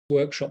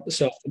workshop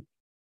this afternoon.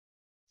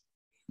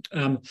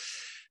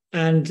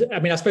 And I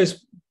mean, I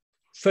suppose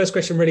first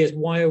question really is,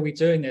 why are we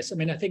doing this? I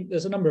mean, I think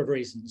there's a number of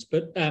reasons,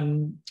 but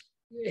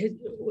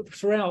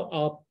throughout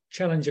our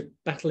challenge of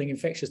battling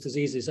infectious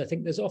diseases, I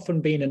think there's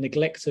often been a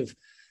neglect of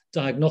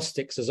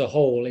diagnostics as a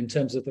whole in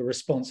terms of the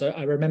response.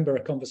 I remember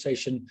a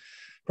conversation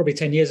probably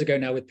 10 years ago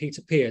now with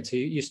Peter Peart, who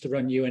used to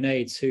run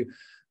UNAIDS, who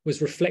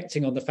was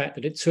reflecting on the fact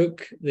that it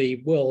took the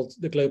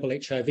global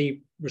HIV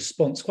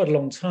response quite a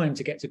long time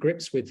to get to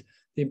grips with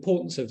the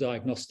importance of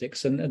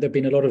diagnostics. And there'd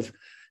been a lot of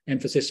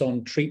emphasis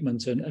on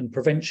treatment and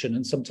prevention,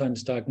 and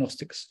sometimes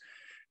diagnostics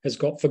has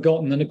got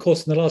forgotten. And of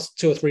course, in the last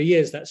 2 or 3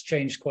 years, that's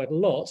changed quite a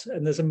lot.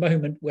 And there's a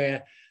moment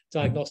where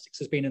diagnostics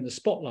has been in the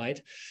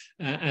spotlight,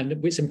 and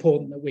it's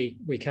important that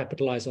we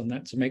capitalize on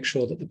that to make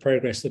sure that the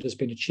progress that has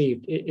been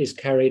achieved is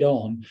carried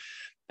on.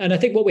 And I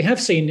think what we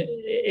have seen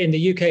in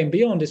the UK and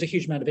beyond is a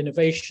huge amount of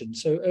innovation.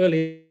 So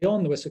early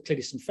on, there were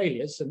clearly some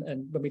failures.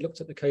 And when we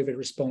looked at the COVID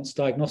response,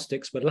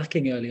 diagnostics were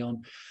lacking early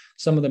on.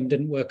 Some of them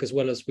didn't work as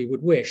well as we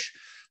would wish.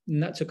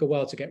 And that took a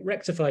while to get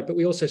rectified. But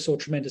we also saw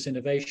tremendous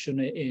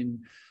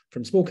innovation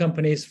from small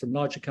companies, from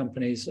larger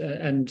companies.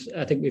 And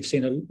I think we've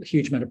seen a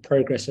huge amount of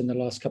progress in the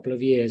last couple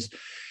of years.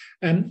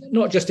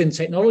 Not just in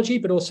technology,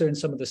 but also in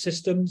some of the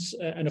systems,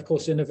 and of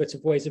course,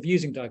 innovative ways of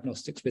using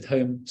diagnostics with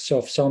home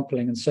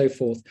self-sampling and so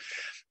forth.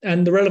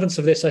 And the relevance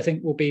of this, I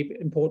think, will be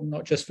important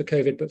not just for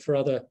COVID, but for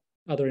other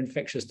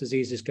infectious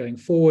diseases going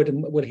forward.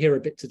 And we'll hear a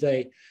bit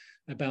today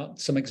about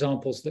some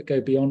examples that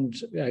go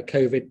beyond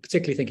COVID,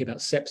 particularly thinking about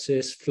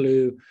sepsis,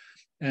 flu,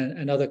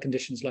 and other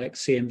conditions like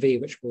CMV,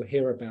 which we'll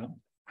hear about.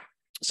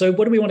 So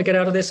what do we want to get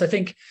out of this? I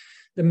think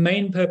the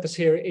main purpose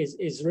here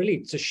is really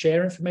to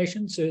share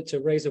information,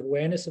 to raise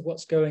awareness of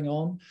what's going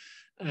on,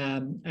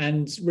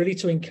 and really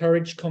to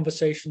encourage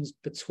conversations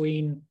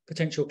between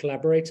potential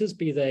collaborators,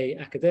 be they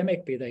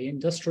academic, be they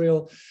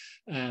industrial,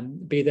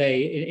 be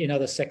they in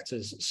other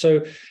sectors.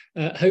 So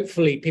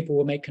hopefully people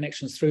will make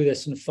connections through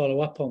this and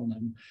follow up on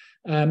them.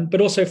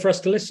 But also for us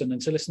to listen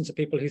to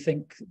people who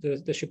think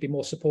there should be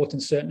more support in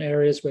certain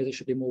areas, where there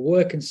should be more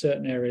work in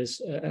certain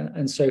areas,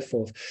 and so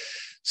forth.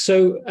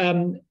 So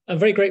I'm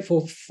very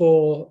grateful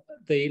for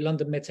the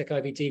London Medtech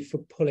IVD for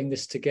pulling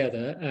this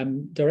together,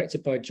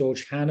 directed by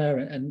George Hanna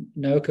and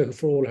Naoko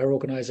for all her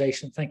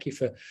organisation. Thank you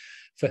for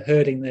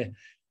herding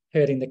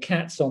the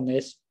cats on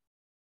this.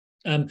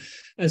 And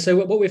so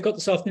what we've got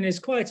this afternoon is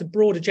quite a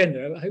broad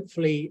agenda.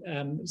 Hopefully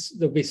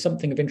there'll be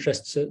something of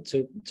interest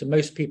to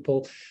most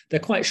people. They're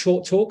quite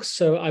short talks,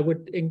 so I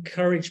would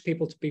encourage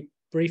people to be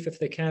brief if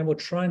they can. We'll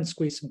try and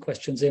squeeze some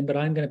questions in, but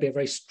I'm going to be a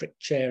very strict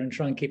chair and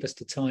try and keep us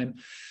to time.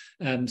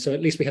 So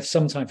at least we have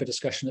some time for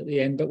discussion at the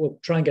end, but we'll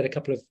try and get a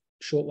couple of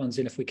short ones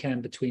in if we can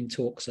between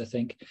talks, I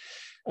think.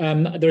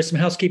 There is some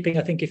housekeeping.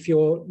 I think if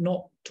you're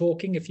not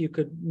talking, if you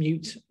could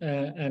mute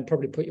and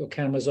probably put your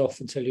cameras off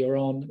until you're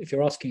on. If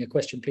you're asking a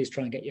question, please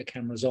try and get your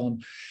cameras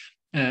on.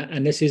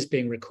 And this is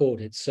being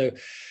recorded. So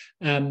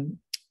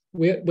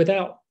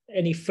without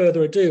any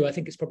further ado, I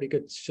think it's probably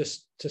good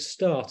just to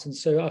start. And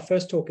so our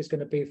first talk is going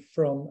to be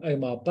from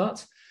Omar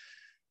Butt,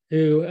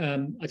 who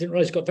I didn't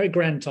realize got a very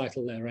grand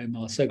title there,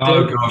 Omar. So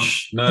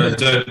gosh, no,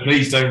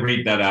 please don't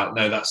read that out.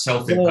 No, that's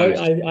self-imposed.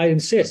 No, I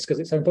insist because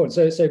it's so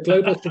important. So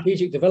Global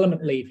Strategic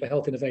Development Lead for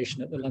Health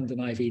Innovation at the London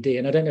IVD.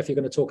 And I don't know if you're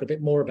going to talk a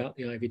bit more about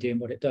the IVD and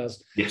what it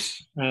does.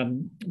 Yes.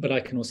 But I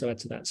can also add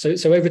to that.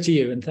 So over to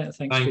you, and thanks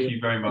Thank you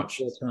very much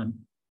for your time.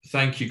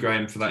 Thank you,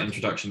 Graham, for that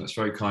introduction. That's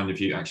very kind of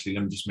you. Actually,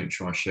 let me just make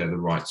sure I share the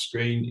right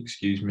screen.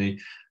 Excuse me.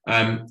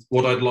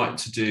 What I'd like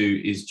to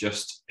do is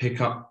just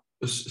pick up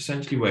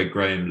essentially where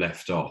Graham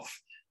left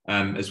off,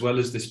 as well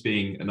as this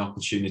being an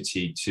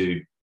opportunity to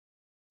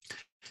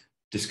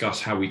discuss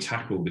how we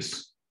tackle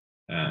this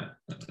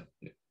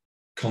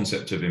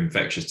concept of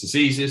infectious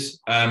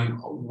diseases. I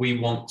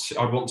want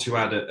to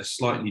add a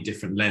slightly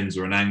different lens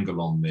or an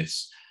angle on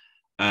this,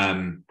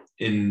 in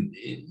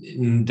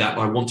that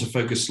I want to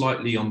focus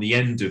slightly on the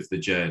end of the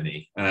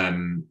journey,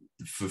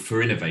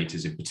 for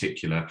innovators in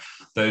particular,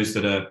 those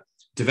that are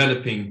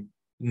developing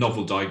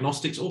novel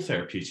diagnostics or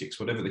therapeutics,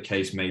 whatever the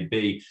case may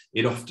be.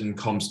 It often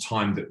comes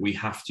time that we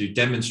have to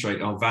demonstrate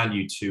our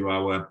value to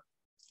our,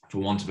 for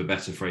want of a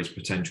better phrase,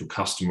 potential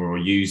customer or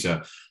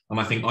user. And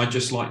I think I'd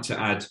just like to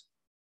add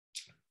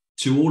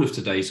to all of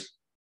today's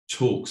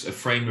talks a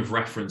frame of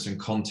reference and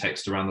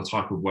context around the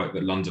type of work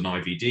that London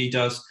IVD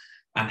does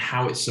and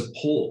how it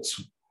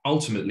supports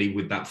ultimately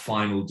with that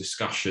final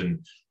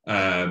discussion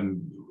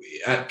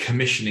at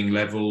commissioning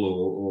level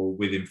or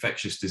with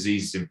infectious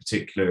diseases in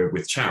particular,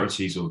 with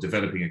charities or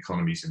developing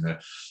economies in the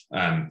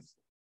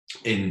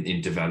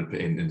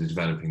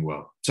developing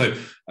world. So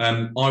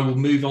I will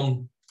move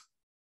on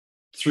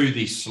through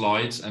these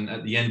slides, and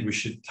at the end we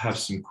should have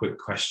some quick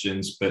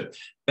questions, but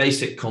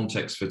basic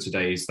context for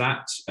today is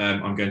that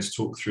I'm going to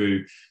talk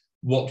through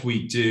what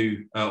we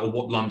do or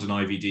what London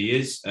IVD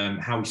is,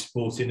 how we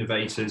support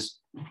innovators,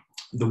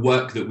 the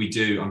work that we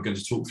do. I'm going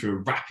to talk through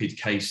a rapid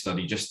case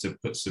study just to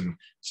put some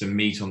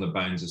meat on the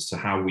bones as to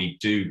how we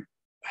do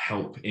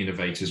help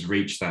innovators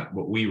reach that,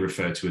 what we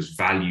refer to as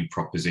value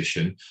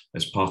proposition,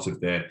 as part of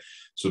their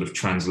sort of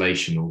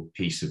translational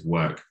piece of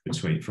work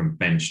from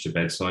bench to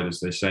bedside, as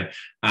they say,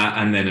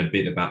 and then a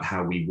bit about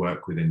how we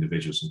work with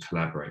individuals and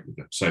collaborate with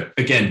them. So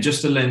again,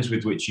 just a lens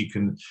with which you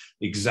can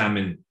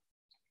examine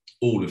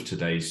all of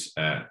today's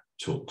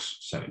talks.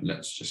 So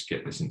let's just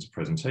get this into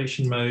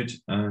presentation mode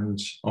and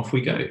off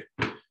we go.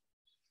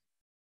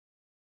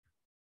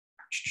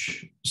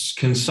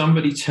 Can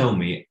somebody tell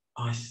me,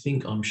 I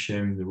think I'm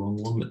sharing the wrong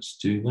one. Let's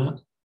do that.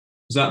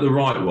 Is that the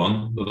right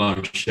one that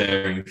I'm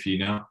sharing for you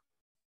now?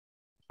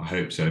 I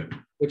hope so.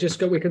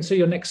 We can see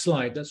your next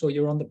slide. That's all.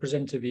 You're on the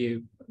presenter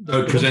view.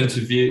 Oh,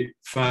 presenter view.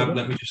 Fab.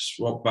 Let me just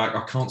swap back.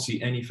 I can't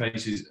see any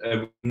faces.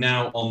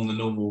 Now on the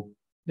normal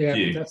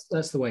view.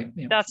 That's the way.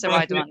 Yeah. That's the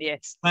right one.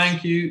 Yes.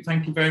 Thank you.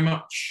 Thank you very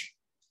much.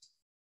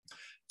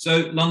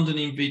 So, London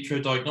In Vitro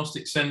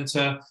Diagnostics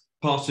Centre,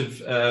 part of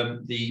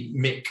the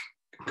MIC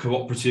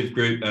Co-operative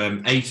group,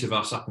 8 of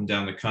us up and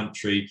down the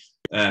country,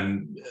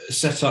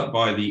 set up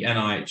by the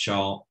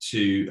NIHR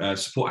to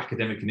support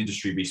academic and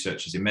industry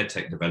researchers in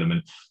medtech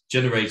development,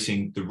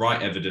 generating the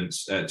right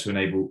evidence to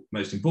enable,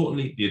 most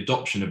importantly, the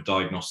adoption of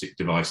diagnostic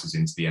devices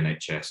into the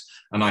NHS.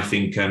 And I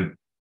think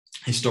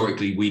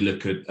historically we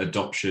look at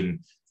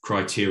adoption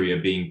criteria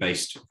being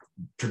based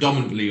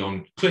predominantly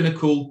on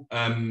clinical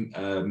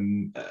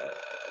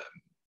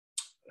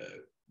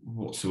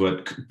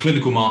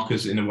clinical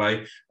markers in a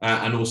way,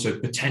 and also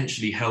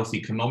potentially health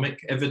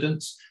economic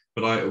evidence.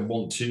 But I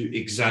want to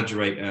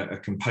exaggerate a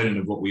component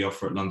of what we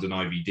offer at London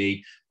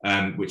IVD,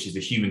 which is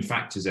the human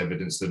factors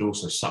evidence that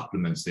also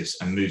supplements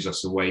this and moves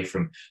us away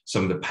from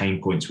some of the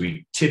pain points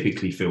we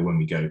typically feel when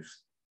we go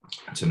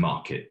to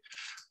market.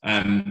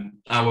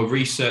 Our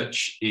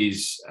research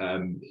is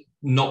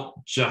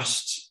not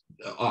just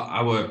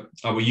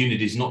our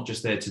unit is not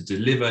just there to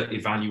deliver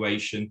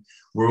evaluation.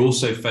 We're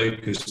also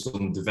focused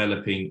on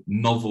developing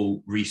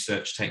novel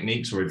research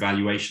techniques or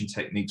evaluation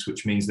techniques,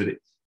 which means that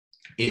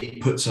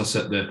it puts us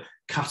at the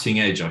cutting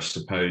edge, I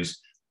suppose,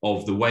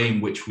 of the way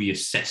in which we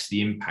assess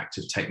the impact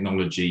of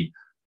technology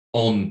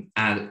on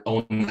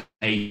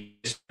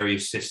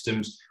various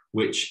systems,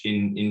 which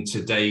in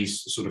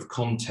today's sort of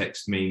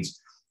context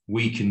means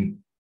we can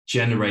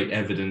generate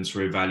evidence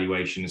for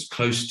evaluation as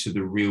close to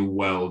the real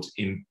world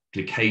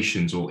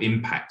implications or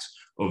impact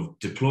of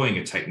deploying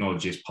a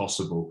technology as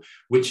possible,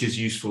 which is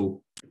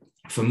useful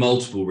for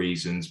multiple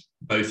reasons,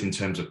 both in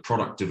terms of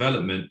product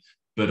development,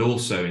 but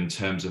also in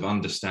terms of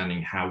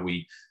understanding how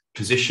we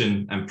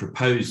position and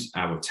propose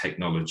our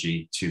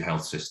technology to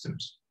health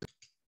systems.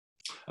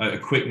 A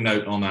quick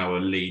note on our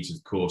leads,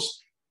 of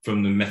course,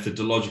 from the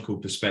methodological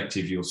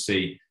perspective, you'll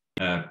see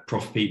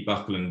Prof. Pete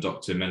Buckle and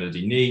Dr.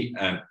 Melody Nee.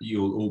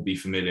 You'll all be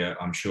familiar,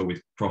 I'm sure,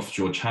 with Prof.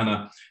 George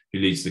Hanna, who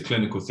leads the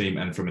clinical theme,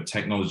 and from a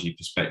technology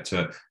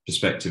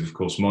perspective, of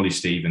course, Molly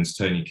Stevens,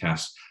 Tony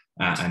Cass,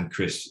 and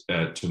Chris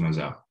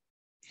Tomazel.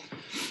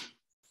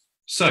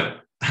 So,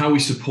 how we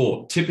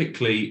support.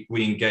 Typically,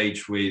 we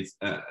engage with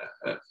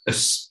a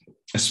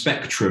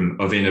spectrum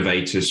of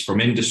innovators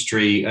from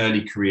industry,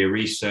 early career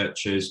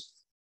researchers,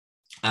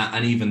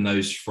 and even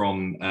those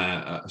from,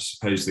 I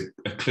suppose,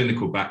 a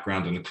clinical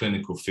background and a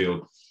clinical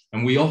field.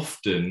 And we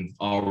often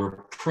are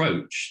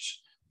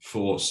approached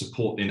for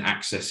support in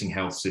accessing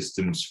health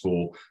systems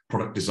for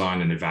product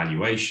design and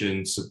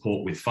evaluation,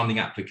 support with funding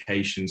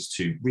applications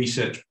to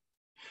research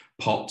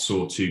pots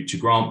or to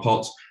grant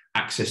pots,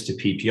 access to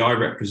PPI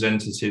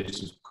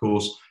representatives, of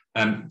course.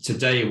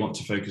 Today, I want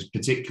to focus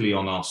particularly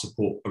on our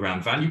support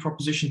around value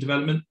proposition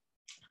development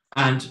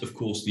and, of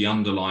course, the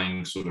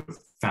underlying sort of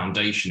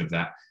foundation of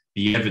that,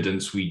 the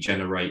evidence we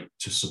generate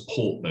to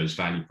support those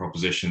value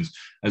propositions,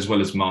 as well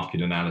as market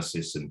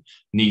analysis and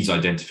needs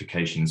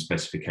identification and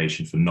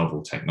specification for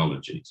novel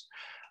technologies.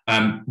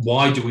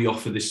 Why do we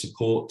offer this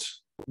support?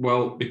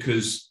 Well,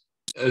 because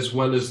as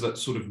well as that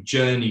sort of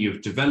journey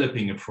of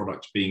developing a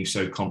product being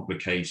so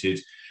complicated,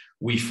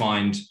 we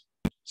find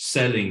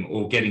selling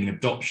or getting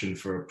adoption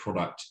for a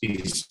product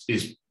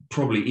is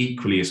probably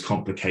equally as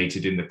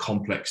complicated in the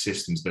complex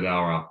systems that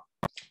are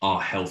our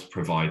health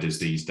providers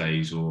these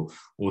days, or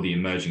the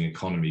emerging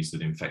economies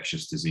that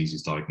infectious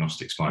diseases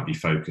diagnostics might be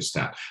focused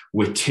at.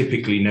 We're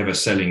typically never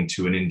selling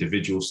to an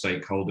individual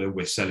stakeholder.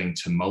 We're selling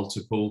to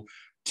multiple,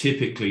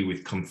 typically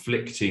with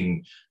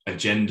conflicting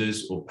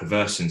agendas or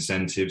perverse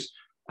incentives.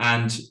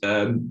 And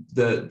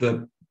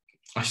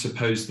I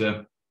suppose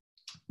the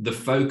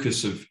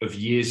focus of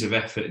years of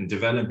effort in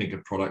developing a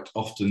product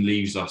often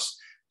leaves us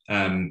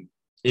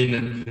in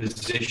a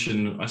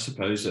position, I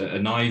suppose, a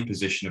naive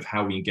position of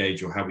how we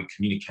engage or how we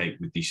communicate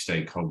with these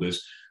stakeholders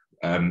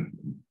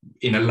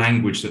in a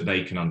language that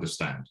they can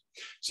understand.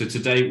 So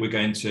today we're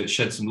going to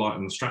shed some light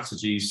on the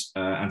strategies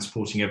and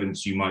supporting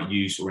evidence you might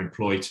use or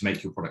employ to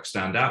make your product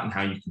stand out and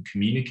how you can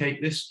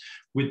communicate this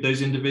with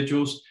those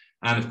individuals.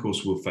 And of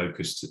course, we'll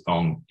focus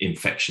on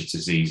infectious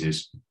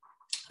diseases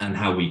and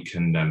how we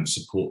can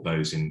support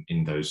those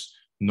in those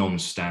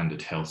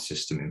non-standard health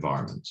system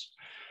environments.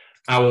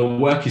 Our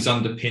work is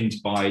underpinned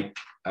by,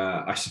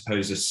 I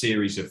suppose, a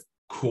series of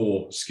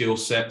core skill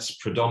sets,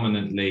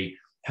 predominantly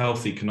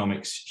health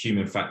economics,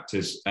 human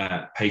factors,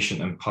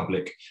 patient and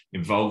public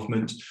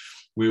involvement.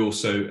 We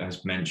also,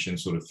 as mentioned,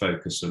 sort of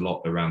focus a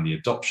lot around the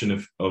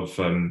adoption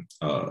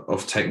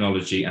of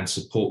technology and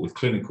support with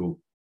clinical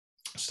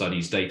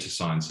studies, data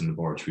science, and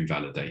laboratory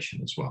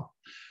validation as well.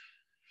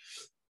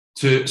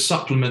 To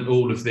supplement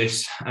all of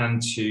this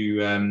and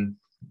to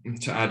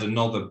add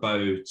another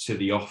bow to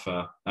the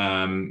offer,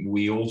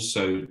 we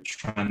also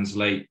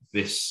translate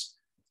this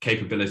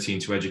capability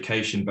into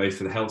education, both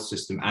for the health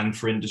system and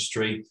for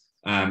industry,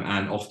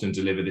 and often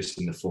deliver this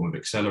in the form of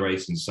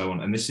accelerators and so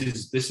on. And this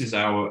is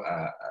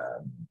our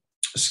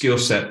skill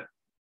set,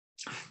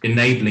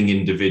 enabling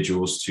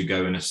individuals to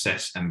go and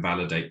assess and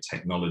validate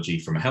technology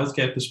from a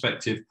healthcare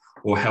perspective,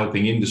 or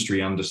helping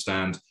industry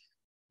understand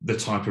the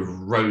type of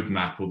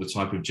roadmap or the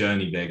type of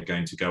journey they're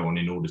going to go on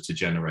in order to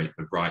generate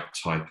the right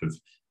type of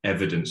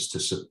evidence to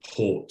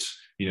support,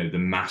 you know, the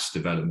mass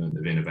development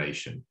of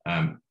innovation,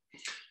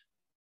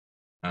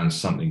 and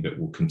something that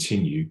will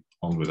continue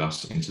on with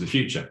us into the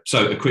future.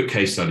 So a quick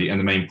case study and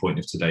the main point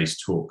of today's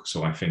talk,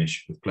 so I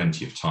finish with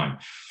plenty of time.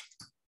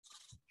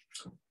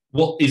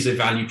 What is a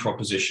value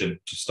proposition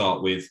to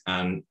start with,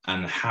 and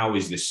how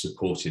is this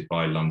supported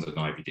by London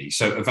IVD?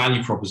 So a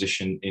value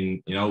proposition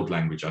in old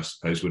language, I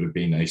suppose, would have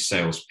been a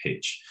sales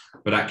pitch,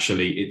 but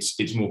actually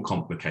it's more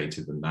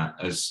complicated than that.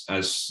 As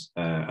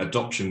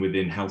adoption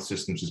within health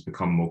systems has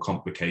become more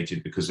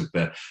complicated because of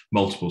the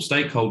multiple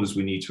stakeholders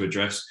we need to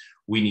address,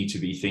 we need to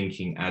be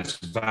thinking of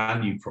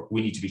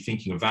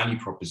value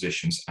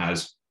propositions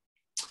as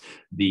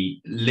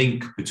the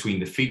link between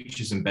the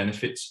features and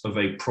benefits of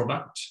a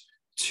product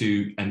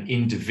to an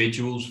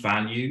individual's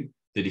value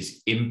that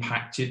is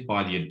impacted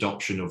by the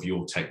adoption of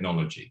your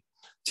technology.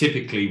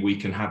 Typically, we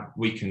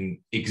can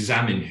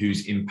examine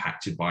who's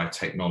impacted by a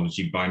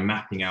technology by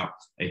mapping out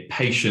a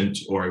patient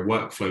or a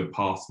workflow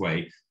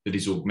pathway that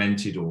is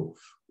augmented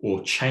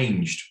or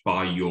changed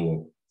by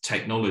your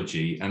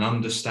technology, and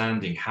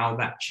understanding how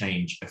that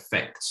change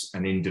affects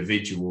an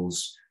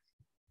individual's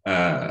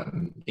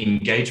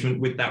engagement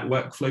with that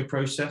workflow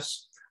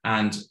process,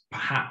 and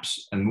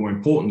perhaps, and more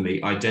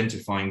importantly,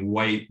 identifying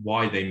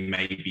why they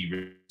may be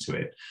rooted to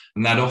it.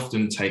 And that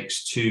often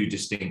takes two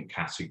distinct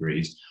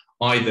categories.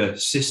 Either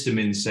system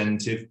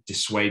incentive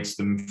dissuades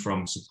them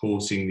from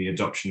supporting the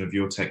adoption of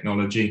your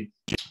technology,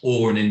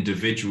 or an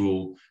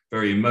individual,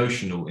 very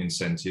emotional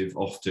incentive,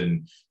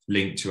 often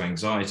linked to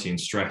anxiety and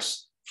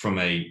stress from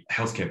a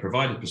healthcare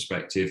provider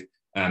perspective,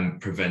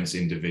 prevents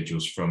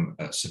individuals from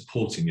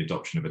supporting the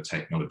adoption of a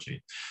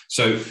technology.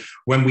 So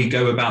when we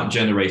go about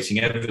generating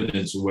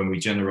evidence, or when we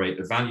generate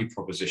a value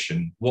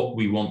proposition, what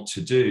we want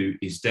to do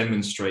is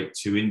demonstrate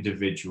to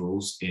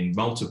individuals in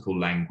multiple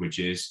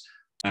languages,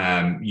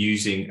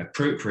 using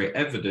appropriate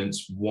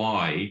evidence,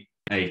 why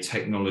a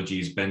technology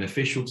is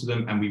beneficial to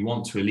them, and we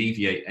want to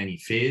alleviate any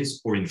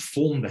fears or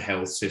inform the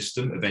health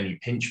system of any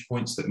pinch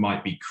points that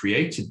might be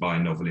created by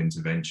a novel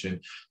intervention,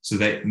 so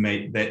that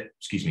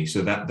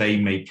they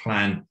may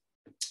plan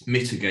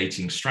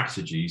mitigating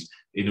strategies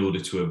in order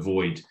to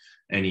avoid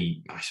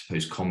any, I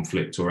suppose,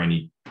 conflict or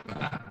any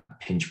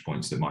pinch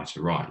points that might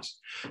arise.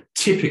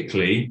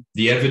 Typically,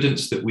 the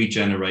evidence that we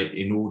generate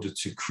in order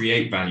to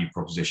create value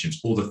propositions,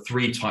 or the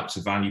three types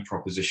of value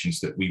propositions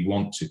that we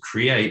want to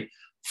create,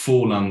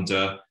 fall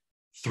under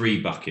three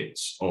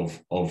buckets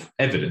of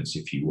evidence,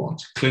 if you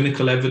want.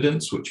 Clinical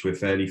evidence, which we're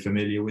fairly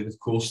familiar with, of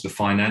course, the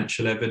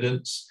financial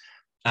evidence,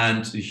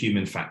 and the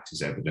human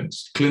factors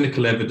evidence.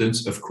 Clinical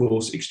evidence, of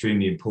course,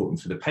 extremely important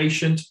for the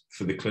patient,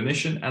 for the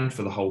clinician, and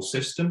for the whole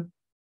system.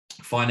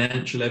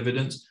 Financial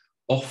evidence,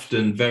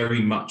 often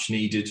very much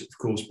needed, of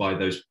course, by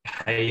those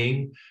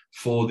paying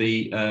for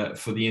the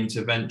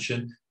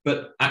intervention,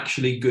 but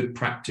actually good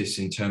practice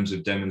in terms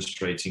of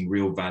demonstrating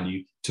real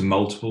value to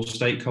multiple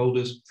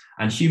stakeholders.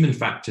 And human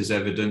factors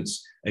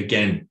evidence,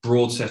 again,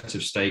 broad set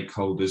of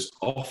stakeholders,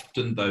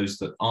 often those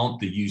that aren't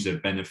the user,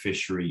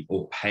 beneficiary,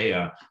 or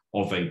payer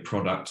of a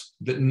product,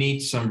 that need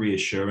some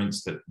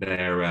reassurance that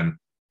their,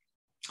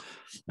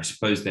 I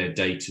suppose, their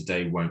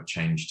day-to-day won't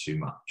change too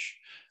much.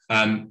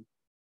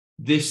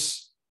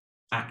 This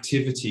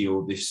activity,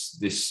 or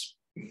this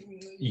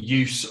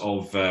use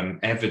of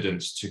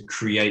evidence to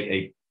create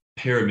a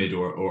pyramid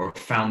or a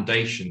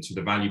foundation to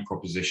the value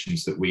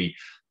propositions that we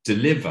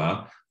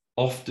deliver,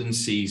 often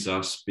sees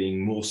us being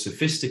more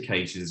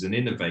sophisticated as an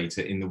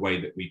innovator in the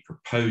way that we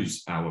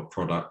propose our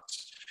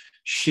products,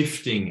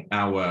 shifting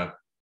our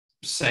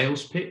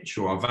sales pitch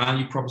or our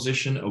value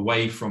proposition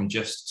away from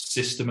just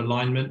system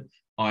alignment,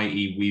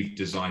 i.e. we've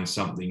designed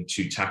something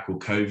to tackle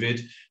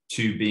COVID,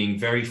 to being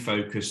very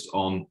focused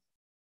on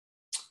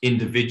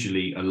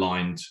individually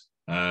aligned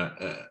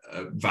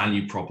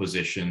value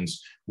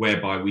propositions,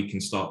 whereby we can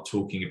start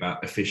talking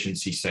about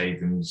efficiency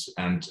savings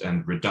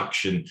and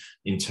reduction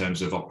in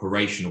terms of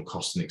operational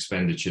costs and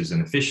expenditures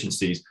and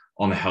efficiencies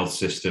on a health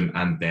system,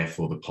 and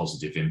therefore the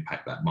positive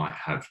impact that might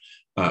have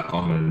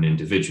on an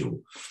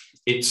individual.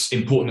 It's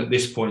important at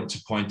this point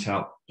to point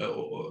out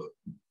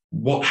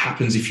what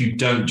happens if you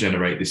don't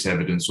generate this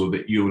evidence, or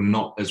that you're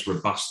not as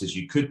robust as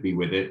you could be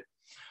with it.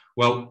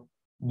 Well,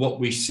 what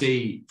we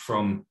see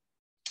from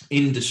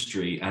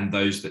industry and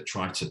those that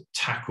try to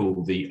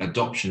tackle the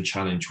adoption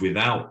challenge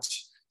without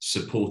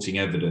supporting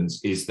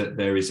evidence is that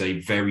there is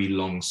a very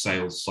long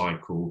sales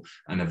cycle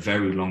and a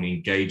very long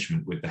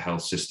engagement with the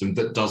health system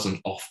that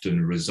doesn't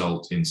often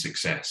result in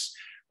success.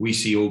 We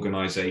see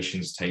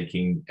organizations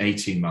taking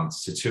 18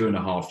 months to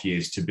 2.5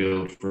 years to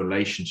build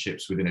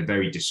relationships within a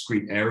very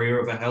discrete area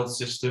of a health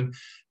system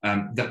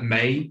that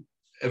may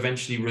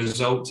eventually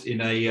result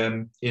in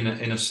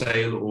a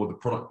sale or the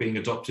product being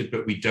adopted,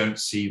 but we don't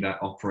see that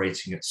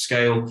operating at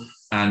scale,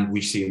 and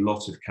we see a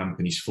lot of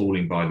companies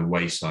falling by the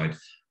wayside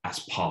as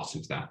part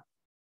of that.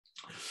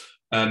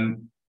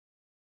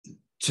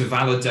 To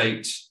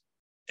validate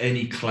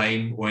any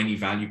claim or any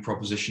value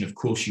proposition, of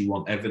course, you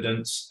want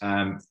evidence.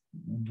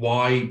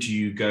 Why do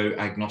you go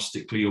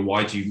agnostically, or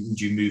why do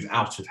you move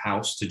out of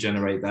house to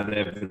generate that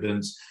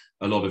evidence?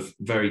 A lot of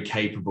very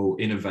capable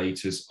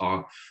innovators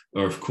are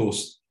of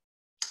course,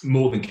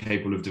 more than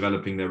capable of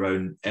developing their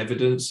own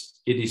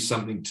evidence. It is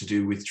something to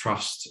do with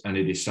trust, and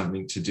it is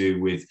something to do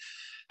with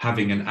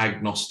having an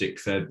agnostic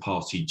third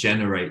party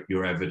generate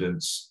your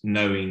evidence,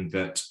 knowing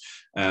that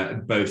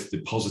both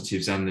the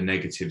positives and the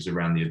negatives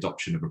around the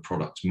adoption of a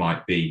product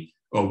might be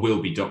or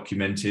will be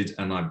documented.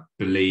 And I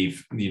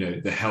believe,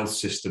 the health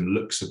system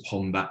looks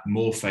upon that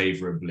more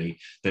favorably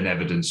than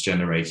evidence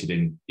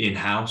generated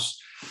in-house.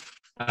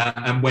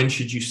 And when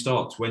should you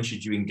start? When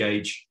should you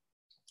engage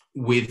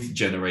with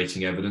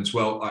generating evidence?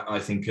 Well, I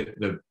think at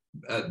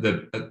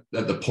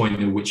the point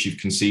in which you've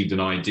conceived an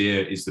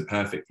idea is the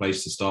perfect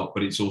place to start,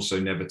 but it's also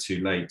never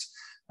too late.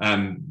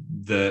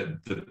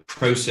 The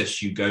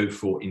process you go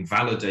for in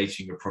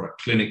validating a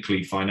product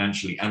clinically,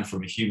 financially, and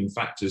from a human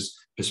factors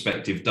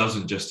perspective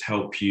doesn't just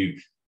help you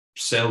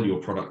sell your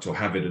product or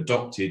have it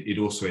adopted, it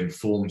also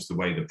informs the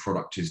way the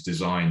product is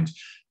designed.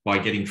 By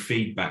getting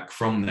feedback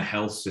from the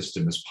health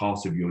system as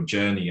part of your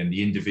journey and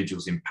the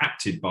individuals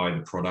impacted by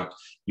the product,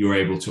 you're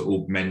able to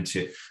augment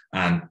it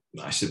and,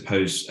 I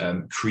suppose,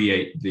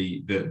 create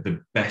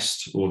the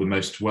best or the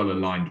most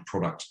well-aligned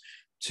product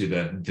to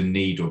the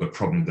need or the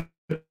problem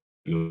that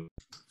you're...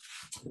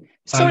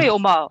 Sorry,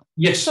 Omar.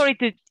 Yes. Sorry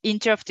to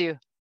interrupt you.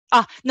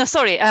 No,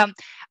 sorry.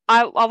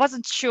 I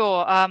wasn't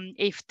sure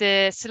if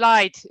the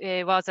slide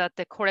was at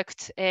the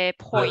correct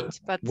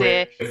point, but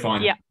we're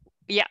fine.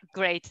 Yeah,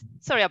 great.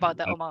 Sorry about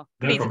that, Omar.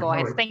 Please go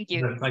ahead. Thank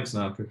you. No, thanks,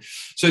 Narco.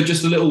 So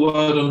just a little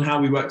word on how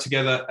we work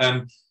together.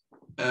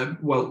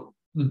 Well,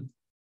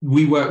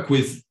 we work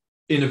with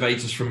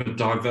innovators from a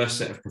diverse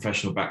set of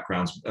professional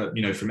backgrounds, from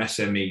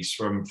SMEs,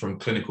 from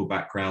clinical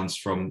backgrounds,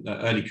 from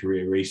early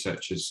career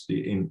researchers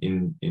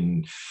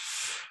in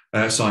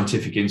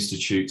scientific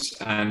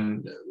institutes,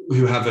 and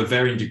who have a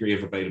varying degree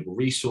of available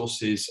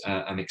resources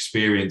and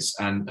experience.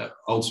 And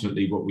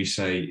ultimately, what we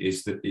say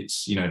is that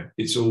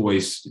it's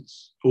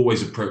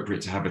always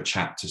appropriate to have a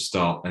chat to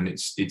start, and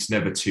it's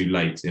never too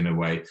late in a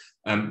way.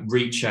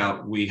 Reach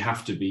out. We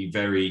have to be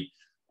very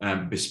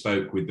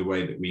bespoke with the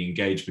way that we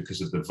engage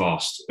because of the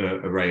vast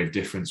array of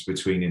difference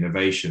between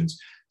innovations.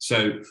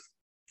 So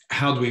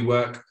how do we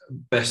work?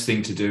 Best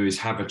thing to do is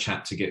have a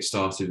chat to get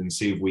started and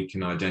see if we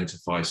can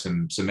identify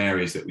some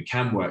areas that we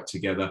can work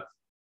together,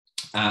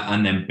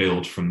 and then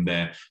build from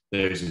there.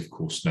 There is, of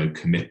course, no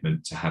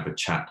commitment to have a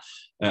chat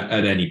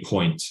at any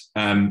point.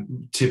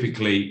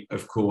 Typically,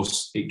 of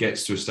course, it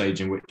gets to a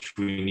stage in which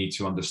we need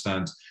to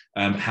understand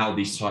how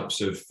these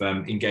types of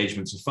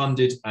engagements are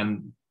funded,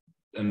 and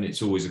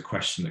it's always a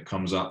question that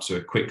comes up. So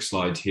a quick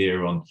slide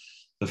here on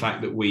the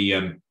fact that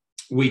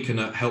we can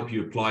help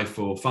you apply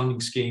for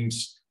funding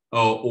schemes,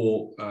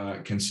 or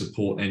can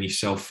support any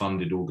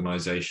self-funded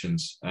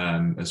organizations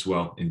as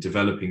well in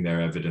developing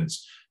their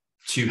evidence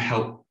to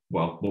help,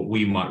 well, what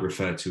we might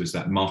refer to as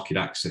that market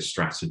access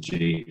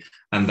strategy,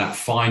 and that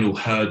final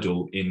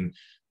hurdle in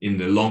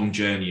the long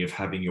journey of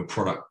having your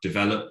product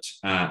developed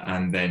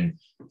and then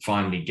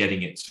finally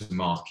getting it to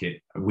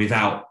market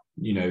without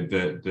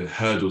the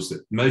hurdles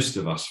that most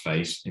of us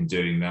face in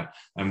doing that.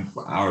 And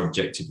our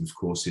objective, of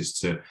course, is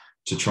to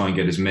try and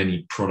get as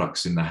many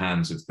products in the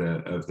hands of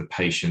the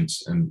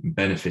patients and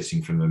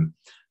benefiting from them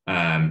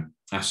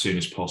as soon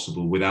as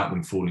possible, without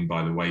them falling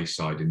by the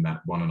wayside in that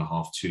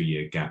 1.5-2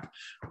 year gap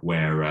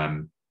where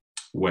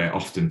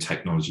often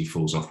technology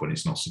falls off when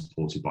it's not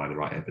supported by the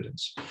right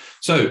evidence.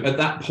 So at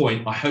that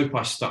point, I hope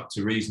I stuck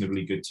to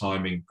reasonably good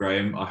timing,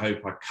 Graham. I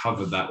hope I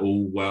covered that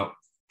all well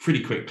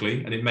pretty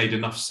quickly and it made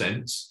enough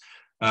sense.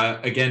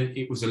 Again,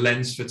 it was a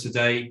lens for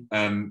today.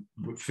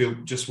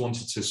 Just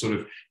wanted to sort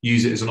of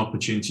use it as an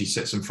opportunity,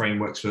 set some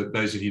frameworks for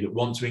those of you that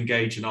want to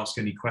engage and ask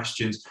any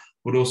questions,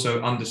 but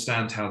also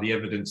understand how the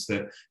evidence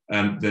that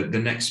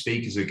the next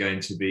speakers are going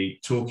to be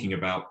talking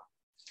about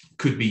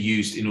could be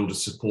used in order to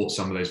support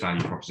some of those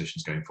value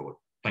propositions going forward.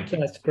 Thank you.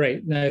 That's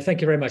great. No, thank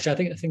you very much. I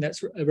think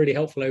that's a really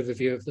helpful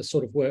overview of the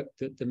sort of work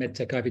that the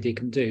MedTech IVD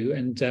can do.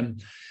 And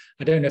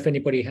I don't know if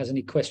anybody has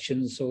any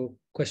questions or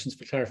questions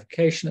for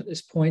clarification at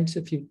this point.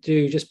 If you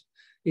do, just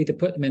either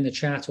put them in the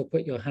chat or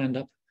put your hand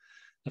up.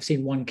 I've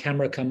seen one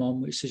camera come on,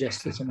 which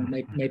suggests that someone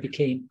may be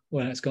keen.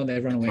 Well, it's gone,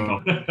 they've run away.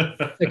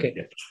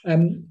 Okay.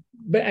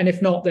 and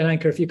if not, then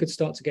Anka, if you could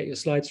start to get your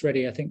slides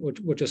ready, I think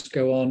we'll just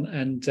go on.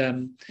 And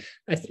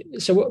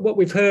so what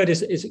we've heard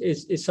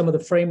is some of the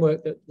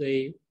framework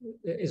that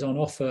is on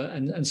offer,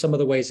 and some of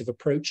the ways of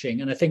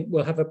approaching. And I think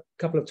we'll have a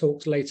couple of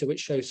talks later which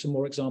show some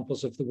more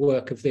examples of the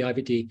work of the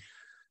IVD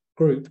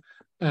group.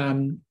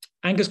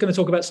 Anka's going to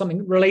talk about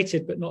something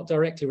related but not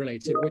directly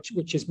related,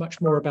 which is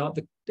much more about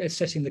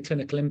assessing the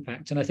clinical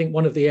impact. And I think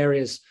one of the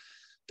areas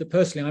that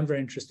personally I'm very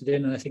interested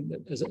in, and I think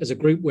that as a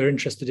group we're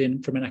interested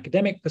in from an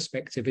academic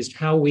perspective, is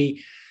how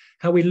we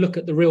look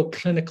at the real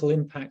clinical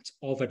impact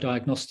of a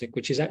diagnostic,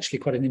 which is actually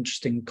quite an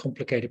interesting,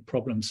 complicated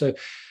problem. So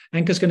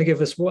Anka's going to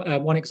give us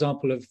one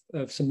example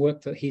of some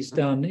work that he's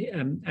done.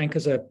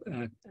 Anka's a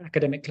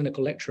academic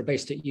clinical lecturer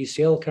based at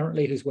UCL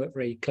currently, who's worked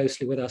very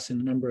closely with us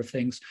in a number of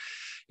things,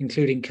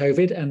 including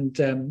COVID.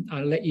 And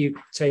I'll let you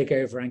take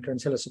over, Anka, and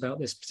tell us about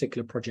this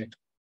particular project.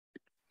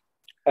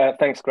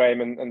 Thanks,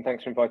 Graham, and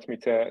thanks for inviting me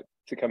to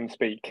come and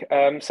speak.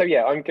 So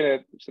yeah, I'm going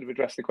to sort of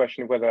address the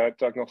question of whether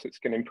diagnostics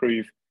can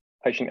improve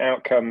patient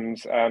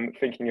outcomes,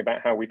 thinking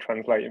about how we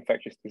translate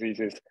infectious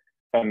diseases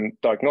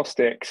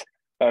diagnostics,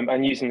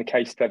 and using the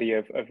case study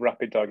of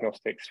rapid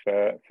diagnostics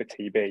for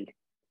TB.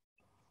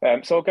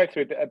 So I'll go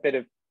through a bit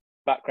of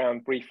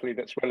background briefly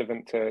that's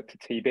relevant to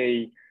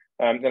TB.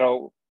 Then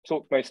I'll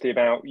talk mostly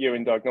about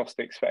urine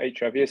diagnostics for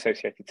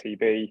HIV-associated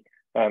TB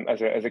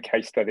as a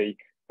case study.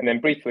 And then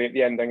briefly at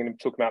the end, I'm going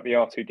to talk about the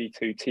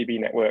R2D2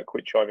 TB network,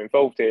 which I'm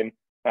involved in,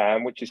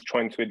 which is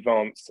trying to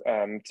advance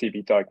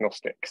TB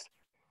diagnostics.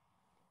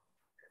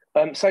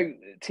 So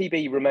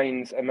TB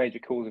remains a major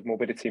cause of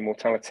morbidity and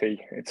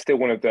mortality. It's still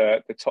one of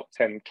the top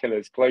 10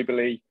 killers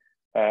globally.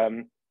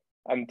 And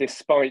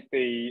despite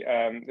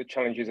the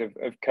challenges of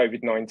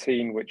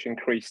COVID-19, which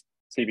increased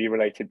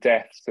TB-related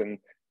deaths and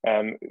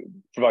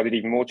provided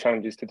even more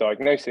challenges to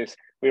diagnosis,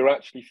 we were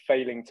actually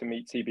failing to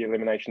meet TB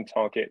elimination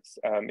targets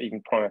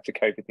even prior to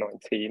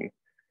COVID-19.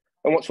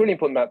 And what's really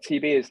important about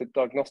TB is the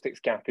diagnostics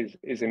gap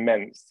is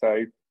immense.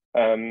 So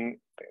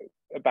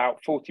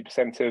about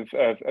 40%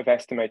 of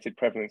estimated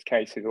prevalence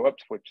cases, or up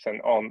to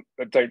 40%,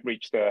 don't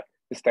reach the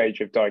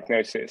stage of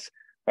diagnosis,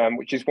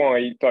 which is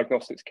why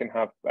diagnostics can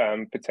have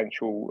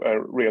potential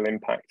real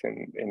impact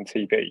in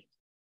TB.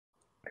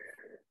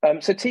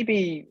 So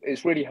TB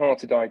is really hard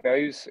to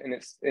diagnose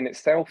in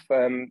itself.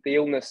 The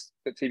illness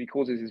that TB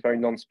causes is very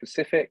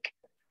non-specific.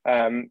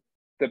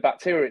 The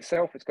bacteria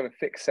itself, it's got a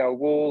thick cell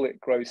wall, it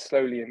grows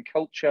slowly in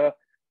culture.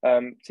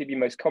 TB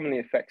most commonly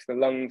affects the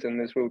lungs, and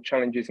there's real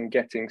challenges in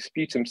getting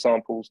sputum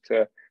samples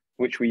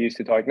which we use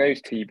to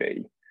diagnose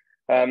TB.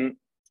 And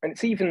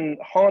it's even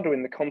harder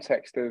in the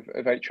context of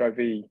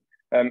HIV.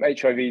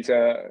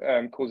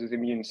 HIV causes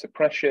immune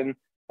suppression,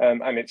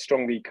 and it's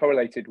strongly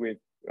correlated with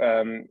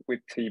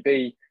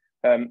TB.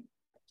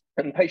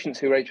 And patients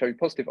who are HIV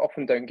positive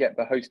often don't get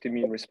the host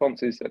immune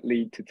responses that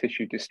lead to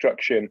tissue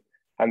destruction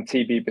and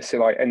TB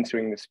bacilli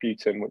entering the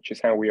sputum, which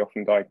is how we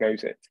often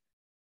diagnose it.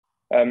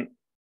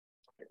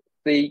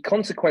 The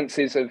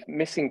consequences of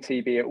missing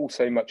TB are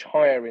also much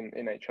higher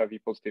in HIV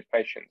positive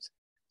patients.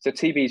 So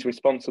TB is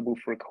responsible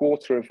for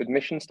 1/4 of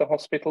admissions to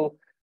hospital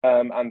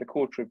and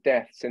 1/4 of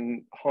deaths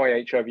in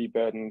high HIV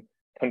burden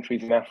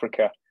countries in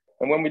Africa.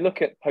 And when we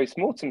look at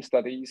post-mortem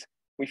studies,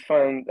 we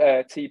found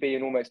TB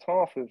in almost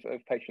half of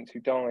patients who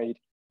died,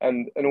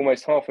 and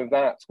almost half of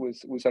that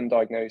was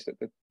undiagnosed at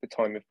the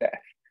time of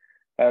death.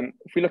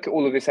 If we look at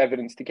all of this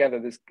evidence together,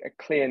 there's a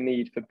clear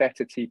need for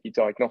better TB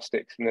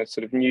diagnostics and a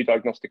sort of new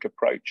diagnostic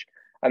approach,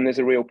 and there's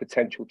a real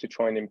potential to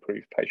try and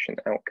improve patient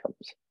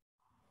outcomes.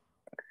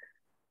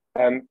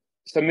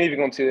 So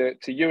moving on to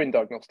urine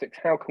diagnostics,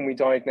 how can we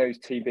diagnose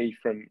TB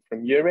from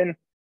urine?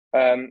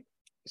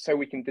 So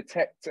we can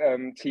detect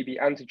TB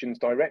antigens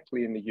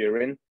directly in the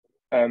urine.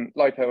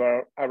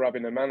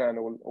 Lipoarabinomannan,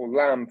 or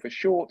LAM for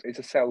short, is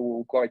a cell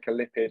wall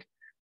glycolipid,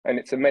 and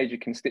it's a major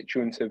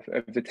constituent of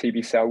the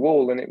TB cell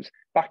wall. And it was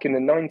back in the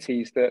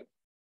 90s that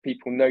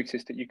people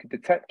noticed that you could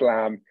detect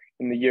LAM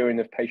in the urine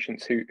of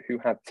patients who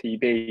had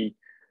TB.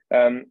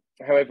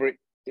 However,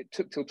 it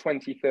took till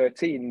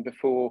 2013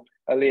 before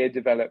Alere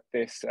developed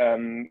this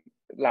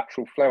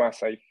lateral flow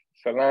assay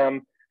for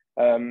LAM.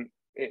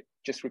 It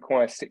just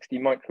requires 60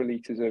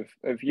 microliters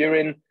of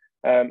urine,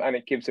 and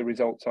it gives the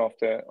results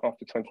after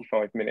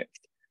 25 minutes.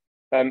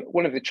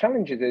 One of the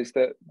challenges is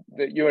that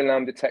urine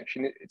LAM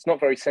detection, it's not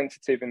very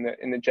sensitive in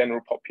the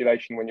general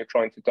population when you're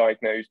trying to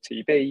diagnose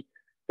TB,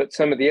 but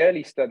some of the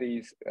early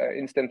studies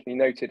incidentally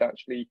noted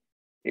actually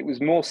it was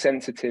more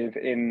sensitive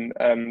in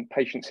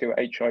patients who are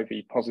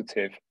HIV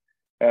positive.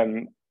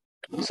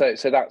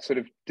 So that sort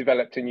of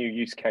developed a new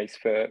use case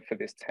for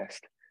this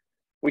test.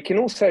 We can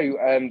also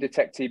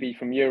detect TB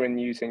from urine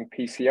using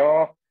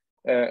PCR,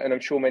 and I'm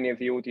sure many of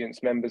the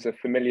audience members are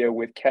familiar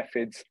with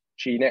Cepheid's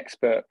Gene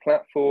Expert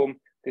platform.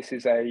 This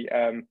is a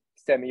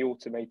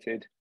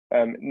semi-automated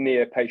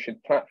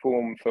near-patient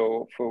platform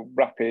for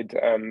rapid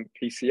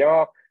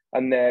PCR,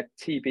 and their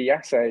TB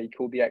assay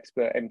called the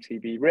Expert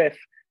MTB RIF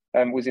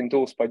was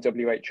endorsed by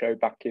WHO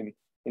back in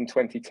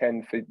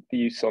 2010 for the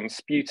use on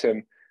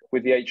sputum,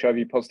 with the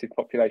HIV positive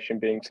population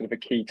being sort of a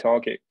key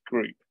target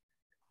group.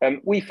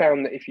 We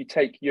found that if you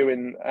take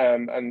urine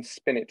and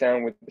spin it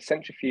down with the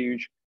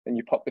centrifuge and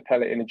you pop the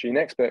pellet in a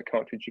GeneXpert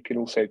cartridge, you can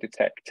also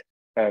detect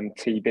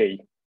TB.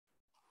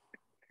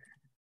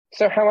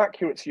 So how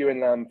accurate is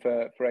urine lamb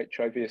for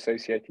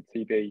HIV-associated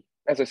TB?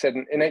 As I said,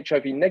 in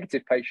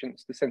HIV-negative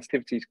patients, the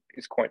sensitivity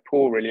is quite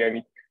poor, really.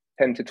 Only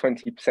 10 to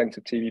 20%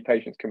 of TB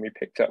patients can be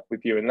picked up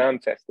with urine lamb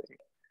testing.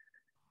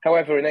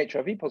 However, in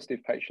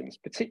HIV-positive patients,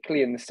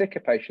 particularly in the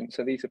sicker patients,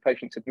 so these are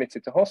patients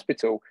admitted to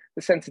hospital,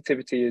 the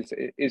sensitivity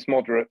is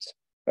moderate,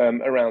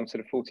 around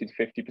sort of 40 to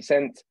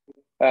 50%.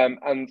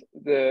 And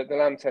the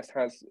lamb test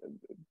has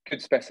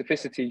good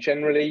specificity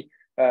generally.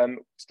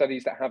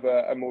 Studies that have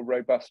a more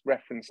robust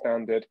reference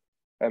standard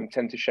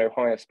tend to show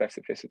higher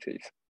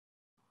specificities.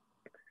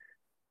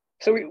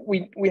 So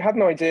we had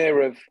an idea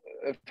of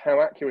how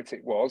accurate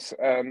it was,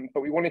 but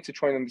we wanted to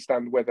try and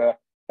understand whether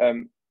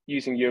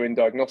using urine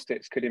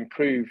diagnostics could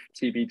improve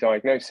TB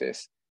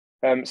diagnosis.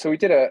 So we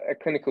did a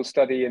clinical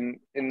study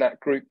in that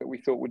group that we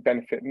thought would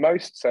benefit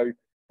most. So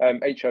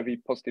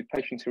HIV-positive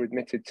patients who were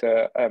admitted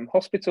to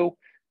hospital.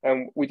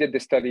 We did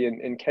this study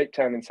in Cape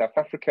Town in South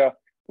Africa,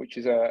 which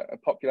is a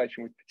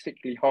population with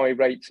particularly high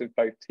rates of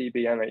both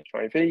TB and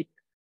HIV.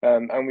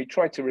 And we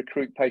tried to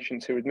recruit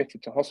patients who were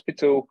admitted to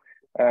hospital.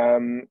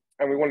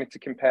 And we wanted to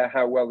compare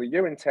how well the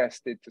urine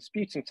test did to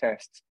sputum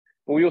tests.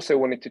 But we also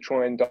wanted to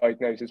try and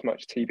diagnose as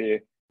much TB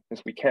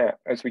as we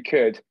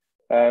could.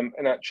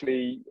 And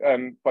actually,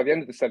 by the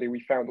end of the study, we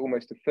found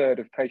almost a third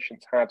of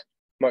patients had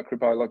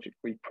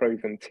microbiologically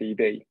proven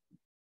TB.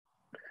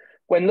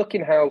 When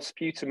looking how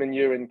sputum and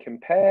urine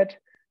compared,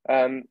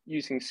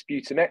 using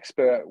Sputum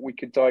Expert, we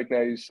could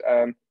diagnose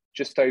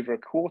just over a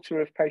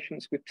quarter of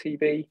patients with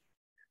TB.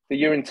 The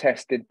urine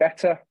test did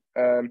better.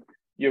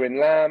 Urine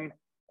lamb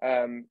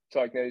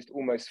diagnosed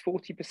almost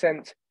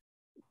 40%.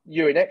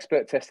 Urine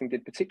expert testing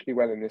did particularly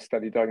well in this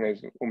study,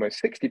 diagnosing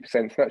almost 60%.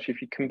 And actually,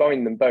 if you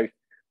combine them both,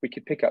 we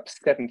could pick up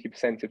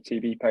 70% of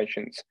TB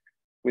patients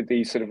with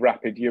these sort of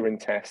rapid urine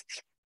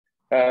tests.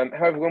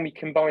 However, when we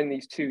combine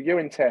these two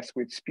urine tests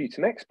with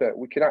Sputum Expert,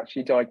 we could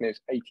actually diagnose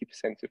 80%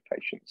 of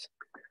patients.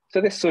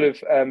 So this sort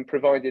of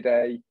provided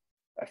a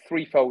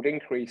threefold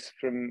increase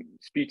from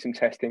sputum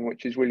testing,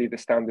 which is really the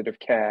standard of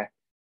care,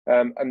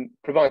 and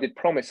provided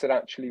promise that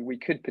actually we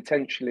could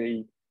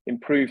potentially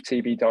improve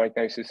TB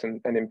diagnosis and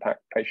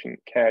impact patient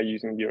care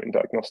using urine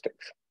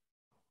diagnostics.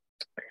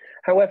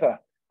 However,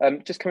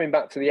 just coming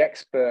back to the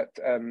expert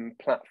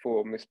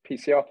platform, this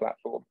PCR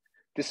platform,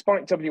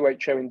 despite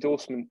WHO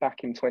endorsement back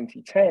in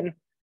 2010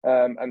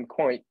 and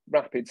quite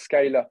rapid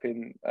scale up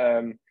in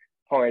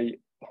high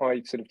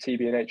sort of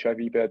TB and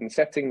HIV burden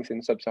settings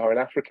in sub-Saharan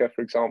Africa,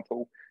 for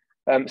example,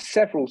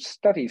 several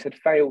studies had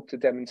failed to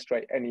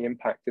demonstrate any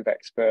impact of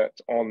expert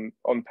on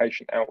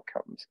patient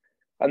outcomes.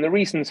 And the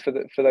reasons for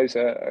those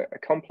are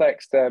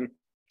complex.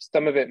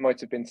 Some of it might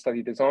have been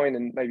study design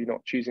and maybe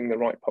not choosing the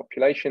right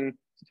population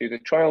to do the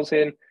trials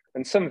in.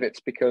 And some of it's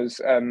because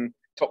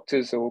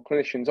doctors or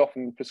clinicians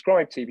often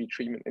prescribe TB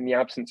treatment in the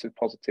absence of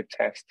positive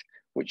tests,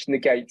 which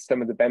negates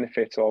some of the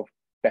benefit of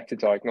better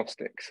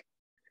diagnostics.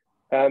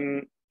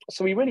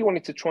 So we really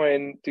wanted to try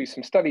and do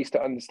some studies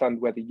to understand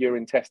whether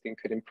urine testing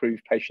could improve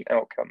patient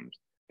outcomes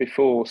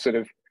before sort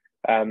of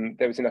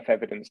there was enough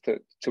evidence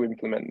to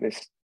implement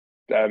this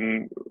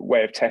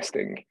way of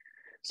testing.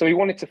 So we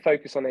wanted to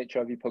focus on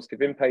HIV positive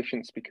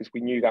inpatients because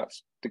we knew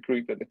that's the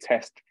group that the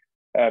test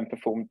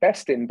performed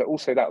best in, but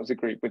also that was a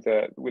group with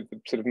the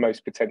sort of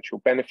most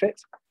potential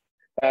benefit.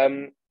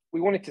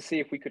 We wanted to see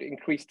if we could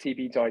increase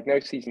TB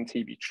diagnoses and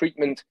TB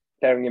treatment,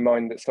 bearing in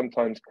mind that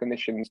sometimes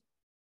clinicians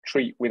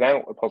treat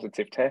without a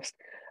positive test.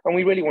 And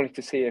we really wanted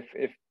to see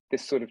if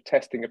this sort of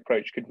testing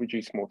approach could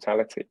reduce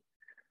mortality.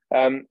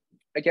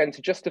 Again,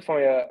 to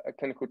justify a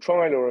clinical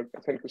trial or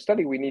a clinical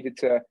study, we needed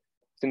to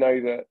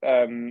know that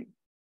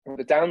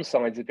the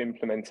downsides of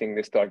implementing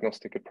this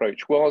diagnostic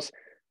approach was,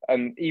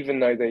 and even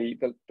though the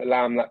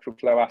lamb lateral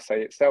flow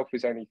assay itself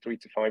is only $3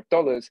 to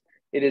 $5,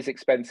 it is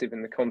expensive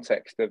in the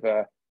context of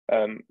a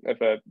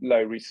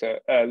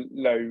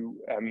low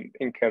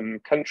income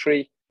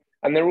country,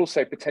 and there are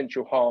also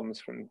potential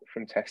harms from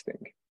testing.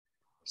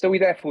 So we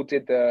therefore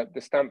did the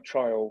STAMP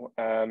trial,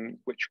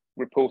 which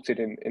reported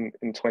in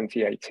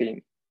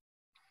 2018.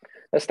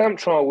 The STAMP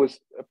trial was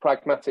a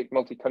pragmatic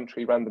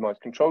multi-country randomized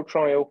controlled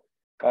trial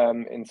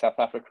in South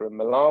Africa and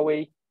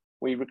Malawi.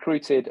 We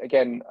recruited,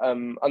 again,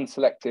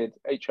 unselected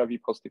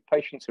HIV-positive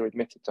patients who were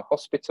admitted to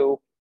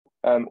hospital.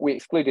 We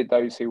excluded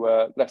those who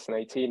were less than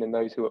 18 and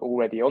those who were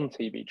already on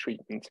TB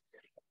treatment.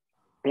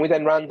 And we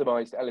then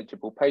randomized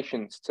eligible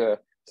patients to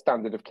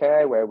standard of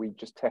care, where we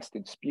just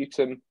tested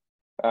sputum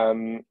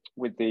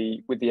with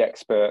the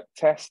expert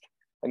test.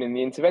 And in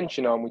the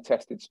intervention arm, we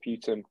tested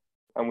sputum,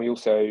 and we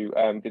also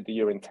did the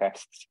urine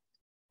tests.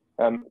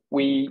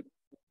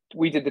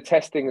 We did the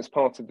testing as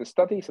part of the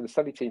study, so the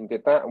study team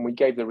did that, and we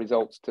gave the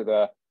results to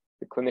the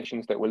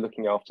clinicians that were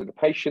looking after the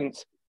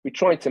patients. We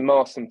tried to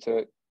mask them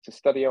to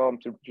study arm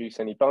to reduce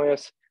any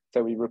bias,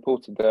 so we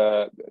reported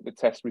the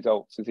test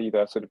results as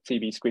either sort of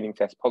TB screening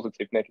test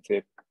positive,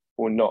 negative,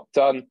 or not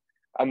done.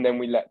 and then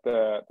we let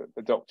the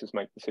doctors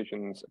make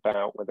decisions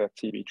about whether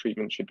TB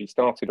treatment should be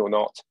started or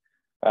not.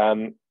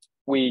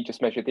 We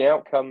just measured the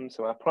outcome.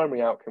 So our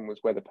primary outcome was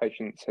whether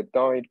patients had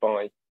died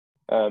by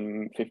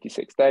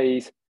 56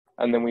 days.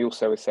 And then we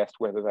also assessed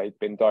whether they'd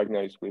been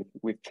diagnosed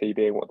with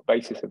TB and what the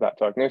basis of that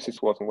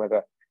diagnosis was and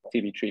whether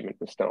TB treatment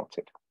was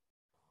started.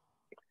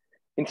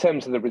 In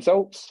terms of the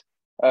results,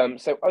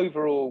 so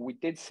overall, we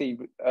did see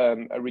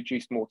a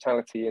reduced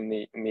mortality in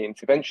the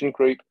intervention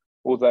group,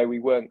 although we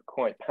weren't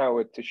quite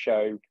powered to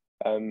show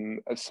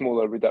a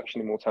smaller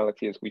reduction in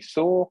mortality as we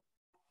saw.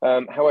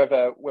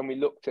 However, when we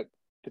looked at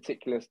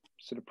particular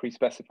sort of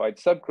pre-specified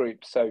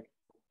subgroups, so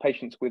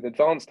patients with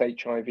advanced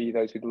HIV,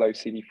 those with low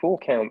CD4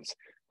 counts,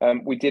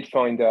 we did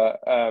find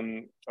a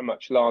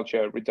much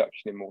larger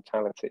reduction in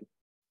mortality.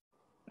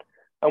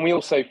 And we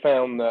also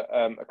found that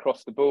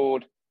across the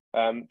board,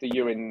 the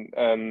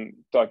urine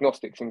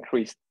diagnostics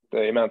increased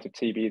the amount of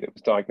TB that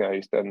was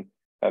diagnosed and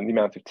the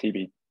amount of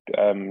TB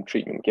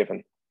treatment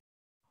given.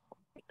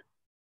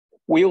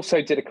 We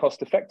also did a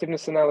cost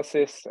effectiveness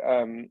analysis.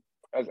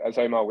 As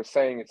Omar was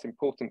saying, it's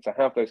important to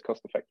have those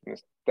cost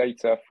effectiveness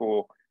data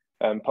for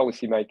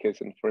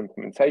policymakers and for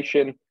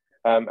implementation.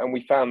 And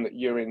we found that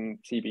urine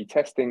TB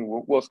testing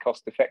was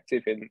cost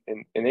effective in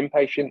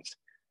inpatients.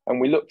 And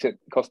we looked at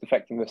cost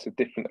effectiveness of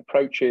different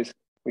approaches.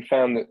 We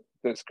found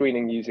that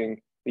screening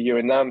using the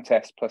urine NAM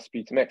test plus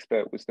sputum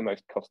expert was the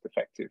most cost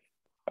effective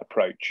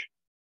approach.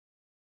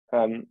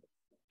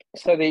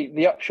 So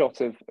the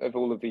upshot of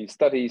all of these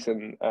studies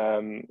and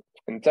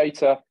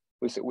data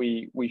was that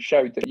we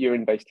showed that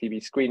urine-based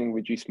TB screening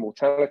reduced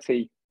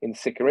mortality in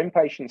sicker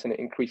inpatients, and it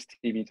increased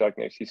TB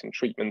diagnosis and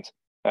treatment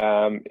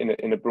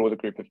in a broader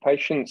group of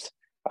patients,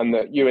 and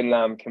that urine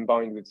NAM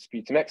combined with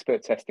sputum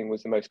expert testing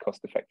was the most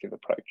cost-effective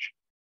approach.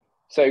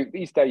 So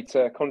these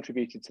data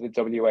contributed to the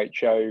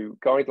WHO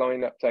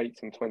guideline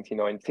update in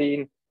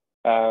 2019,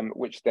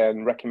 which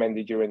then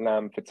recommended urine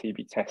NAM for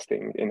TB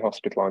testing in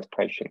hospitalised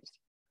patients.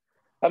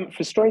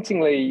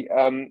 Frustratingly,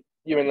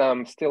 urine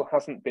NAM still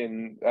hasn't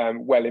been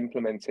well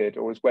implemented,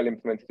 or as well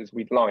implemented as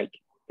we'd like,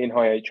 in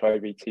high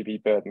HIV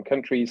TB burden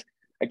countries.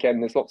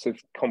 Again, there's lots of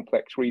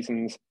complex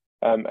reasons,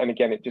 and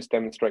again, it just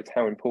demonstrates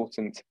how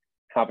important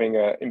having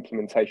an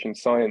implementation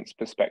science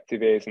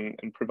perspective is,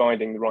 and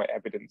providing the right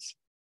evidence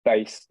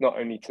base, not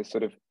only to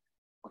sort of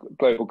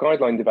global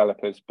guideline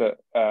developers, but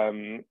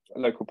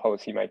local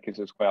policymakers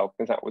as well,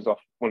 because that was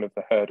one of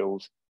the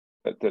hurdles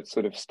that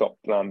sort of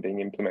stopped LAM being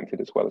implemented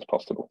as well as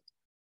possible.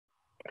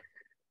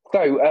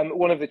 So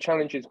one of the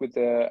challenges with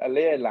the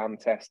ALER LAM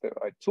test that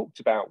I talked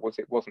about was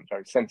it wasn't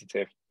very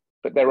sensitive,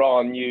 but there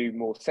are new,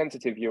 more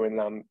sensitive urine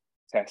LAM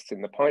tests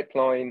in the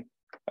pipeline.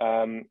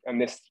 And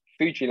this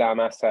Fuji LAM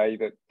assay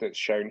that's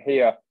shown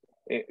here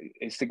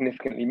is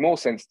significantly more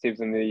sensitive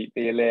than the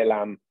ALER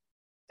LAM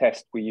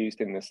test we used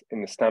in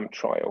the STAMP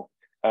trial.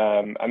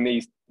 And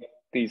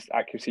these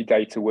accuracy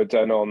data were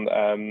done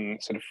on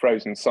sort of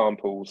frozen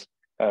samples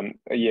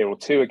a year or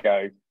two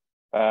ago.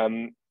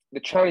 The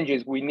challenge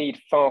is we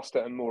need faster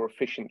and more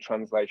efficient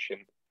translation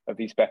of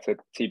these better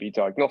TB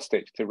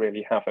diagnostics to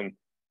really have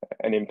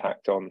an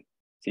impact on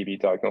TB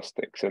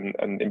diagnostics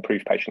and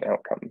improve patient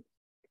outcome.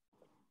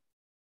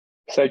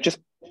 So just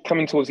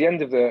coming towards the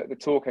end of the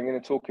talk, I'm going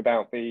to talk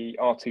about the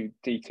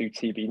R2D2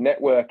 TB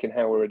network and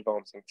how we're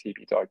advancing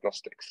TB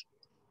diagnostics.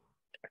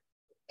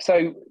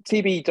 So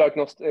TB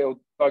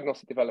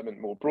diagnostic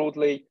development more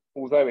broadly,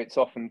 although it's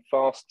often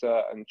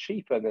faster and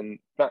cheaper than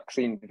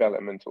vaccine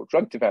development or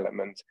drug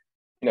development,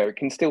 it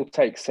can still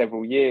take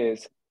several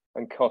years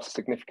and cost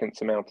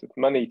significant amount of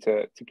money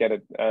to get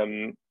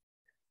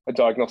a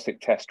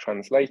diagnostic test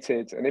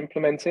translated and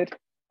implemented.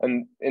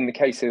 And in the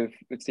case of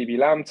the TB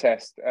LAM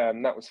test,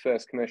 that was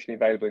first commercially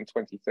available in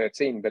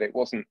 2013, but it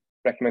wasn't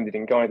recommended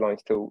in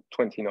guidelines till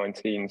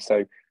 2019.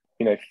 So,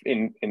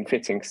 in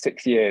fitting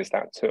 6 years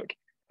that took.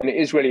 And it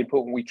is really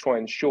important we try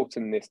and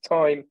shorten this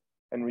time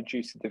and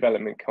reduce the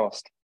development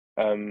cost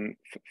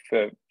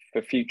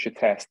for future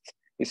tests,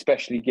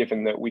 especially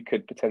given that we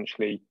could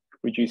potentially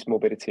reduce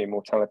morbidity and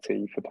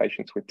mortality for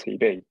patients with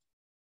TB.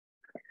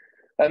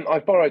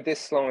 I've borrowed this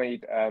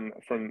slide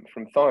from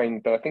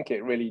Fine, but I think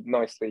it really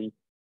nicely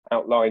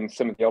outlines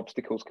some of the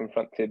obstacles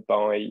confronted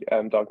by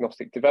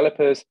diagnostic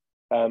developers,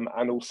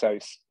 and also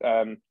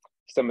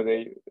some of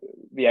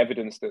the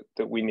evidence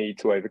that we need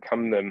to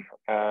overcome them,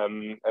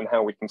 and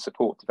how we can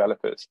support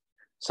developers.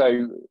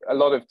 So a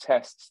lot of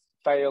tests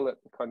fail at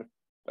the kind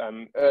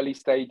of early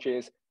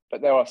stages,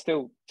 but there are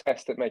still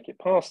tests that make it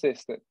past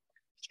this that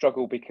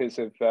struggle because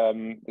of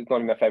there's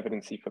not enough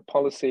evidence for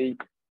policy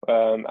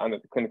and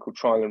at the clinical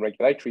trial and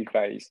regulatory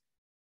phase.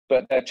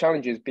 But there are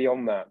challenges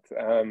beyond that,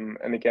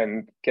 and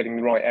again, getting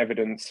the right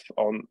evidence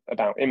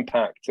about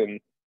impact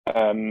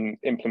and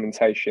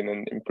implementation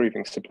and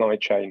improving supply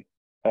chain.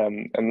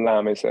 And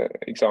LAM is an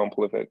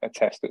example of a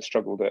test that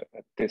struggled at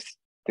this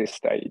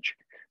stage.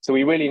 So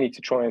we really need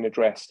to try and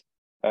address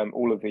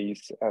all of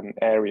these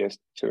areas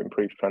to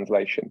improve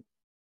translation.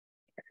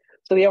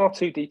 So the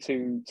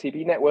R2D2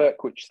 TB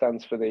network, which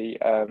stands for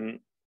the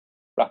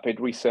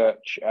Rapid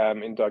Research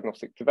in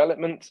Diagnostic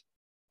Development,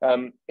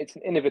 It's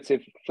an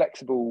innovative,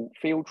 flexible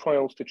field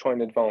trials to try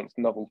and advance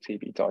novel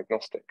TB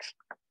diagnostics.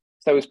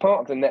 So as part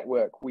of the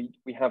network, we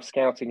have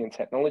scouting and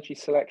technology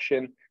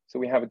selection. So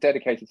we have a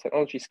dedicated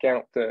technology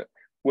scout that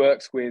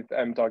works with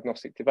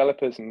diagnostic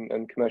developers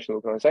and commercial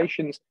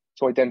organizations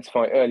to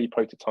identify early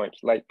prototypes,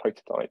 late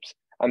prototypes,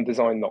 and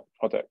design novel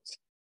products.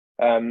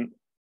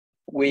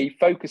 We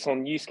focus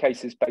on use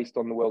cases based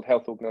on the World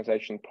Health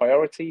Organization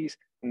priorities,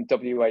 and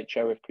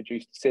WHO have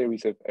produced a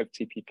series of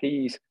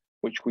TPPs,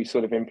 which we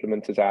sort of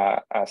implement as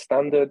our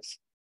standards.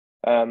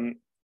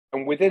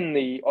 And within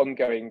the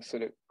ongoing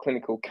sort of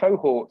clinical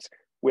cohorts,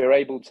 we're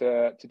able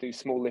to do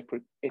small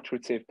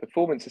iterative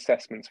performance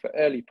assessments for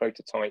early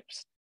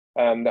prototypes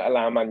that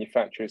allow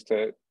manufacturers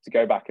to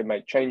go back and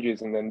make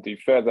changes and then do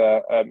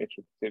further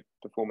iterative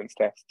performance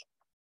tests.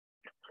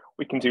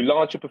 We can do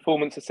larger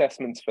performance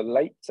assessments for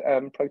late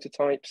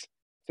prototypes,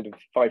 sort of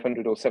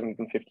 500 or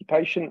 750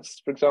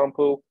 patients, for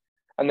example.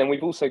 And then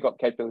we've also got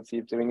the capability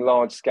of doing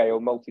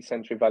large-scale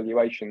multi-center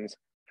evaluations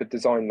for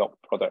design knock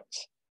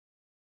products.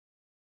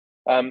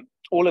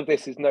 All of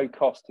this is no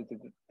cost to the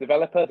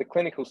developer. The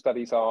clinical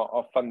studies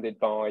are funded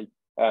by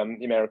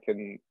the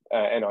American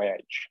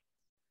NIH.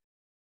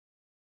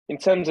 In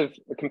terms of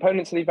the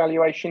components of the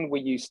evaluation,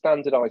 we use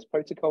standardized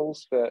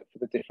protocols for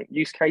the different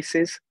use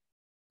cases.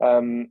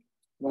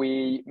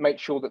 We make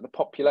sure that the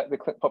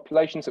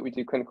populations that we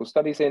do clinical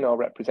studies in are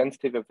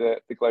representative of the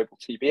global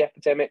TB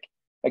epidemic.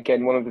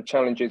 Again, one of the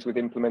challenges with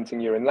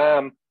implementing urine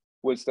lamb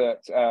was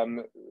that,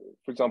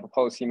 for example,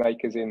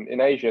 policymakers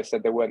in Asia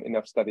said there weren't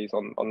enough studies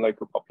on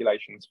local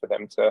populations for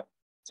them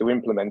to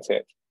implement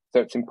it. So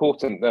it's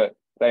important that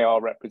they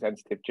are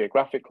representative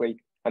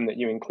geographically and that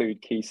you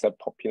include key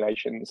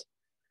subpopulations.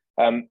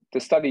 The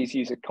studies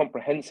use a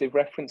comprehensive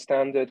reference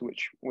standard,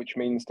 which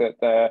means that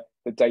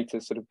the data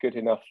is sort of good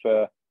enough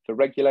for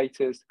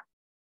regulators.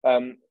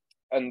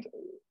 And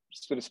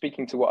sort of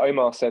speaking to what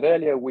Omar said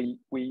earlier,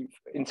 we've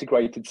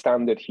integrated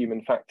standard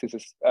human factors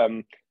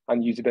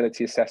and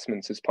usability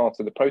assessments as part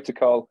of the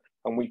protocol,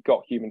 and we've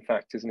got human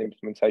factors and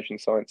implementation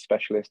science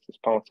specialists as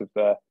part of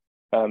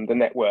the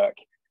network.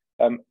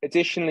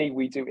 Additionally,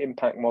 we do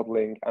impact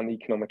modeling and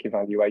economic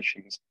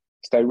evaluations.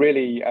 So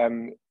really,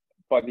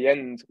 by the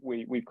end,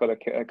 we've got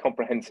a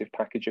comprehensive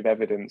package of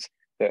evidence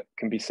that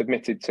can be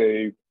submitted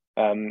to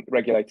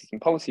regulators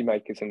and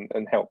policymakers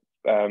and help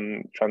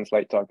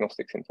translate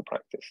diagnostics into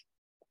practice.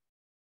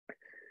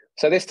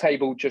 So this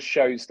table just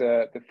shows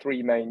the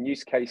three main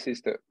use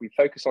cases that we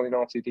focus on in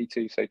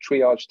R2D2, so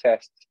triage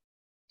tests,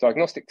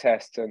 diagnostic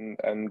tests,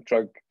 and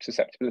drug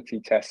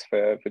susceptibility tests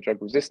for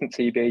drug-resistant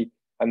TB.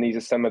 And these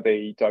are some of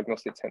the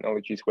diagnostic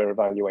technologies we're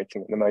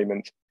evaluating at the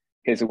moment.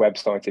 Here's a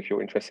website if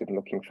you're interested in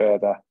looking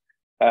further.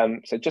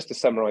 So just to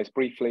summarize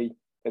briefly,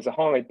 there's a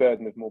high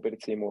burden of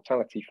morbidity and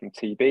mortality from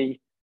TB.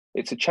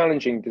 It's a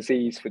challenging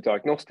disease for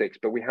diagnostics,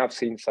 but we have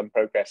seen some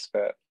progress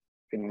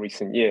in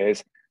recent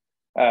years.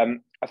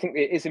 I think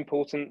it is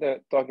important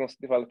that diagnostic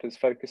developers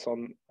focus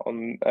on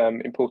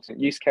important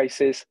use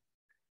cases.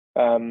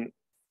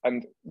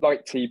 And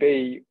like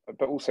TB,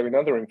 but also in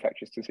other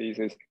infectious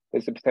diseases,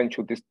 there's the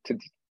potential to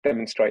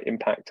demonstrate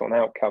impact on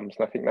outcomes.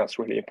 And I think that's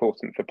really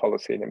important for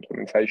policy and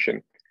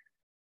implementation.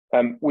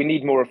 We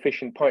need more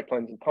efficient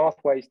pipelines and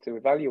pathways to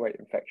evaluate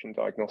infection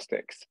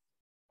diagnostics.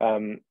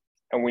 And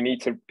we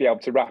need to be able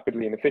to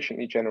rapidly and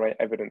efficiently generate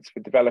evidence for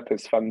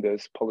developers,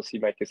 funders,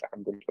 policymakers,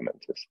 and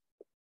implementers.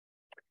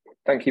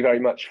 Thank you very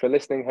much for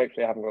listening.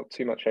 Hopefully I haven't got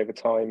too much over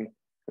time,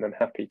 and I'm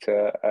happy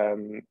to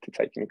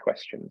take any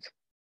questions.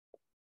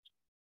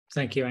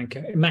 Thank you,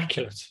 Anka.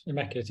 Immaculate.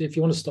 If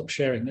you want to stop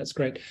sharing, that's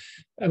great.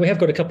 We have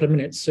got a couple of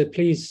minutes, so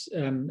please,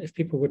 if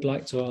people would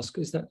like to ask,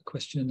 is that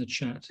question in the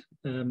chat?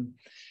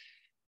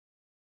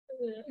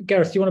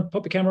 Gareth, do you want to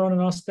pop your camera on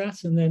and ask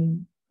that, and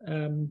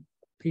then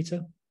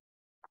Peter?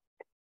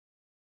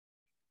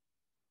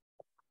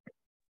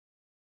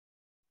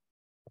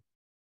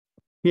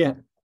 Yeah.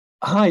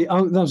 Hi,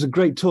 that was a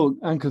great talk,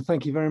 Anka.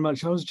 Thank you very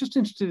much. I was just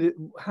interested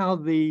in how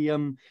the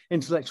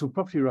intellectual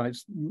property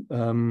rights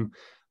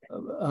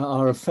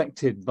are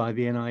affected by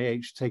the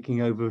NIH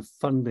taking over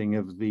funding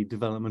of the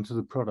development of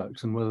the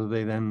products, and whether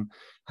they then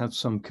have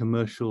some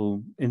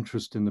commercial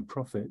interest in the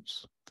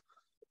profits.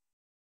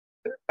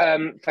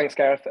 Thanks,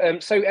 Gareth.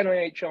 So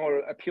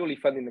NIHR are purely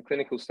funding the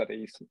clinical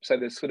studies. So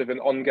there's sort of an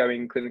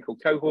ongoing clinical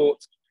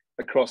cohort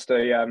across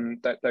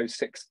those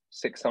six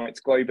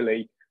sites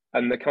globally,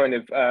 and the kind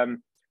of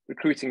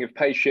recruiting of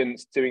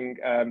patients,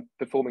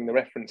 performing the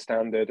reference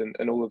standard,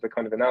 and all of the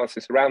kind of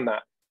analysis around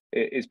that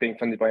is being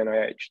funded by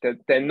NIH.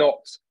 They're not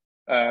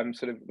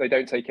they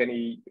don't take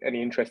any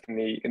interest in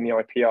the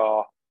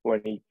IPR or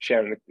any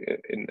share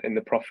in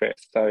the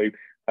profits. So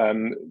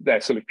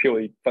they're sort of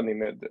purely funding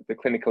the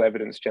clinical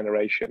evidence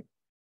generation,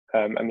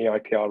 and the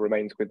IPR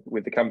remains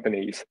with the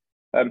companies.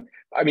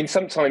 I mean,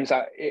 sometimes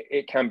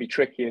it can be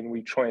tricky, and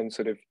we try and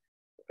sort of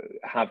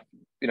have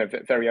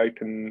very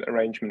open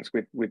arrangements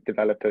with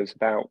developers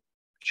about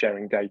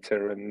sharing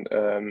data and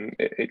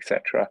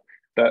etc.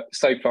 But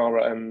so far,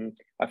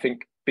 I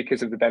think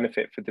because of the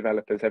benefit for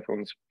developers,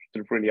 everyone's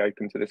sort of really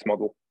open to this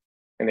model,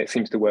 and it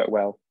seems to work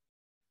well.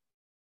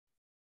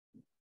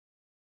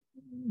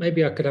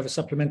 maybe I could have a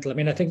supplemental. I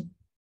mean, I think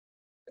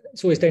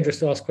it's always dangerous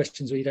to ask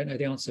questions where you don't know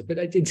the answer. But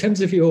in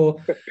terms of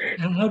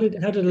how did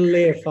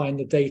Alere find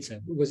the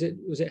data? Was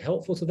it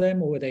helpful to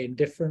them, or were they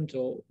indifferent,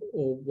 or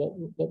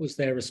what was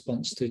their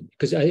response to?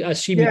 Because I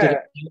assume you didn't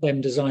help them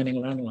designing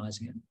or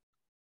analysing it.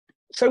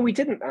 So we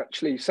didn't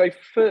actually. So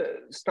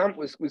Stamp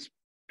was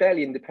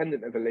fairly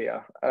independent of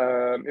Alere.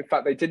 In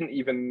fact, they didn't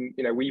even,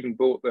 we even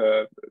bought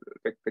the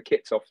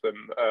kits off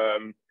them.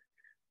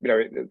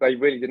 They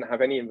really didn't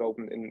have any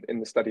involvement in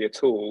the study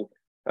at all.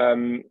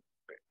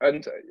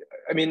 And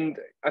I mean,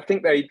 I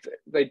think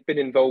they'd been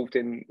involved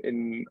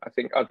in I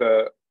think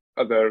other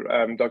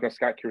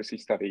diagnostic accuracy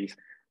studies,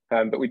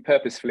 but we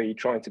purposefully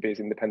tried to be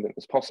as independent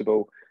as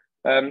possible.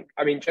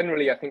 I mean,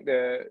 generally, I think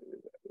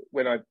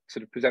when I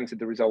sort of presented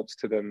the results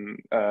to them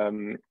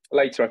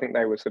later, I think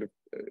they were sort of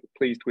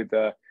pleased with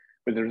the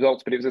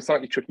results, but it was a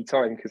slightly tricky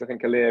time because I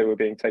think Alere were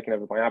being taken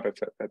over by Abbott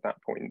at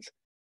that point.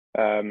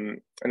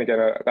 And again,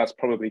 that's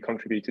probably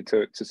contributed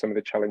to some of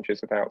the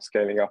challenges about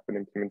scaling up and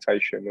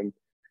implementation and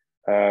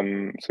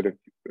sort of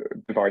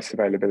device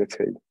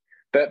availability.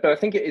 But I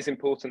think it is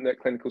important that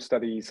clinical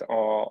studies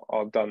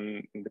are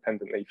done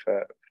independently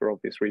for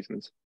obvious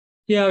reasons.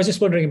 Yeah, I was just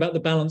wondering about the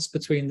balance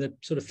between the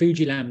sort of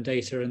Fujilam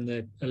data and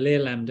the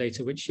Alere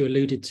data, which you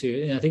alluded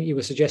to. And I think you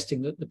were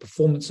suggesting that the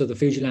performance of the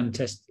Fujilam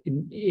test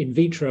in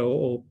vitro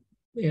or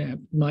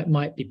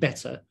might be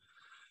better,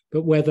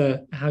 but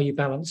how you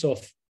balance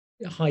off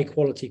high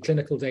quality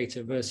clinical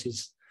data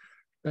versus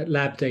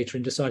lab data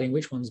in deciding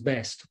which one's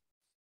best.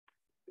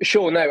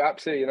 Sure, no,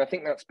 absolutely, and I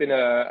think that's been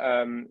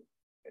a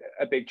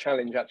big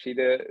challenge actually.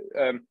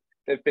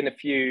 There've been a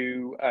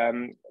few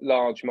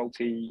large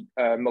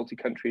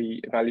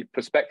multi-country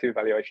prospective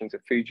evaluations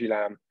of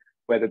Fujilam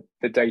where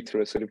the data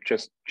are sort of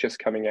just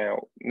coming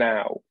out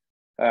now.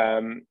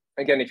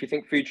 Again, if you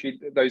think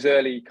those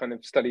early kind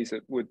of studies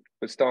that were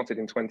started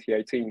in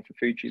 2018 for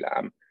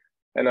Fujilam,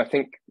 and I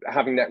think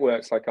having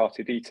networks like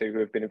R2D2 who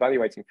have been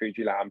evaluating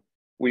Fujilam,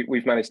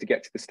 we've managed to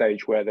get to the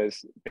stage where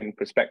there's been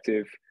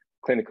prospective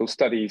clinical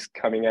studies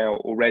coming out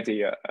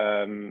already at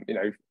 3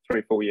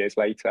 or 4 years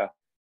later,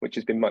 which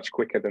has been much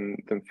quicker than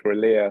for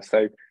Alere.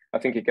 So I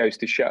think it goes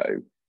to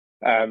show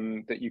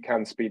that you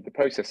can speed the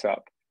process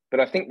up. But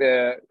I think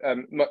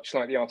much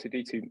like the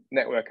R2D2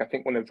 network, I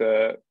think one of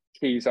the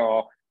keys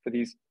are for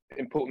these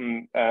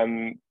important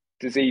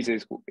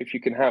diseases, if you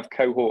can have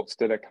cohorts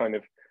that are kind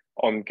of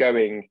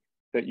ongoing,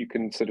 that you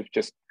can sort of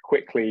just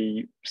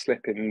quickly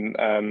slip in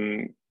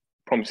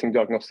promising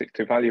diagnostics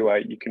to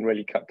evaluate, you can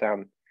really cut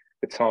down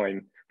the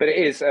time. But it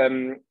is,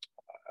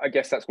 I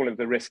guess that's one of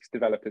the risks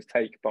developers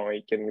take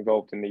by getting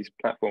involved in these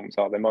platforms.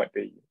 There might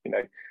be,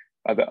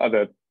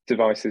 other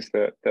devices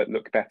that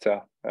look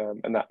better,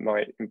 and that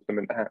might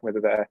implement whether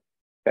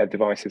their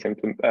device is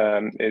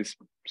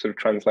sort of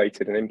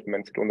translated and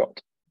implemented or not.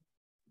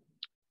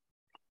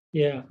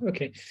 Yeah.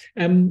 Okay.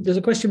 There's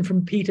a question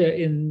from Peter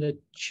in the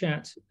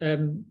chat.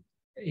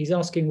 He's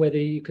asking whether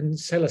you can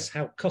tell us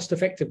how cost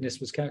effectiveness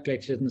was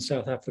calculated in the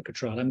South Africa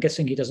trial. I'm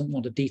guessing he doesn't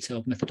want a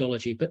detailed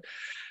methodology, but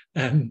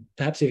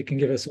perhaps if you can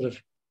give a sort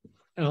of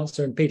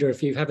answer. And Peter,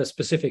 if you have a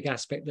specific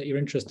aspect that you're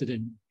interested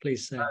in,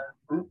 please say.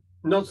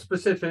 Not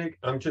specific.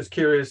 I'm just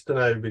curious to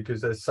know,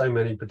 because there's so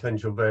many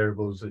potential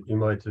variables that you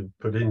might have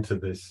put into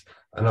this.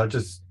 And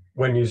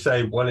when you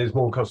say one is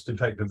more cost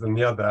effective than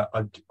the other,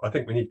 I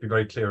think we need to be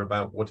very clear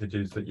about what it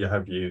is that you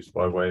have used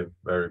by way of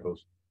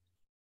variables.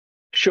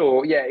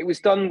 Sure. Yeah, it was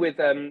done with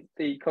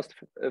the cost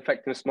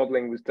effectiveness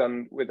modelling was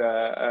done with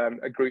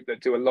a group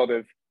that do a lot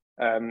of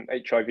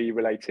HIV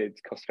related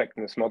cost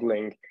effectiveness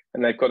modelling,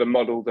 and they've got a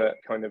model that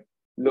kind of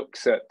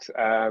looks at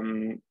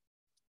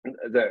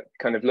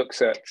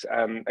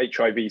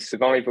HIV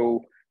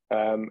survival,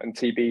 and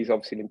TB is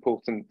obviously an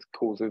important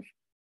cause of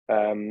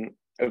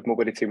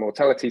morbidity and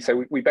mortality.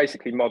 So we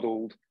basically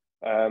modelled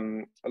a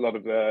lot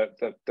of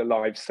the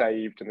lives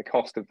saved and the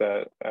cost of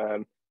the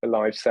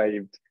lives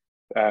saved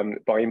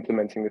by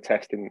implementing the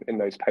test in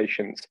those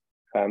patients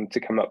to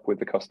come up with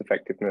the cost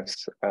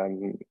effectiveness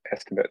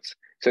estimates.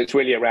 So it's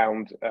really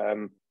around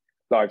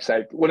lives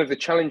saved. One of the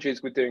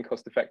challenges with doing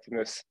cost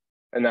effectiveness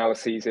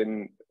analyses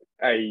in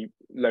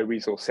low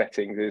resource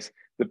settings is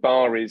the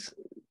bar is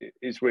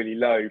really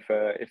low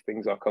for if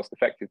things are cost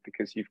effective,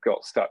 because you've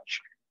got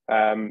such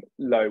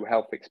low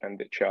health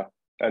expenditure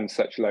and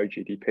such low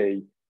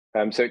GDP.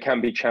 So it can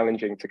be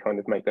challenging to kind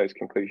of make those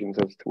conclusions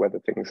as to whether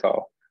things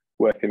are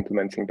worth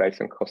implementing based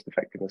on cost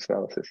effectiveness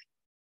analysis.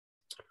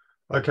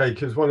 Okay,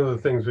 because one of the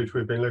things which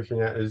we've been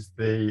looking at is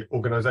the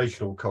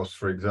organizational costs,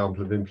 for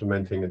example, of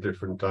implementing a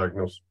different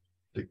diagnostic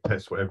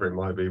test, whatever it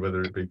might be,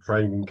 whether it be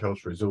training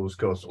costs, resource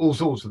costs, all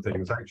sorts of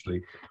things,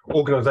 actually.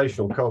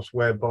 Organizational costs,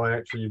 whereby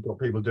actually you've got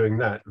people doing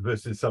that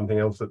versus something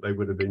else that they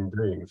would have been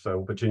doing,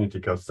 so opportunity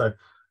costs. So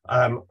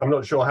I'm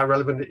not sure how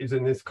relevant it is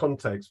in this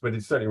context, but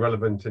it's certainly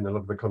relevant in a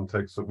lot of the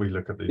contexts that we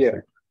look at these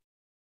things.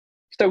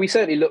 So we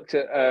certainly looked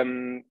at,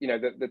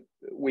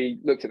 we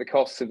looked at the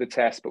costs of the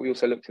test, but we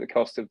also looked at the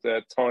cost of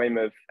the time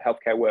of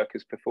healthcare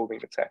workers performing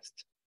the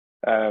test.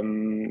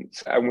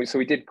 So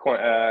we did quite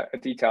a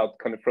detailed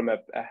kind of from a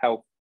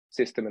health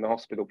system and a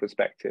hospital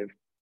perspective,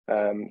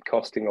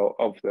 costing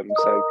of them.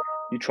 So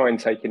you try and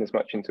take in as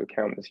much into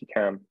account as you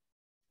can.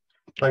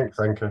 Thanks,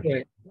 Anka.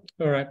 Great.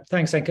 All right.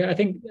 Thanks, Anka. I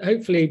think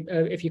hopefully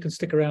if you can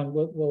stick around,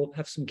 we'll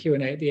have some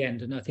Q&A at the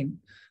end. And I think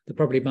there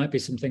probably might be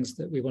some things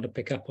that we want to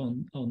pick up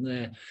on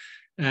there.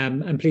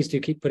 And please do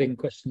keep putting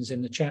questions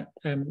in the chat.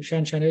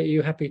 Shan, are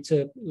you happy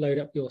to load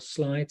up your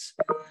slides?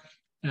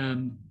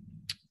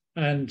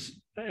 And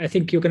I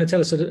think you're going to tell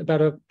us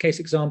about a case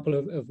example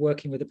of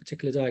working with a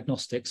particular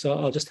diagnostic. So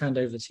I'll just hand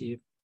over to you.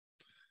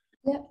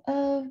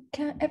 Yeah,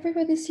 can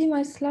everybody see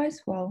my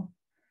slides well?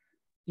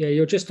 Yeah,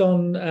 you're just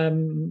on,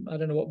 I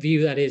don't know what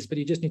view that is, but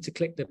you just need to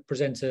click the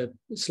presenter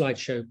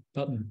slideshow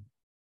button.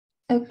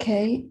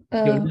 Okay.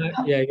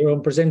 You're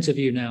on presenter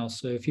view now.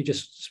 So if you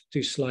just do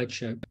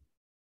slideshow.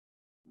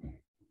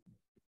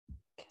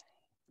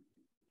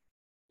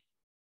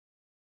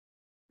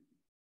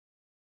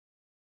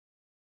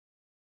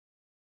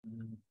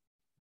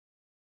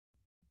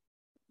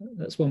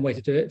 That's one way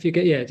to do it.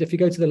 If you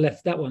go to the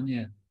left, that one,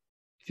 yeah.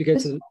 If you go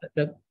to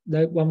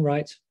that one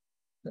right,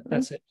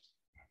 that's it.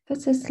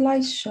 That's a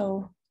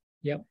slideshow.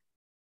 Yep.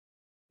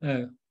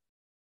 Oh.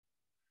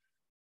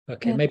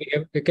 Okay, maybe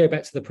go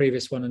back to the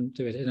previous one and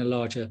do it in a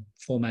larger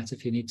format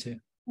if you need to.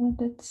 Oh,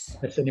 that's...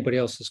 If anybody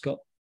else has got.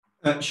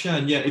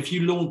 Shan, yeah, if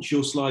you launch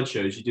your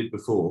slideshows you did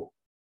before.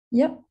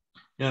 Yep.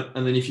 Yeah,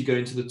 and then if you go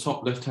into the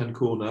top left-hand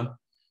corner,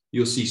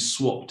 you'll see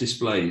swap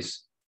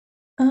displays.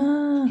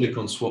 Click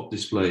on swap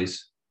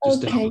displays.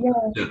 Just okay,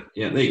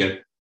 yeah, there you go.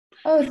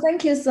 Oh,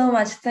 thank you so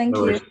much. Thank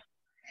you.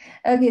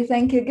 Okay,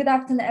 thank you. Good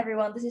afternoon,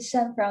 everyone. This is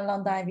Shan from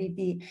London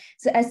IVD.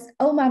 So as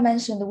Omar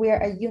mentioned, we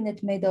are a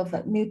unit made of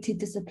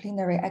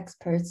multidisciplinary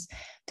experts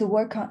to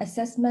work on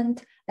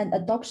assessment and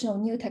adoption of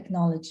new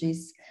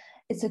technologies.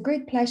 It's a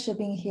great pleasure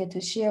being here to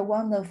share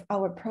one of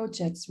our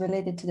projects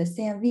related to the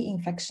CMV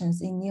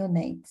infections in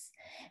neonates.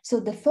 So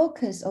the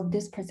focus of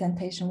this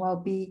presentation will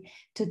be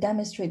to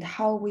demonstrate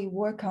how we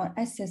work on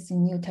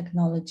assessing new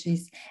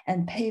technologies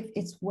and pave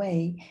its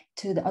way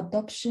to the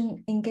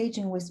adoption,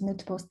 engaging with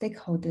multiple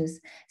stakeholders,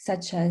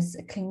 such as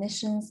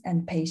clinicians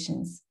and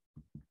patients.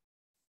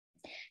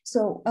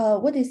 So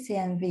what is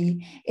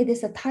CMV? It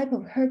is a type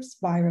of herpes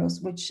virus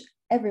which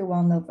every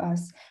one of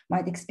us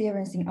might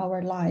experience in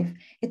our life.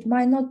 It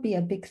might not be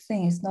a big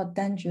thing, it's not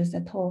dangerous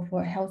at all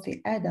for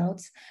healthy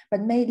adults,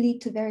 but may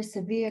lead to very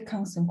severe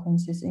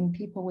consequences in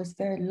people with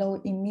very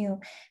low immune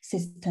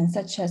systems,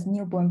 such as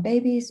newborn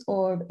babies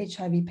or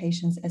HIV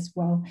patients as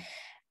well.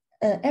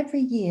 Every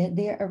year,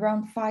 there are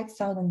around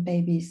 5,000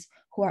 babies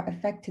who are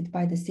affected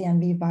by the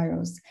CMV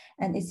virus,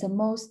 and it's the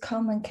most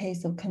common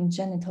case of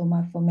congenital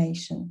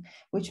malformation,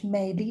 which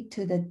may lead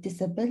to the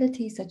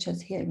disability such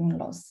as hearing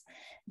loss.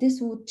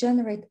 This would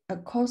generate a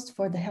cost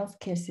for the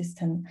healthcare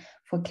system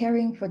for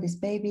caring for these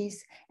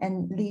babies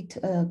and lead to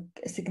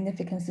a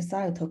significant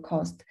societal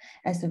cost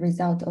as a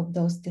result of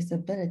those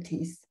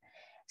disabilities.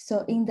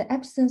 So in the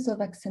absence of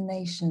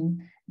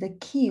vaccination, the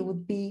key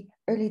would be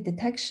early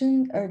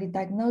detection, early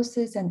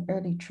diagnosis, and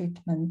early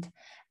treatment.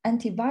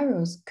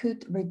 Antivirals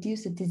could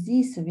reduce the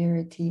disease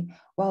severity,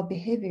 while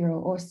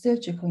behavioral or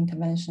surgical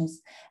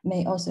interventions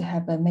may also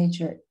have a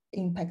major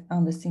impact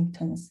on the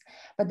symptoms.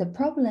 But the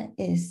problem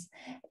is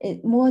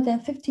more than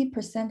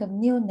 50% of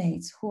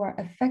neonates who are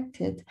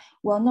affected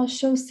will not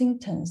show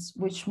symptoms,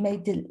 which may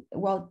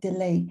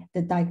delay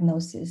the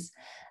diagnosis.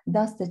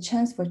 Thus, the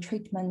chance for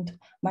treatment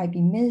might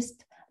be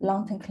missed,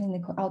 long-term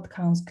clinical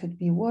outcomes could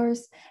be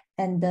worse,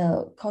 and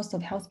the cost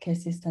of healthcare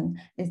system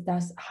is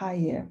thus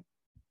higher.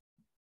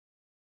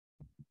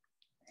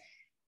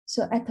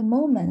 So at the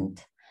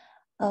moment,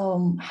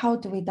 how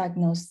do we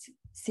diagnose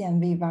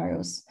CMV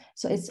virus?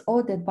 So it's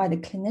ordered by the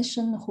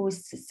clinician who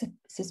is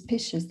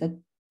suspicious that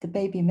the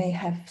baby may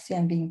have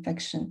CMV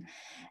infection,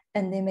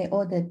 and they may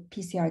order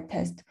PCR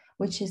test,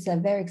 which is a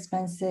very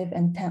expensive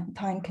and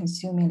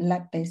time-consuming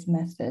lab-based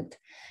method.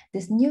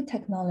 This new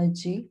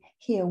technology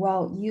here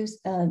will use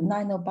a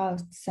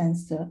nanobiome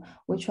sensor,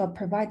 which will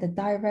provide a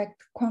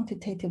direct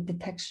quantitative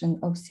detection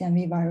of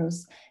CMV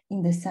virus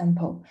in the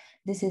sample.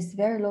 This is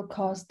very low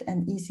cost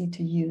and easy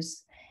to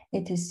use.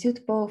 It is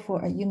suitable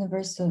for a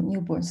universal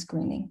newborn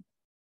screening.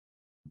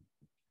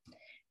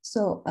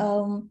 So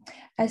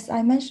as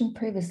I mentioned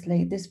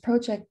previously,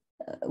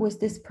 with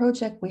this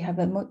project, we have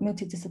a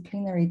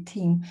multidisciplinary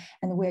team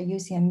and we're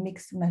using a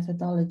mixed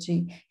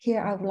methodology.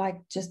 Here, I would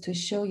like just to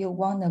show you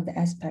one of the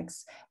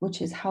aspects,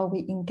 which is how we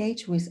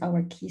engage with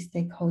our key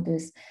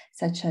stakeholders,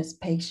 such as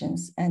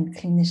patients and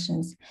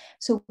clinicians.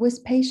 So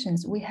with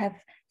patients, we have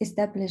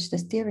established a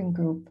steering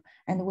group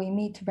and we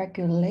meet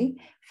regularly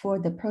for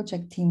the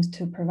project teams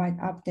to provide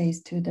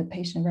updates to the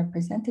patient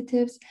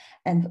representatives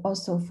and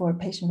also for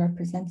patient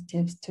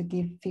representatives to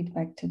give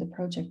feedback to the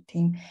project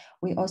team.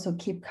 We also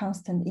keep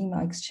constant email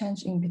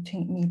exchange in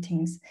between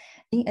meetings.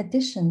 In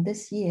addition,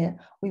 this year,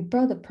 we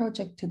brought the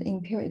project to the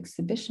Imperial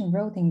Exhibition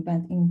Road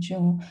event in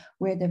June,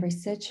 where the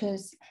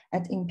researchers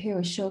at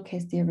Imperial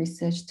showcased their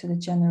research to the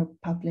general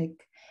public.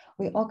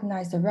 We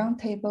organized the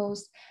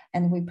roundtables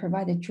and we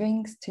provided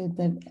drinks to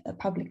the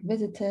public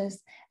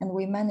visitors. And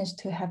we managed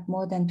to have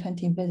more than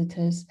 20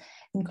 visitors,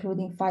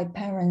 including 5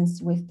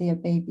 parents with their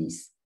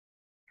babies.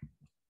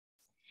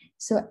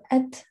 So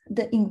at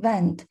the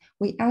event,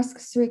 we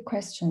asked 3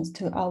 questions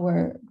to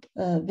our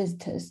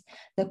visitors.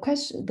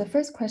 The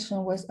first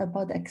question was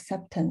about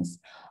acceptance.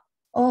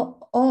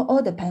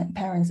 All the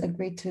parents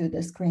agreed to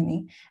the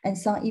screening, and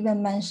some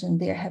even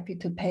mentioned they're happy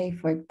to pay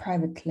for it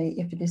privately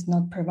if it is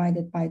not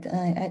provided by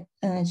the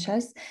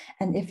NHS,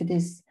 and if it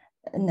is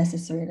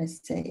necessary,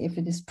 let's say, if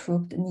it is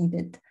proved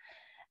needed.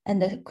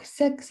 And the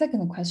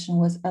second question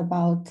was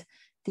about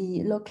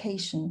the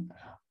location.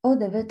 All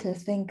the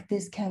visitors think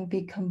this can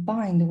be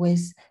combined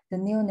with the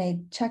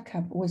neonate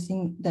checkup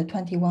within the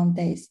 21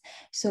 days.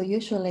 So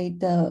usually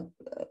the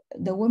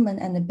woman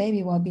and the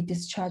baby will be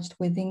discharged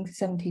within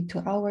 72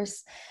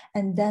 hours,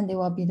 and then there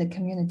will be the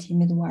community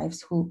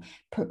midwives who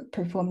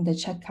perform the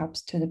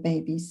checkups to the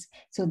babies.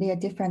 So there are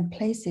different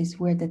places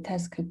where the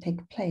test could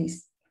take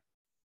place.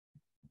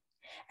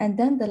 And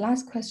then the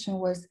last question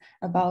was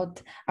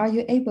about, are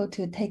you able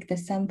to take the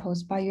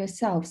samples by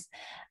yourselves?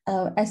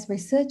 As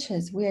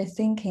researchers, we are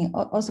thinking,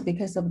 also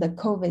because of the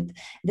COVID,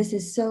 this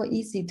is so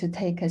easy to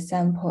take a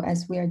sample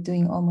as we are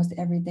doing almost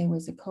every day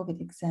with the COVID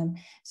exam.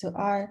 So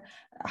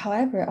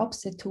however,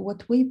 opposite to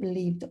what we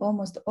believed,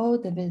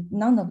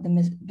 none of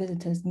the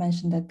visitors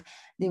mentioned that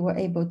they were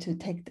able to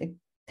take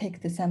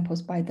the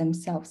samples by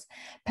themselves.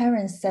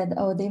 Parents said,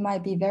 oh, they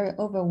might be very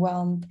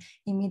overwhelmed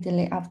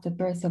immediately after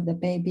birth of the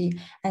baby,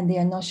 and they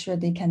are not sure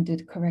they can do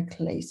it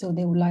correctly. So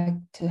they would like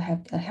to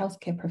have a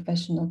healthcare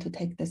professional to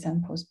take the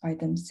samples by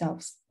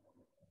themselves.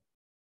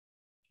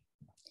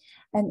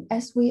 And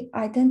as we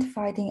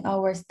identified in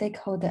our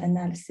stakeholder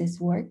analysis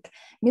work,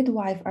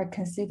 midwives are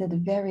considered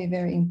very,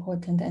 very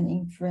important and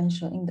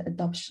influential in the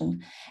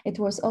adoption. It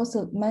was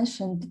also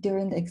mentioned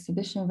during the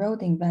exhibition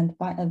road event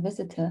by a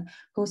visitor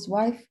whose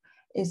wife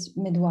is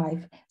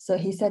midwife. So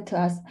he said to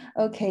us,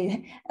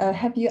 okay,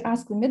 have you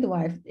asked the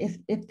midwife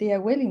if they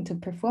are willing to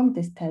perform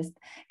this test,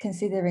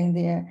 considering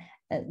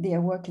their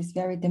work is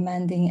very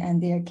demanding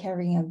and they are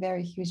carrying a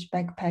very huge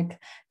backpack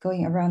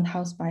going around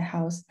house by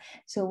house.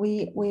 So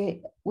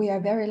we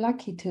are very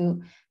lucky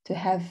to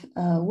have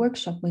a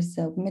workshop with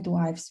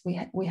midwives.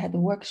 We had a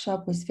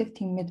workshop with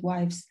 15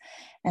 midwives,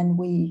 and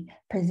we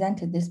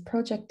presented this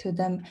project to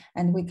them,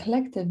 and we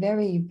collected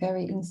very,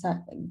 very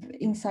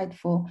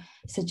insightful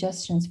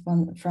suggestions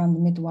from the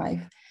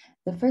midwife.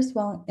 The first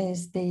one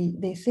is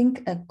they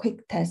think a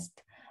quick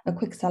test, a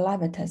quick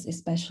saliva test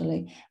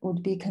especially,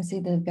 would be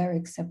considered very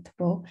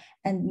acceptable.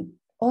 And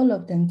all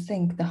of them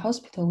think the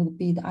hospital would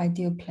be the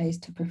ideal place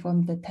to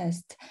perform the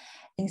test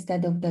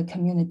instead of the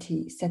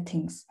community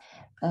settings,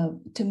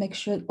 to make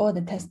sure all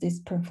the test is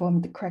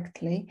performed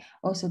correctly.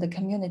 Also, the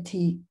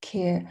community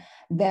care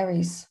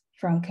varies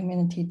from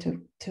community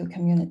to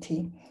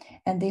community.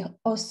 And they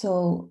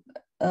also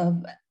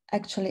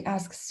actually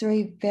ask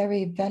 3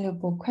 very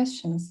valuable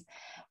questions.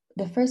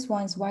 The first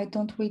one is, why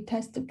don't we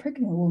test the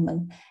pregnant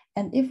woman?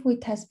 And if we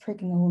test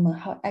pregnant woman,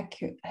 how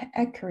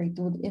accurate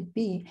would it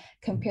be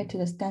compared to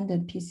the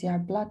standard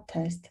PCR blood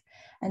test?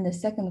 And the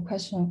second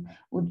question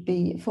would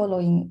be,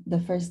 following the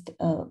first,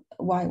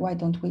 why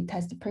don't we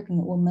test the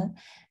pregnant woman?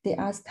 They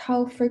asked,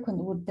 how frequent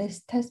would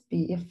this test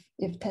be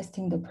if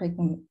testing the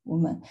pregnant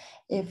woman?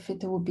 If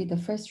it would be the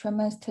first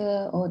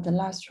trimester or the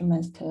last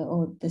trimester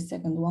or the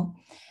second one?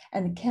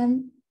 And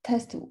can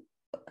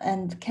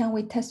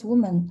we test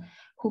women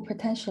who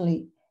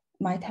potentially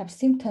might have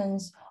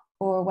symptoms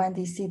or when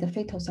they see the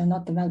fetals are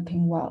not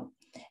developing well?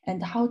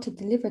 And how to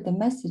deliver the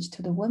message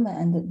to the woman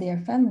and their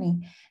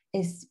family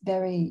is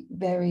very,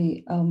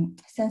 very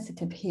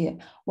sensitive here.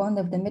 One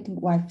of the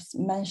midwives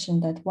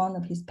mentioned that one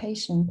of his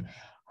patients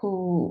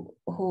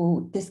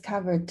who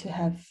discovered to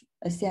have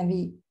a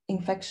CMV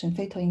infection,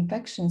 fatal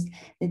infections,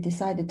 they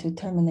decided to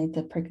terminate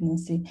the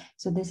pregnancy.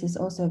 So this is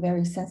also a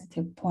very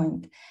sensitive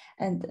point.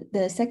 And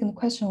the second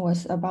question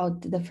was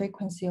about the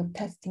frequency of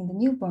testing the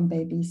newborn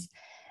babies.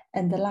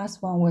 And the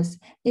last one was,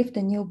 if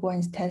the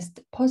newborns test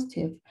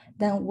positive,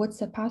 then what's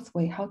the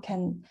pathway? How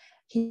can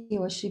he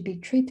or she be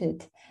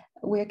treated?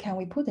 Where can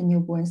we put the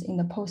newborns? In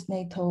the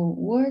postnatal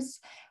wards,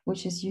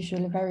 which is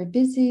usually very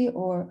busy,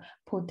 or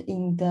put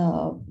in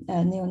the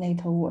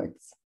neonatal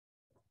wards?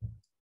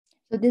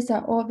 So these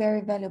are all very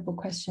valuable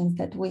questions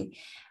that we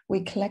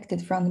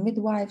collected from the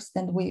midwives,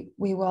 and we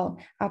will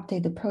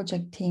update the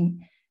project team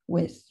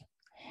with.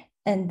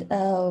 And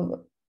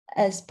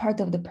as part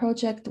of the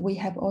project, we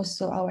have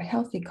also our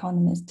health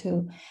economists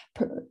to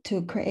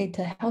create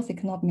a health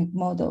economic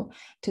model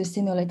to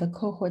simulate a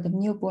cohort of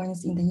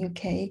newborns in the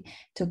UK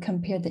to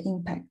compare the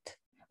impact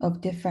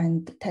of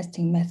different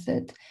testing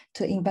methods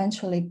to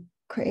eventually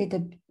create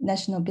a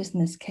national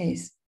business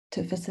case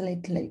to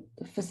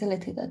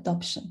facilitate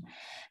adoption.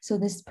 So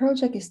this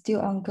project is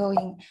still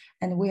ongoing,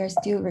 and we are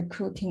still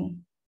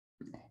recruiting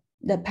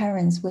the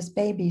parents with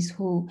babies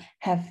who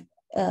have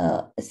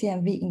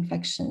CMV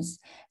infections.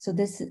 So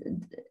this,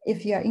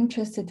 if you are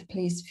interested,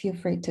 please feel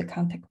free to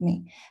contact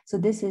me. So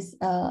this is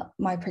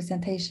my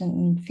presentation,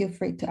 and feel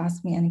free to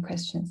ask me any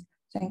questions.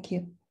 Thank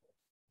you.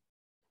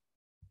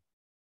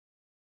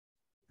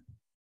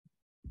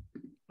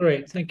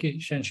 Great, thank you,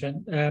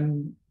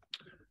 Shen.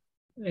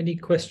 Any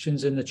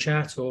questions in the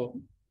chat or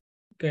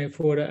going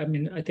forward? I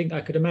mean, I think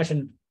I could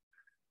imagine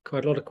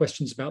quite a lot of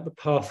questions about the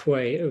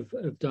pathway of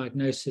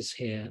diagnosis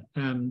here.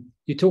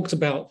 You talked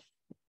about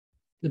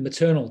the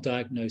maternal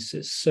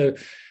diagnosis. So,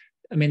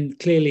 I mean,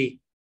 clearly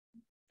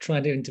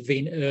trying to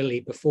intervene early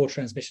before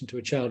transmission to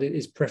a child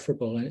is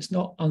preferable, and it's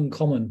not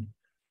uncommon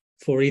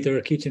for either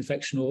acute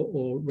infection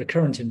or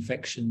recurrent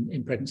infection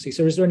in pregnancy.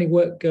 So is there any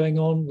work going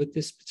on with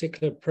this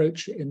particular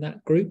approach in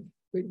that group?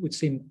 It would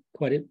seem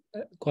quite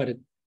a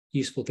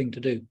useful thing to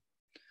do.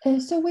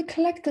 So we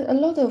collected a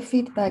lot of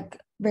feedback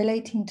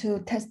relating to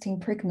testing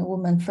pregnant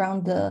women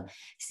from the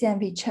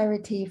CMV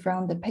charity,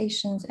 from the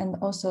patients, and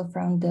also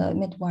from the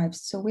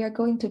midwives. So we are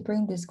going to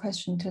bring this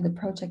question to the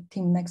project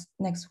team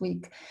next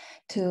week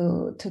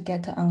to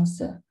get an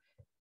answer.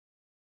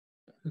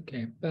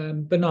 Okay,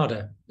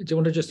 Bernarda, do you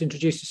want to just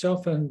introduce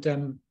yourself and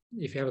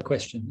if you have a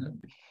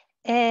question?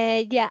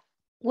 Yeah,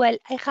 well,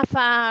 I have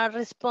a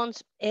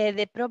response.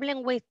 The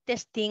problem with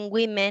testing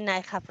women, I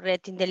have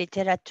read in the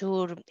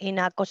literature in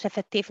a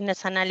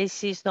cost-effectiveness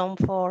analysis done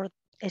for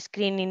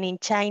screening in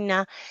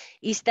China,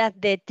 is that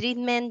the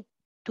treatment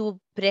to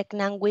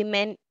pregnant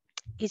women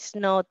is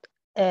not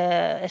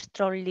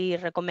strongly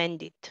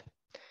recommended.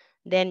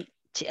 Then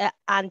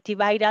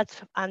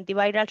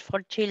antivirals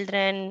for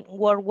children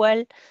work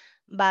well,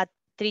 but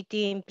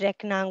treating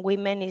pregnant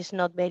women is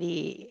not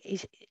very,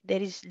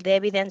 the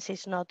evidence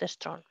is not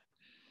strong.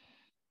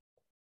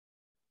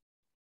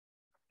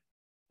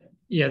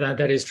 Yeah,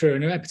 that is true.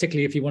 And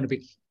particularly if you want to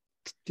be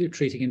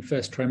treating in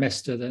first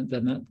trimester,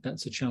 then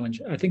that's a challenge.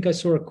 I think I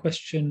saw a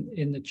question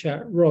in the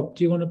chat. Rob,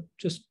 do you want to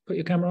just put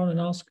your camera on and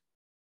ask?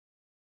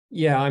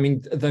 Yeah, I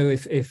mean, though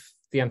if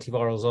the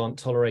antivirals aren't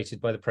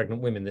tolerated by the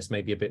pregnant women, this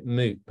may be a bit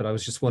moot, but I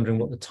was just wondering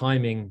what the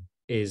timing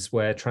is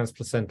where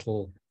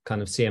transplacental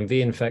kind of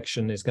CMV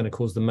infection is going to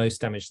cause the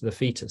most damage to the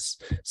fetus.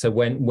 So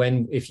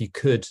when if you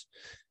could,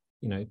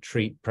 you know,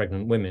 treat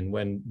pregnant women,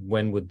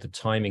 when would the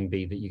timing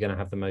be that you're going to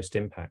have the most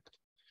impact?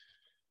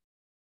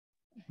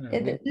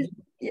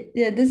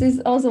 This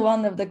is also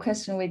one of the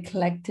questions we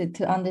collected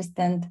to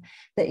understand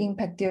the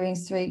impact during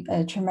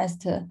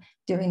trimester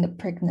during the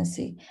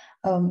pregnancy.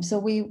 So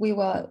we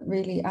will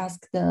really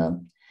ask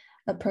the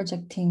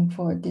project team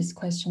for this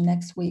question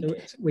next week.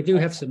 We do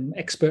have some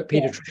expert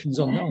pediatricians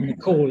on the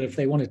call if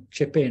they want to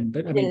chip in,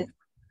 but I mean.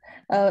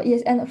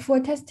 Yes, and for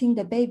testing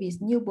the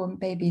babies, newborn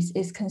babies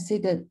is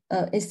considered,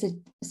 is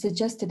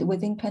suggested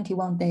within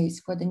 21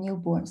 days for the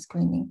newborn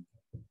screening.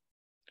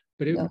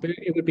 But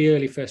it would be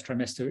early first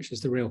trimester, which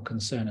is the real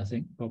concern, I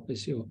think, Bob,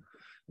 is your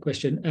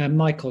question.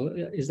 Michael,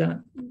 is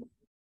that,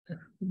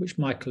 which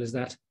Michael is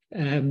that? Do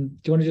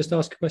you want to just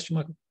ask a question,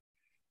 Michael?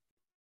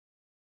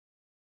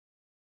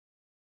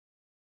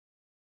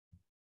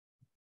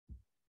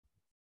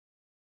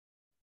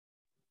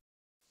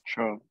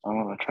 Sure, I'm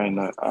on a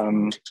trainer.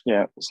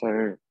 Yeah,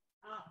 so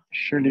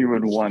surely you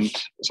would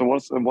want, so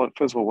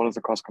first of all, what is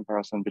the cost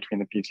comparison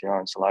between the PCR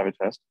and saliva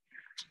test,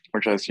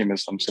 which I assume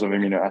is some sort of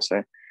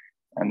immunoassay?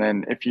 And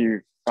then if you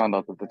found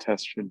out that the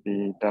test should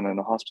be done in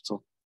a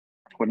hospital,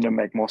 wouldn't it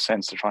make more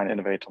sense to try and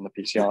innovate on the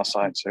PCR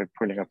side, so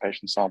pooling of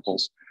patient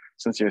samples,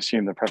 since you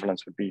assume the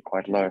prevalence would be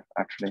quite low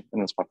actually in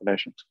this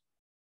population?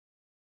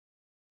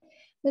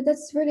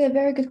 That's really a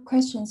very good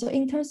question. So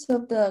in terms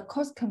of the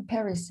cost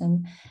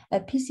comparison,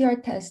 a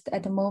PCR test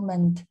at the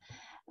moment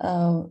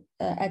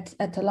at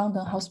a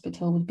London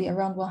hospital would be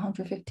around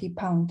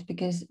 £150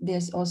 because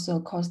there's also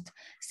a cost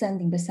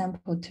sending the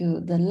sample to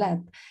the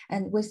lab.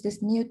 And with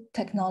this new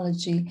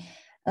technology,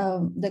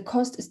 the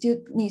cost still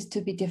needs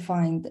to be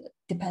defined,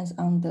 depends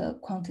on the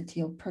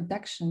quantity of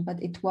production,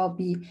 but it will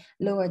be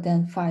lower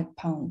than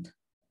 £5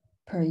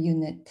 per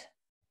unit.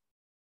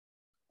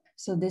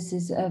 So this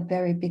is a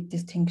very big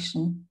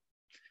distinction.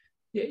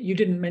 Yeah, you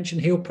didn't mention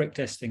heel prick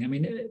testing. I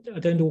mean,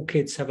 don't all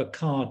kids have a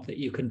card that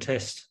you can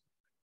test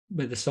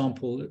with a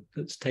sample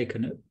that's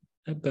taken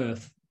at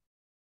birth?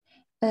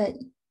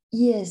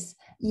 Yes,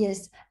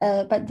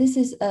 but this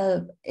is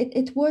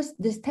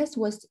this test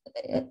was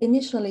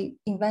initially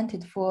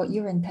invented for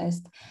urine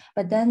test,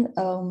 but then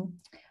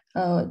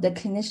the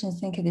clinicians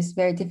think it is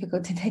very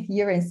difficult to take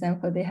urine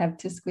sample. They have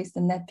to squeeze the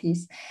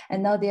nappies,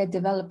 and now they are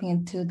developing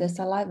into the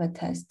saliva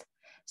test.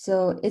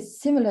 So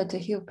it's similar to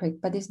heel prick,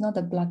 but it's not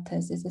a blood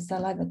test, it's a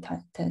saliva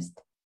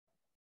test.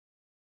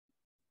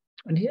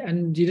 And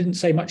you didn't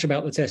say much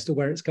about the test or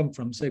where it's come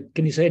from. So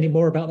can you say any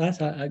more about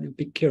that? I'd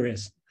be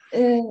curious.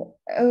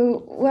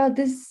 Well,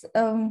 this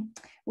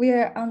we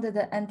are under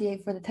the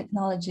NDA for the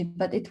technology,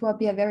 but it will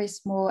be a very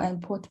small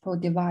and portable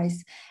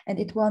device. And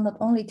it will not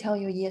only tell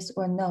you yes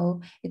or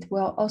no, it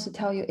will also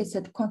tell you it's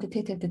a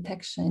quantitative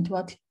detection. It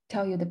will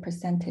tell you the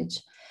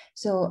percentage.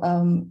 So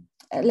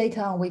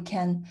later on, we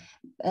can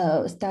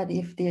study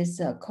if there's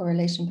a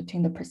correlation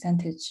between the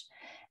percentage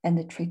and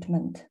the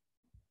treatment.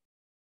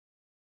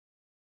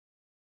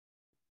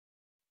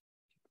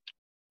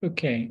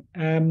 Okay.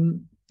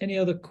 Any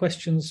other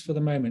questions for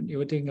the moment? You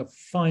were doing a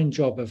fine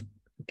job of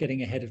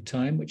getting ahead of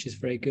time, which is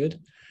very good.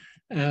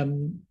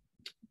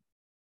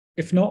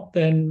 If not,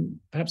 then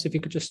perhaps if you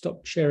could just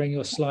stop sharing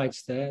your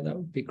slides there, that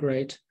would be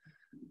great.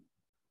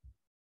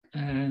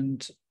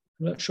 And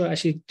I'm not sure,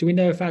 actually, do we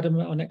know if Adam,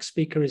 our next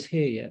speaker, is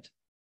here yet?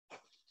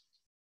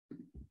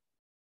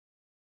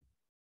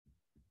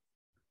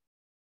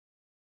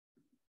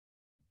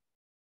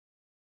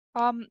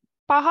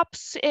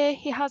 Perhaps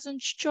he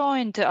hasn't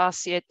joined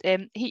us yet.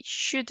 He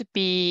should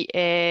be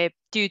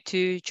due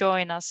to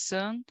join us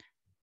soon.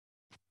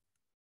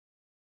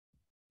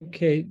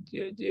 Okay,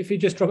 if you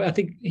just drop it, I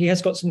think he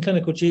has got some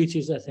clinical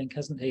duties, I think,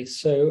 hasn't he?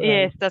 So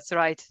yes, that's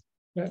right.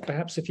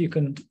 Perhaps if you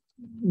can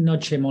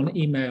nudge him on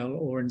email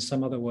or in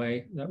some other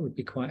way, that would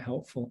be quite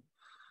helpful.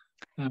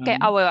 Okay,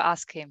 I will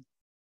ask him.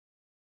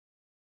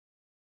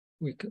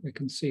 We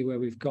can see where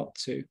we've got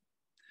to.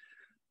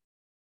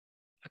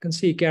 I can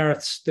see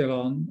Gareth still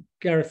on.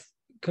 Gareth,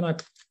 can I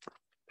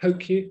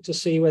poke you to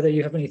see whether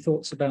you have any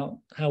thoughts about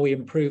how we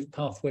improve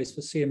pathways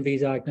for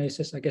CMV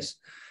diagnosis? I guess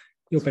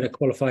you're better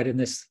qualified in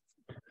this.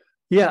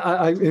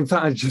 Yeah, in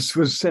fact, I just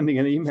was sending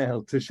an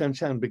email to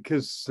Shanshan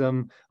because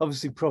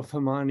obviously Prof.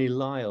 Hermione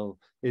Lyle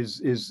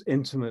is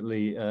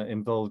intimately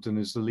involved and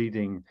is the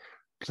leading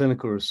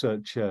clinical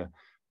researcher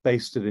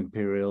based at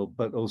Imperial,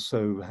 but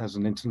also has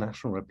an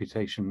international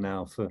reputation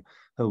now for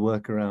her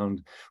work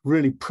around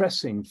really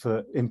pressing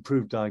for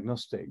improved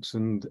diagnostics.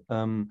 And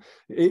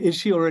is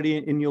she already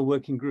in your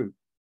working group?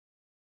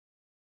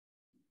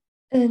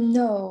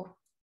 No.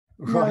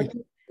 Right.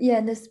 No. Yeah,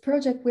 in this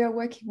project we are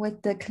working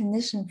with the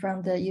clinician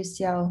from the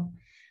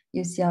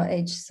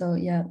UCLH. So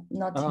yeah,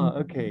 not.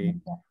 Okay.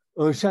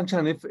 Well,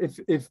 Shanshan,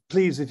 if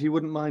please, if you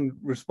wouldn't mind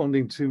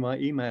responding to my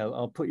email,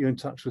 I'll put you in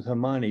touch with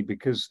Hermione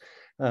because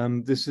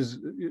this is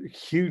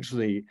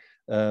hugely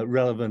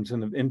relevant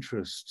and of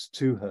interest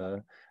to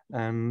her,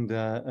 and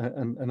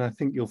I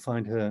think you'll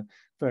find her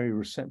very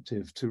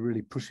receptive to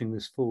really pushing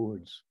this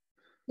forwards.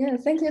 Yeah,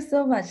 thank you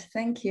so much.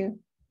 Thank you.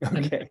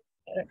 Okay.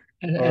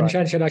 And right.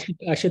 Shanshan,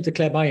 I should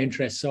declare my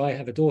interest. So I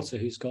have a daughter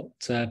who's got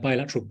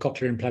bilateral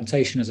cochlear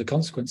implantation as a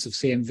consequence of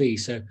CMV.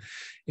 So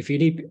if you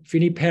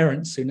need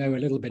parents who know a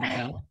little bit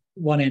about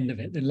one end of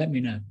it, then let me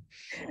know.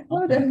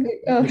 Oh,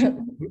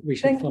 we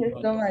should thank you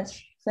so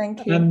much.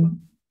 Thank you.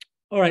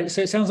 All right.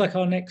 So it sounds like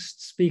our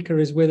next speaker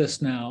is with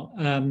us now.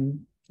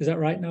 Is that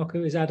right,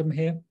 Naoko? Is Adam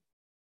here?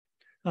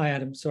 Hi,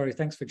 Adam. Sorry.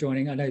 Thanks for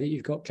joining. I know that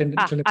you've got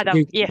clinical Adam,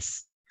 duties.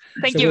 Yes.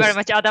 Thank you very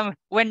much, Adam,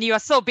 when you are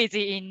so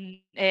busy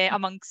in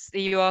amongst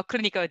your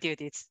clinical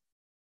duties.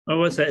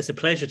 Oh, it's a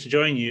pleasure to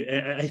join you.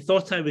 I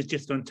thought I was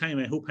just on time.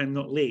 I hope I'm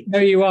not late. No,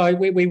 you are.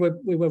 We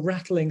were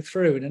rattling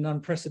through in an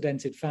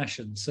unprecedented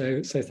fashion.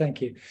 So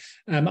thank you.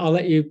 I'll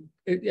let you.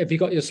 Have you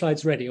got your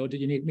slides ready, or do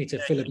you need me to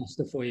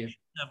filibuster for you?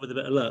 With a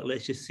bit of luck,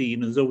 let's just see.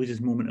 There's always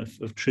this moment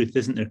of truth,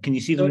 isn't there? Can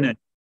you see them now?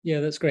 Yeah,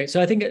 that's great.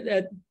 So I think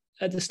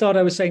at the start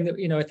I was saying that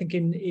I think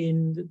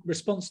in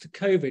response to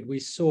COVID we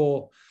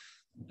saw,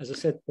 as I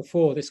said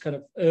before, this kind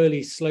of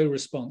early slow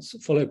response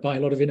followed by a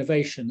lot of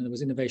innovation. And there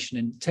was innovation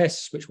in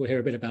tests, which we'll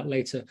hear a bit about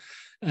later.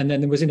 And then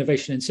there was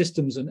innovation in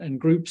systems and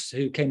groups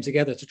who came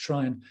together to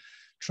try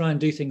and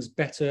do things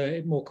better,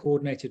 in a more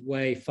coordinated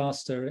way,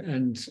 faster,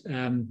 and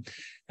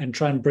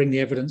try and bring the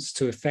evidence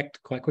to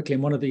effect quite quickly.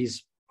 And one of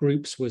these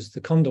groups was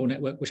the Condor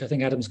Network, which I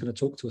think Adam's going to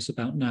talk to us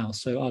about now.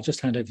 So I'll just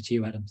hand over to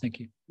you, Adam. Thank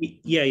you.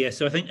 Yeah.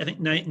 So I think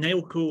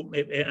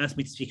Naoko asked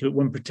me to speak about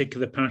one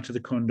particular part of the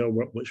Condor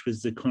work, which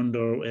was the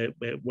Condor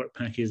work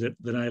package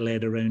that I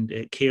led around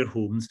care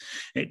homes.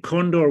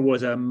 Condor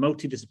was a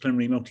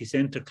multidisciplinary,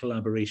 multi-centre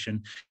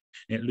collaboration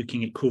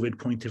looking at COVID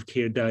point of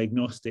care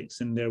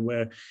diagnostics, and there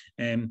were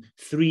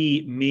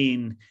three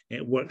main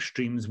work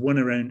streams: one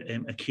around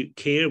acute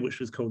care, which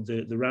was called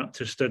the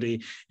Raptor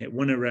study,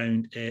 one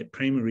around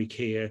primary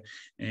care,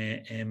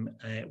 and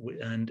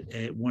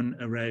one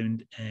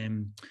around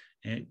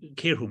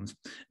care homes,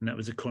 and that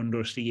was a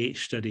Condor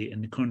CH study,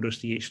 and the Condor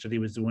CH study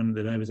was the one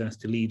that I was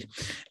asked to lead.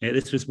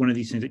 This was one of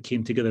these things that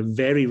came together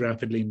very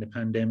rapidly in the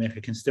pandemic. I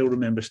can still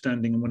remember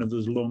standing in one of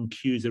those long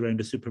queues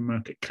around a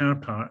supermarket car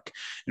park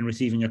and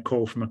receiving a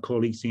call from a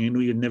colleague saying, I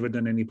know you've never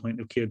done any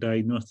point of care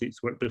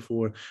diagnostics work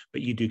before,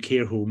 but you do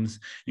care homes,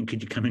 and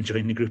could you come and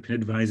join the group and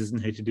advise us on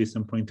how to do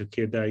some point of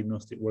care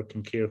diagnostic work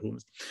in care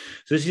homes?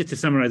 So this is just to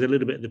summarize a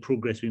little bit of the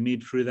progress we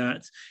made through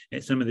that,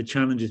 some of the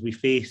challenges we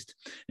faced,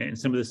 and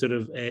some of the sort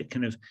of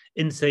kind of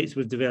insights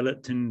we've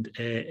developed and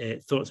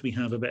thoughts we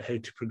have about how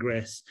to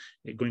progress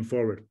going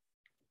forward.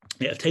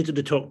 I've titled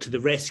the talk "To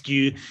the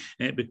Rescue"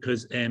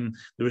 because there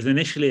was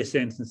initially a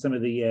sense in some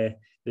of the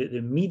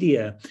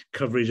media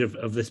coverage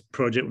of this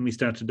project when we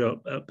started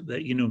up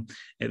that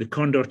the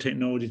Condor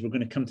technologies were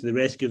going to come to the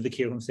rescue of the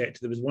care home sector.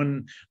 There was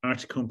one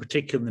article in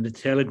particular in the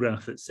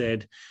Telegraph that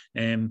said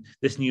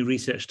this new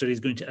research study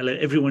is going to allow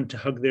everyone to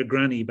hug their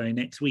granny by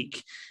next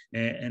week,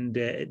 and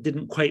it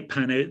didn't quite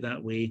pan out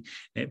that way,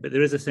 but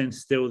there is a sense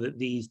still that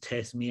these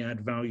tests may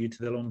add value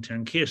to the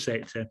long-term care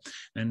sector,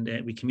 and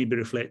we can maybe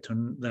reflect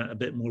on that a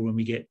bit more when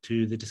we get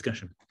to the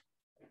discussion.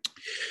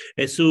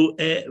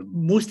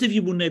 Most of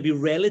you will now be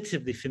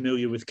relatively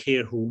familiar with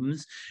care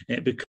homes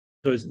because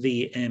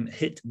they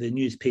hit the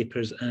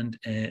newspapers and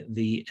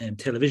the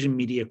television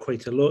media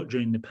quite a lot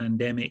during the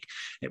pandemic.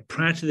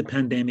 Prior to the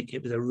pandemic,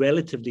 it was a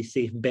relatively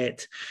safe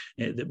bet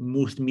that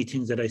most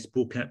meetings that I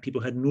spoke at,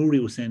 people had no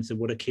real sense of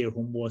what a care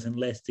home was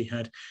unless they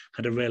had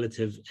a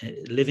relative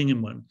living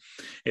in one.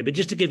 But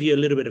just to give you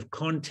a little bit of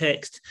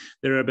context,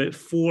 there are about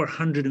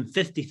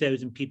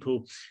 450,000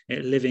 people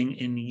living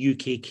in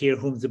UK care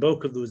homes, the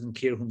bulk of those in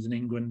care homes in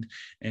England,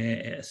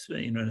 a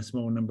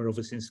small number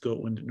obviously in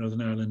Scotland,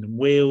 Northern Ireland and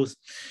Wales.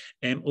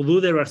 Although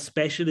there are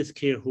specialist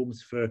care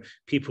homes for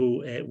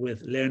people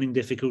with learning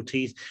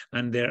difficulties,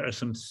 and there are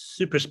some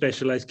super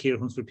specialised care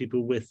homes for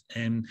people with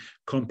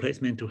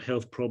complex mental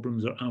health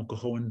problems or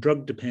alcohol and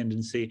drug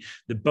dependency,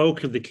 the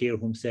bulk of the care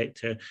home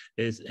sector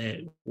is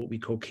what we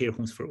call care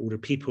homes for older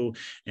people,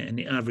 and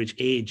the average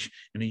age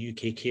in a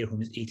UK care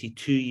home is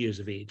 82 years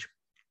of age.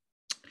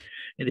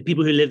 And the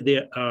people who live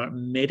there are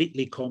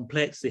medically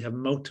complex. They have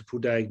multiple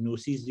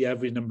diagnoses. The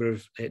average number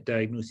of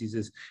diagnoses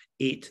is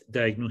 8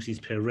 diagnoses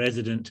per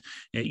resident,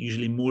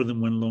 usually more than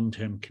one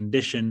long-term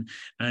condition.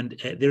 And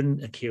they're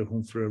in a care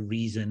home for a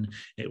reason,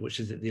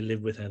 which is that they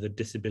live with either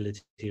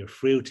disability or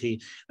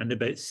frailty. And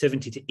about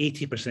 70 to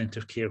 80%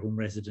 of care home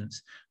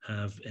residents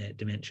have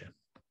dementia.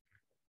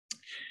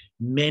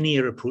 Many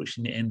are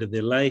approaching the end of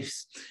their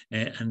lives,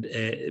 and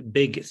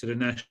big sort of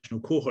national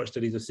cohort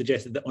studies have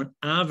suggested that on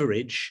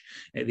average,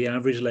 the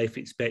average life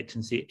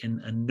expectancy in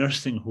a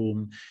nursing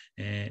home,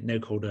 now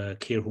called a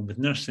care home with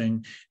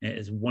nursing,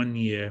 is 1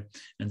 year,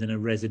 and in a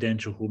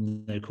residential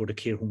home, now called a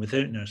care home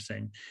without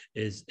nursing,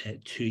 is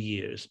 2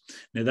 years.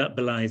 Now that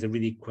belies a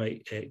really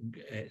quite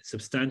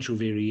substantial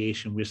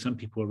variation, where some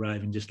people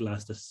arrive and just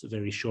last a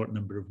very short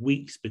number of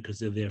weeks because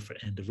they're there for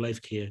end of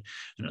life care,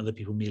 and other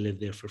people may live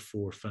there for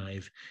 4 or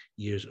 5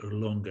 years or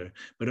longer.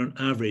 But on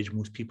average,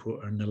 most people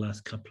are in the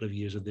last couple of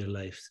years of their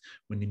lives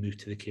when they move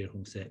to the care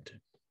home sector.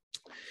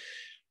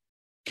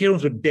 Care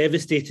homes were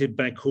devastated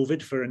by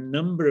COVID for a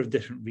number of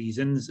different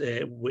reasons,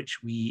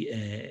 which we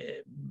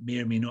may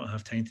or may not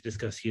have time to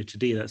discuss here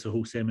today. That's a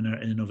whole seminar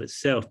in and of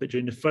itself. But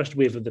during the first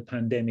wave of the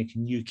pandemic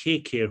in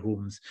UK care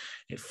homes,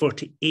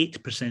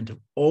 48% of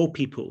all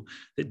people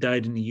that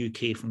died in the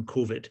UK from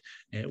COVID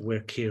were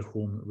care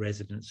home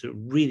residents. So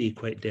really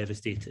quite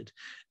devastated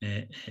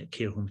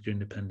care homes during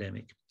the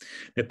pandemic.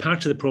 Now,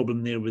 part of the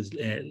problem there was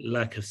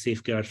lack of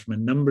safeguards from a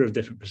number of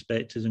different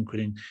perspectives,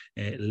 including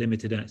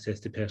limited access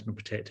to personal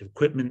protective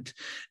equipment,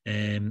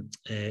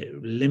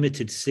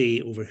 limited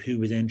say over who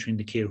was entering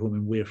the care home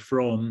and where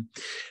from,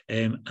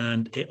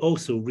 and it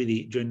also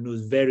really, during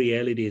those very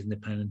early days in the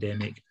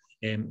pandemic,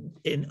 in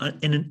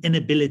an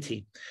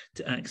inability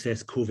to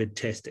access COVID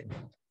testing.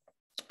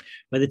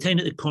 By the time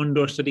that the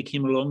Condor study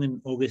came along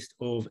in August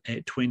of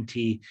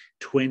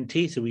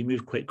 2020, so we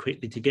moved quite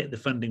quickly to get the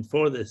funding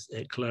for this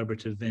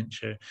collaborative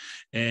venture,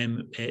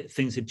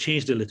 things had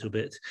changed a little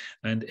bit,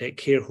 and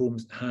care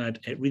homes had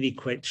really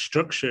quite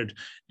structured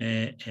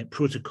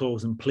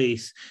protocols in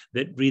place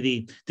that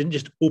really didn't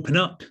just open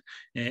up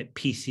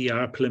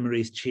PCR,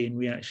 polymerase chain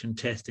reaction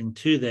testing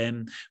to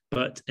them,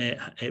 but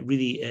it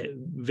really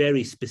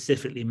very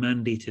specifically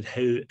mandated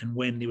how and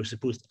when they were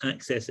supposed to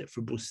access it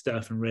for both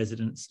staff and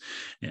residents,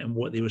 and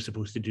what they were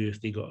supposed to do if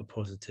they got a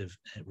positive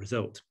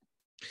result.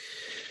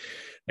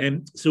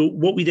 So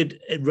what we did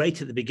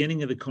right at the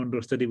beginning of the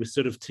Condor study was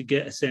sort of to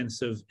get a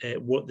sense of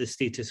what the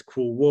status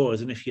quo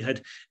was. And if you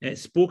had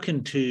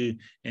spoken to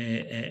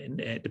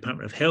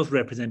Department of Health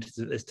representatives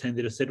at this time,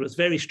 they'd have said, well, it's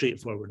very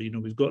straightforward. You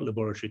know, we've got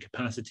laboratory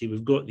capacity,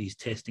 we've got these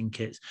testing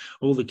kits.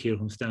 All the care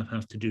home staff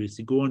have to do is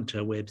to go onto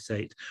a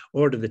website,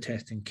 order the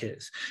testing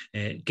kits,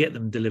 get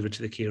them delivered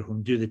to the care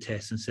home, do the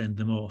tests and send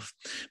them off.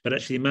 But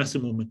actually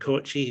Massimo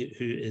Micocci,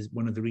 who is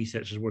one of the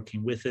researchers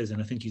working with us,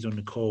 and I think he's on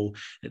the call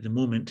at the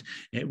moment,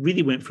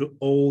 really went through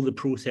all the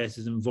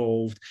processes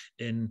involved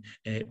in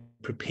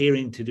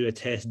preparing to do a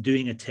test,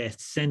 doing a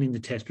test, sending the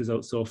test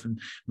results off, and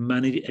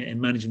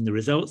managing the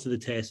results of the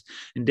test,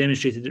 and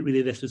demonstrated that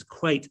really this was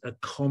quite a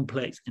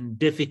complex and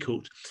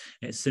difficult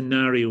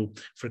scenario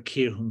for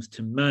care homes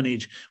to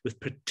manage, with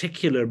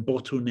particular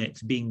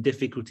bottlenecks being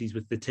difficulties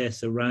with the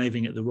tests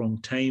arriving at the wrong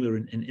time or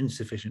in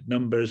insufficient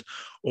numbers,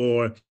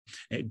 or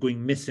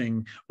going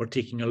missing or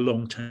taking a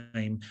long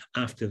time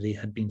after they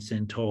had been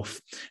sent off.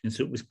 And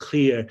so it was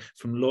clear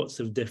from lots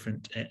of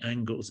different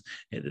angles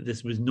that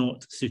this was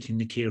not suiting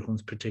the care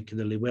homes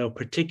particularly well,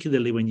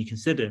 particularly when you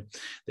consider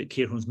that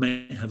care homes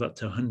might have up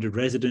to 100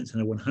 residents,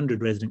 and a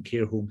 100 resident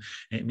care home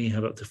may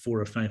have up to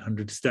 400 or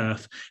 500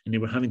 staff, and they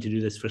were having to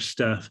do this for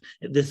staff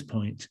at this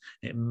point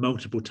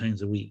multiple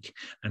times a week,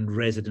 and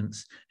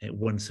residents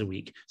once a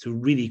week. So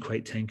really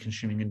quite time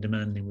consuming and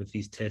demanding, with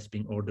these tests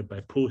being ordered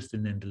by post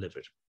and then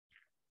delivered.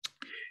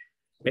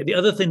 The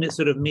other thing that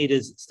sort of made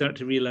us start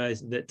to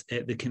realise that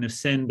the kind of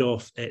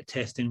send-off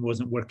testing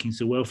wasn't working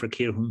so well for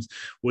care homes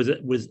was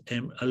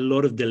a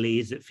lot of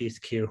delays that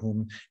faced care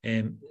home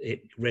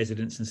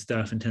residents and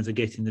staff in terms of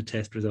getting the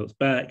test results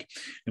back.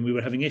 And we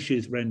were having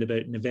issues around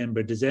about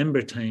November,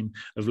 December time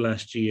of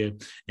last year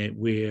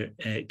where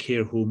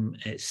care home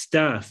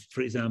staff,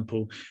 for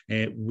example,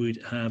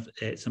 would have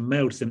some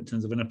mild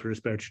symptoms of an upper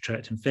respiratory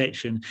tract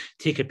infection,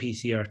 take a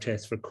PCR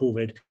test for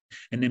COVID,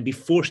 and then be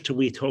forced to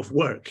wait off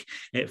work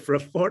for a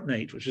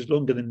fortnight, which is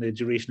longer than the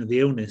duration of the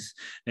illness,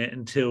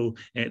 until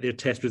their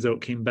test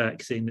result came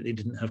back saying that they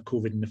didn't have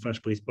COVID in the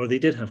first place, or they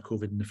did have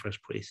COVID in the first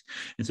place.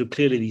 And so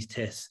clearly these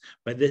tests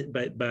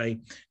by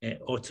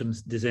autumn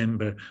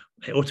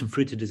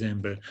through to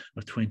December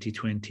of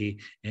 2020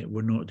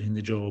 were not doing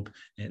the job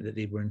that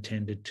they were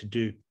intended to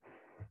do.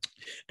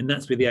 And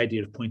that's where the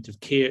idea of point of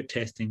care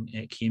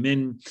testing came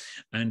in.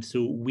 And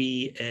so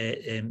we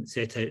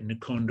set out in the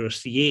Condor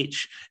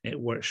CH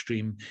work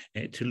stream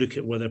to look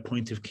at whether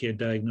point of care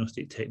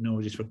diagnostic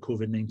technologies for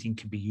COVID-19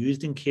 could be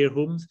used in care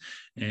homes.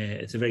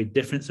 It's a very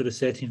different sort of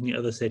setting from the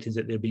other settings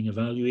that they're being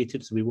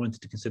evaluated. So we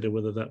wanted to consider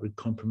whether that would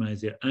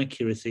compromise their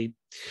accuracy.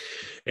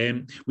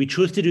 We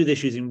chose to do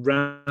this using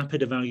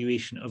rapid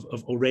evaluation of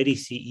already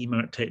CE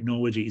marked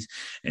technologies.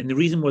 And the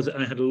reason was that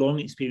I had a long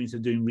experience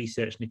of doing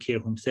research in the care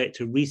home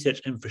sector. Research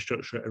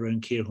infrastructure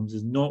around care homes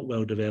is not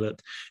well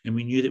developed, and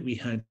we knew that we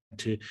had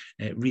to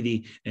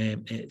really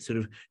sort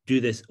of do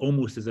this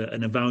almost as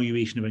an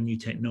evaluation of a new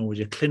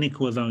technology, a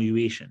clinical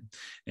evaluation,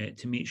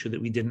 to make sure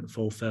that we didn't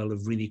fall foul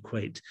of really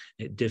quite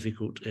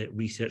difficult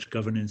research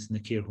governance in the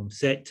care home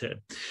sector.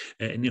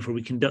 And therefore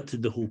we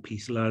conducted the whole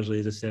piece largely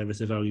as a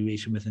service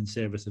evaluation within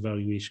service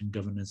evaluation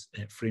governance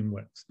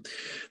frameworks.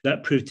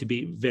 That proved to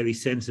be very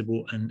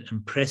sensible and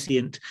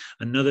prescient.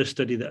 Another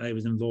study that I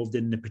was involved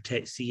in, the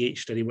Protect CH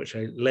study, which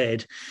I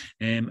led,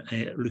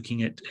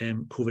 looking at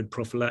COVID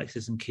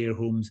prophylaxis in care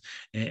homes,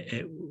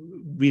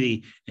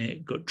 really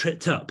got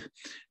tripped up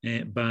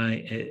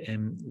by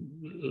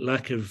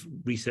lack of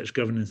research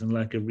governance and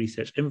lack of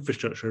research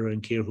infrastructure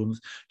around care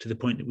homes, to the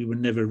point that we were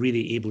never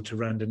really able to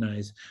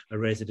randomize a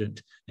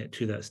resident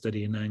to that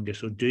study in anger.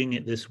 So doing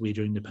it this way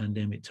during the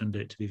pandemic turned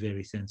out to be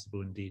very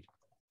sensible indeed.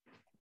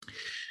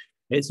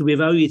 So we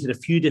evaluated a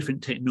few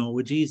different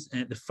technologies.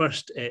 The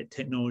first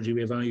technology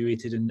we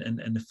evaluated in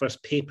the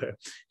first paper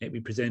we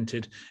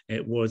presented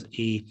was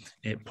a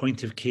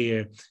point of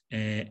care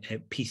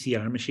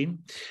PCR machine.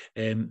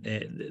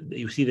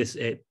 You see this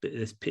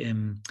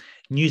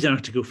news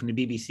article from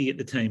the BBC at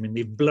the time, and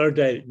they've blurred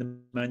out the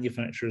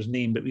manufacturer's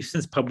name, but we've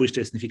since published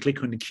this, and if you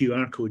click on the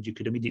QR code, you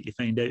could immediately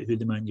find out who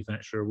the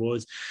manufacturer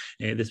was.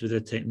 This was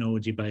a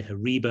technology by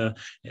Hariba.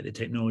 The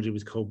technology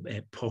was called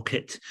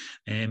Pocket.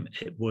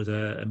 It was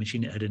a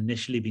machine that had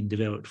initially been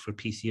developed for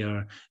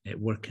PCR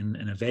work in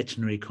a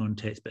veterinary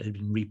context, but had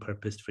been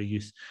repurposed for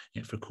use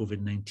for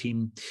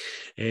COVID-19.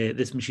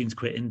 This machine's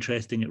quite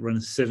interesting. It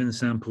runs 7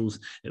 samples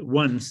at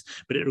once,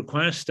 but it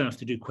requires staff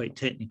to do quite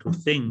technical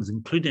things,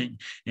 including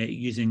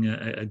using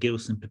a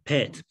Gilson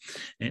pipette.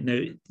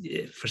 Now,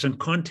 for some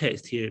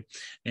context here,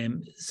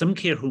 some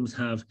care homes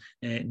have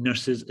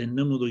nurses in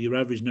them, although your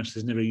average nurse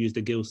has never used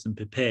a Gilson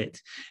pipette.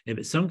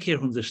 But some care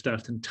homes are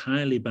staffed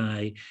entirely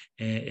by,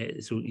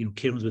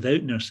 care homes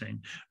without nursing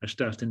are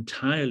staffed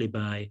entirely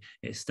by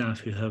staff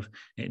who have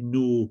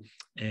no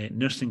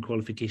nursing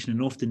qualification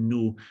and often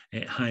no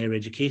higher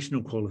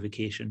educational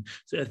qualification.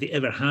 So if they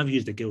ever have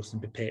used a Gilson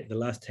pipette, the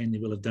last time they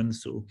will have done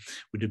so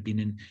would have been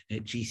in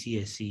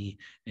GCSE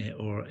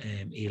or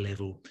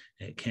A-level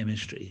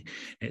chemistry.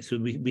 So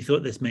we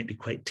thought this might be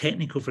quite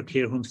technical for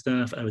care home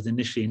staff. I was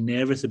initially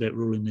nervous about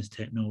rolling this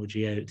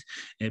technology out,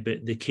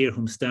 but the care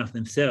home staff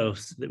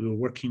themselves that we were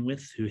working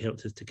with, who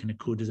helped us to kind of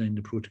co-design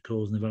the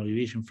protocols and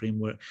evaluation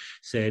framework,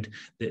 said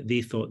that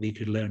they thought they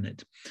could learn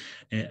it,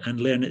 and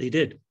learn it they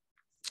did.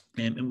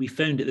 And we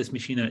found that this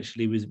machine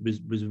actually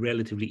was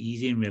relatively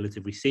easy and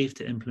relatively safe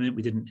to implement.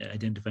 We didn't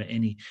identify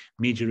any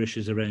major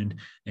issues around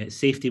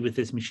safety with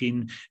this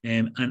machine,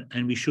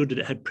 and we showed that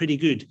it had pretty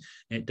good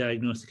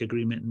diagnostic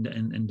agreement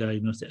and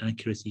diagnostic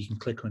accuracy. You can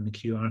click on the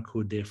QR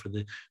code there for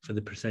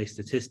the precise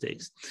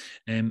statistics.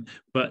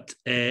 But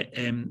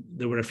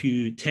there were a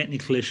few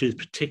technical issues,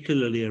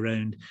 particularly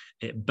around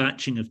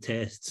batching of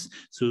tests.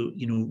 So,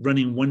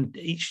 running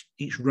each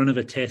run of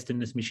a test in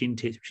this machine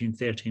takes between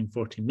 30 and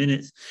 40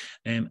 minutes.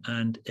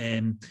 And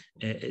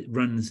it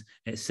runs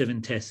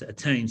 7 tests at a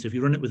time. So if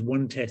you run it with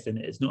 1 test in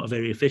it, it's not a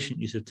very efficient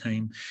use of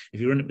time.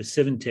 If you run it with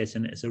 7 tests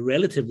in it, it's a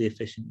relatively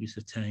efficient use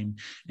of time,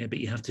 but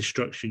you have to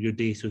structure your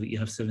day so that you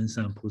have 7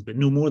 samples, but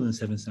no more than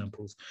 7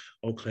 samples,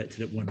 all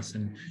collected at once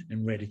and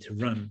ready to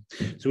run.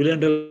 So we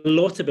learned a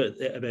lot about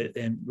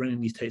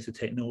running these types of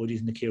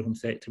technologies in the care home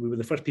sector. We were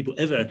the first people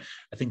ever,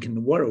 I think, in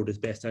the world, as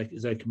best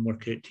as I can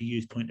work out, to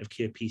use point of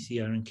care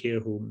PCR in care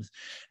homes.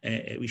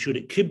 We showed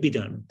it could be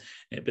done,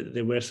 but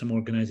there were some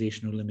organizational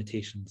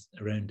limitations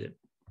around it.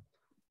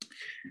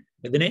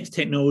 The next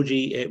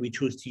technology we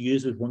chose to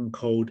use was one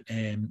called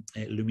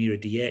Lumira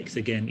DX.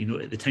 Again,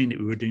 at the time that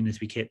we were doing this,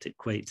 we kept it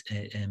quite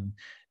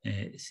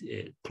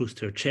close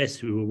to our chest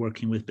who we were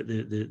working with, but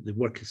the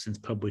work is since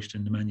published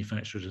and the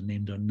manufacturers are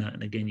named on that.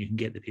 And again, you can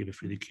get the paper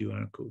through the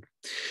QR code.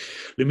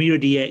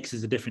 Lumira DX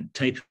is a different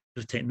type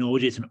of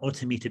technology. It's an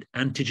automated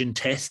antigen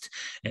test.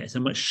 It's a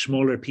much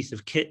smaller piece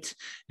of kit.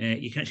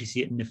 You can actually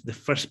see it in the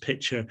first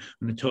picture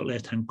on the top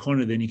left-hand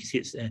corner. Then you can see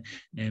it's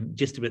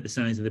just about the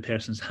size of the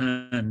person's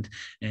hand,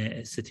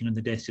 sitting on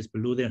the desk just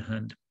below their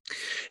hand.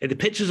 The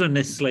pictures on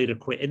this slide are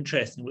quite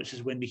interesting, which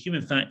is when the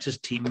human factors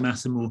team,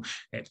 Massimo,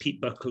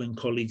 Pete Buckle and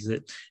colleagues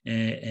at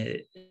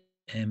the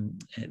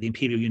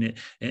Imperial unit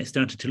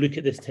started to look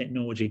at this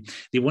technology.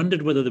 They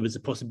wondered whether there was a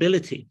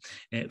possibility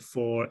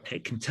for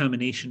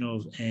contamination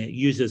of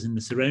users in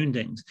the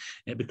surroundings,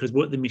 because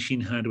what the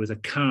machine had was a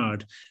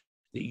card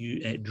that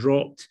you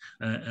dropped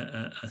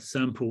a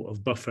sample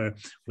of buffer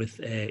with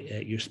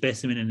your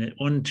specimen in it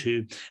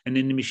onto, and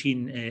then the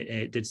machine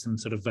did some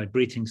sort of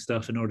vibrating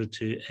stuff in order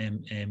to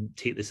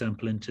take the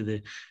sample into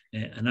the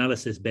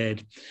analysis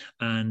bed.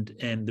 And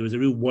there was a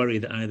real worry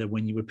that either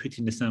when you were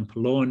putting the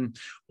sample on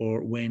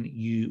or when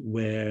you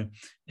were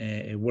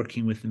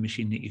working with the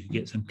machine, that you could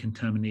get some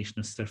contamination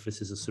of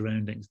surfaces or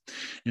surroundings.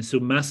 And so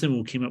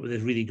Massimo came up with a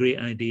really great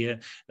idea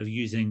of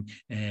using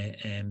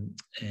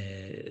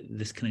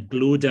this kind of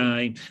glow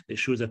dye that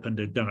shows up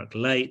under dark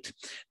light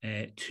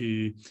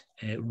to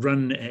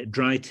run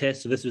dry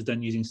tests. So this was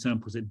done using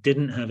samples that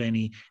didn't have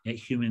any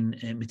human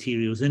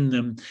materials in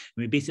them. And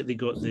we basically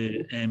got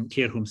the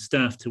care home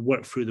staff to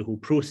work through the whole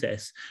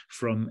process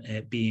from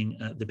being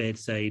at the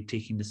bedside,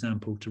 taking the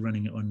sample, to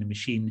running it on the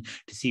machine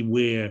to see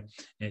where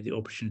the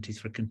opportunities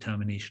for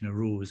contamination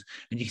arose.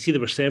 And you can see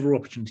there were several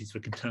opportunities for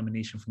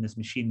contamination from this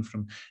machine,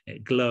 from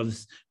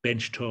gloves,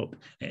 benchtop,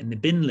 and the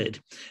bin lid.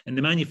 And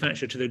the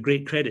manufacturer, to their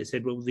great credit,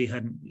 said, well, they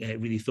hadn't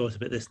really thought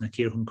about this in a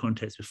care home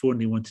context before,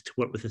 and they wanted to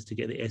work with us to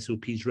get the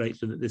SOPs right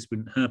so that this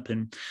wouldn't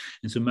happen.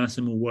 And so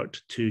Massimo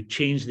worked to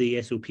change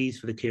the SOPs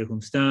for the care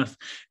home staff,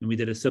 and we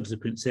did a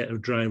subsequent set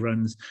of dry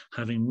runs,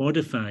 having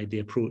modified the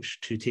approach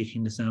to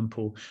taking the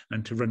sample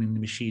and to running the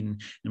machine,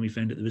 and we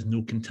found that there was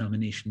no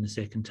contamination the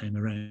second time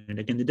around.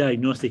 Again, the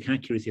diagnostic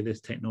accuracy of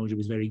this technology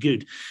was very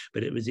good,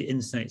 but it was the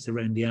insights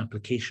around the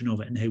application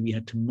of it and how we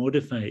had to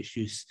modify its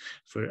use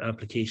for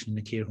application in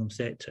the care home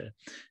sector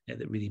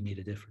that really made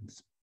a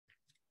difference.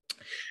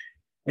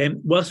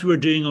 Whilst we were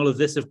doing all of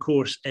this, of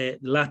course,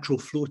 lateral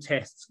flow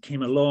tests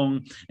came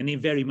along, and they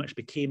very much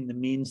became the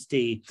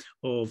mainstay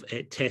of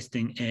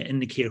testing in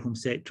the care home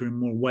sector and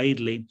more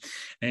widely.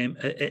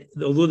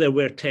 Although there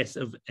were tests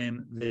of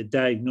the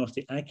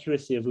diagnostic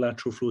accuracy of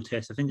lateral flow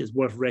tests, I think it's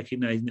worth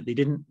recognising that they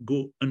didn't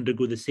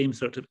undergo the same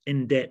sort of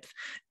in-depth,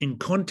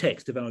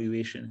 in-context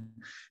evaluation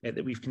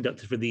that we've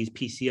conducted for these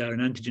PCR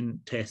and antigen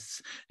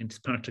tests as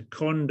part of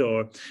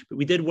Condor. But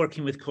we did,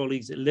 working with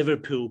colleagues at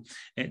Liverpool,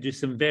 do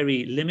some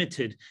very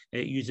limited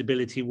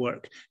usability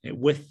work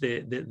with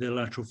the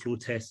lateral flow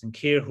tests in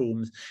care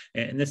homes.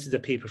 And this is a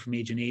paper from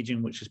Age and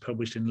Aging, which is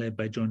published and led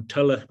by John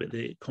Tulloch, but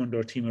the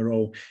Condor team are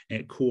all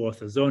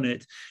co-authors on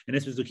it. And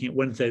this was looking at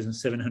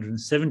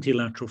 1,770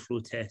 lateral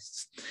flow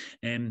tests.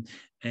 And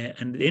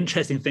the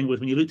interesting thing was,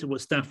 when you looked at what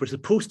staff were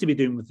supposed to be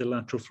doing with the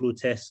lateral flow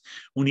tests,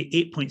 only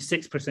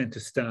 8.6%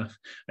 of staff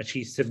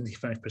achieved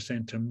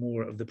 75% or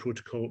more of the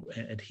protocol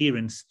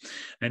adherence,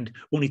 and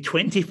only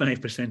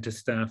 25% of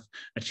staff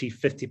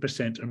achieved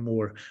 50% or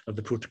more of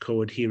the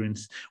protocol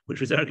adherence,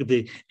 which was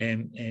arguably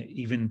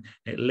even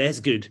less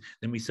good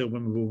than we saw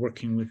when we were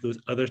working with those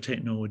other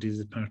technologies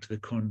as part of the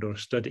Condor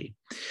study.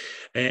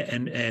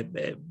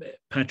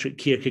 Patrick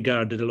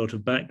Kierkegaard did a lot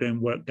of background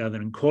work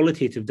gathering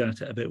qualitative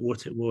data about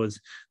what it was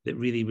that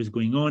really was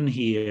going on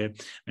here,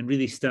 and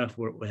really staff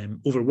were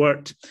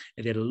overworked.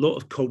 They had a lot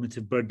of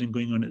cognitive burden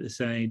going on at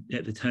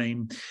the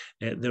time.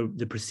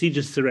 The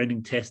procedures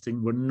surrounding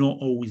testing were not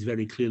always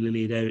very clearly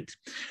laid out,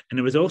 and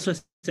there was also a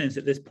sense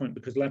at this point,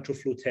 because lateral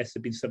flow tests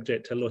have been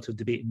subject to a lot of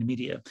debate in the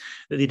media,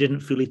 that they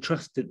didn't fully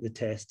trust the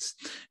tests,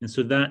 and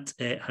so that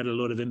had a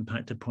lot of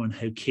impact upon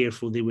how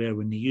careful they were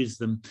when they used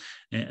them,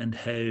 and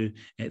how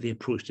they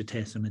approached the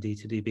tests on a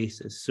day-to-day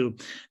basis. So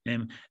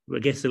I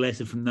guess the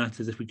lesson from that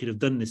is, if we could have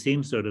done the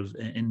same sort of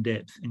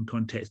in-depth,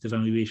 in-context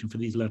evaluation for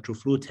these lateral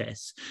flow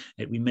tests,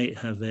 we might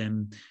have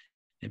been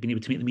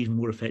able to make them even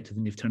more effective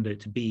than they've turned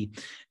out to be,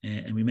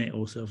 and we might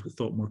also have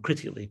thought more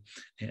critically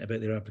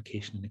about their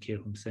application in the care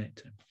home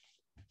sector.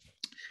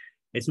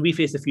 So we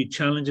faced a few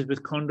challenges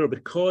with Condor,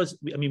 because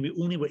we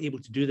only were able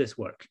to do this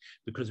work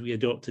because we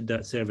adopted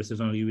that service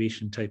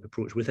evaluation type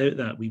approach. Without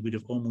that, we would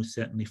have almost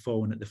certainly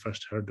fallen at the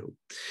first hurdle.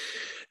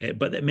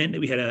 But that meant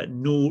that we had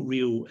no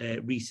real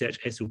research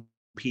SOP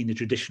in the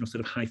traditional sort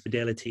of high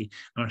fidelity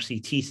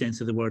RCT sense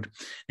of the word,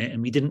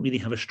 and we didn't really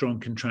have a strong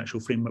contractual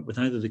framework with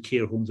either the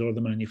care homes or the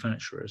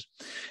manufacturers.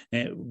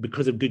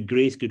 Because of good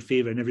grace, good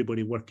favour, and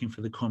everybody working for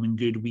the common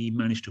good, we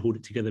managed to hold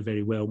it together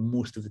very well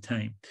most of the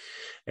time,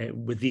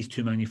 with these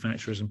two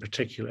manufacturers in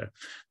particular.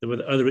 There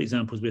were other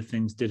examples where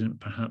things didn't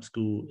perhaps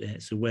go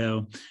so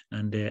well,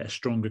 and a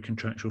stronger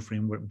contractual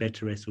framework,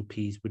 better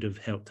SOPs would have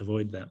helped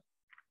avoid that.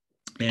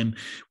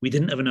 We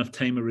didn't have enough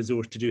time or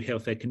resource to do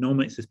health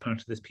economics as part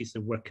of this piece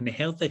of work, and the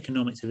health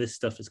economics of this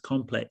stuff is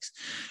complex.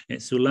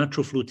 So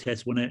lateral flow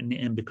tests went out in the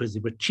end because they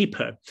were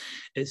cheaper.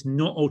 It's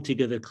not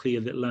altogether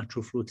clear that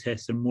lateral flow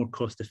tests are more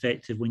cost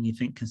effective when you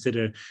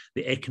consider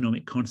the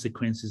economic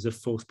consequences of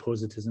false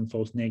positives and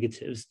false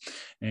negatives,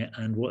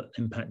 and what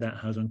impact that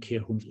has on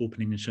care homes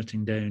opening and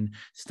shutting down,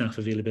 staff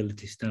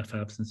availability, staff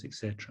absence,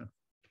 etc.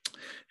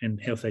 And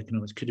health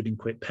economics could have been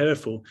quite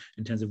powerful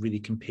in terms of really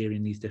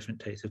comparing these different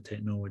types of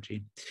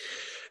technology.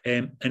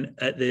 And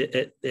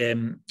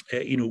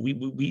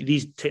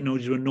these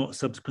technologies were not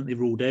subsequently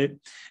rolled out.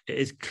 It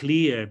is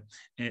clear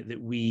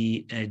that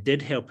we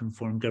did help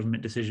inform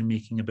government decision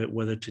making about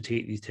whether to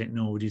take these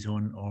technologies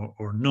on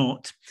or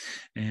not.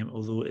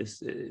 Although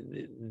it's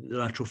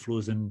lateral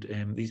flows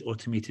and these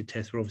automated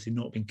tests were obviously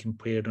not being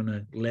compared on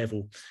a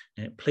level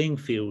playing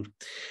field.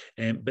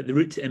 But the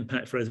route to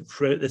impact for us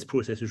throughout this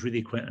process was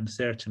really quite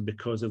uncertain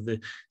because of the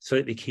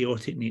slightly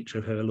chaotic nature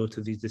of how a lot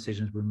of these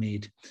decisions were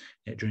made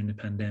during the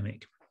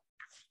pandemic.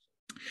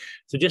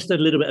 So just a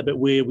little bit about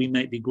where we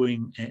might be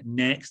going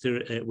next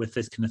with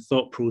this kind of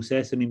thought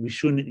process. I mean, we've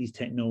shown that these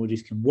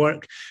technologies can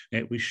work.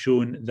 We've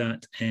shown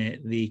that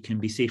they can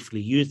be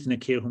safely used in a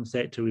care home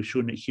sector. We've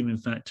shown that human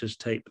factors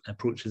type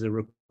approaches are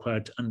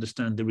required to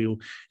understand the real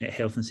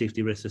health and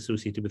safety risks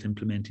associated with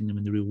implementing them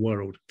in the real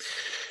world.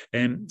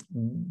 But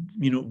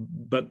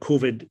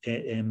COVID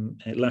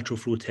lateral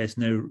flow tests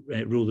now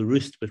rule the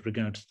roost with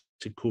regards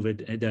to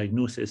COVID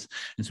diagnosis.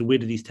 And so where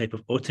do these type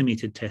of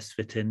automated tests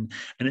fit in?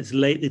 And it's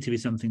likely to be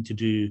something to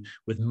do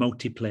with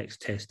multiplex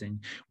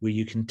testing, where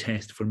you can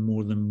test for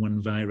more than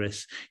one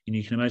virus.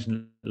 You can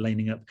imagine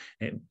lining up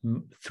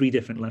 3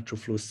 different lateral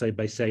flows side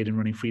by side and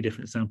running 3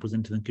 different samples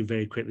into them could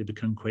very quickly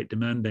become quite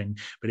demanding.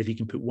 But if you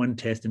can put one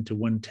test into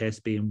one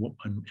test bay in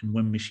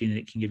one machine and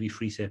it can give you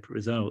 3 separate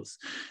results,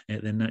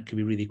 then that could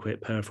be really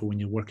quite powerful when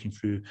you're working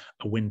through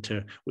a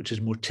winter, which is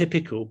more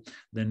typical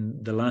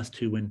than the last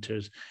 2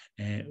 winters,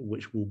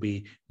 which will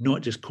be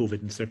not just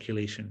COVID and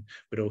circulation,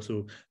 but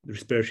also the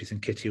respiratory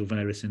syncytial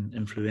virus and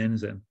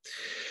influenza.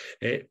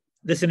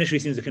 This initially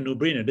seems like a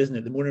no-brainer, doesn't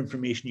it? The more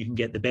information you can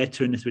get, the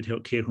better, and this would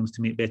help care homes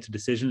to make better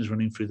decisions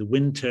running through the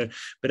winter.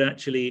 But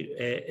actually,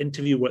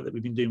 interview work that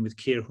we've been doing with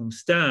care home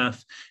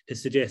staff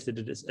has suggested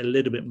that it's a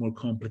little bit more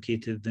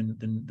complicated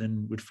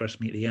than would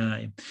first meet the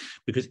eye,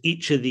 because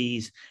each of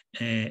these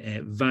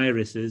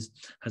viruses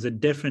has a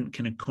different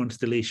kind of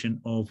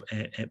constellation of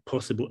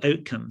possible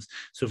outcomes.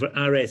 So for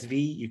RSV,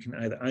 you can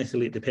either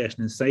isolate the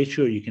person in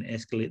situ or you can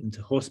escalate them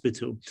to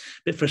hospital.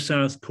 But for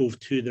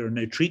SARS-CoV-2, there are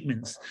now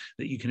treatments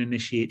that you can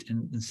initiate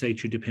in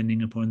situ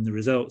depending upon the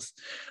results.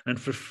 And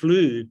for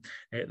flu,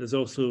 there's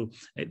also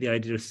the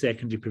idea of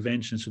secondary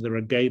prevention. So there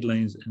are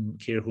guidelines in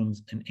care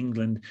homes in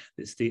England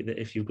that state that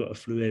if you've got a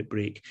flu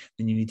outbreak,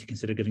 then you need to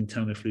consider giving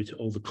Tamiflu to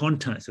all the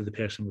contacts of the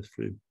person with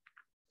flu.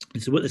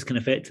 And so what this can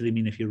effectively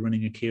mean if you're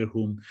running a care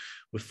home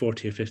with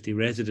 40 or 50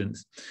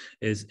 residents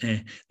is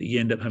that you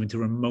end up having to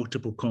run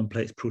multiple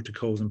complex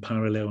protocols in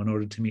parallel in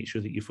order to make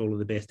sure that you follow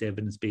the best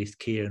evidence-based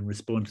care in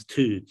response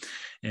to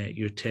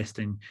your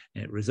testing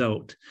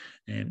result.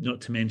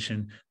 Not to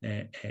mention,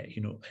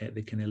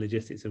 the kind of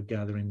logistics of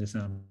gathering the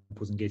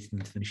samples and getting them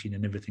into the machine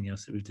and everything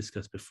else that we've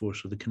discussed before.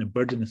 So the kind of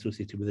burden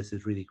associated with this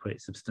is really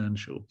quite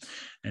substantial.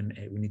 And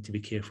we need to be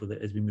careful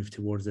that as we move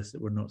towards this,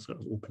 that we're not sort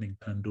of opening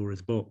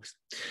Pandora's box.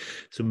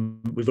 So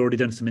we've already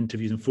done some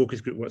interviews and focus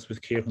group works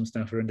with care home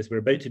staff around this. We're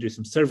about to do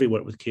some survey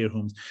work with care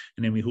homes,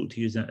 and then we hope to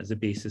use that as a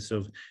basis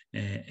of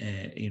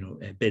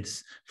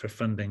bids for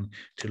funding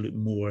to look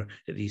more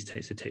at these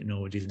types of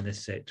technologies in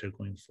this sector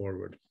going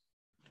forward.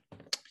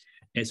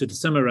 So to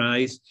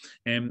summarise,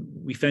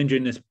 we found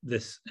during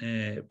this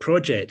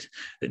project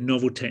that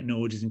novel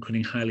technologies,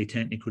 including highly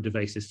technical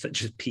devices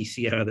such as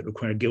PCR that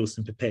require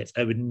Gilson pipettes,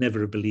 I would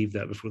never have believed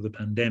that before the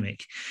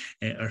pandemic,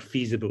 are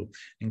feasible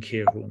in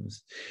care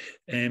homes.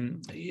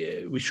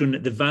 We've shown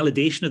that the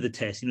validation of the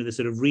test, the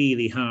sort of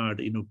really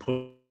hard,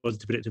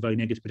 positive predictive value,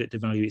 negative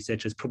predictive value,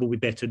 etc., is probably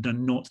better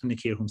done not in the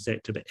care home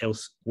sector, but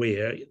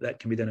elsewhere. That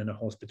can be done in a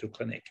hospital,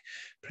 clinic,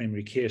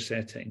 primary care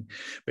setting.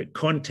 But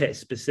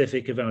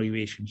context-specific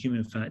evaluation,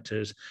 human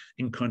factors,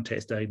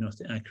 in-context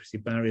diagnostic accuracy,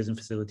 barriers and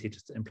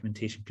facilitators to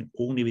implementation can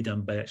only be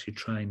done by actually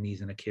trying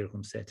these in a care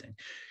home setting.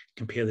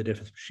 Compare the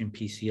difference between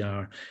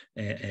PCR,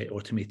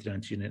 automated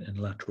antigen, and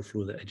lateral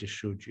flow that I just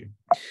showed you.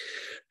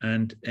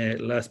 And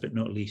last but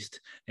not least,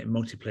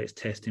 multiplex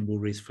testing will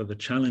raise further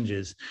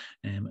challenges.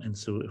 And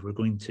so if we're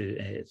going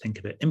to think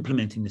about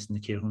implementing this in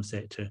the care home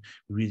sector,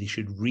 we really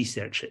should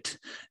research it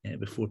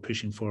before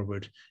pushing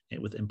forward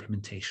with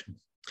implementation.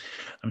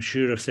 I'm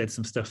sure I've said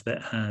some stuff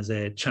that has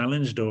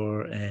challenged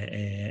or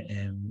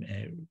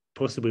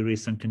possibly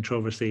raised some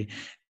controversy,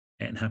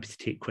 and happy to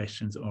take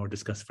questions or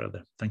discuss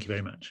further. Thank you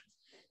very much.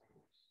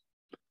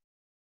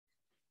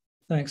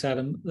 Thanks,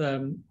 Adam.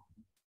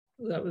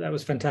 That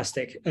was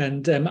fantastic.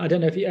 And I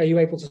don't know if are you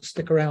able to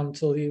stick around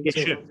till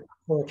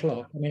 4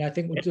 o'clock? I mean, I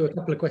think we'll do a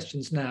couple of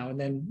questions now, and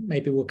then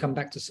maybe we'll come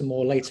back to some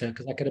more later,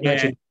 because I could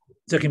imagine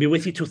So I can be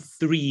with you till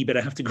 3, but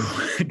I have to go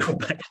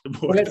back to the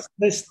board. Well,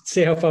 let's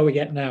see how far we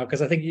get now,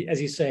 because I think, as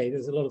you say,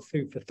 there's a lot of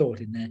food for thought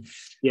in there.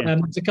 Yeah.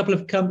 There's a couple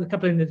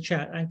in the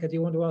chat. Anka, do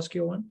you want to ask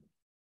your one?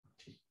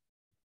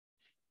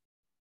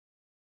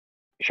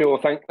 Sure.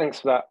 Thanks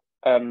for that,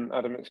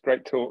 Adam. It's a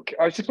great talk.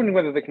 I was just wondering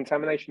whether the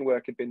contamination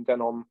work had been done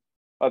on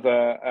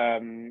other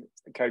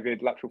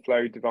COVID lateral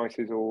flow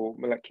devices or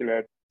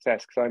molecular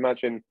tests, because I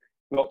imagine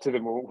lots of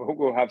them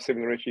will have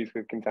similar issues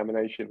with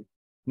contamination.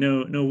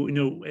 No,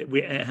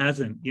 it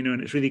hasn't,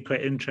 and it's really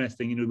quite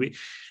interesting.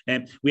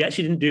 We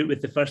actually didn't do it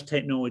with the first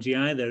technology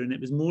either, and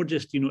it was more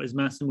just, as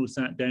Massimo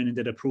sat down and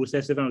did a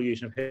process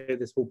evaluation of how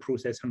this whole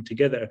process hung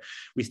together,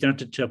 we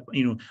started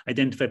to,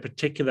 identify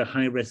particular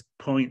high-risk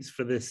points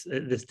for this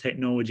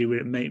technology where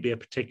it might be a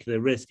particular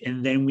risk,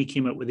 and then we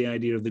came up with the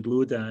idea of the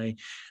glow dye.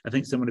 I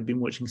think someone had been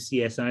watching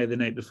CSI the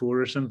night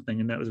before or something,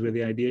 and that was where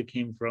the idea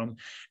came from.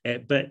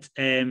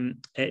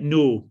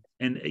 No.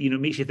 And it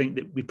makes you think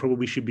that we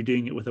probably should be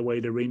doing it with a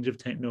wider range of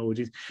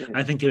technologies.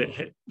 I think about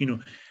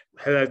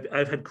how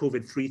I've had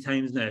COVID 3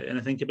 times now, and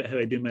I think about how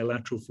I do my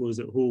lateral flows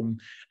at home,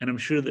 and I'm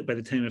sure that by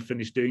the time I've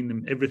finished doing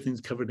them,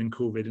 everything's covered in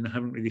COVID, and I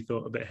haven't really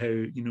thought about how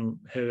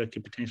I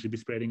could potentially be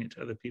spreading it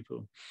to other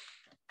people.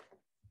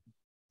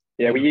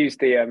 Yeah, we use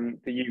the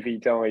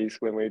UV dyes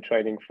when we were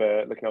training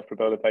for looking after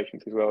Ebola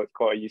patients as well. It's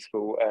quite a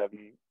useful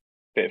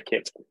bit of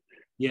kit.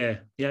 Yeah.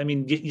 I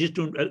mean, you just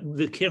don't.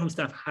 The care home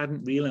staff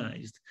hadn't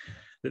realised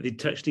that they'd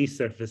touched these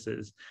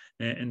surfaces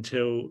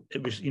until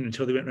it was,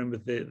 until they went around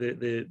with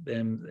the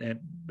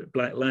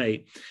black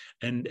light,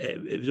 and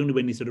it was only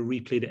when they sort of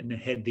replayed it in their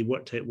head they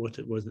worked out what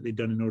it was that they'd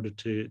done in order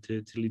to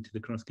lead to the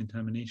cross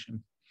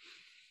contamination.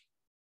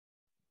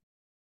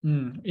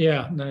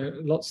 Yeah, no,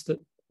 lots that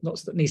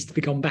needs to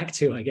be gone back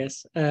to, I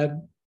guess.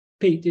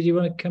 Pete, did you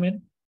want to come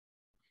in?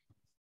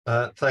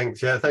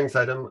 Thanks. Yeah, thanks,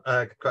 Adam.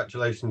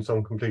 Congratulations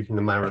on completing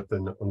the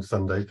marathon on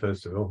Sunday,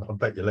 first of all. I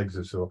bet your legs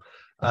are sore,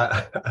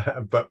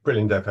 but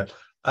brilliant effort.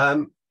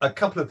 A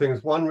couple of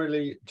things. One,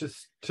 really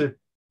just to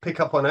pick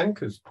up on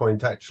Anka's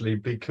point, actually,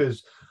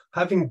 because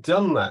having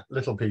done that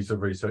little piece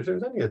of research, it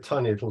was only a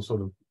tiny little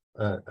sort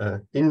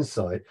of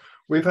insight.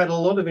 We've had a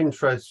lot of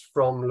interest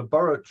from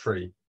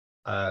laboratory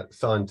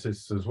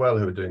scientists as well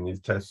who are doing these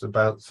tests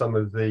about some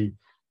of the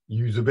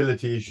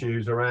usability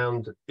issues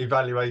around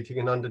evaluating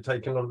and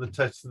undertaking a lot of the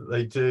tests that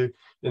they do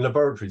in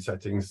laboratory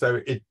settings. So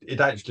it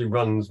actually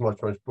runs much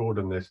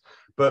broader than this.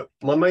 But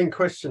my main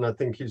question, I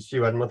think, is to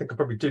you, Adam. I think I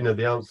probably do know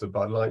the answer,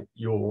 but I'd like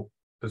your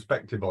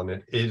perspective on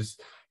it. Is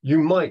you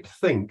might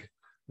think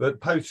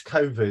that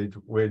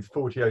post-COVID, with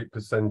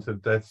 48%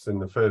 of deaths in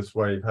the first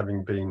wave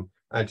having been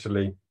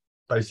actually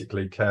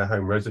basically care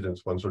home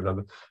residents, ones or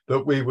another,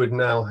 that we would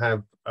now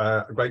have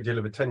a great deal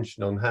of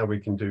attention on how we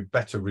can do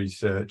better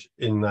research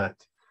in that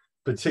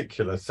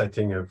particular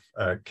setting of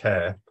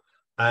care.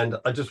 And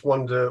I just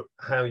wonder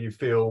how you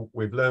feel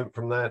we've learned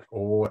from that,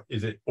 or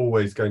is it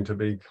always going to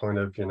be kind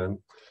of,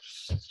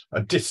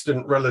 a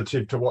distant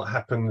relative to what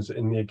happens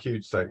in the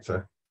acute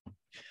sector?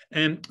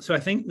 So I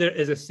think there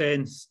is a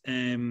sense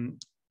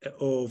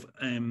of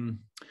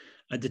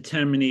a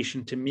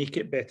determination to make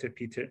it better,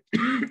 Peter,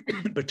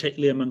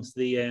 particularly amongst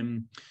the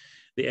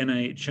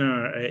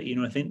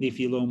NIHR. I think they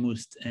feel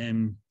almost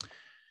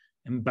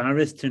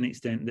embarrassed to an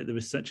extent that there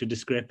was such a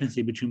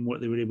discrepancy between what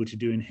they were able to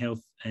do in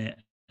health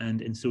and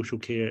in social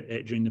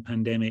care during the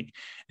pandemic.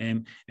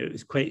 It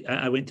was quite.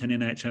 I went to an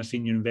NIHR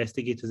senior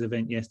investigators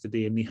event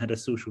yesterday, and they had a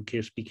social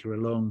care speaker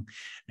along,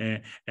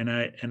 and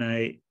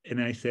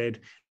I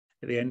said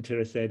at the end to her,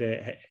 I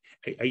said,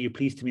 "Are you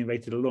pleased to be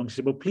invited along?" She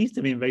said, "Well, pleased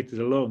to be invited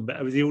along, but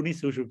I was the only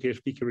social care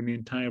speaker in the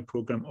entire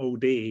programme all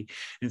day."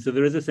 And so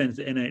there is a sense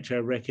that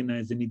NIHR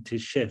recognise the need to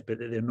shift, but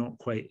that they're not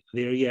quite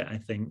there yet, I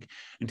think.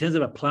 In terms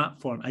of a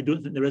platform, I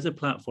don't think there is a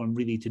platform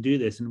really to do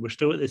this. And we're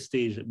still at this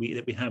stage that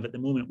we have at the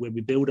moment where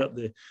we build up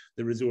the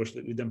resource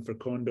that we've done for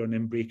Condor and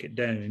then break it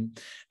down.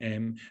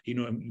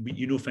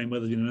 Fine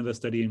Weather's been another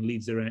study in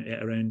Leeds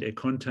around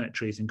contact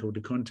tracing called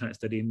the Contact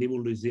Study, and they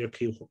will lose their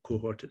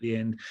cohort at the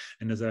end.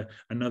 And there's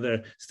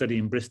another study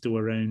in Bristol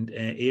around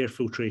air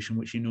filtration,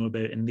 which you know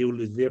about, and they'll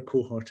lose their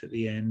cohort at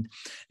the end.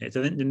 So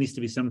I think there needs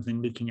to be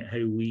something looking at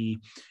how we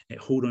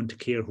hold on to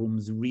care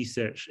homes,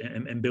 research,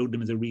 and build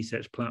them as a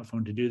research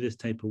platform to do this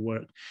type of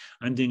work.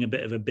 I'm doing a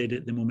bit of a bid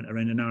at the moment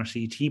around an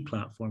RCT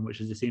platform,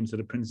 which is the same sort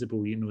of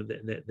principle,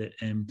 that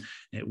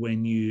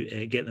when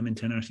you get them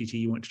into an RCT,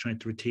 you want to try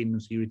to retain them,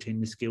 so you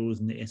retain the skills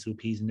and the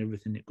SOPs and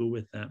everything that go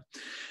with that.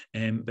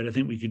 But I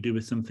think we could do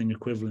with something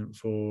equivalent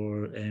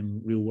for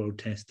real world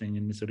testing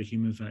and the sort of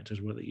human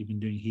factors work that you've been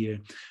doing here.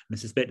 And I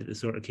suspect that the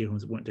sort of care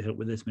homes that want to help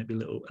with this might be a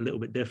little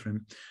bit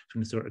different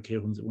from the sort of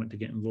care homes that want to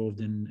get involved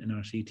in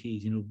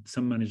RCTs.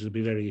 Some managers will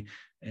be very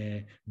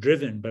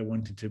driven by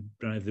wanting to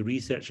drive the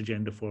research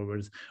agenda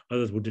forwards.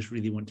 Others will just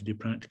really want to do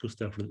practical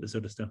stuff, like the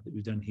sort of stuff that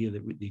we've done here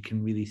that they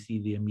can really see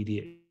the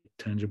immediate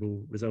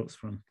tangible results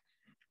from.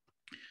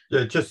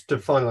 Yeah, just to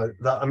finalize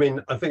that, I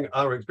mean, I think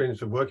our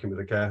experience of working with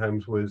the care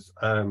homes was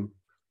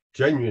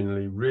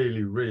genuinely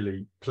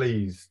really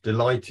pleased,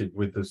 delighted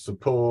with the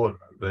support,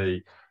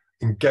 the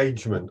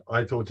engagement,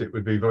 I thought it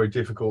would be very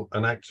difficult,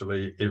 and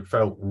actually it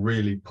felt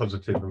really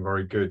positive and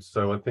very good.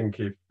 So I think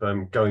if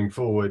going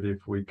forward,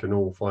 if we can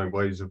all find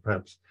ways of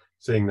perhaps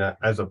seeing that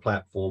as a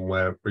platform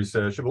where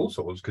research of all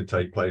sorts could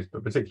take place,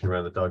 but particularly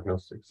around the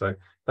diagnostics. So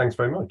thanks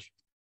very much.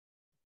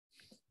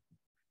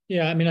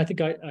 Yeah, I mean, I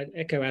think I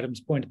echo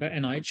Adam's point about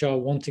NIHR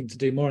wanting to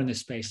do more in this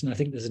space. And I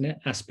think there's an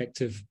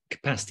aspect of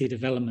capacity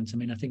development. I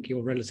mean, I think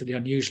you're relatively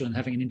unusual in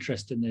having an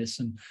interest in this,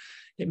 and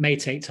it may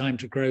take time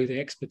to grow the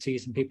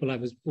expertise and people. I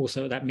was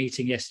also at that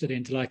meeting yesterday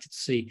and delighted to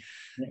see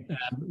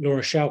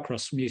Laura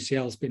Shawcross from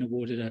UCL has been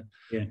awarded a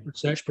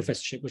research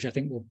professorship, which I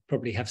think will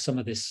probably have some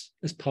of this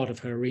as part of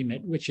her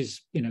remit, which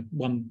is, you know,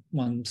 one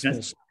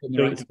small.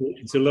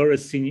 So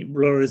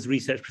Laura's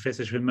research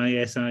professorship and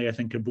my SI, I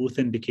think, are both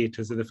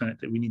indicators of the fact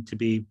that we need to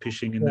be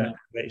pushing in that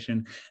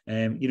direction.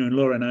 You know, and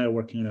Laura and I are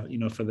working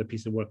on a further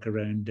piece of work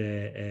around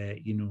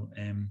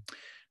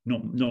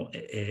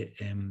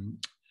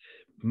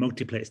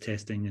multiplex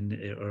testing and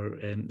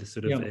the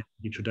sort of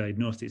vitro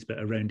diagnostics, but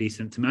around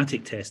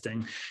asymptomatic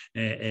testing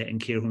in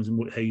care homes,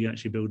 and how you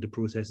actually build the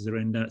processes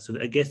around that. So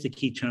I guess the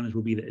key challenge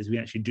will be that as we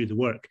actually do the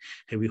work,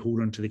 how we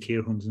hold on to the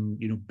care homes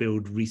and, you know,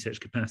 build research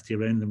capacity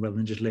around them rather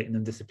than just letting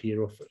them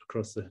disappear off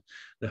across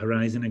the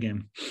horizon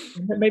again.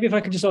 Maybe if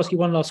I could just ask you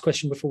one last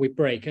question before we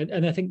break,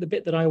 and I think the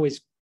bit that I always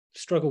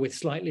struggle with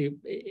slightly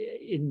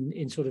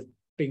in sort of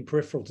being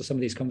peripheral to some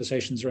of these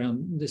conversations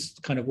around this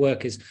kind of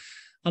work is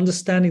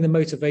understanding the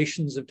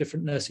motivations of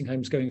different nursing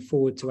homes going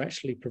forward to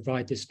actually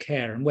provide this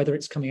care, and whether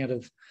it's coming out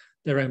of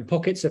their own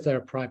pockets if they're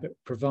a private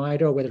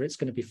provider, or whether it's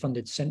going to be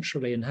funded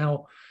centrally, and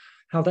how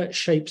that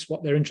shapes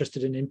what they're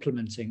interested in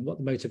implementing, what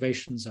the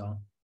motivations are.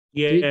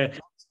 Yeah.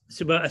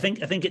 So, but I think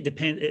it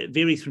depends. It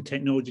varies from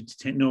technology to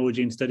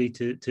technology and study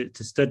to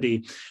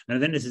study. And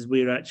I think this is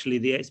where actually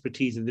the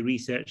expertise of the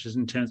researchers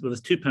in terms. Well, there's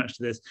two parts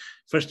to this.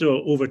 First of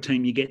all, over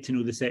time you get to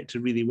know the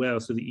sector really well,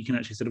 so that you can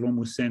actually sort of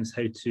almost sense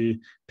how to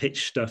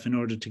pitch stuff in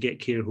order to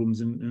get care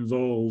homes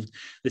involved.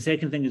 The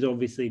second thing is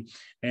obviously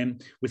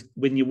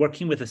when you're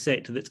working with a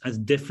sector that's as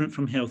different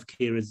from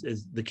healthcare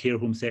as the care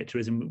home sector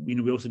is, and you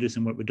know, we also do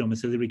some work with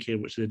domiciliary care,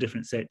 which is a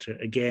different sector.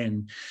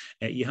 Again,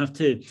 you have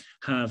to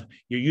have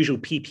your usual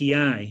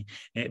PPI.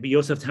 But you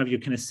also have to have your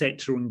kind of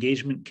sectoral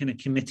engagement kind of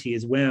committee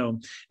as well.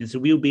 And so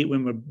we'll be,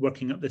 when we're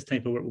working up this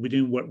type of work, we'll be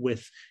doing work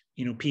with,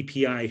 you know,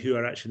 PPI, who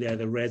are actually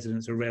either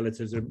residents or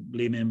relatives or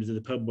lay members of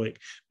the public,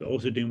 but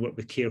also doing work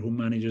with care home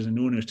managers and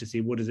owners to say,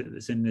 what is it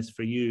that's in this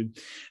for you?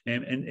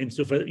 And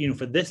so for, you know,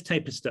 for this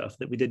type of stuff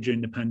that we did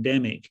during the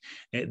pandemic,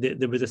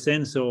 there was a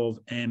sense of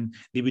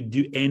they would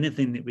do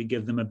anything that would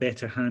give them a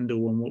better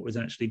handle on what was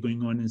actually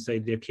going on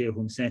inside their care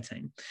home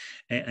setting,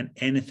 and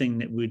anything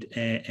that would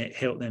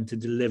help them to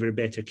deliver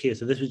better care.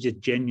 So this was just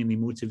genuinely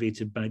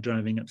motivated by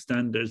driving up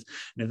standards.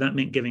 And if that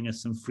meant giving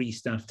us some free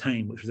staff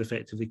time, which was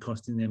effectively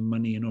costing them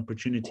money and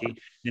opportunity,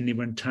 then they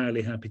were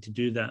entirely happy to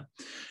do that.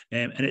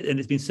 And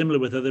it's been similar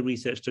with other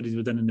research studies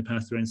we've done in the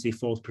past around, say,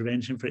 falls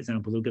prevention, for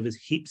example. They'll give us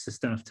heaps of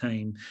staff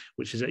time,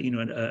 which is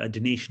a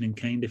donation in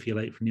kind, if you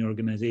like, from the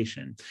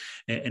organisation,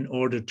 in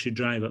order to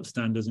drive up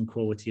standards and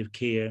quality of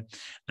care.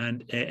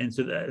 And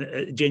so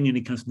that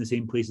genuinely comes from the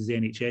same place as the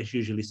NHS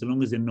usually, so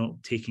long as they're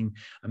not taking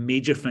a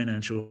major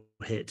financial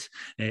hit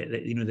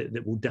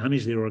that will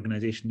damage their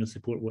organisation. They'll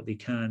support what they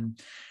can.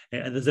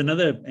 And there's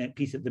another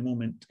piece at the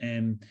moment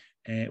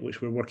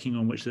which we're working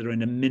on, which is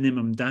around a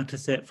minimum data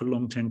set for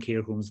long-term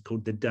care homes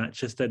called the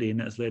DATCHA study, and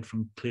that's led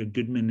from Claire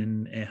Goodman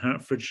in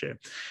Hertfordshire.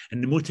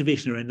 And the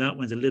motivation around that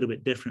one's a little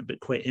bit different, but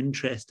quite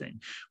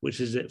interesting, which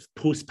is that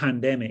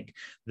post-pandemic,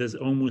 there's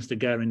almost a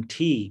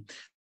guarantee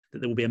that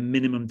there will be a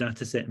minimum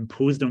data set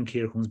imposed on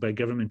care homes by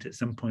government at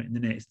some point in the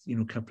next,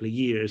 couple of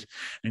years.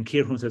 And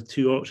care homes have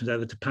two options,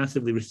 either to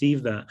passively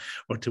receive that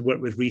or to work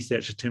with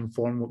researchers to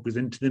inform what goes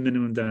into the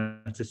minimum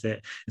data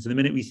set. And so the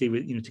minute we say,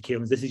 to care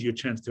homes, this is your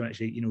chance to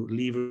actually,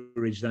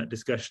 leverage that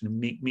discussion and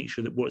make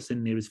sure that what's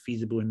in there is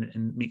feasible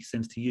and makes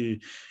sense to you,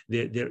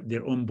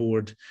 they're on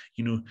board,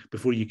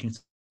 before you can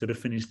sort of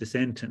finish the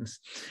sentence.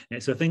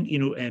 So I think,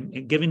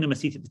 giving them a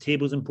seat at the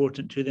table is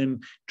important to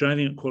them.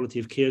 Driving up quality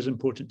of care is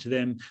important to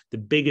them. The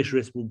biggest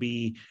risk will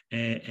be,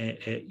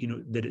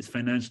 that it's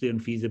financially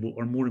unfeasible,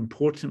 or more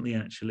importantly,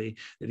 actually,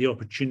 that the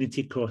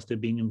opportunity cost of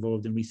being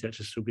involved in research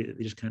is so great that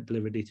they just can't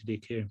deliver day-to-day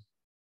care.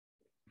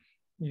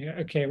 Yeah,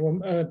 okay.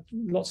 Well,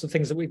 lots of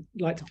things that we'd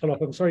like to follow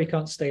up. I'm sorry you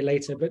can't stay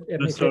later, but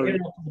sorry.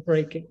 After the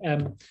break,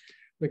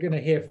 we're going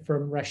to hear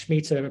from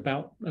Rashmita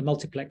about a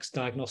multiplex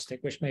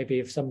diagnostic, which may be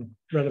of some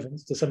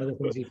relevance to some of the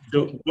things you've been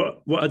talking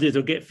about. What I'll do is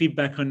I'll get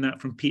feedback on that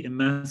from Pete and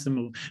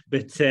Massimo.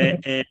 But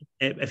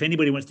if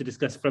anybody wants to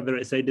discuss further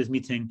outside this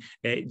meeting,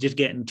 just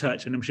get in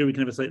touch, and I'm sure we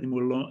can have a slightly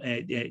more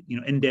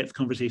in-depth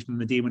conversation on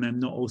the day when I'm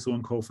not also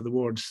on call for the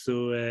wards.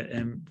 So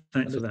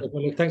thanks for that.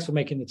 Well, thanks for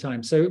making the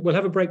time. So we'll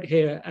have a break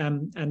here,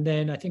 and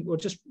then I think we'll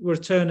just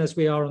return as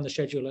we are on the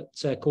schedule at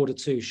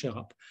 2:45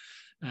 sharp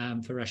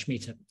for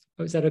Rashmita.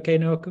 Oh, is that okay,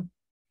 Naoko?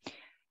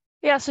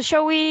 Yeah, so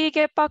shall we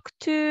get back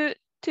to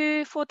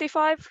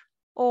 2:45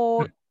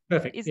 or?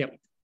 Perfect. Is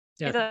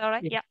that all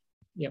right? Yeah.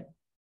 Yep.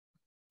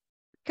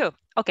 Cool.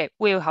 Okay,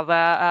 we'll have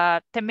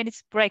a 10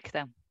 minutes break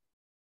then.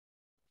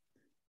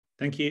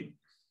 Thank you.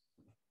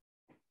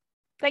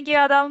 Thank you,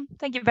 Adam.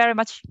 Thank you very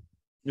much.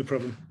 No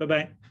problem.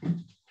 Bye-bye.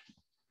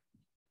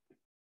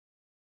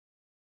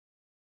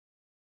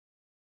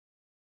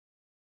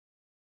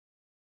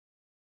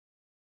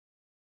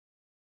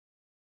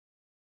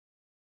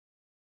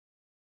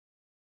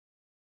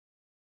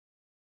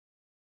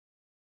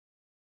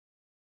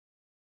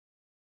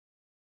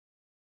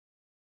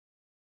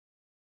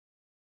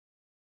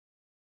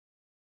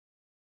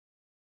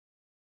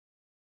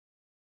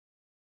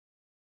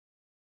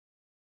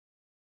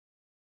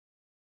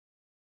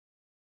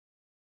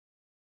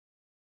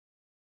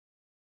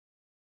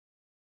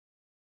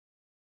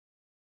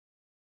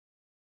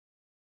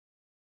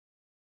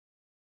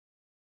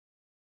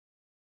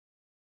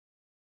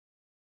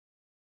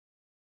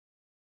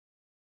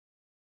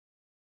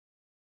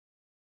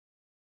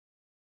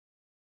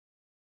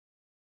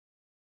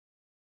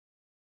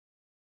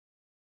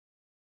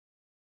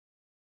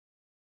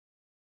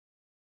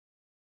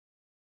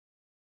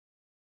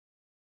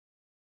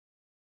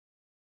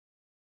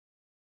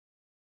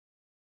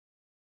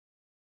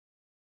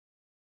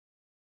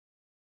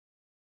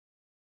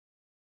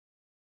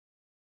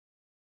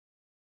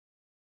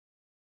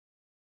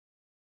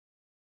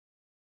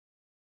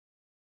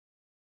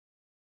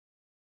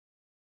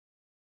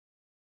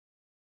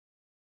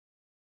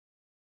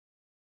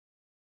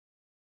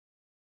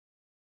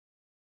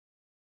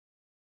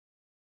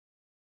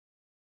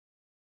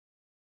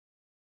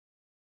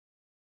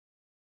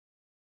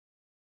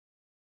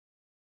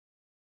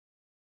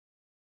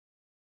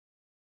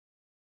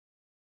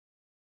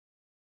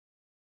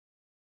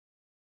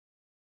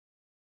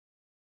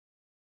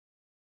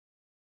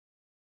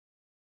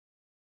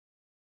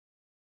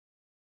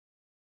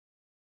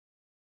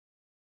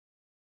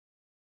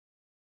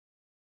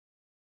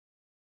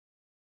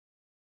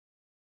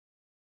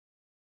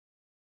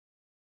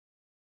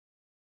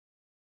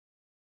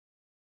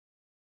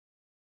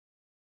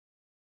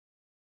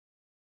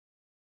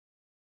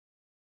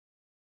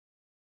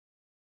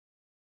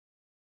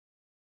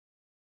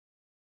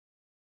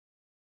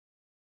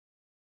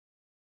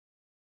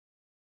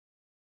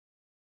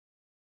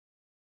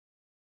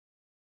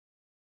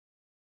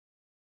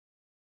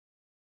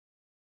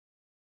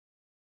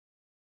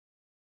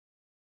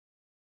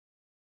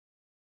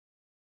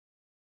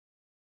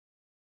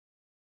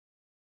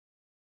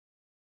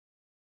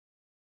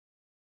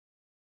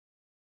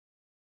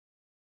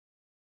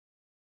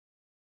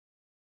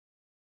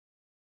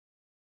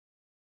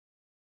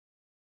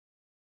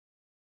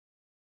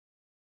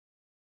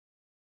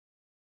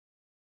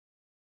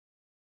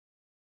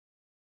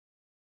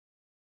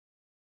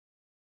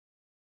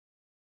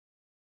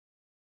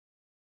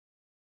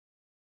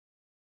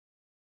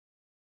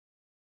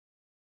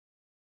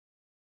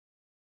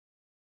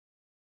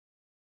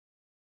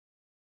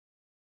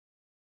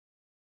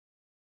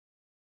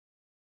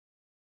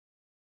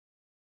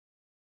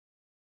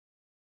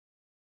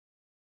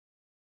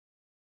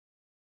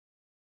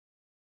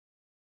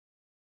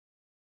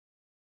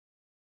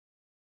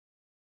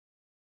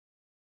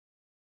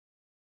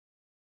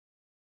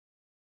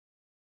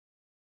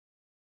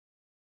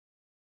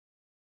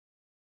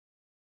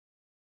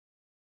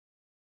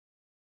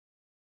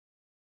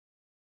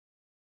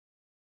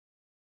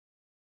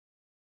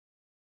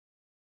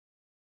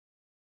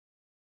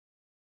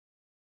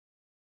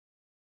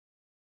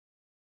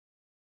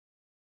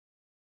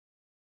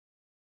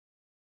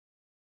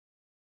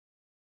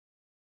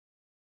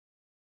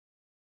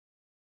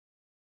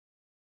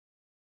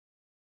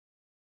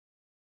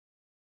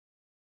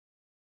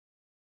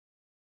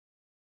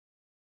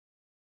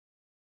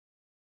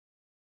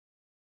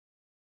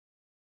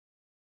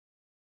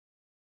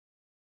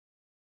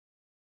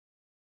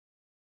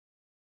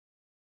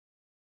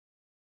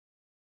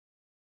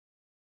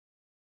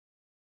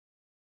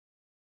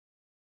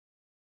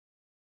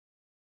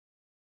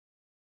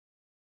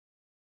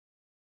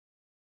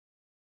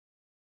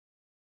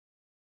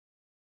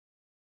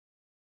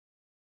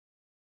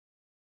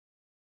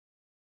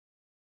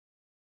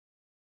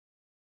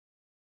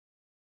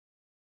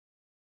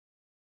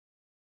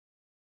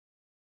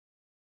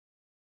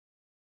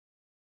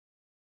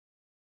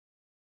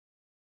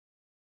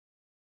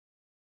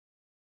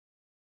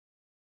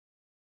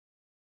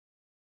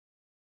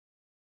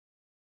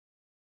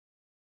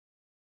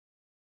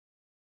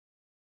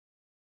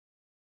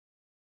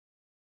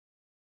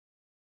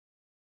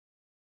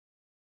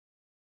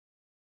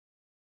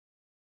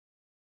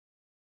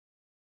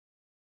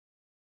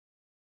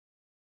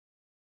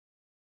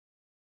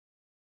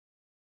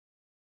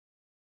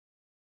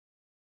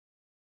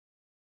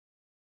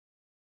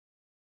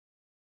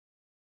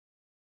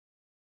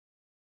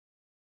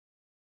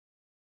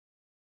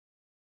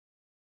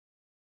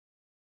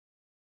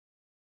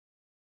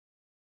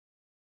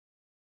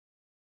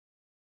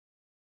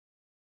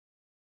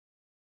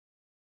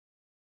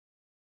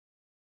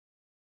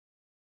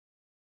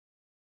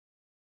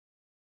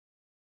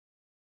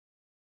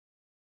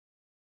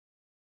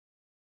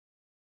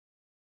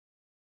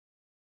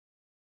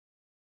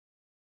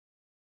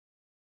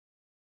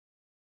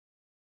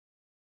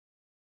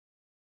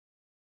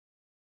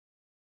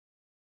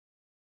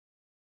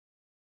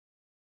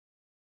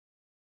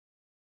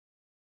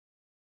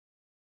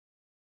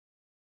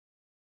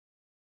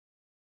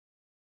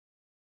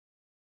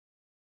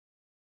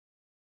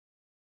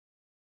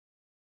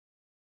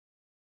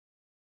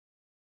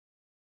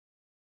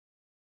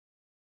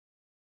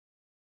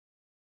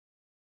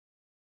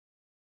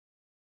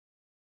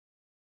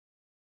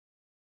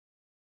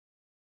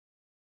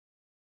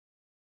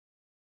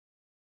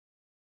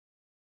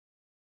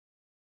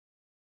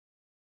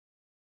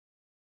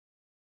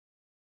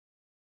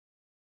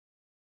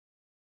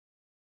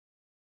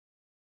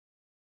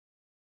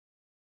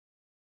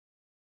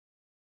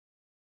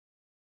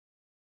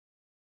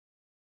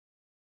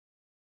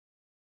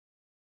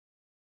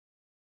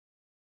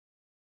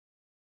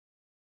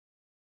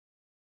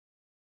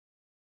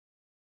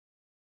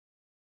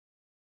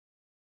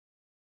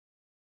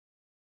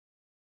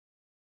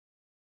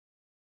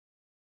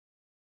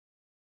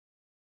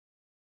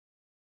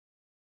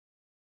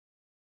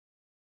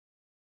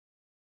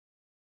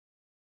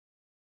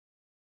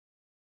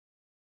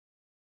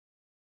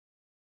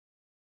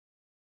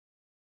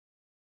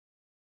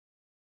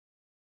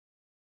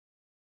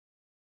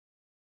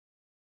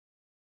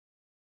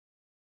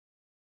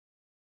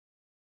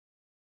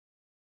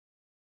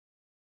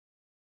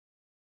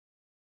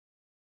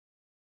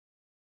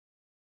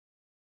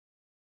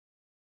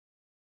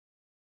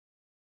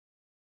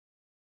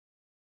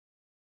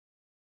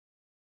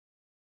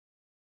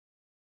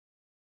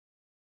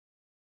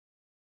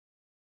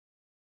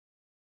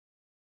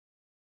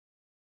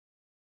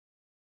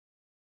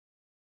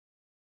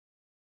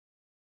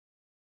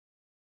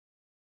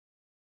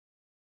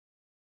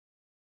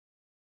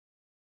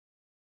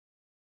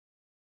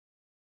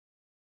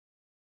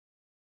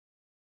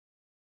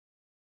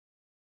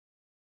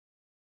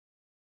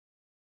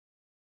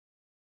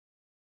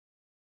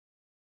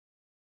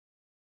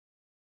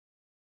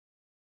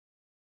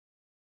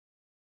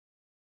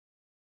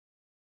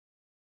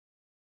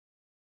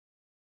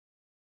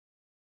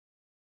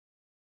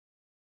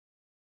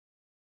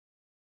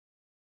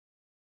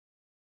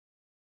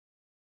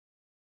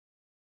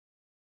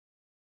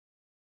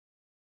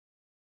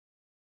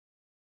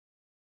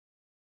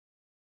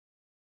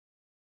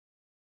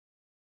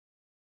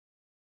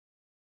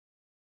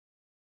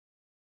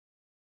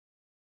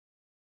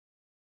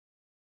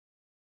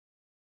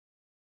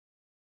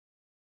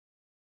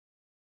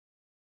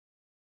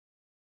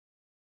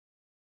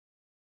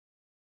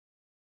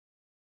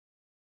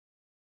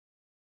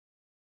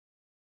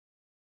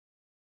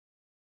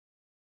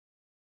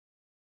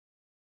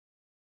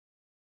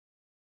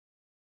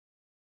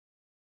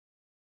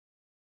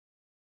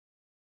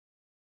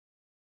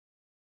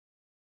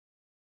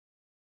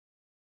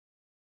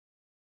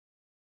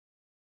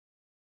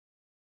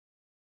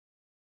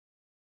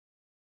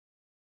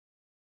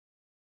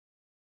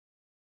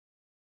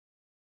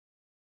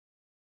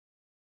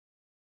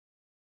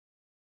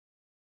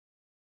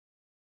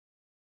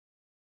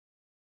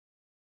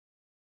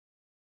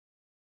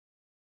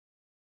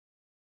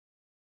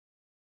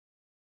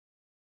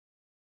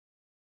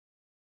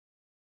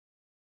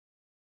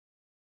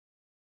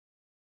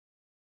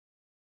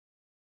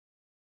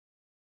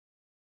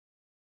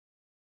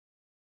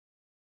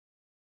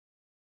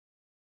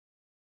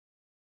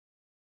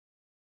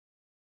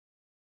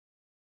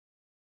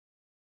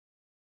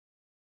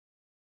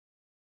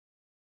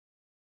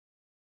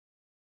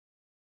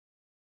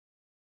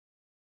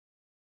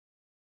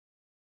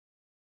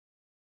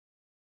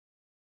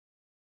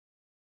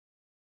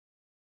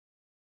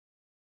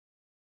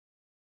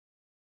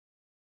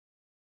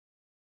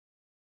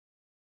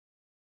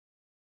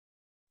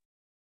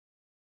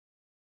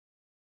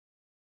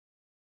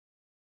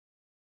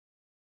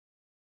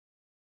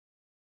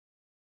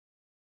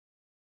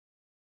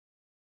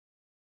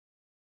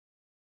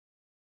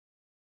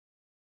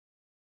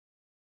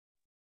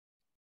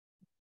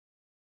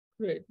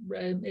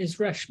 Is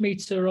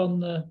Rashmita on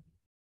the?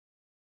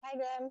 Hi,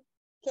 Graham.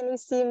 Can you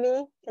see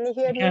me? Can you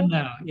hear me? I can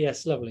now.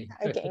 Yes, lovely.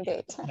 Okay,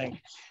 great. Thanks.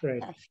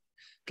 Great.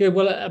 Good.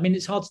 Well, I mean,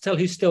 it's hard to tell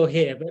who's still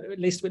here, but at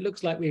least it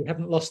looks like we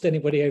haven't lost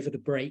anybody over the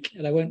break.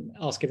 And I won't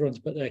ask everyone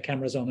to put their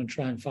cameras on and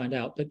try and find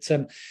out. But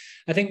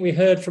I think we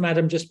heard from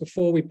Adam just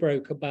before we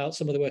broke about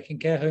some of the work in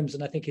care homes,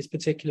 and I think his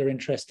particular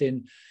interest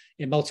in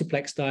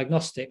multiplex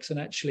diagnostics. And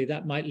actually,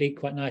 that might lead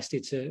quite nicely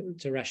to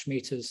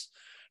Rashmita's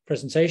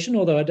presentation,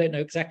 although I don't know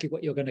exactly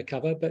what you're going to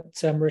cover. But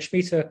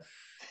Rashmita,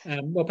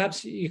 well,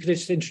 perhaps you could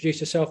just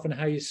introduce yourself and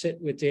how you sit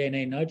with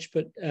DNA Nudge.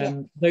 But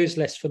those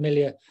less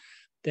familiar,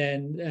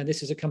 then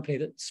this is a company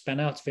that span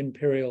out of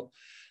Imperial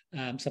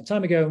some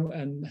time ago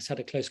and has had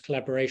a close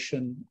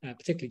collaboration,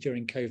 particularly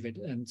during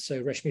COVID. And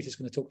so Rashmita is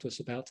going to talk to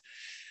us about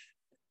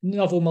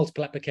novel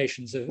multiple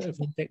applications of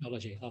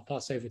technology. I'll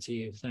pass over to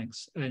you.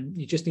 Thanks. And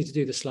you just need to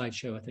do the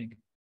slideshow, I think.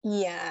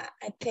 Yeah,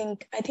 I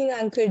think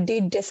Ankur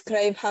did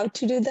describe how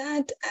to do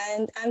that,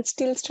 and I'm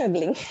still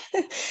struggling.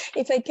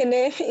 If I can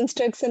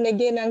instruction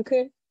again,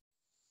 Ankur.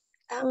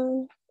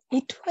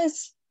 It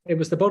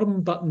was the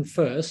bottom button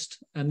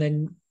first, and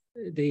then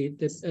the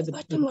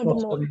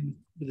bottom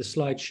with the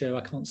slideshow.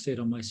 I can't see it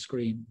on my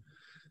screen.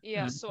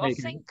 Yeah, so I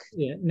think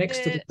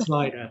next to the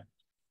slider.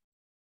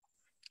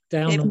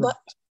 Down.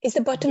 Is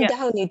the bottom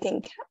down, you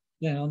think?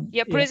 Down.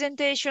 Yeah,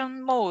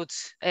 presentation mode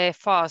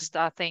first,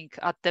 I think,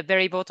 at the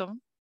very bottom.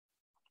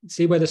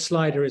 See where the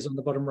slider is on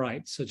the bottom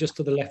right, so just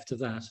to the left of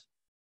that.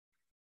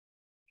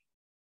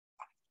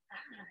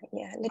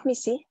 Yeah, let me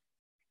see.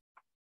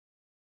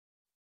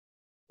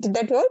 Did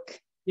that work?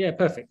 Yeah,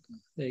 perfect.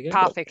 There you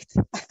go. Perfect.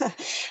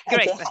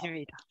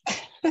 Great.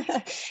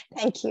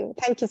 Thank you.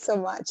 Thank you so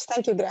much.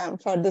 Thank you, Graham,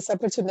 for this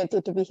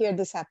opportunity to be here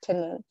this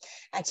afternoon.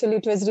 Actually,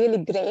 it was really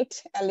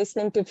great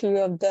listening to a few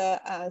of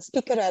the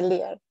speakers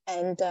earlier.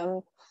 And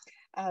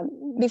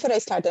before I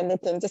start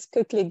anything, just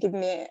quickly give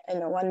me a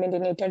 1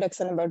 minute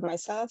introduction about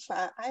myself.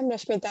 I'm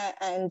Rashmita,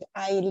 and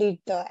I lead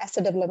the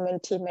asset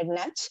development team at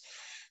NIHR.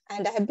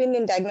 And I have been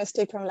in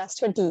diagnostic from last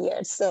 20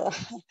 years. So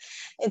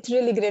it's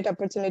really great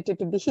opportunity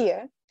to be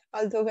here.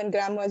 Although when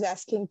Graham was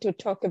asking to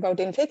talk about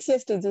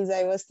infectious disease,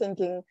 I was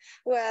thinking,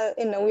 well,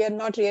 we are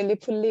not really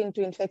fully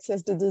into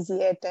infectious disease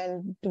yet,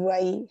 and do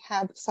I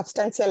have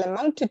substantial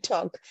amount to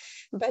talk?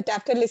 But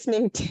after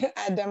listening to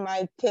Adam,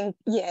 I think,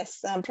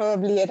 yes,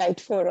 probably a right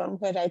forum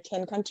where I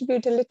can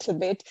contribute a little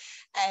bit.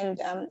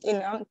 And,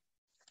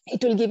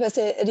 it will give us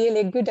a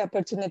really good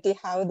opportunity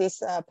how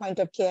this point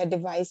of care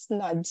device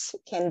Nudge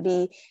can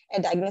be a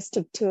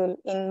diagnostic tool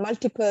in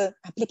multiple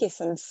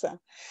applications.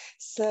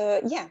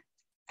 So, yeah.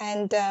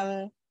 And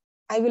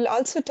I will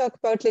also talk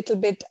about a little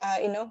bit,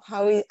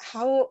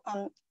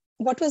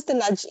 what was the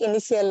Nudge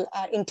initial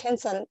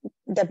intention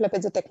develop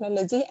as a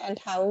technology, and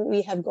how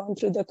we have gone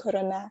through the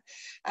corona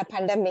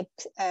pandemic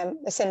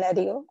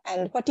scenario,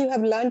 and what you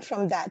have learned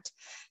from that,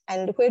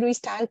 and where we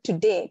stand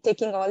today,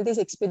 taking all this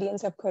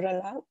experience of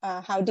corona,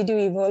 how did you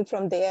evolve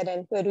from there,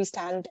 and where we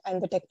stand on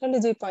the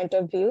technology point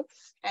of view,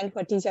 and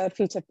what is our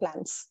future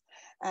plans,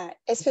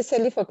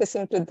 especially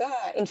focusing to the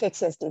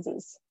infectious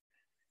disease.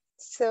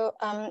 So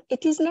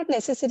it is not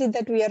necessary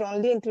that we are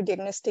only into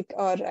diagnostic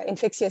or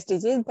infectious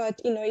disease, but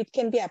it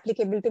can be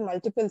applicable to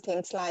multiple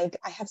things. Like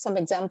I have some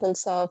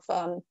examples of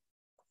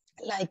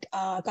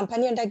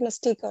companion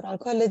diagnostic or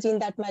oncology in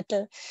that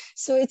matter.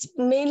 So it's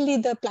mainly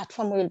the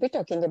platform we'll be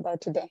talking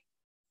about today.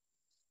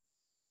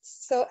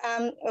 So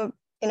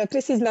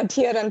Chris is not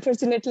here,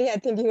 unfortunately. I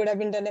think he would have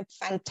been done a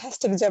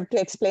fantastic job to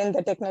explain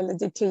the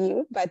technology to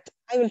you, but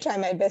I will try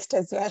my best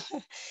as well.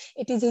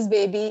 It is his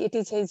baby. It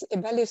is his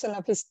evolution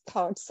of his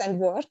thoughts and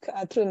work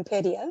through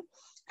Imperial.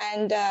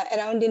 And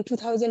around in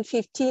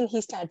 2015,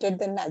 he started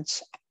the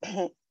Nudge.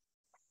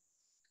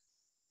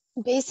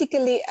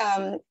 Basically,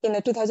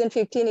 in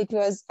 2015, it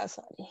was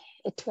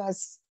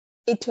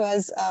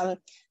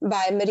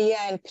by Maria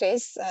and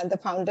Chris, the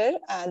founder.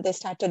 They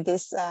started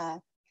this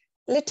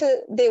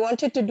they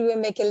wanted to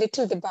make a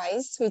little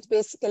device which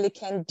basically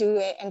can do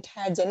an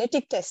entire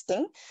genetic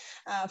testing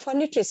for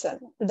nutrition.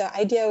 The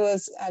idea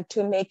was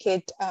to make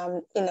it,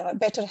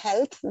 better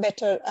health,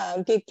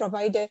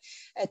 provide a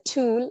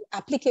tool,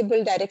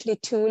 applicable directly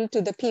tool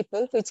to the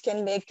people, which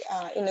can make,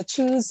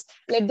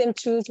 let them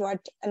choose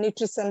what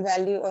nutrition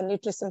value or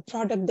nutrition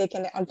product they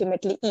can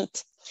ultimately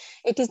eat.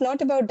 It is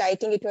not about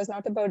dieting. It was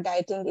not about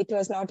dieting. It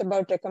was not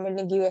about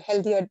recommending you a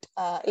healthier,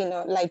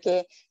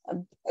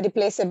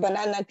 replace a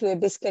banana to a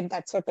biscuit,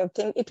 that sort of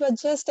thing. It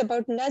was just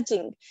about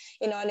nudging,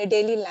 on a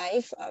daily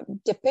life,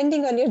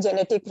 depending on your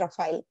genetic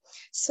profile.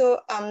 So,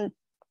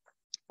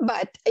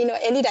 but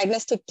any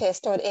diagnostic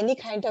test or any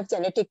kind of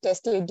genetic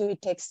test you do,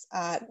 it takes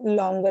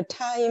longer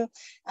time,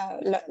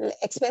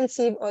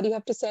 expensive, or you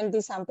have to send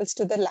these samples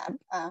to the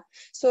lab.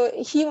 So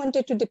he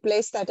wanted to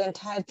replace that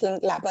entire thing,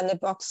 lab on a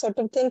box sort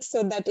of thing,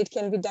 so that it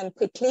can be done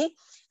quickly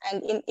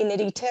and in a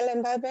retail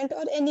environment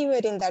or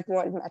anywhere in that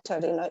world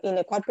matter, in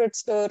a corporate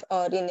store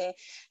or in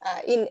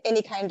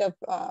any kind of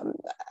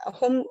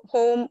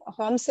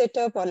home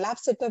setup or lab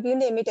setup, you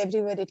name it,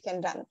 everywhere it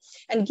can run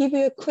and give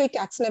you a quick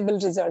actionable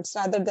results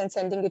rather than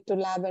sending taking it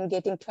to lab and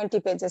getting 20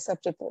 pages of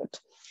report.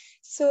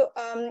 So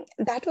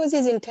that was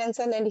his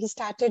intention, and he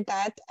started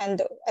that.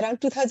 And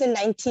around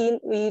 2019,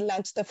 we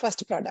launched the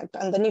first product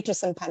on the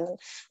nutrition panel.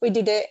 We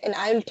did and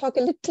I'll talk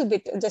a little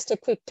bit, just a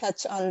quick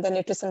touch on the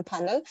nutrition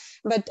panel.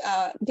 But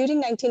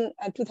during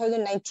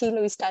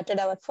 2019, we started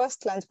our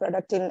first launch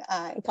product in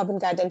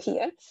Covent Garden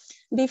here,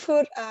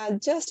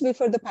 just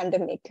before the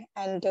pandemic.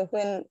 And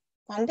when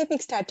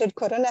pandemic started,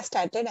 Corona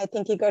started, I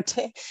think he got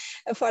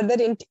a further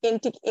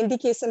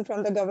indication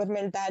from the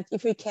government that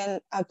if we can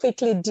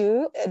quickly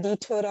do a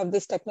detour of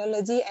this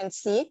technology and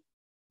see.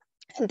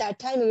 At that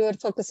time, we were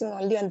focusing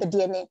only on the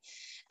DNA.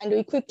 And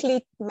we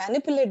quickly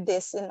manipulate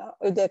this,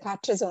 with the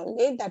cartridge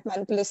only. That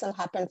manipulation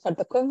happened for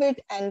the COVID,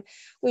 and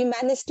we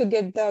managed to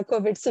get the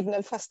COVID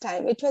signal first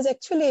time. It was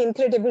actually an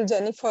incredible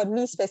journey for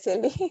me,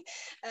 especially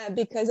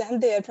because I'm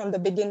there from the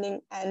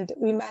beginning. And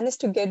we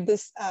managed to get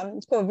this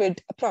COVID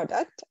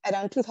product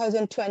around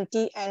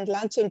 2020 and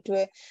launch into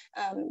a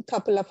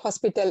couple of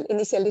hospitals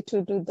initially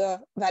to do the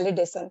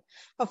validation.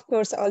 Of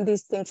course, all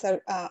these things are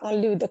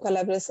only with the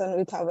collaboration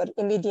with our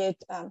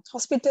immediate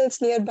hospitals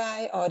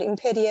nearby, or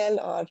Imperial,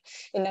 or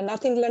in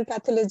North England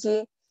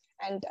Pathology,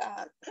 and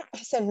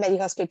St. Mary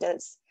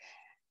hospitals.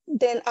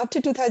 Then after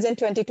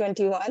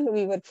 2020-21,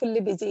 we were fully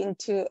busy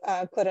into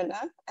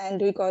Corona,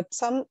 and we got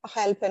some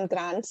help and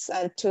grants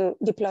to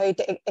deploy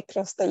it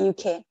across the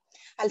UK.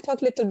 I'll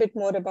talk a little bit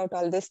more about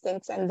all these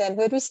things. And then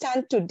where we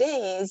stand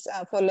today is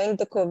following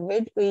the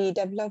COVID, we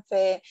developed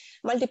a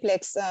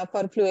multiplex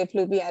for flu A,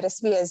 flu B,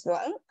 RSV as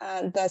well.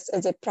 And that's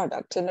as a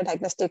product,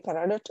 diagnostic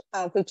product,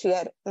 which we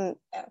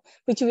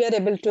are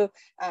able to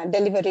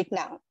deliver it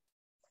now.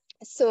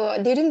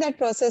 So during that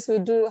process, we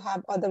do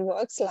have other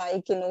works,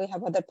 like, we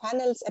have other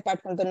panels.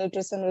 Apart from the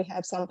nutrition, we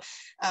have some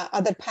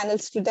other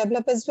panels to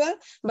develop as well.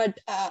 But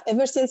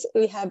ever since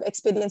we have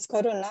experienced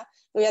Corona,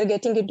 we are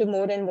getting into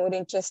more and more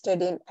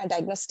interested in a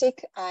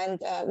diagnostic.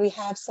 And we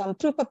have some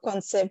proof of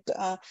concept,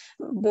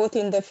 both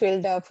in the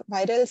field of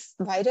virus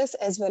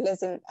as well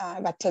as in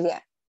bacteria.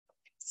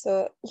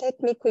 So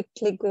let me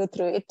quickly go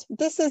through it.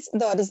 This is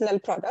the original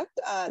product,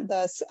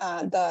 the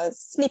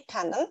SNP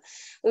panel.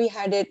 We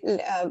had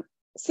a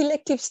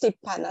selective SNP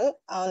panel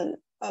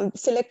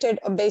selected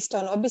based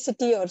on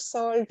obesity or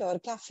salt or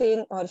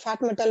caffeine or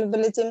fat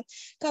metabolism,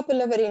 couple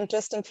of very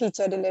interesting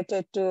features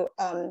related to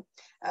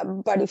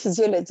body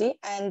physiology.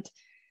 And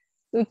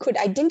we could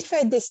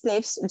identify these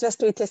SNPs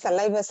just with the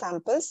saliva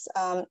samples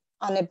on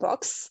a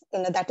box.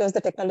 That was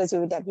the technology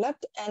we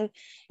developed. And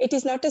it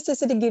is not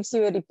necessarily gives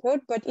you a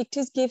report, but it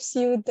just gives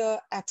you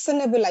the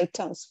actionable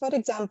items. For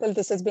example,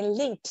 this has been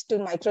linked to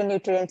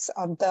micronutrients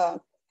of the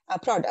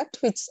product,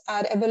 which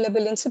are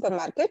available in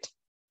supermarket.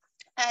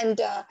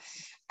 And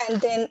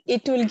then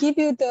it will give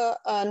you the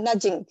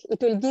nudging.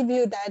 It will give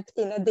you that,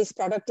 this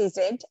product is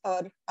red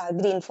or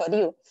green for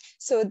you.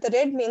 So the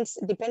red means,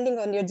 depending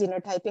on your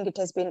genotyping, it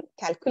has been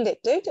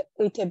calculated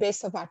with a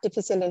base of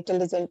artificial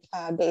intelligence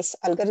based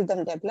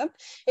algorithm developed.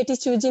 It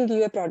is choosing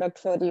you a product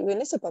for you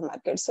in a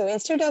supermarket. So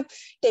instead of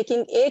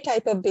taking A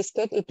type of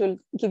biscuit, it will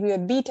give you a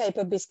B type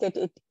of biscuit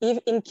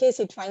in case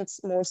it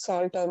finds more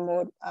salt or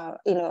more,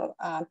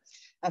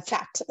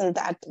 fat in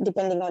that,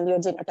 depending on your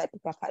genotypic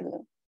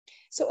profiling.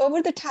 So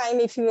over the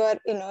time, if you are,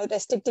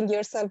 restricting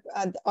yourself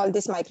all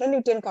this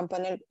micronutrient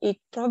component, it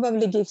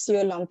probably gives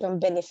you a long-term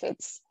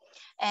benefits.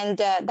 And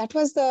that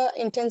was the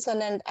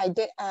intention and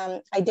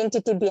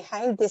identity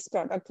behind this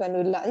product when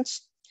we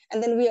launched.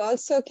 And then we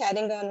also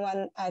carrying on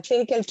one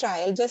clinical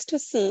trial just to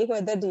see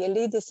whether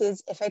really this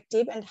is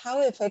effective and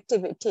how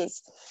effective it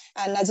is,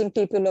 nudging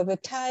people over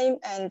time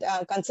and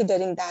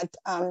considering that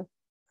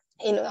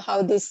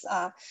how this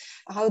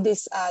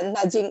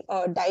nudging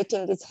or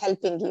dieting is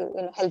helping you,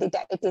 healthy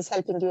diet is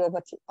helping you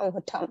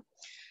over time.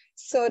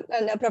 So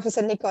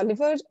Professor Nick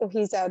Oliver,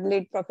 he's our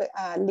lead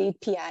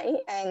PI,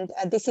 and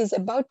this is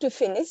about to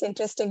finish.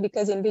 Interesting,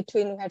 because in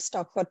between we had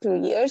stopped for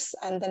 2 years,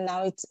 and then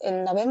now it's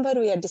in November,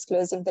 we are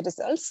disclosing the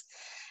results.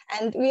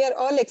 And we are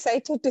all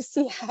excited to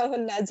see how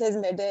nudge has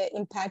made an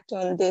impact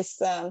on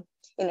this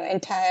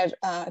entire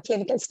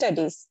clinical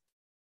studies.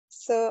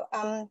 So,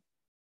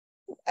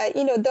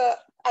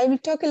 I will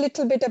talk a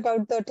little bit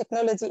about the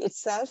technology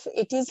itself.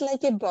 It is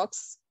like a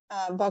box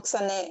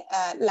on a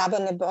lab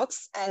on a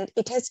box, and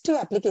it has two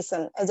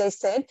applications. As I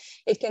said,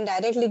 it can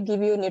directly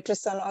give you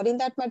nutrition, or in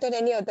that matter,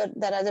 any other,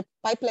 there are the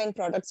pipeline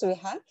products we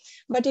have,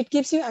 but it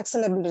gives you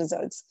actionable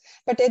results.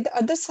 But at the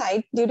other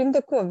side, during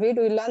the COVID,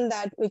 we learned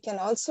that we can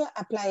also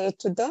apply it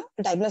to the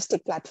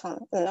diagnostic platform.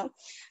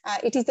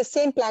 It is the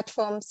same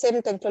platform,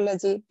 same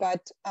technology,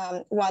 but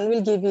one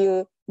will give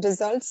you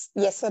results,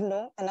 yes or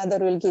no, another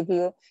will give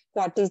you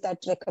what is that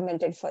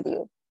recommended for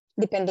you,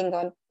 depending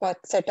on what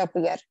setup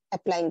we are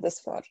applying this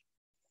for.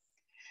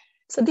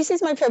 So this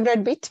is my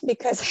favorite bit,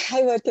 because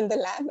I work in the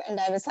lab and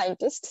I'm a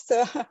scientist.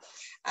 So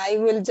I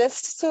will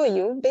just show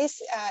you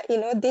this.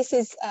 This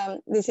is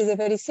a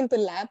very simple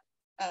lab.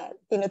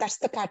 That's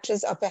the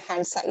cartridge of a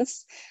hand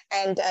size,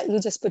 and you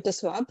just put a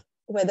swab,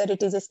 whether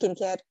it is a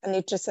skincare, a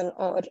nutrition,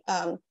 or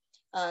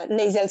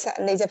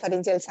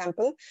nasopharyngeal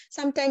sample.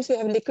 Sometimes we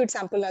have liquid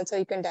sample also,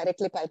 you can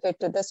directly pipette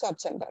to the swab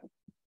chamber.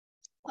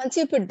 Once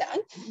you put that,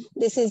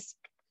 this is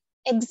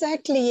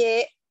exactly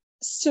a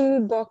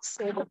shoebox,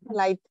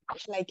 like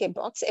a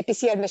box, a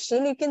PCR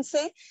machine, you can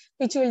say,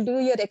 which will do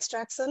your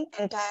extraction.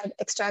 Entire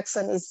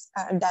extraction is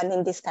done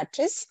in this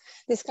cartridge.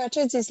 This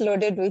cartridge is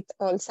loaded with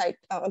all site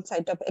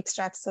of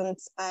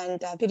extractions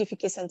and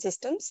purification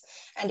systems,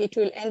 and it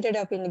will ended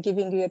up in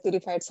giving you a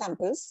purified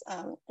samples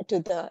to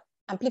the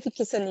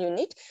amplification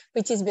unit,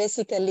 which is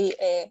basically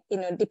a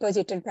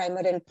deposited primer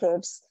and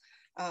probes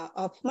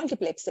of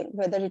multiplexing,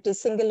 whether it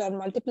is single or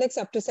multiplex,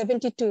 up to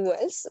 72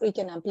 wells we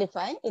can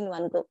amplify in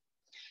one go.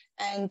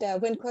 And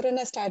when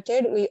Corona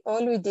started,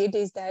 all we did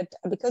is that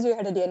because we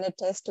had a DNA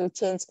test, we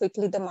changed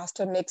quickly the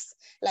master mix,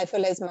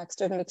 lyophilized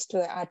master mix to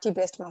a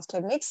RT-based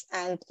master mix,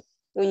 and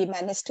we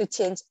managed to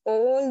change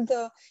all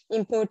the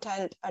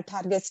important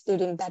targets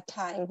during that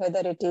time, whether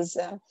it is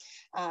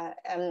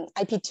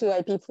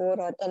IP2, IP4,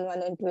 or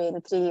N1,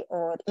 N2, N3,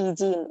 or E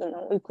gene.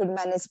 We could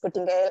manage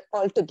putting it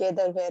all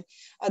together, where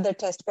other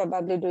tests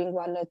probably doing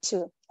 1 or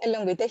 2,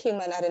 along with the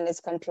human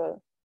RNase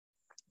control.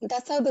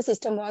 That's how the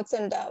system works.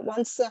 And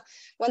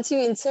once you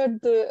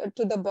insert to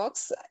the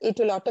box, it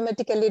will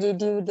automatically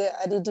redo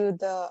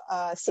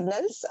the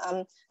signals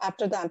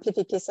after the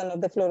amplification of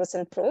the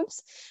fluorescent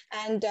probes,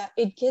 and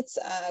it gets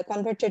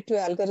converted to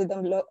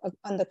algorithm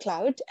on the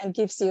cloud and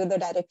gives you the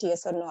direct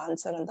yes or no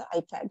answer on the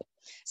iPad.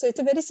 So it's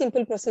a very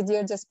simple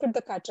procedure. Just put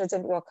the cartridge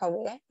and walk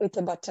away with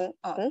a button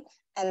on,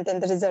 and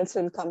then the results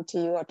will come to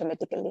you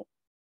automatically.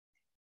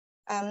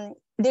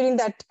 During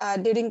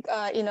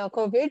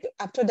COVID,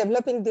 after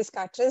developing this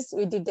cartridge,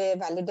 we did a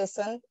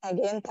validation.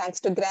 Again, thanks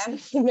to Graham,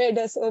 he made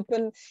us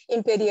open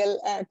Imperial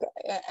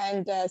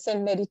and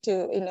St. Mary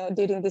to,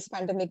 during this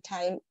pandemic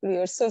time. We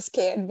were so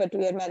scared, but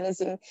we are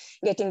managing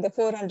getting the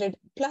 400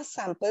 plus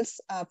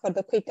samples for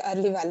the quick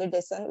early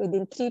validation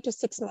within 3 to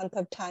 6 months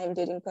of time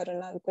during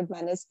Corona. We could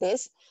manage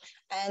this,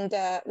 and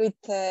we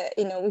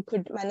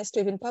could manage to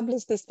even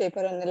publish this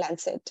paper on the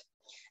Lancet.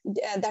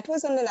 That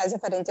was on the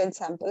nasopharyngeal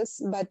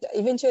samples, but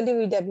eventually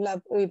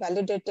we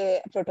validated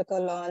a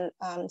protocol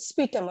on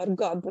sputum or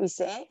gob, we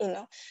say,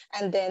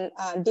 and then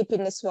dip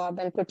in a swab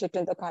and put it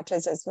in the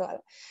cartridge as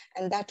well.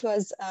 And that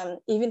was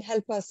even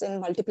help us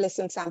in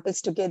multiplexing samples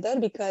together,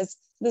 because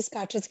this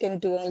cartridge can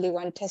do only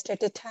one test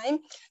at a time,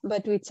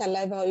 but with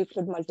saliva, you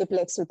could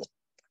multiplex with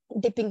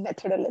dipping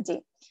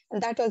methodology.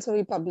 And that also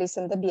we published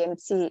in the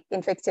BMC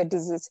Infectious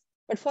Disease.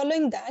 But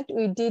following that,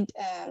 we did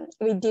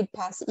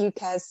pass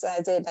UCAS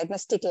as a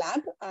diagnostic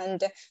lab,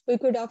 and we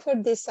could offer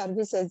these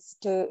services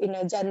to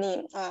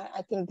journey.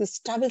 I think these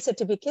travel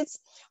certificates,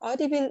 or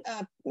even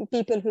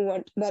people who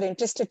were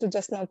interested to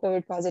just know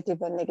COVID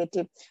positive or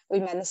negative. We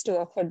managed to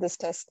offer this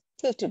test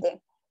till today.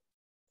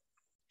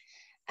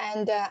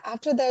 And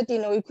after that,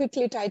 we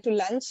quickly tried to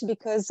launch,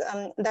 because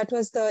that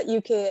was the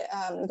UK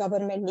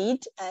government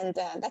need. And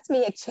that's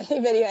me actually,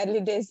 very early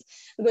days,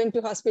 going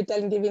to hospital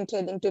and giving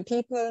training to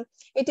people.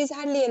 It is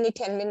hardly any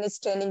 10 minutes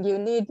training you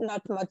need,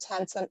 not much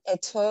hands-on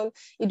at all.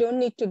 You don't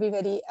need to be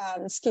very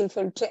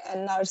skillful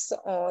nurse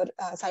or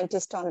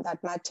scientist on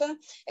that matter.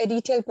 A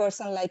retail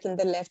person like in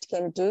the left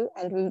can do,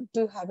 and we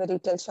do have a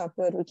retail shop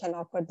where we can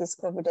offer this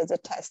COVID as a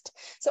test.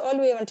 So all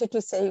we wanted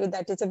to say is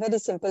that it's a very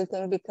simple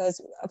thing,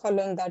 because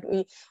following that,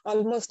 we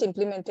almost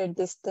implemented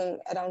this thing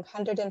around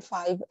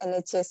 105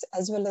 NHS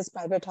as well as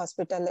private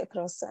hospital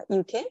across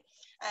UK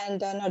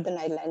and Northern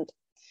Ireland.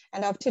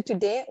 And up to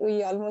today,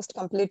 we almost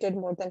completed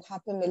more than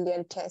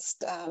 500,000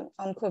 tests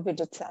on COVID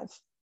itself.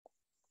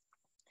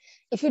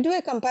 If you do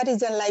a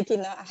comparison, like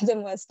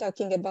Adam was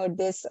talking about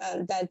this,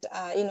 there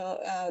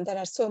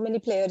are so many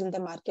players in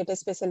the market,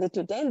 especially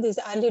today. In these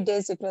early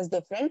days, it was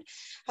different.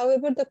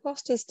 However, the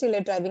cost is still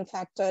a driving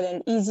factor,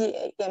 and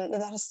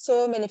there are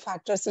so many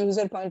factors: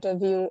 user point of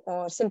view,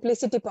 or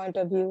simplicity point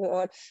of view,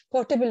 or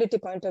portability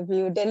point of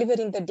view,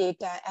 delivering the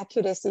data,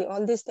 accuracy.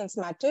 All these things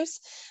matters.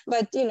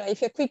 But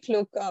if you quick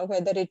look,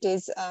 whether it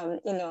is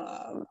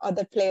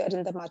other players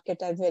in the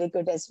market are very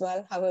good as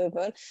well.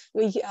 However,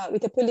 with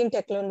the pooling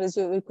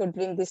technology, we could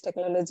bring this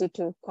technology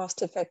to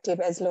cost effective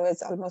as low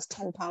as almost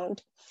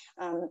 £10.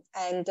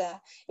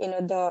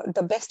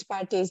 The best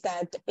part is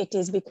that it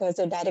is because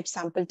a direct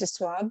sample to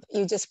swab,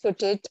 you just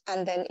put it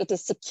and then it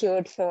is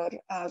secured for,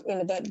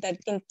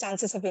 the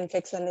chances of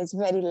infection is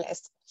very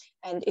less.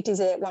 And it is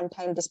a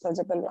one-time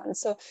disposable one.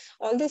 So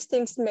all these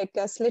things make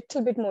us a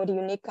little bit more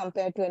unique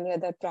compared to any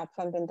other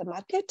platform in the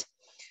market.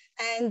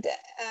 And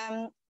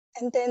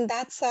then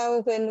that's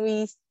how, when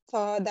we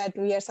saw that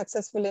we are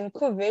successful in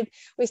COVID,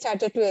 we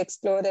started to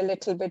explore a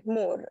little bit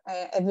more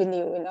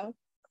avenue,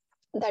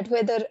 that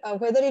whether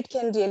it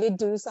can really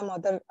do some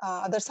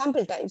other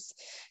sample types.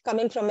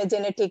 Coming from a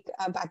genetic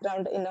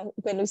background,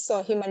 when we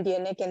saw human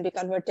DNA can be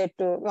converted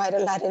to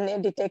viral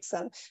RNA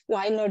detection,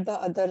 why not the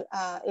other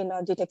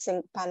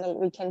detection panel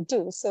we can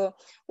do? So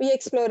we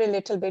explore a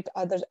little bit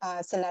other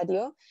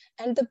scenario,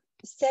 and the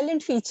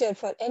salient feature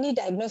for any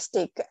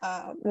diagnostic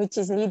which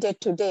is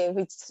needed today,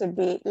 which should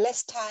be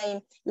less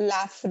time,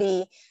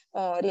 lab-free,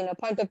 or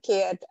point of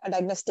care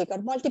diagnostic or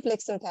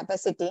multiplexing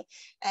capacity,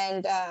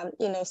 and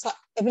so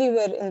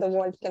everywhere in the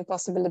world can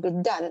possibly be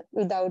done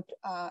without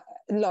a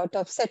lot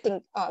of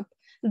setting up.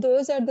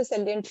 Those are the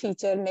salient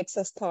feature makes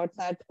us thought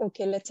that,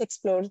 okay, let's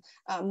explore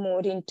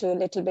more into a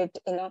little bit,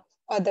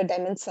 other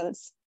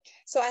dimensions.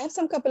 So I have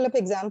some couple of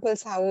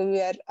examples how we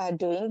are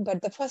doing,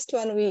 but the first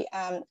one we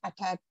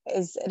attack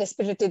is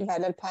respiratory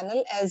viral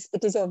panel, as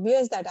it is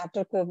obvious that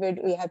after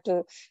COVID, we have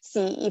to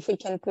see if we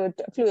can put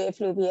flu A,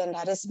 flu B, and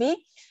RSV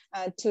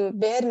to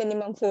bare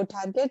minimum 4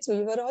 targets.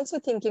 We were also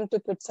thinking to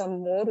put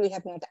some more. We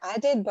have not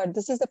added, but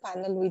this is the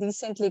panel we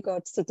recently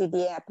got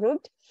CTDA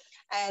approved.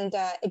 And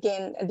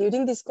again,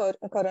 during this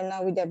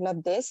corona, we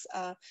developed this.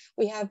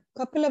 We have a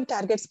couple of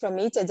targets from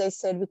each, as I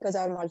said, because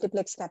our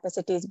multiplex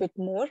capacity is a bit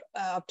more,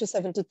 up to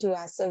 72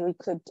 assays we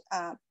could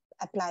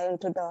apply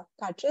into the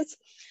cartridge.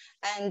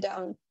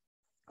 And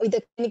with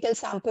the clinical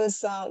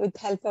samples, with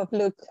help of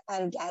Luke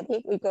and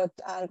Gary, we got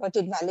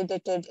it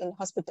validated in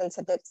hospital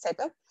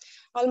setup,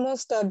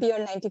 almost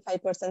beyond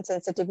 95%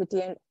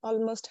 sensitivity and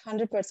almost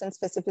 100%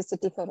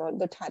 specificity for all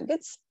the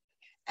targets.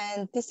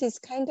 And this is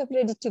kind of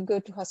ready to go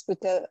to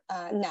hospital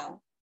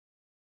now.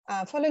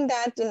 Following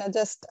that,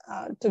 just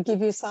to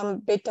give you some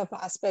bit of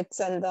aspects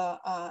on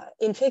the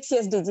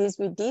infectious disease,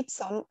 we did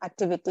some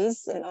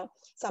activities,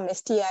 some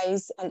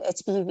STIs and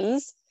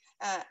HPVs.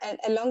 And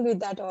along with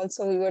that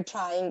also, we were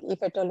trying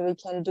if at all we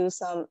can do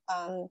some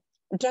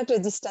drug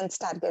resistance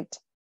target,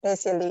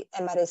 basically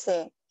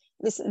MRSA.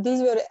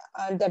 These were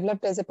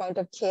developed as a point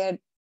of care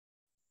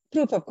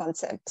proof of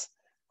concept.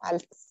 I'll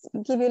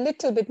give you a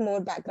little bit more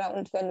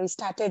background when we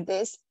started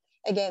this.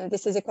 Again,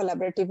 this is a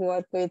collaborative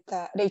work with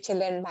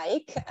Rachel and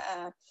Mike.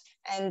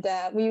 And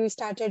we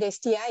started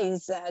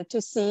STIs to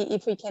see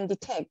if we can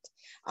detect.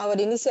 Our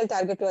initial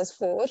target was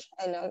 4,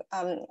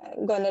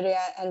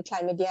 gonorrhea and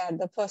chlamydia are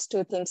the first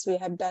 2 things we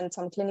have done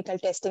some clinical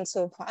testing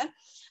so far.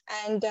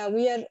 And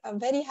we are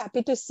very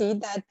happy to see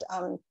that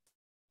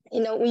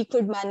we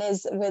could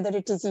manage whether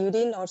it is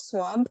urine or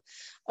swab,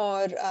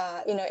 or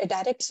a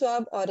direct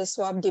swab, or a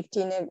swab dipped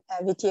in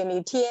a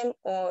VTM UTM,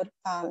 or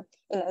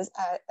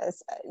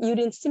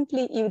urine,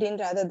 simply urine,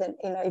 rather than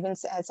even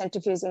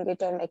centrifuging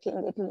it or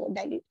making it more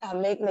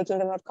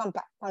making it more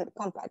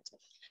compact.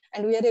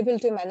 And we are able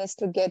to manage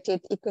to get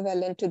it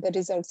equivalent to the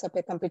results of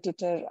a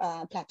competitor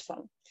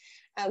platform.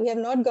 We have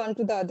not gone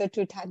to the other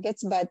 2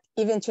 targets, but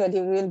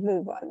eventually we'll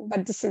move on.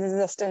 But this is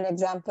just an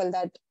example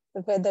that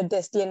whether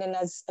this DNA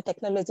as a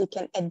technology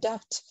can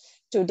adapt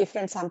to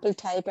different sample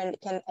type and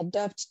can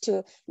adapt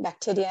to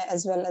bacteria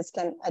as well as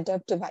can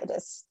adapt to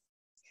virus.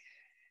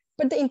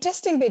 But the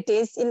interesting bit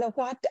is,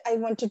 what I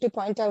wanted to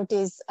point out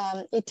is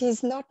it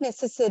is not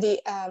necessary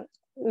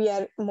we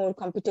are more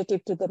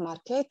competitive to the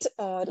market,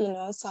 or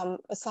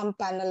some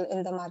panel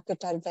in the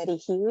market are very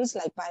huge,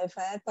 like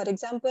BioFire, for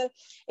example,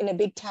 in a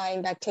big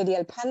time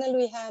bacterial panel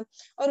we have,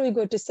 or we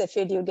go to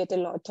Cepheid, you get a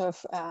lot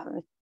of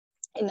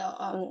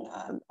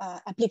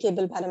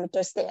applicable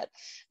parameters there.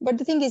 But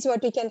the thing is,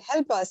 what we can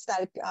help us,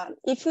 like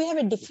if we have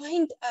a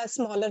defined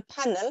smaller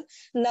panel,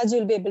 Nudge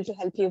will be able to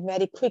help you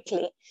very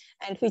quickly,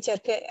 and which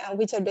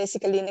are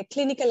basically in a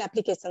clinical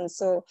application.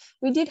 So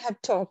we did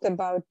have talked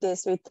about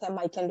this with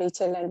Mike and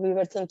Rachel, and we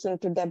were thinking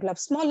to develop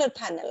smaller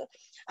panel,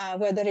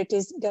 whether it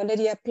is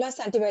gonorrhea plus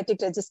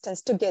antibiotic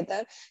resistance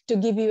together, to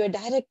give you a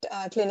direct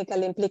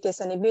clinical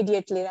implication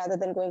immediately, rather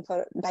than going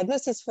for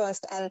diagnosis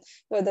first and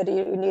whether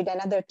you need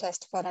another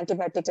test for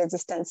antibiotic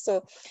resistance.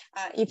 So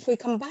if we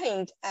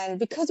combined, and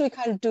because we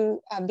can't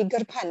do a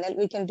bigger panel,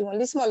 we can do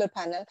only smaller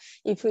panel.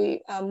 If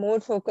we more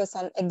focus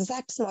on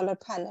exact smaller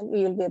panel,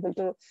 we will be able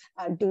to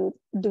do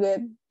a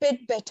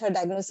bit better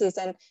diagnosis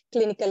and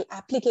clinical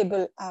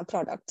applicable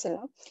products.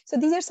 So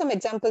these are some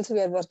examples we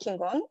are working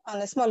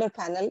on a smaller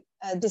panel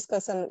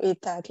discussion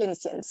with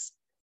clinicians.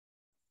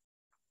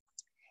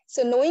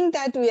 So knowing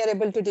that we are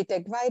able to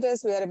detect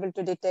virus, we are able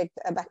to detect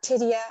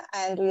bacteria,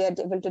 and we are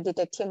able to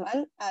detect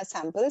human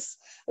samples,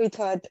 we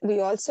thought we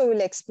also will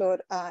explore,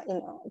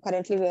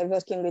 currently we are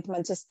working with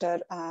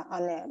Manchester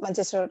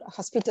Manchester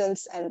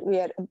hospitals, and we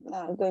are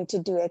going to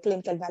do a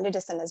clinical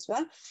validation as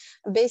well,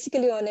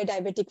 basically on a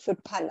diabetic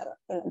foot panel.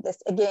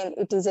 This again,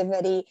 it is a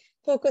very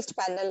focused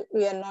panel.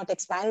 We are not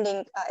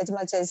expanding as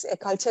much as a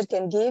culture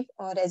can give,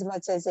 or as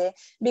much as a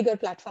bigger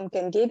platform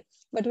can give,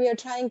 but we are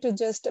trying to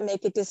just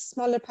make it a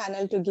smaller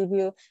panel to give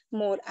you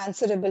more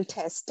answerable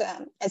test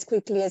as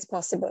quickly as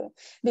possible,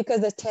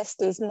 because the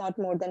test is not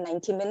more than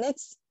 90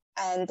 minutes.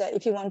 And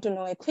if you want to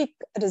know a quick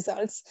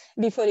results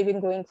before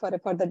even going for a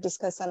further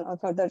discussion or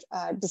further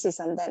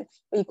decision, then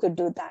we could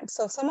do that.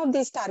 So some of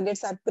these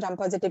targets are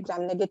gram-positive,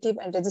 gram-negative,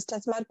 and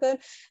resistance marker,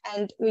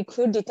 and we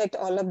could detect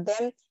all of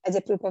them as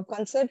a proof of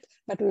concept,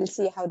 but we'll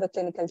see how the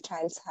clinical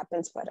trials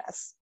happens for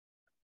us.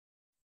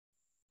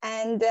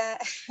 And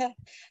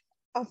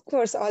of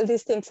course, all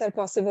these things are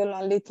possible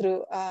only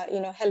through,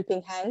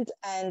 helping hand,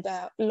 and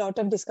a lot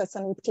of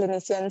discussion with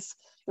clinicians.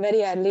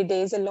 Very early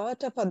days, a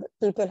lot of other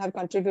people have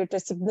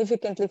contributed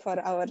significantly for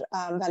our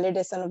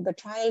validation of the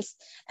trials.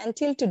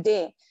 Until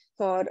today,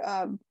 for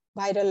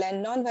viral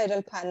and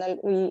non-viral panel,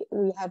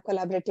 we have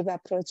collaborative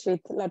approach with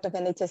a lot of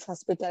NHS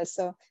hospitals.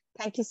 So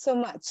thank you so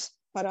much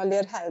for all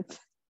your help.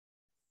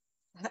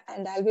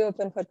 And I'll be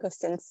open for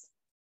questions.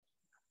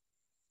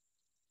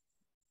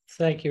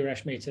 Thank you,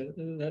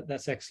 Rashmita.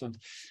 That's excellent.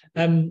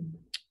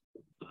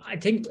 I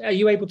think, are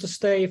you able to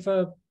stay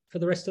for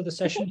the rest of the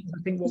session?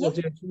 I think what we'll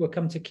do is we'll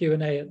come to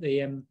Q&A at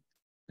the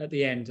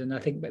end, and I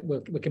think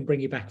we can bring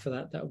you back for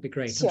that. That would be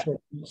great. Sure. I'm sure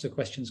lots of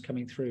questions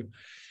coming through.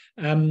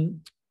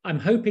 I'm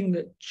hoping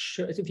that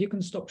if you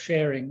can stop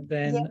sharing,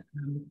 then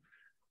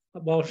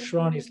while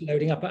Sharani is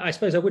loading up, I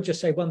suppose I would just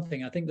say one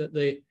thing. I think that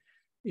the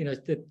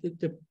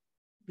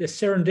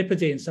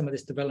serendipity in some of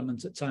this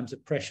development at times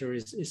of pressure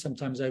is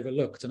sometimes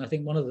overlooked. And I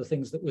think one of the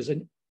things that was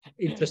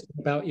interesting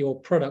about your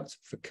product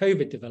for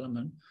COVID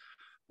development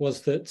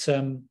was that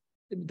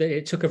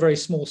it took a very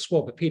small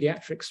swab, a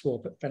pediatric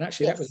swab, and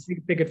actually that was a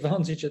big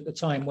advantage at the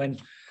time when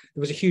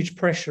there was a huge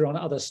pressure on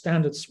other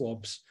standard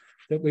swabs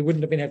that we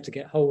wouldn't have been able to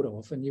get hold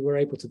of, and you were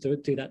able to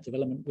do that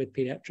development with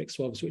pediatric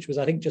swabs, which was,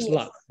 I think, just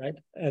luck, right?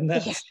 And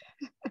that's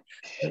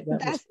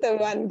that's the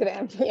one,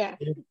 Graham. Yeah.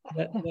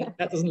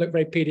 That doesn't look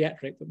very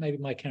pediatric, but maybe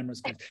my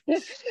camera's good.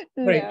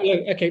 Great.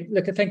 Yeah. Okay.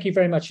 Look, thank you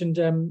very much.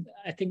 And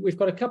I think we've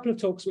got a couple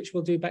of talks which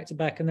we'll do back to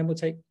back, and then we'll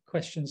take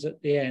questions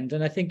at the end.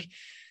 And I think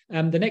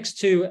the next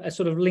two are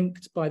sort of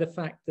linked by the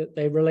fact that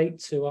they relate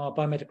to our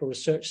Biomedical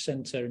Research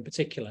Centre in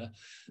particular.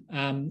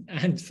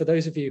 And for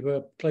those of you who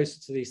are closer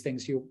to these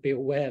things, you'll be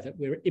aware that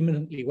we're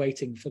imminently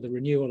waiting for the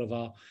renewal of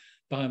our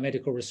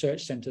biomedical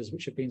research centres,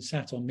 which have been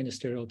sat on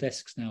ministerial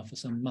desks now for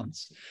some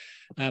months.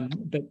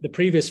 But the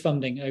previous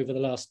funding over the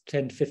last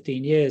 10 to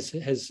 15 years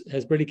has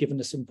really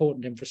given us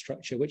important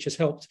infrastructure, which has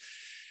helped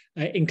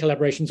in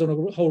collaborations on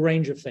a whole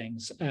range of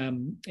things,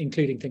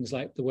 including things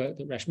like the work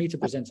that Rashmita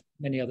presented,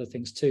 many other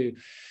things too.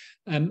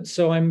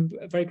 So I'm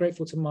very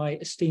grateful to my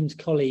esteemed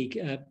colleague,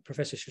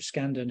 Professor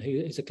Sriskandan, who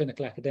is a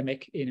clinical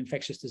academic in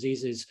infectious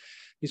diseases,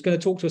 who's going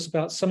to talk to us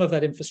about some of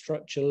that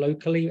infrastructure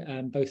locally,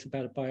 both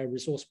about a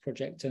bioresource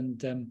project and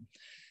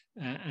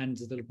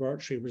the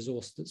laboratory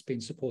resource that's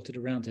been supported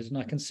around it. And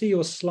I can see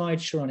your slide,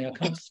 Sharani. I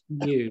can't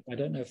see you. I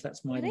don't know if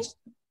that's mine.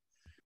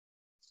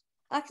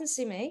 I can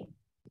see me.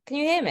 Can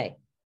you hear me?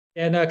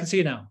 Yeah, no, I can see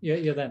you now.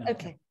 You're there now.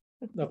 Okay.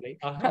 Lovely.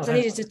 Perhaps I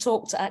needed to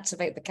talk to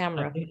activate the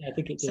camera. I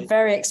think it's a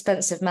very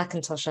expensive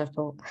Macintosh, I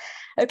thought.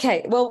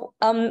 Okay, well,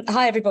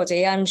 hi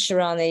everybody. I'm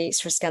Sharani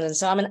Sriskandan.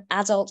 So I'm an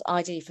adult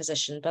ID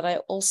physician, but I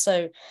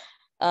also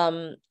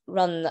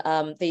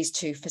run these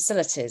two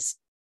facilities.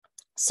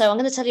 So I'm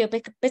going to tell you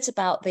a bit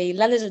about the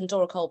Leonard and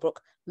Dora Colebrook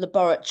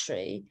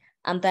Laboratory,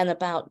 and then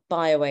about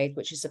BioAid,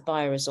 which is a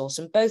bioresource.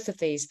 And both of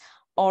these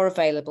are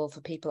available for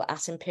people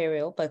at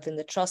Imperial, both in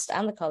the Trust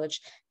and the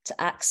College, to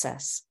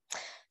access.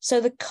 So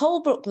the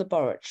Colebrook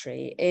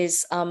Laboratory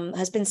has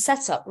been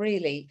set up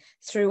really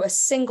through a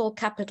single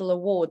capital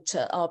award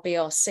to our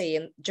BRC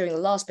and during the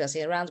last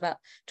BRC around about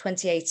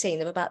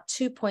 2018 of about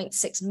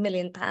 £2.6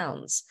 million.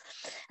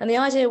 And the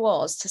idea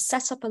was to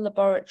set up a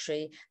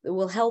laboratory that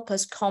will help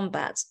us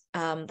combat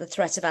the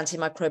threat of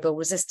antimicrobial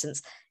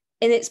resistance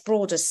in its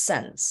broadest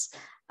sense.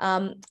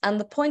 And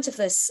the point of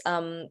this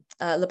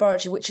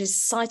laboratory, which is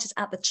sited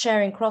at the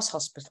Charing Cross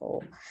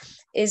Hospital,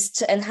 is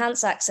to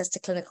enhance access to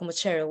clinical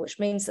material, which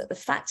means that the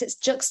fact it's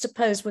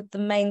juxtaposed with the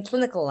main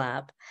clinical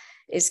lab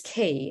is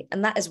key.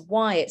 And that is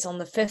why it's on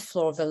the 5th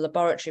floor of the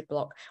laboratory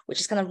block,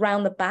 which is kind of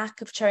round the back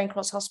of Charing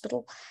Cross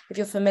Hospital, if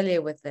you're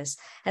familiar with this.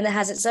 And it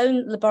has its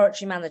own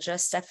laboratory manager,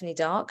 Stephanie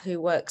Dark,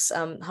 who works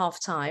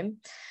half-time.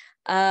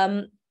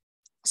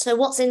 So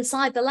what's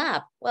inside the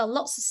lab? Well,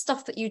 lots of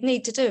stuff that you'd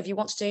need to do if you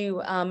want to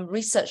do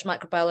research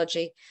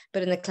microbiology,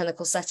 but in a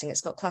clinical setting.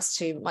 It's got class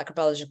 2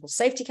 microbiological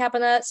safety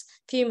cabinets,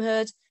 fume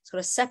hood. It's got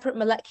a separate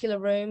molecular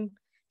room,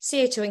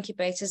 CO2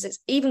 incubators. It's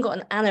even got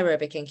an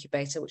anaerobic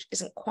incubator, which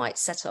isn't quite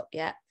set up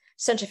yet.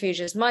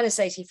 Centrifuges,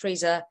 -80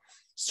 freezer,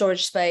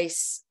 storage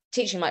space,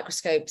 teaching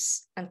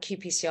microscopes, and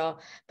qPCR.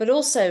 But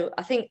also,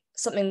 I think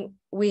something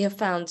we have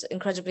found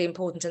incredibly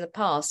important in the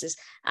past is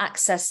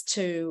access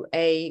to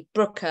a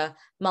Bruker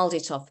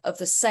MALDI-TOF of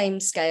the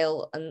same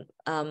scale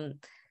and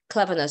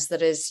cleverness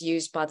that is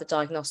used by the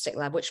diagnostic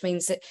lab, which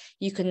means that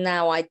you can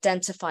now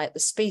identify at the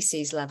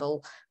species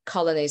level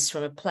colonies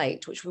from a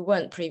plate, which we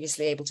weren't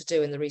previously able to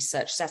do in the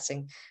research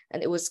setting.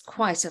 And it was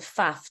quite a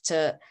faff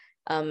to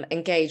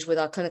engage with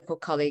our clinical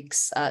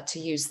colleagues to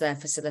use their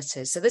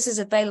facilities. So this is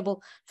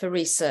available for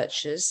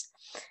researchers.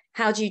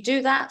 How do you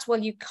do that? Well,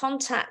 you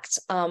contact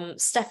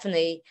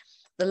Stephanie,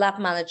 the lab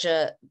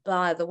manager,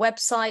 via the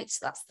website.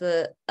 That's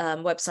the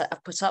website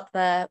I've put up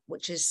there,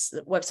 which is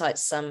the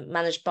website's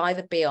managed by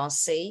the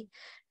BRC,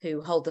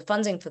 who hold the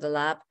funding for the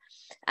lab.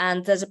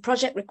 And there's a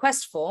project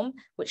request form,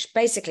 which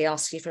basically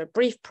asks you for a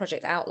brief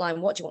project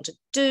outline. What do you want to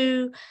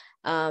do?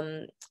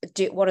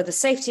 What are the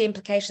safety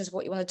implications of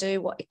what you want to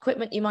do? What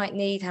equipment you might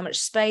need? How much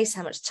space?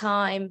 How much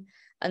time?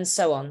 And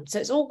so on. So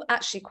it's all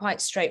actually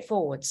quite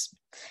straightforward.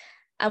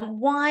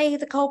 And why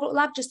the Colebrook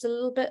Lab? Just a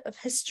little bit of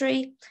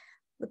history.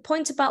 The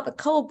point about the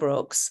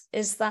Colebrooks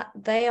is that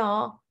they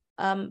are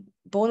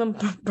born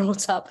and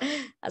brought up,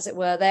 as it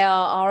were. They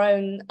are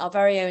our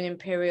very own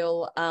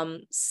Imperial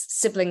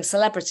sibling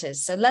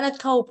celebrities. So Leonard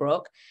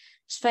Colebrook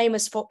is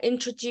famous for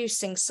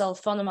introducing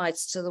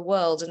sulfonamides to the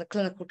world in a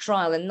clinical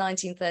trial in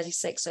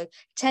 1936, so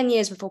 10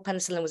 years before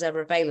penicillin was ever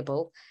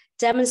available,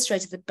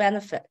 demonstrated the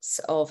benefits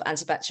of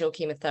antibacterial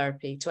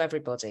chemotherapy to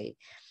everybody.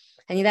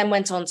 And he then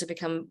went on to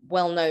become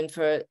well known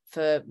for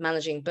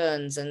managing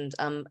burns and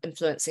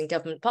influencing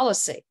government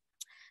policy.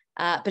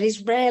 But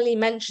he's rarely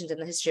mentioned in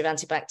the history of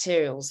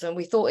antibacterials. And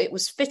we thought it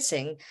was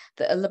fitting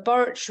that a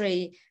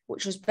laboratory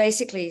which was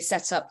basically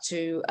set up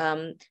to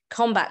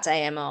combat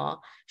AMR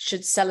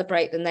should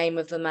celebrate the name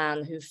of the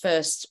man who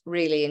first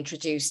really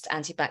introduced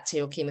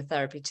antibacterial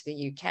chemotherapy to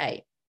the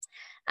UK.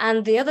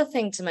 And the other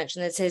thing to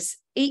mention is his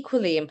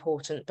equally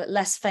important but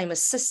less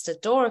famous sister,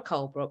 Dora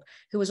Colebrook,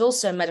 who was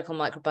also a medical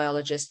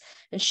microbiologist,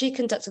 and she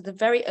conducted the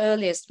very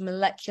earliest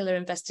molecular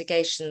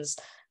investigations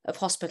of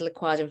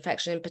hospital-acquired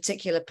infection, in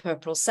particular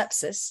puerperal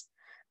sepsis,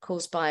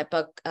 caused by a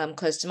bug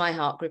close to my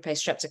heart, group A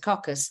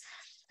streptococcus.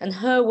 And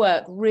her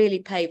work really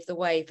paved the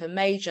way for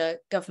major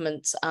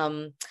government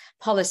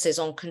policies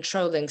on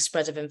controlling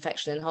spread of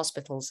infection in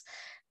hospitals.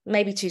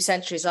 Maybe 2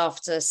 centuries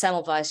after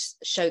Semmelweis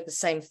showed the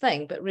same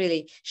thing, but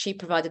really she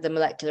provided the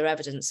molecular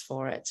evidence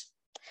for it.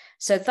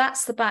 So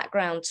that's the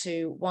background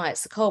to why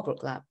it's the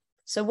Colebrook Lab.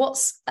 So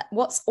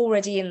what's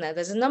already in there?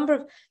 There's a number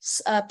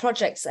of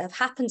projects that have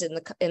happened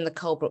in the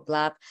Colebrook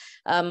Lab,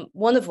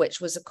 one of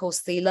which was, of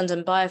course, the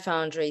London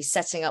Biofoundry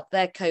setting up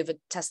their COVID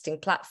testing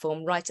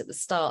platform right at the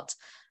start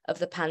of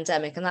the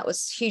pandemic. And that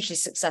was hugely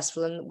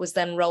successful and was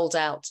then rolled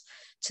out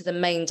to the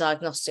main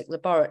diagnostic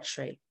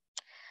laboratory.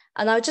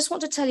 And I just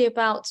want to tell you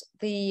about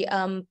the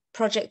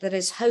project that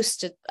is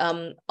hosted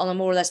on a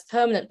more or less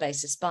permanent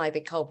basis by the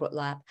Colebrook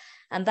Lab,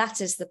 and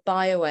that is the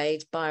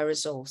BioAid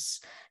bioresource.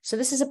 So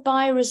this is a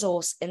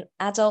bioresource in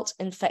adult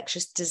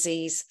infectious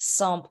disease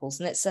samples,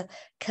 and it's a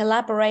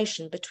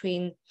collaboration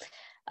between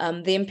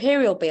the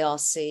Imperial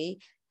BRC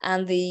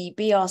and the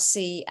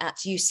BRC at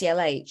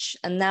UCLH,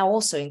 and now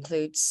also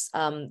includes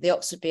the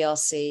Oxford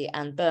BRC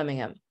and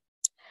Birmingham.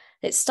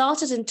 It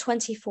started in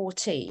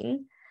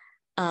 2014,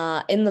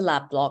 in the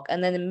lab block,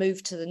 and then it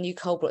moved to the new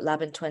Colebrook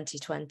Lab in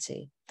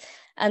 2020.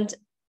 And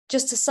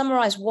just to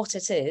summarize what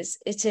it is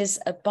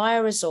a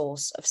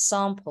bioresource of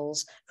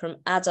samples from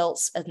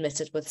adults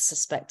admitted with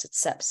suspected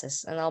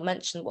sepsis. And I'll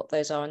mention what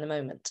those are in a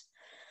moment.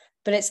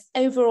 But its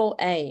overall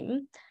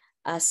aim,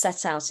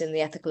 set out in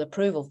the ethical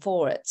approval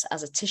for it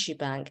as a tissue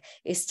bank,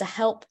 is to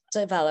help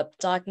develop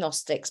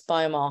diagnostics,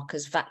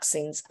 biomarkers,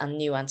 vaccines, and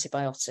new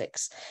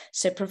antibiotics.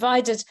 So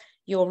provided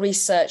your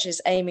research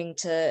is aiming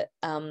to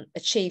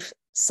achieve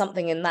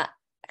something in that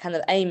kind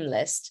of aim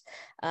list,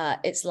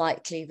 it's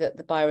likely that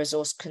the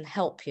bioresource can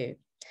help you.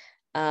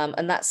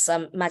 And that's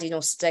Maddie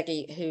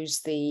Norsadeghi,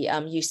 who's the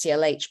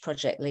UCLH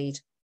project lead.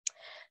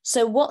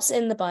 So what's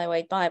in the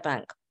BioAid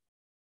Biobank?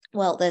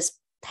 Well, there's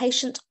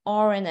patient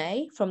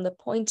RNA from the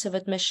point of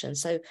admission,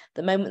 so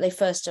the moment they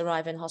first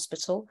arrive in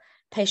hospital,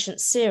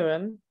 patient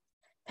serum,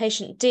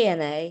 patient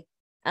DNA,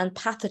 and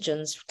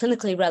pathogens,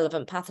 clinically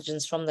relevant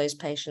pathogens from those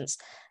patients,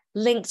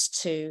 linked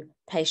to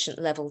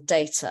patient-level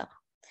data.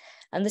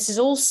 And this is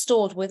all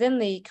stored within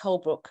the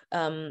Colebrook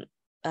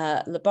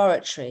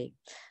laboratory.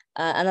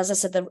 And as I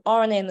said, the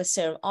RNA and the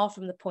serum are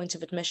from the point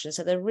of admission,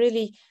 so they're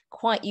really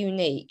quite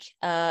unique.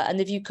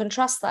 And if you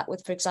contrast that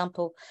with, for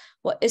example,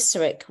 what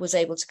ISRIC was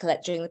able to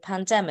collect during the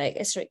pandemic,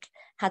 ISRIC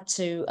had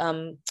to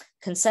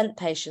consent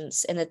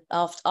patients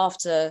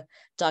after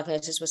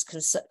diagnosis was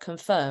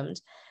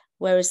confirmed,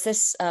 whereas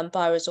this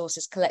bioresource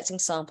is collecting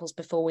samples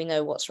before we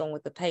know what's wrong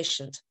with the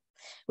patient,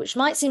 which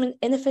might seem an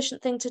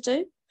inefficient thing to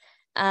do.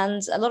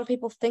 And a lot of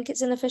people think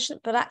it's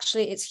inefficient, but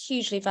actually it's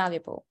hugely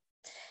valuable.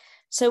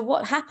 So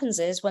what happens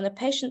is when a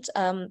patient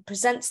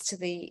presents to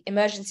the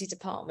emergency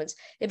department,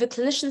 if a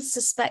clinician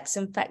suspects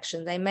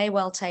infection, they may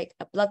well take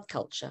a blood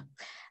culture.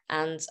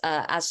 And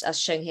as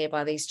shown here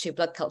by these 2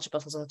 blood culture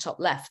bottles on the top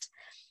left.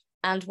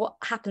 And what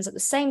happens at the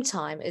same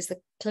time is the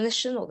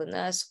clinician or the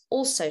nurse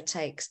also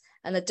takes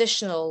an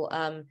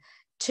additional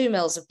 2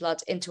 mils of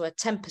blood into a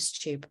Tempus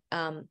tube,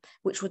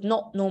 which would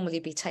not normally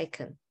be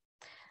taken,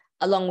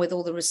 along with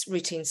all the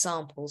routine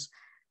samples.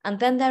 And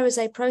then there is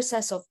a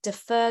process of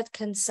deferred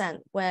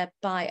consent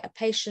whereby a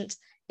patient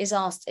is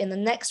asked in the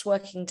next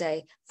working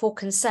day for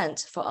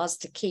consent for us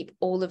to keep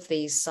all of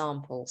these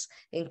samples,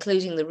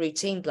 including the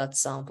routine blood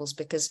samples,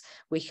 because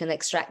we can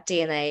extract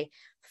DNA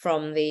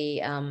from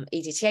the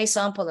EDTA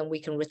sample and we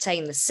can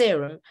retain the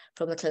serum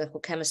from the clinical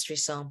chemistry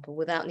sample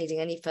without needing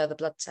any further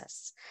blood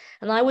tests.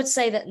 And I would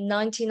say that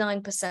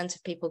 99%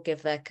 of people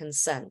give their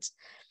consent.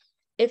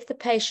 If the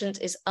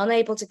patient is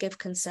unable to give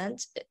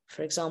consent,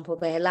 for example,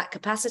 they lack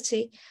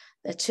capacity,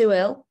 they're too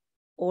ill,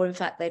 or in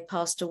fact they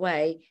passed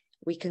away,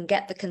 we can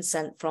get the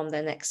consent from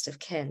their next of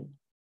kin.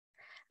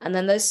 And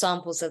then those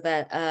samples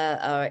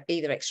are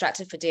either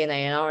extracted for DNA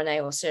and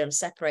RNA or serum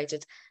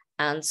separated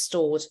and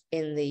stored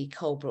in the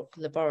Colebrook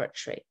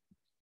laboratory.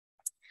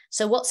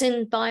 So what's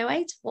in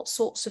BioAid? What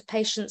sorts of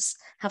patients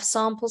have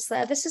samples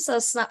there? This is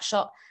a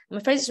snapshot. I'm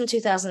afraid it's from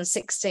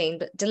 2016,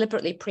 but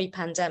deliberately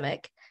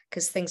pre-pandemic,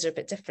 because things are a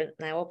bit different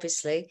now,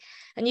 obviously.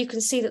 And you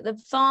can see that the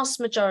vast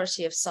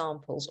majority of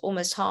samples,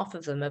 almost half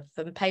of them, are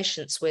from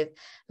patients with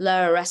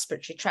lower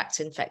respiratory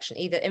tract infection,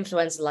 either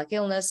influenza-like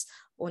illness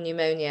or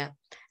pneumonia.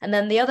 And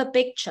then the other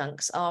big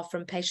chunks are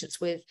from patients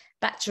with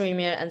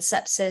bacteremia and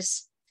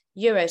sepsis,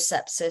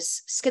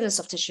 urosepsis, skin and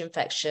soft tissue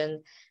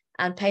infection,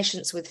 and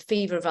patients with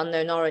fever of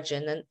unknown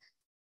origin. And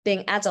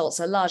being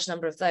adults, a large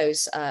number of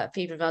those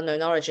fever of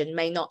unknown origin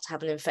may not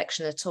have an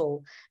infection at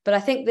all. But I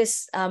think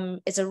this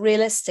is a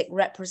realistic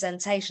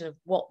representation of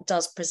what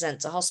does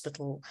present to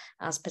hospital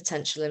as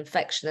potential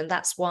infection. And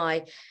that's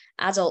why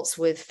adults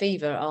with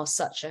fever are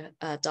such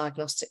a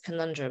diagnostic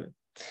conundrum.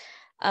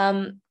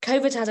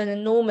 COVID had an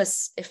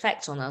enormous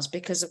effect on us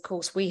because, of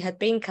course, we had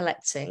been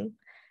collecting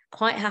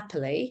quite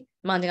happily,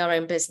 minding our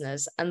own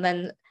business, and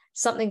then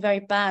something very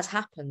bad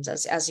happened,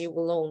 as you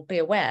will all be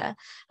aware,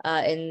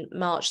 in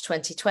March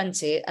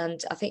 2020.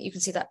 And I think you can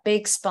see that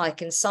big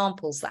spike in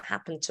samples that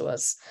happened to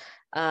us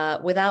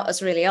without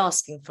us really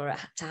asking for it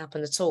to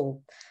happen at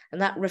all.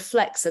 And that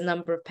reflects the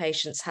number of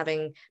patients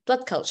having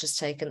blood cultures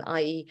taken,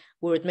 i.e.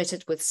 were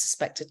admitted with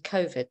suspected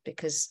COVID,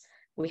 because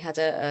we had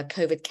a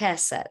COVID care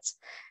set.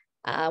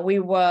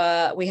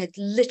 We had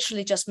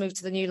literally just moved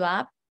to the new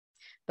lab,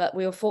 but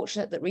we were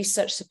fortunate that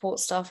research support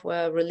staff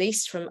were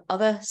released from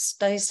other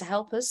studies to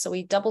help us. So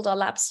we doubled our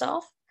lab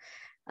staff.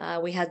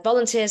 We had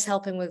volunteers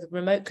helping with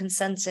remote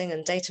consenting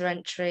and data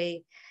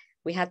entry.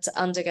 We had to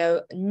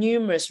undergo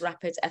numerous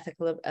rapid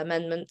ethical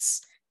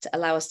amendments to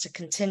allow us to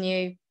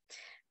continue.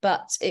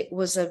 But it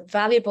was a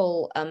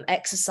valuable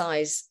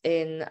exercise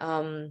in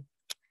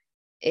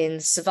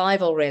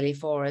survival, really,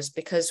 for us,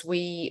 because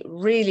we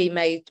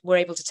really were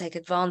able to take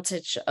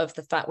advantage of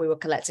the fact we were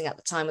collecting at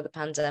the time of the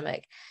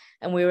pandemic.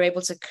 And we were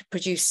able to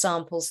produce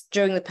samples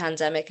during the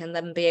pandemic and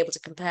then be able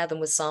to compare them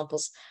with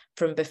samples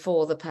from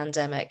before the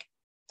pandemic.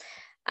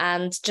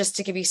 And just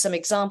to give you some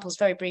examples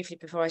very briefly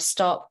before I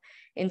stop,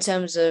 in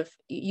terms of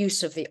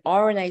use of the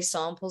RNA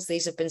samples,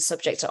 these have been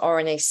subject to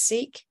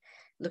RNA-seq,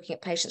 looking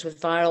at patients with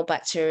viral,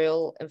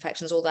 bacterial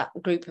infections, all that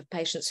group of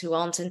patients who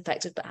aren't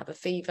infected but have a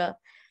fever.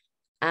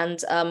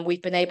 And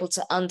we've been able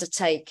to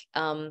undertake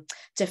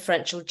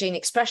differential gene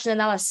expression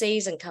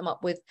analyses and come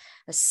up with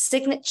a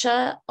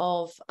signature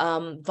of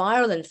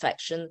viral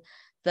infection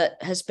that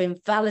has been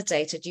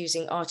validated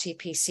using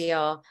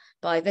RT-PCR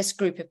by this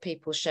group of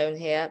people shown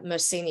here,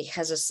 Mersini,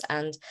 Jesus,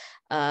 and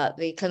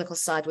the clinical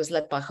side was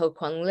led by Ho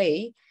Kwang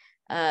Lee,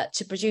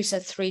 to produce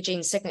a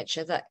 3-gene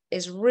signature that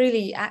is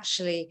really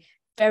actually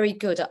very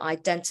good at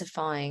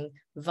identifying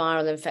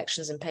viral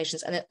infections in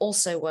patients. And it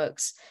also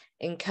works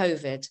in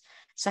COVID.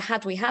 So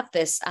had we had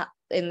this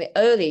in the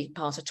early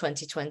part of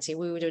 2020,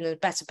 we would have been in a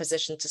better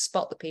position to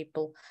spot the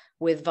people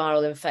with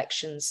viral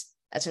infections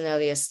at an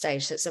earlier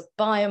stage. So it's a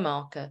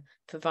biomarker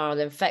for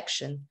viral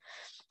infection.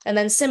 And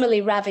then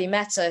similarly, Ravi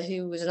Mehta,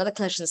 who was another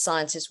clinician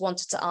scientist,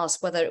 wanted to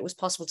ask whether it was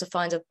possible to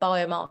find a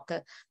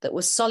biomarker that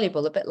was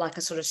soluble, a bit like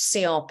a sort of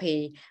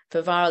CRP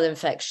for viral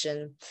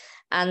infection.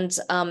 And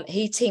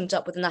he teamed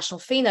up with the National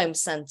Phenome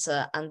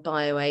Centre and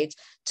BioAid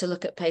to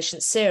look at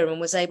patient serum and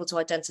was able to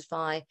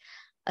identify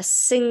a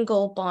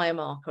single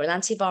biomarker, an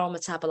antiviral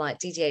metabolite,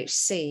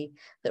 DDHC,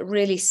 that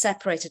really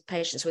separated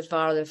patients with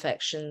viral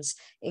infections,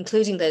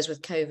 including those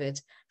with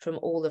COVID, from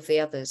all of the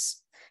others.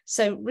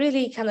 So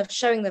really kind of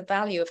showing the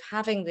value of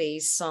having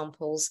these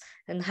samples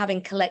and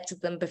having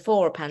collected them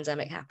before a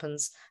pandemic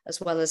happens,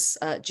 as well as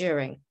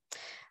during.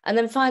 And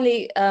then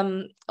finally,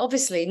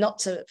 obviously not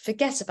to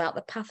forget about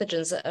the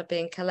pathogens that are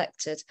being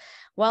collected.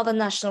 While the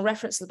National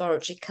Reference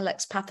Laboratory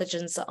collects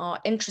pathogens that are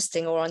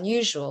interesting or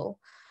unusual,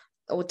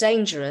 or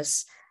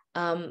dangerous,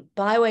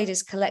 BioAid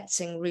is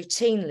collecting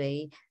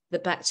routinely the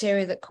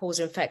bacteria that cause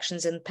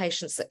infections in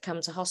patients that come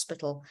to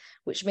hospital,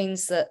 which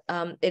means that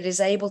it is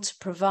able to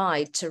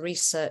provide to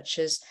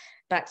researchers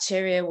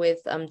bacteria with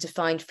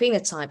defined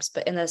phenotypes,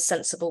 but in a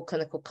sensible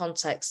clinical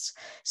context.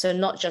 So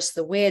not just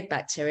the weird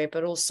bacteria,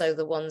 but also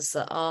the ones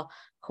that are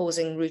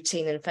causing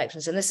routine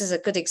infections. And this is a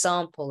good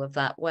example of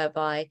that,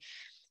 whereby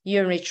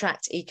urinary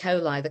tract E.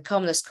 coli, the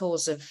commonest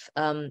cause of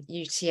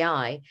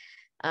UTI,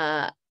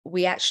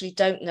 we actually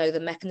don't know the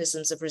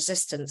mechanisms of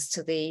resistance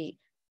to the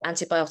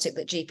antibiotic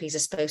that GPs are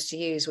supposed to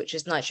use, which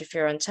is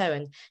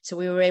nitrofurantoin. So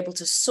we were able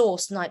to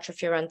source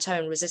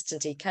nitrofurantoin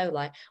resistant E.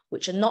 coli,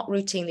 which are not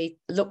routinely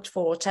looked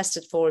for or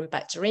tested for in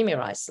bacteremia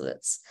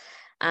isolates,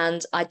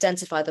 and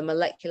identify the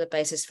molecular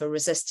basis for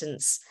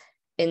resistance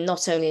in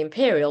not only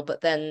Imperial, but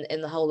then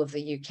in the whole of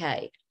the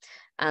UK.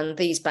 And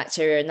these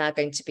bacteria are now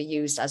going to be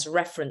used as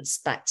reference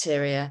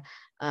bacteria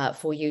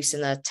for use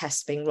in a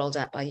test being rolled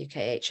out by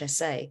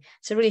UKHSA.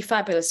 So really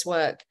fabulous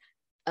work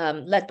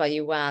led by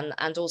Yuan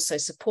and also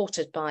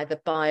supported by the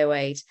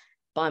BioAid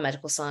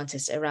biomedical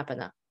scientist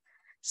Irabana.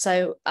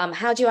 So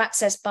how do you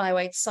access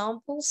BioAid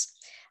samples?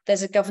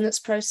 There's a governance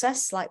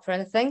process, like for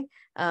anything,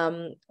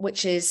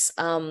 which is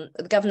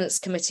the governance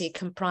committee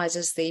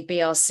comprises the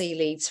BRC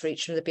leads for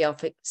each of the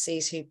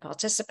BRCs who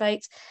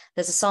participate.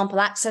 There's a sample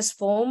access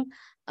form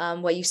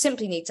where you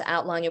simply need to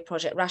outline your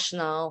project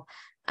rationale,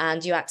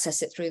 and you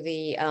access it through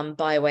the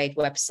BioAid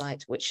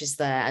website, which is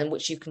there and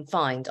which you can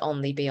find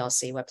on the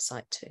BRC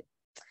website too.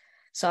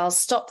 So I'll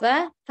stop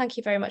there. Thank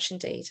you very much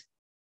indeed.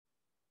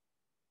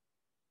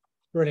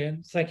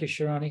 Brilliant. Thank you,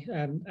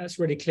 Shirani. That's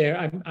really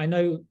clear. I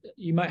know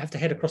you might have to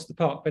head across the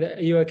park, but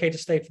are you okay to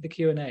stay for the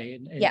Q&A?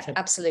 Yeah,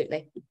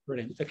 absolutely.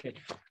 Brilliant. Okay.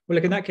 Well,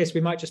 look, in that case,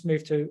 we might just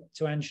move to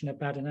Anjana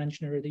Baden.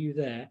 Anjana, are you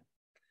there?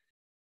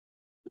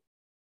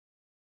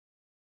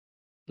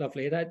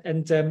 Lovely.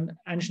 And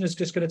Anjana's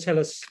just going to tell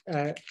us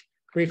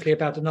briefly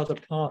about another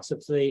part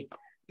of the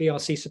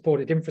BRC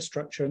supported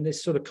infrastructure, and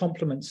this sort of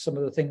complements some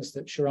of the things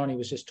that Shirani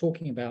was just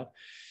talking about.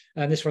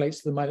 And this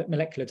relates to the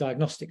Molecular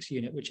Diagnostics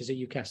Unit, which is a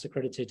UCAS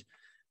accredited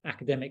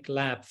academic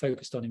lab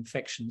focused on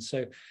infections.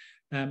 So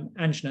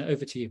Anjana,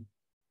 over to you.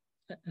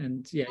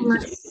 And yeah,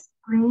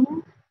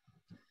 you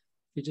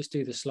just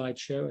do the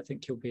slideshow. I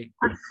think you'll be...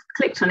 I've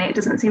clicked on it. It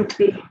doesn't seem to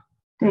be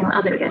doing what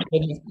other again.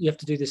 You have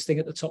to do this thing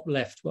at the top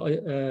left.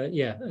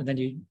 Yeah, and then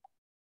you...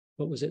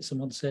 What was it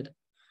someone said?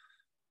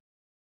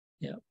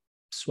 Yeah,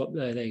 swap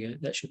there. There you go.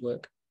 That should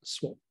work.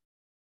 Swap.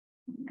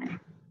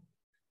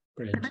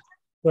 Brilliant.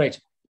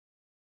 Great.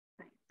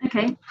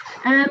 Okay,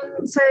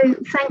 so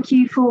thank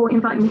you for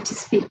inviting me to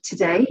speak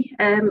today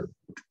and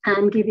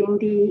giving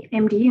the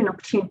MDU an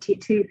opportunity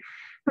to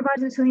provide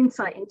a little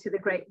insight into the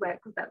great work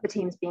that the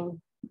team's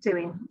been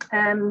doing.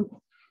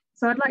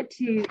 So I'd like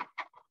to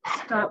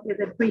start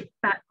with a brief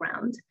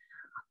background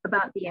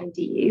about the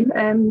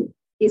MDU.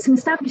 It's an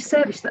established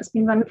service that's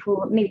been run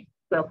for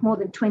more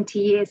than 20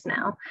 years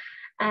now,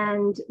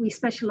 and we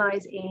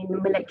specialise in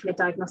molecular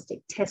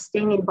diagnostic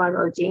testing in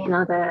virology and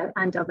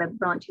other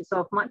branches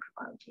of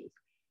microbiology.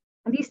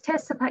 And these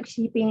tests have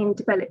actually been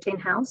developed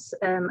in-house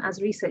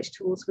as research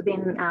tools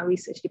within our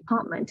research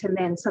department, and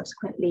then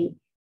subsequently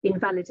been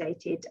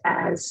validated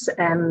as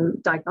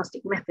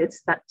diagnostic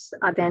methods that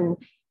are then,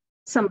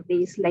 some of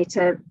these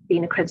later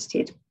been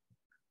accredited.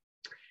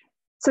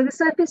 So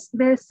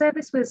the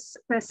service was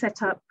first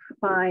set up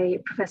by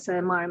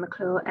Professor Myra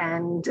McClure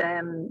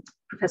and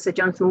Professor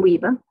Jonathan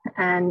Weaver,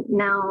 and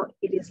now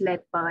it is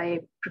led by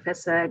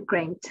Professor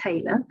Graham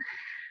Taylor.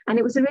 And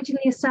it was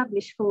originally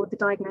established for the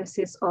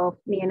diagnosis of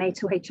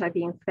neonatal HIV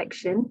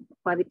infection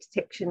by the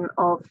detection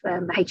of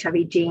the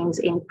HIV genes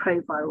in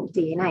proviral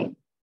DNA.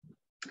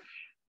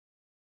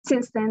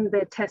 Since then,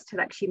 the test had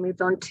actually moved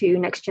on to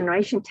next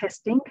generation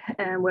testing,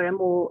 where a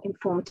more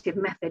informative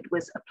method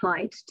was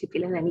applied to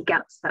fill in any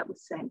gaps that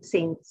was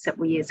seen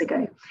several years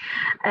ago.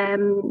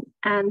 And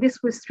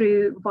this was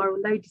through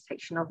viral load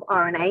detection of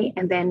RNA,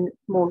 and then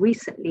more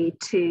recently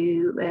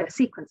to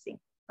sequencing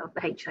of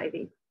the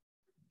HIV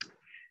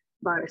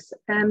virus.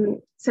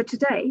 So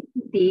today,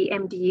 the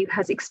MDU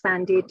has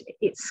expanded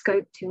its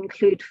scope to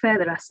include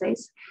further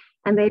assays,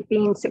 and they've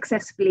been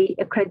successfully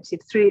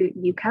accredited through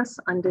UCAS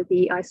under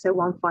the ISO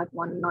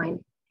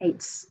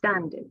 15198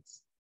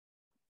 standards.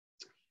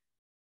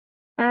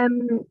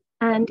 And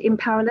in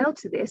parallel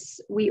to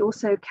this, we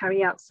also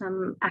carry out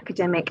some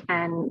academic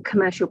and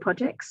commercial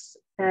projects,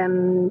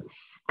 and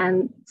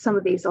some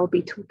of these I'll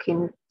be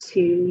talking to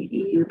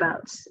you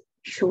about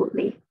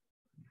shortly.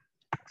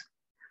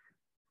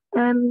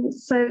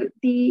 So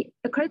the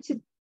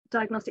accredited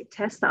diagnostic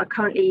tests that are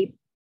currently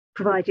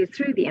provided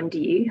through the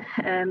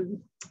MDU,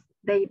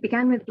 they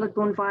began with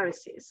bloodborne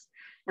viruses.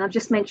 And I've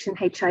just mentioned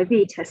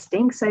HIV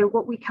testing. So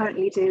what we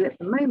currently do at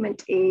the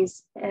moment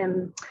is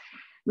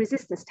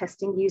resistance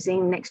testing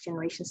using next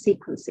generation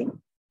sequencing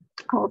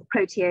of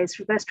protease,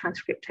 reverse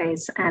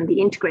transcriptase, and the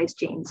integrase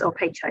genes of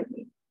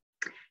HIV.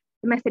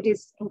 The method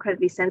is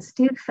incredibly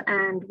sensitive,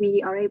 and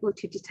we are able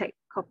to detect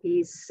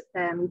copies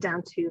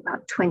down to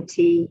about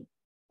 20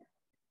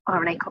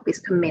 RNA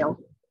copies per mil.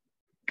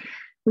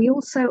 We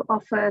also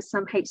offer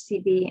some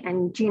HCV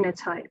and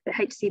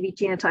HCV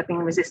genotyping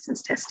and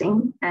resistance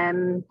testing.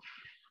 And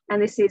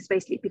this is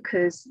basically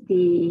because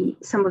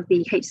some of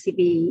the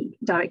HCV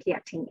directly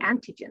acting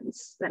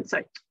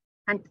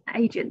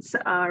agents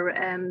are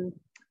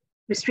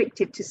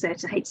restricted to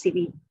certain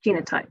HCV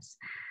genotypes.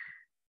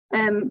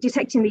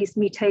 Detecting these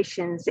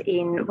mutations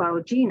in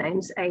viral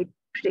genomes aid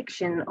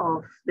prediction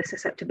of the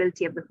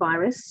susceptibility of the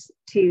virus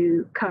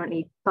to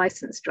currently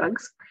licensed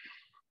drugs.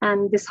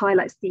 And this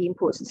highlights the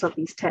importance of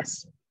these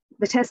tests.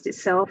 The test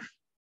itself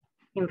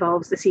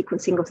involves the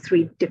sequencing of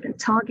 3 different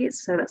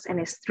targets. So that's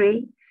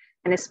NS3,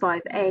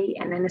 NS5A,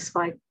 and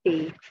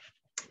NS5B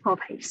of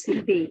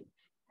HCV.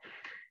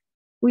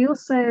 We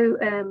also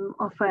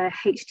offer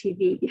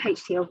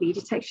HTLV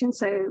detection.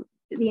 So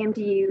the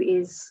MDU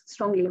is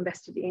strongly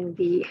invested in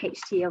the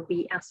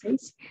HTLV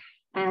assays.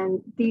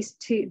 And the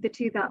two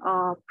that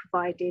are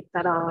provided,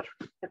 that are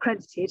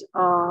accredited,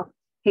 are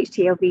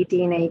HTLV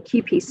DNA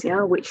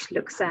qPCR, which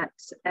looks at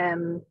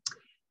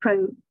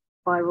proviral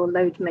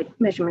load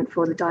measurement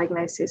for the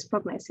diagnosis,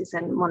 prognosis,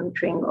 and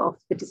monitoring of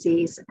the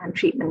disease and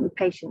treatment in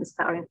patients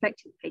that are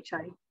infected with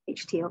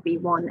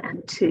HTLV1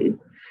 and 2.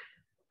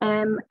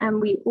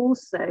 And we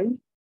also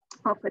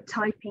offer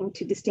typing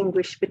to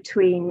distinguish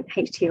between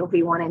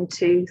HTLV1 and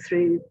 2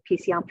 through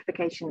PCR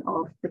amplification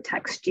of the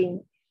tax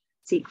gene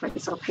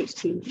sequence of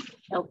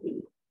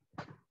HTLV.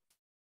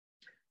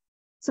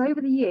 So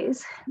over the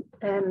years,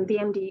 the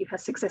MDU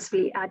has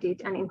successfully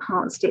added and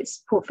enhanced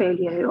its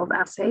portfolio of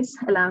assays,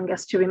 allowing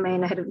us to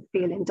remain ahead of the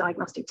field in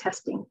diagnostic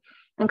testing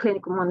and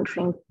clinical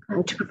monitoring,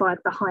 and to provide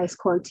the highest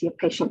quality of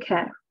patient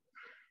care.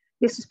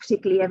 This was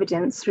particularly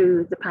evident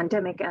through the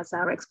pandemic, as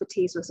our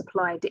expertise was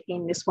applied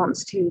in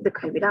response to the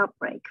COVID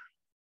outbreak.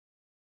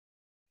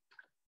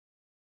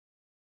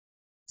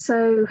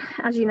 So,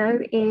 as you know,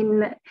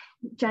 in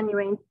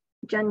January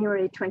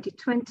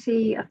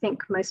 2020, I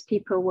think most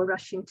people were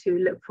rushing to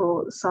look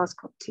for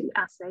SARS-CoV-2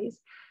 assays,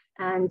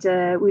 and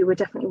we were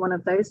definitely one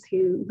of those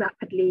who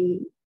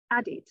rapidly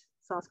added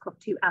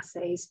SARS-CoV-2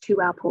 assays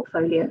to our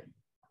portfolio.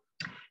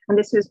 And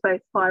this was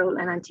both viral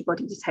and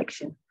antibody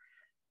detection.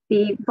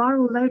 The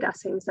viral load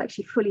assay was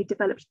actually fully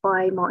developed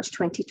by March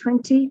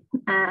 2020,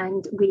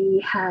 and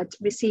we had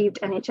received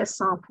NHS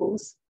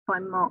samples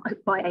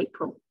by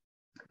April.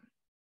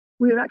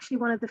 We were actually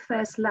one of the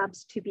first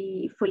labs to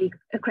be fully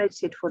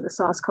accredited for the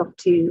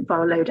SARS-CoV-2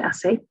 viral load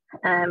assay.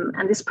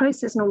 And this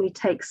process normally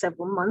takes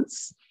several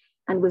months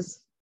and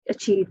was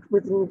achieved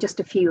within just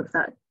a few of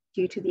that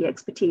due to the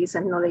expertise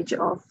and knowledge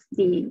of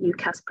the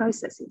UCAS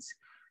processes.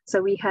 So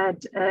we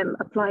had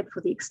applied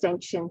for the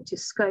extension to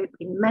scope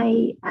in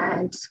May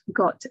and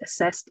got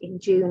assessed in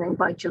June, and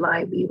by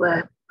July we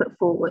were put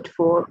forward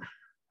for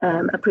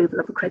approval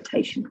of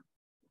accreditation.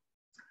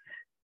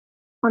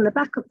 On the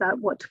back of that,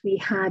 what we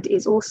had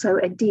is also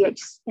a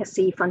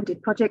DHSC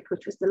funded project,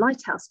 which was the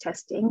lighthouse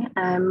testing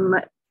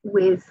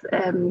with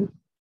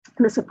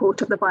the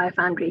support of the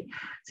Biofoundry.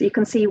 So you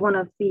can see one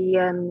of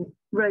the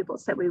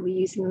robots that we were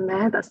using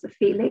there, that's the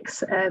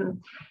Felix.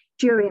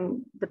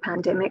 During the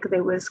pandemic,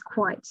 there was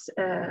quite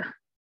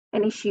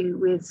an issue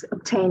with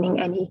obtaining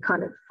any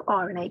kind of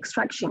RNA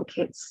extraction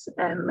kits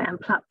and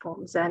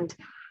platforms, and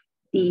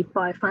the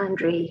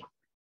Biofoundry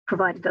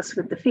provided us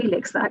with the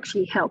Felix that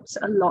actually helps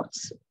a lot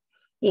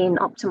in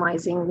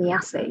optimizing the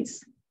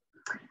assays.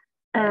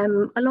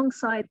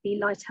 Alongside the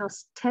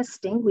lighthouse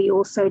testing, we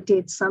also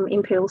did some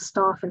Imperial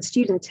staff and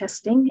student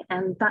testing,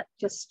 and that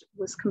just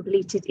was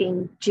completed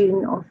in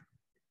June of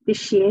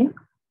this year.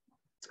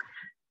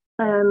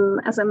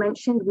 As I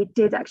mentioned, we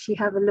did actually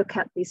have a look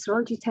at the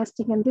serology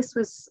testing, and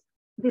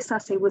this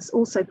assay was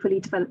also fully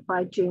developed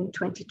by June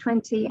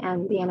 2020,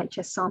 and the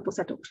NHS sample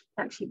setup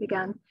actually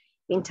began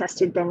being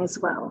tested then as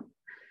well.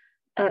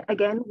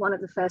 Again, one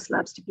of the first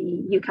labs to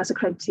be UCAS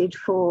accredited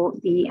for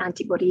the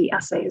antibody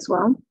assay as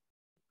well.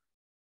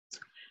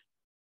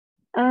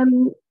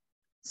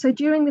 So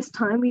during this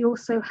time, we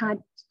also had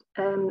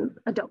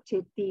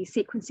adopted the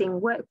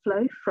sequencing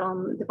workflow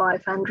from the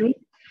Biofoundry,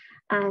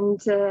 and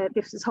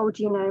this was whole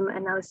genome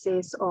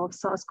analysis of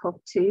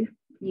SARS-CoV-2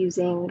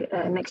 using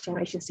next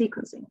generation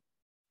sequencing.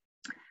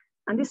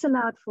 And this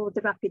allowed for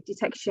the rapid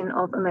detection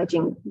of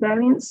emerging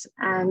variants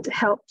and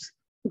helped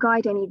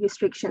guide any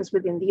restrictions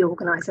within the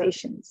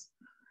organizations.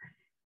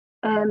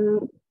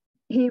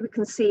 Here we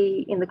can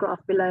see in the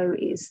graph below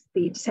is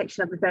the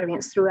detection of the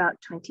variants throughout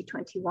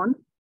 2021.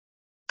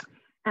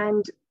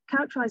 And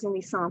characterizing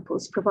these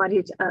samples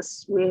provided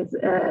us with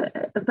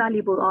a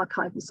valuable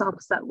archive of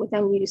samples that were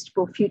then used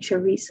for future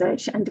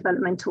research and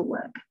developmental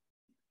work.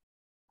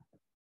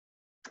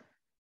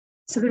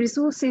 So the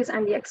resources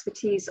and the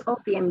expertise of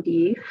the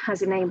MDU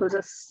has enabled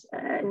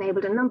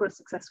a number of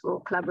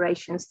successful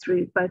collaborations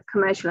through both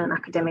commercial and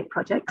academic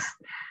projects.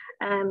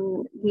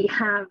 We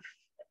have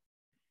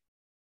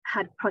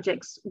had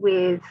projects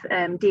with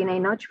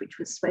DNA Nudge, which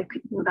was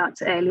spoken about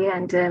earlier,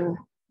 and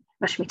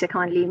Rashmita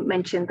kindly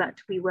mentioned that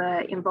we were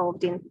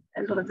involved in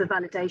a lot of the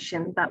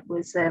validation that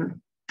was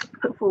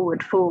put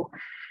forward for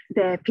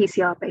their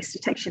PCR-based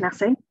detection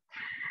assay.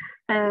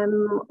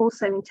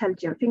 Also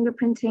intelligent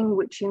fingerprinting,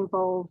 which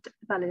involved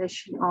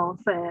validation of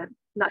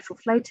lateral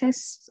flow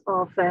tests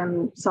of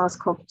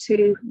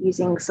SARS-CoV-2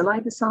 using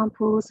saliva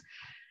samples,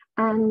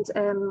 and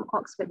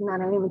Oxford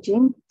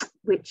Nanoimaging,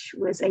 which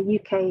was a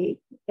UK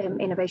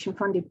innovation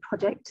funded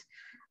project,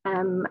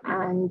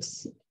 and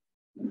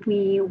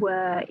we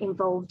were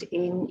involved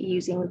in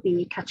using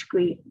the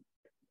category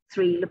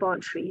 3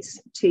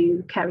 laboratories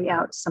to carry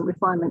out some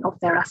refinement of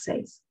their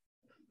assays.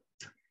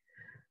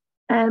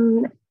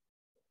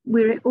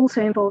 We're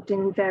also involved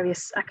in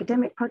various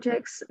academic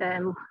projects,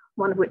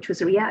 one of which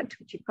was REACT,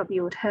 which you've probably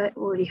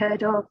already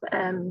heard of.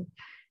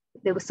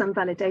 There were some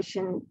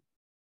validation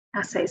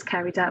assays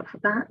carried out for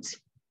that.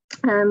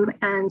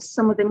 And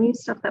some of the new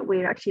stuff that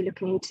we're actually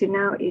looking into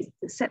now is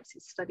the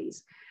sepsis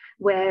studies,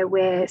 where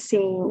we're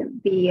seeing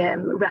the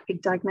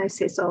rapid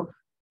diagnosis of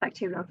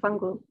bacterial and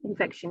fungal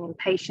infection in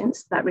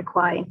patients that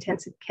require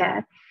intensive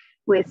care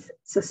with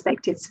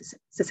suspected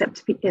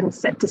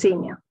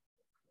septicemia,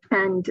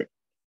 and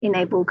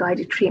enable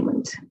guided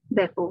treatment,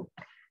 therefore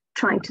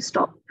trying to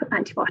stop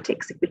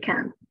antibiotics if we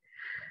can.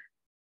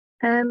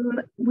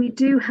 We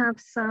do have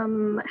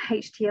some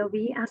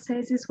HTLV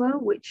assays as well,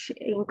 which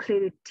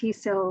include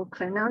T-cell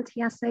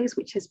clonality assays,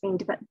 which has been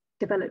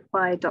developed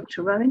by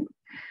Dr. Rowan,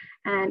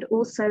 and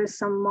also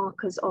some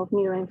markers of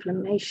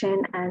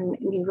neuroinflammation and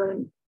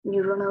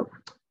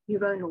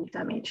neuronal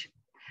damage.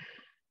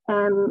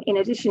 In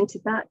addition to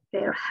that,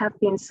 there have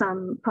been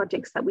some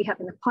projects that we have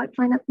in the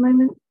pipeline at the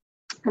moment,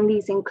 and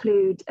these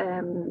include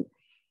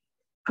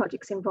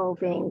projects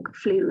involving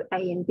flu A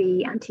and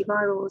B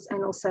antivirals,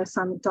 and also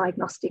some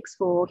diagnostics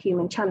for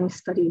human challenge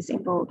studies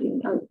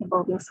involving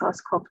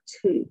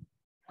SARS-CoV-2.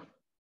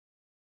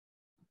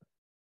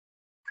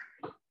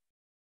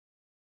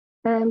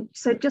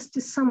 So just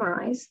to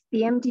summarize,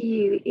 the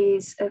MDU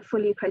is a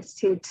fully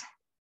accredited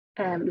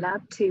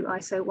lab to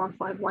ISO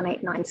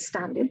 15189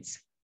 standards.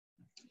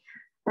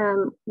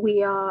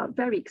 We are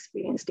very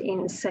experienced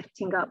in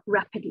setting up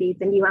rapidly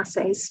the new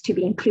assays to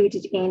be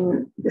included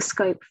in the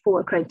scope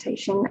for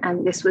accreditation,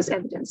 and this was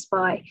evidenced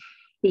by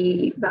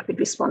the rapid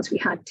response we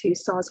had to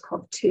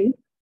SARS-CoV-2.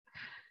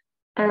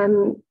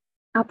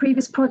 Our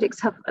previous projects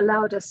have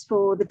allowed us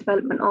for the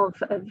development of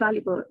a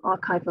valuable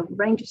archive of a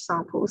range of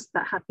samples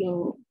that have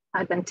been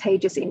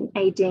advantageous in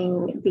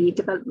aiding the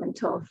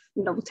development of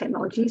novel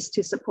technologies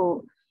to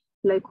support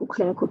local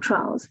clinical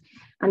trials.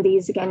 And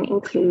these again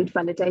include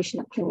validation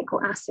of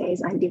clinical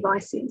assays and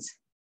devices.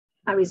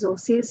 Our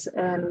resources,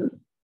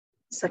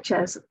 such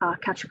as our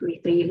category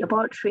 3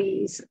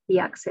 laboratories, the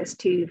access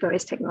to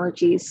various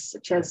technologies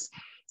such as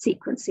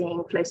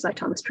sequencing, flow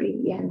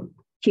cytometry, and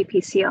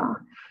qPCR,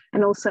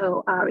 and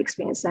also our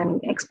experience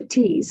and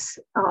expertise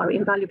are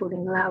invaluable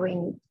in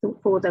allowing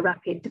for the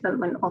rapid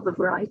development of a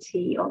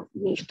variety of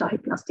niche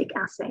diagnostic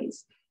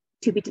assays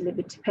to be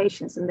delivered to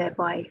patients, and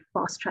thereby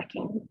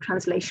fast-tracking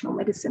translational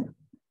medicine.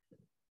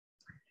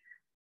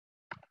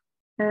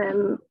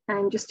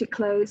 And just to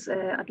close,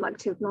 I'd like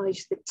to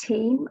acknowledge the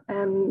team.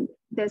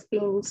 There's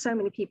been so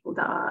many people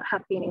that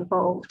have been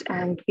involved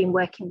and been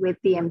working with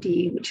the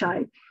MDU, which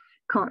I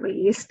can't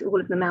really list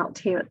all of them out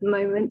here at the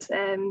moment.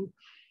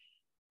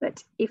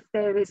 But if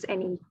there is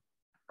any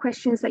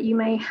questions that you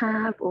may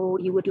have, or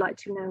you would like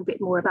to know a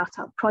bit more about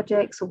our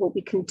projects or what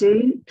we can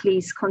do,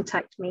 please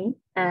contact me.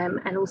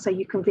 And also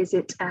you can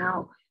visit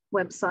our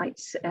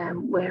website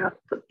where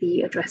I've put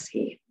the address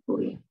here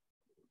for you.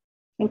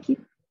 Thank you.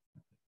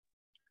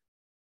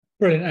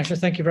 Brilliant, Asha,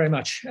 thank you very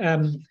much.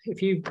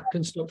 If you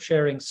can stop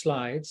sharing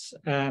slides.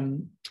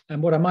 And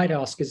what I might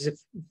ask is if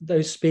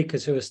those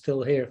speakers who are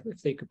still here,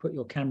 if they could put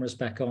your cameras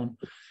back on,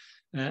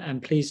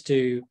 and please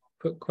do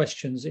put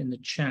questions in the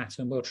chat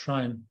and we'll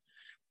try and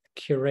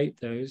curate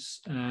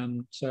those.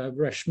 So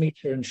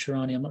Rashmita and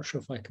Sharani, I'm not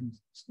sure if I can,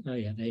 oh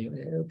yeah,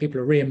 people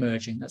are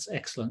re-emerging, that's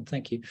excellent,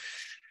 thank you.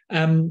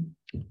 And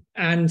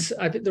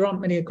I think there aren't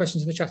many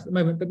questions in the chat at the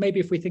moment, but maybe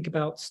if we think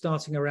about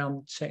starting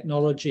around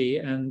technology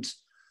and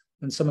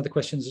some of the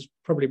questions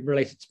probably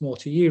related more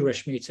to you,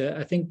 Rashmita.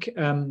 I think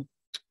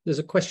there's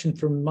a question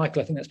from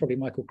Michael, I think that's probably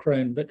Michael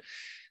Crone, but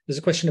there's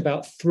a question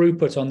about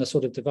throughput on the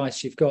sort of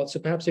device you've got.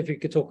 So perhaps if you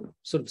could talk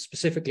sort of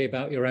specifically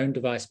about your own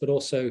device, but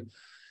also,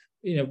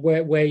 you know,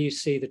 where you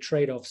see the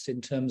trade-offs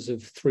in terms of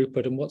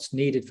throughput and what's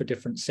needed for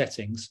different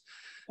settings,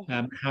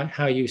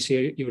 how you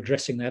see you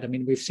addressing that. I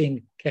mean, we've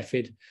seen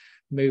CEFID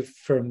move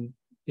from,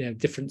 you know,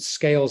 different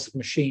scales of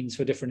machines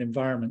for different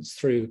environments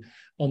through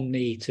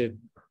Omni to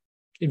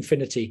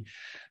Infinity.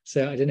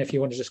 So I don't know if you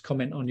want to just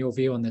comment on your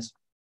view on this.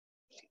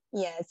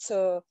 Yeah,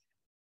 so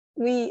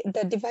the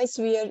device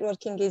we are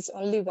working is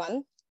only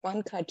one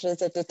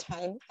cartridge at a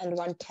time and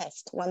one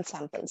test, one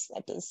samples,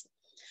 that is.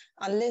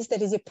 Unless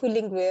there is a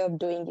pooling way of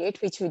doing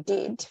it, which we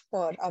did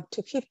for up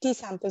to 50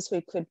 samples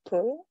we could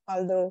pull,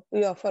 although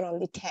we offer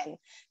only 10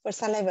 for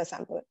saliva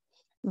sample.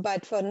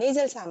 But for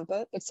nasal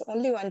sample, it's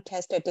only one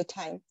test at a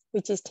time,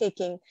 which is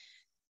taking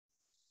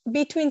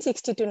between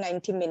 60 to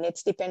 90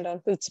 minutes, depend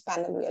on which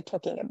panel we are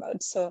talking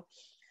about. So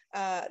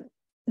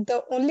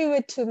the only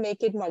way to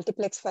make it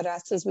multiplex for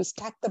us is we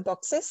stack the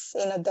boxes,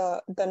 you know,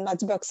 the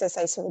nudge boxes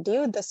I showed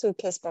you, the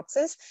suitcase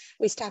boxes,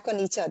 we stack on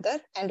each other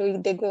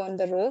and they go on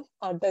the row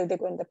or they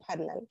go in the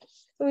parallel.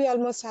 So we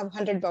almost have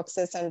 100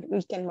 boxes and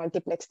we can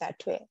multiplex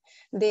that way.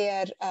 They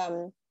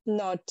are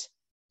not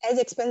as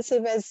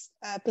expensive as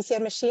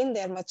PCR machine,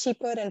 they are much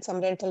cheaper and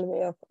some rental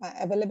way of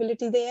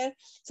availability there.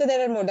 So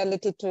there are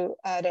modality to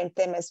rent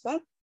them as well.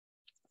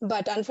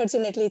 But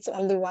unfortunately, it's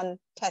only one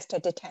test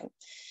at a time.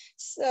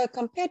 So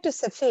compared to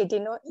CEFID, you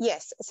know,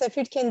 yes,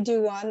 CEFID can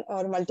do one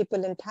or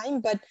multiple in time,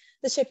 but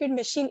the CEFID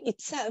machine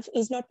itself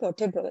is not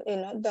portable. You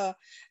know,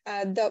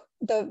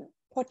 the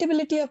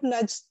portability of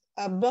nudge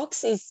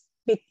box is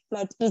bit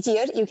much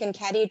easier. You can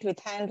carry it with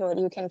hand or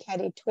you can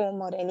carry it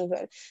home or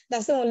anywhere.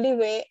 That's the only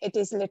way it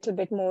is a little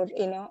bit more,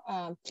 you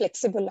know,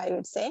 flexible, I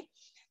would say.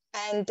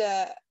 And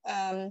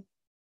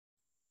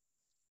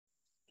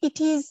it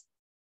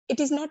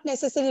is not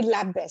necessarily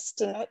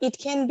lab-based, you know, it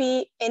can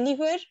be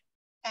anywhere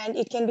and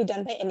it can be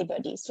done by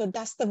anybody. So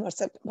that's the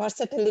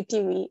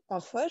versatility we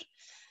offer.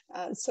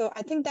 So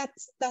I think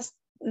that's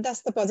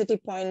that's the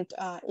positive point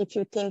if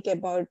you think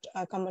about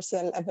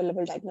commercial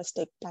available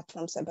diagnostic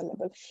platforms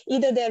available.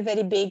 Either they're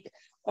very big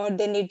or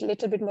they need a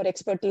little bit more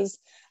expertise,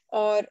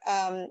 or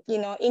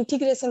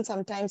integration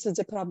sometimes is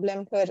a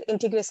problem where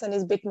integration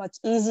is a bit much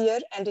easier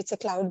and it's a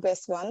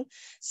cloud-based one.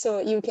 So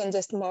you can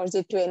just merge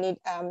it to any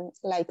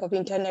like of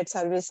internet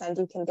service and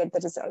you can get the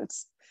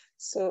results.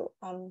 So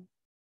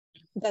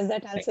does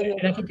that answer your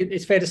question? And I think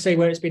it's fair to say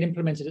where it's been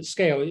implemented at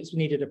scale, it's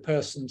needed a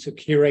person to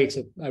curate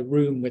a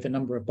room with a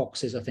number of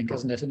boxes, I think,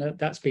 hasn't it? And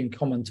that's been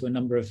common to a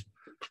number of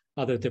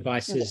other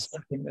devices, yes. I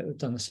think, that have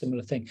done a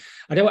similar thing.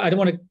 I don't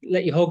want to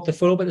let you hog the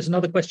full, but there's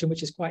another question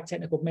which is quite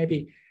technical.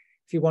 Maybe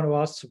if you want to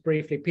ask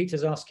briefly,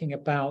 Peter's asking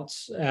about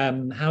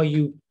how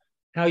you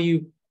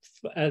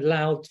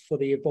allowed for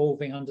the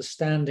evolving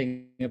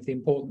understanding of the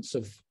importance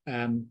of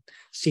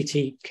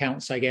CT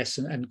counts, I guess,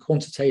 and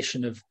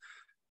quantitation of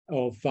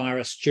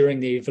virus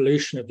during the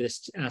evolution of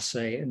this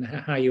assay, and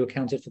how you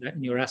accounted for that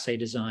in your assay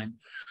design.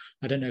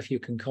 I don't know if you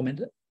can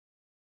comment.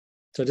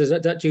 So does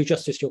that do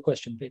justice to your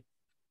question, Pete?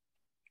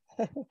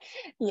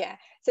 Yeah,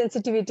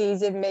 sensitivity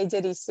is a major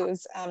issue.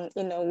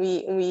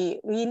 We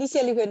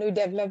initially, when we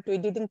developed, we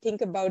didn't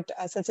think about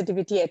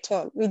sensitivity at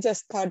all. We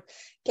just thought,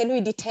 can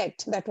we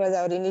detect? That was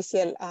our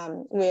initial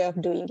way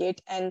of doing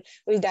it. And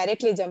we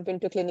directly jump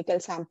into clinical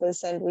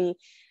samples, and we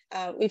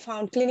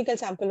found clinical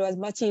sample was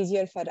much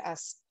easier for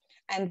us.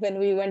 And when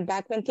we went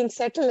back, when things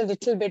settled a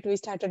little bit, we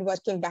started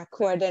working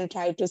backward and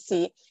tried to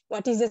see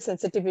what is the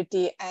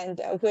sensitivity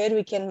and where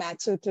we can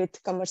match it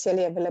with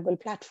commercially available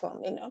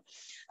platform.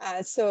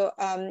 So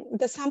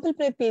the sample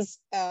prep is,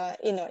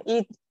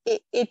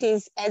 it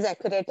is as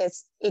accurate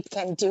as it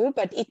can do,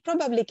 but it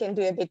probably can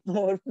do a bit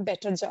more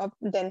better job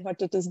than what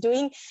it is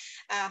doing.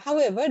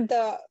 However,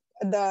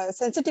 the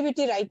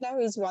sensitivity right now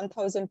is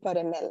 1000 per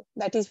ml.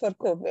 That is for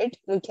COVID.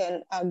 We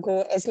can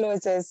go as low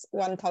as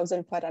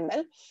 1000 per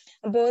ml,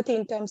 both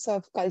in terms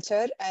of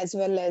culture as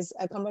well as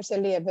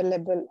commercially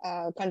available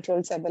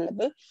controls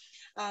available.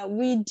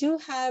 We do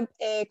have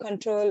a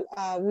control.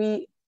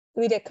 We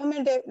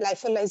recommend a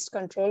lyophilized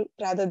control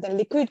rather than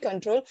liquid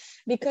control,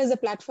 because the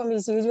platform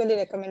is usually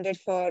recommended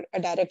for a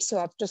direct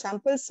swab to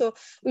samples. So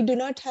we do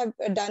not have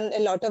done a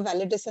lot of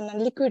validation on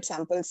liquid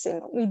samples.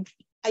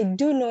 I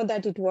do know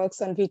that it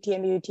works on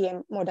VTM,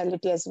 UTM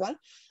modality as well.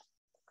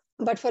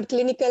 But for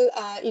clinical,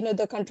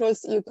 the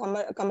controls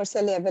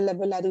commercially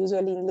available are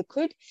usually in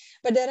liquid,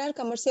 but there are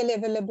commercially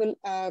available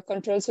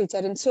controls which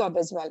are in swab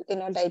as well,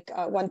 like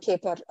 1K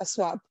per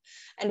swab.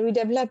 And we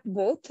developed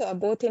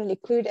both in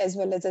liquid as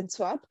well as in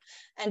swab.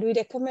 And we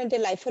recommend a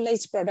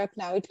lyophilized product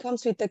now. It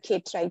comes with a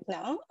kit right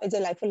now. It's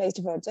a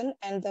lyophilized version,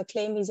 and the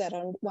claim is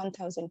around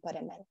 1000 per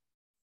ml.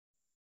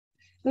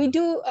 We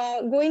do,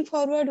 going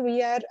forward,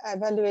 we are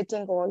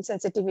evaluating all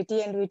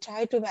sensitivity, and we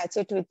try to match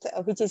it with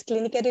which is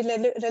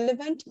clinically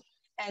relevant.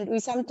 And we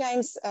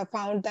sometimes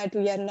found that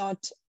we are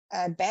not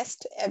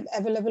best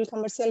available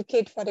commercial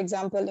kit. For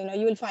example,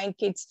 you will find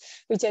kits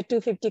which are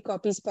 250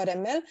 copies per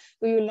ml.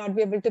 We will not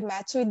be able to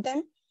match with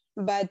them,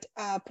 but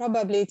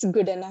probably it's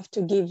good enough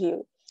to give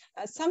you.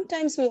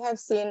 Sometimes we have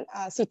seen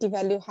CT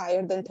value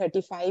higher than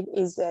 35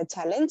 is a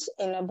challenge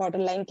in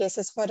borderline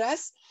cases for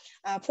us.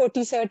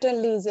 40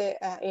 certainly is a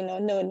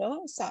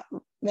no. So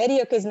very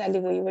occasionally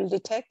we will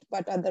detect,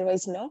 but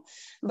otherwise no.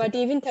 But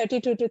even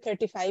 32 to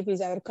 35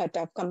 is our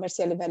cutoff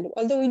commercial value.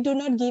 Although we do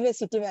not give a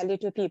CT value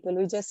to people,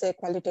 we just say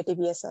qualitative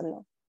yes or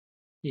no.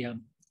 Yeah.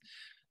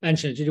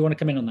 Angela, did you want to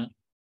come in on that?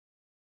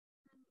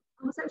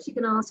 I was actually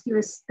going to ask you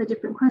a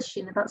different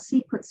question about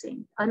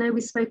sequencing. I know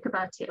we spoke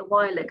about it a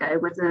while ago,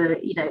 whether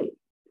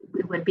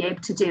we would be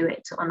able to do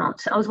it or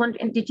not. I was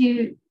wondering, did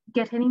you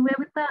get anywhere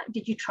with that?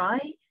 Did you try?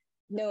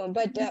 No,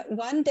 but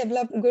one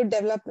good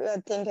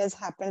thing has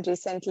happened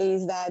recently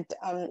is that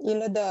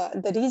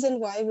the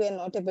reason why we are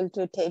not able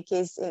to take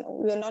is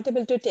we are not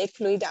able to take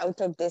fluid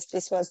out of this.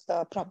 This was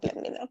the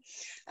problem,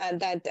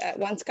 that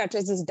once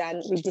cartridge is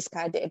done, we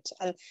discard it.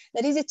 And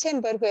there is a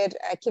chamber where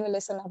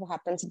accumulation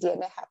happens,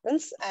 DNA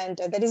happens, and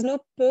there is no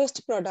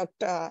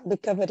post-product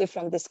recovery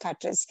from this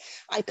cartridge.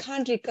 I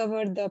can't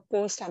recover the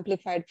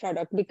post-amplified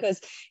product because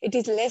it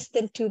is less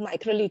than 2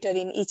 microliter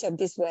in each of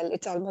these well.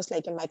 It's almost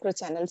like a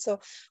microchannel. So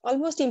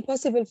almost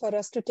impossible for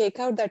us to take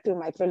out that 2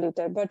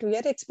 microliter, but we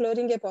are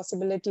exploring a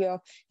possibility of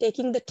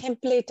taking the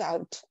template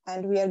out,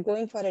 and we are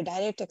going for a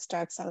direct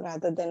extraction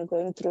rather than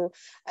going through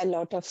a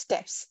lot of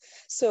steps.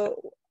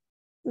 So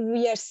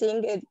we are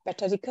seeing a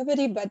better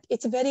recovery, but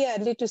it's very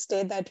early to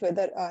say that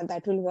whether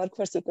that will work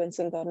for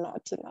sequencing or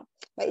not,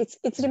 But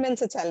it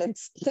remains a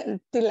challenge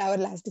till our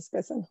last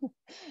discussion.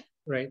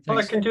 Right.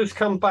 I can just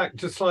come back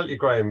to slightly,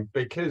 Graham,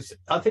 because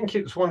I think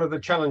it's one of the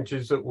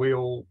challenges that we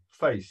all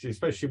face,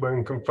 especially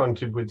when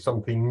confronted with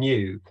something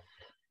new,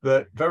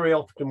 that very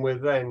often we're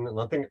then, and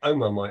I think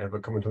Omar might have a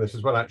comment on this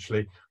as well,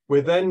 actually,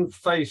 we're then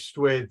faced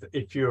with,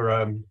 if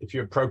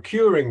you're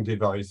procuring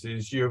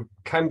devices, you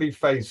can be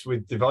faced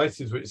with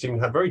devices which seem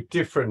to have very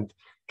different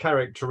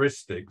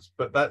characteristics,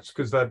 but that's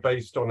because they're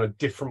based on a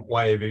different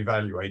way of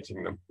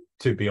evaluating them,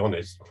 to be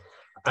honest.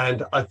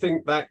 And I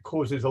think that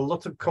causes a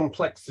lot of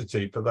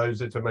complexity for those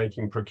that are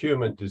making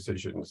procurement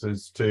decisions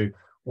as to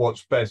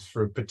what's best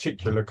for a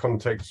particular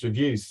context of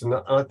use. And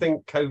I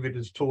think COVID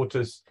has taught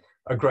us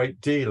a great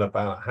deal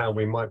about how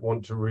we might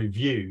want to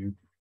review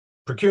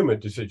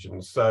procurement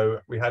decisions. So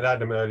we had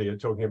Adam earlier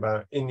talking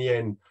about, in the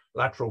end,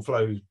 lateral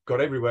flows got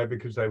everywhere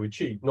because they were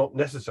cheap, not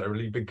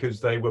necessarily because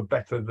they were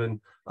better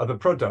than other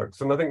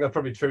products. And I think that's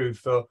probably true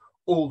for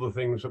all the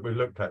things that we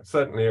looked at,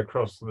 certainly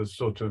across the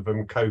sort of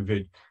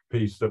COVID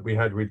piece that we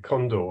had with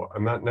Condor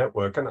and that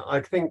network. And I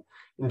think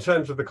in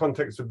terms of the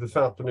context of this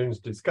afternoon's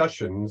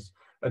discussions,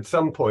 at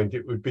some point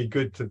it would be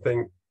good to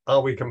think,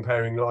 are we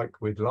comparing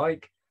like with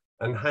like?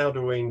 And how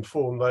do we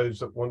inform those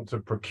that want to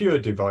procure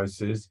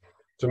devices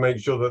to make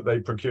sure that they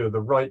procure the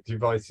right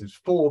devices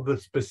for the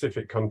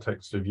specific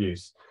context of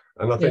use?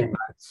 And I think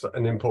that's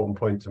an important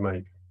point to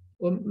make.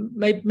 Well,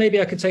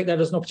 maybe I could take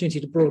that as an opportunity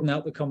to broaden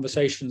out the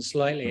conversation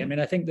slightly. I mean,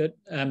 I think that,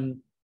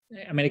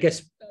 I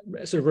guess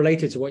sort of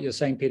related to what you're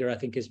saying, Peter, I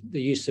think is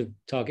the use of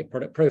target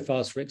product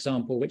profiles, for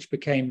example, which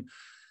became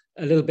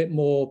a little bit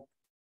more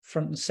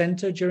front and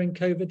center during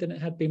COVID than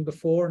it had been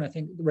before. And I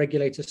think the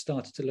regulators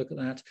started to look at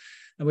that.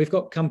 And we've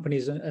got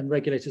companies and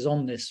regulators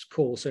on this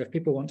call. So if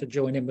people want to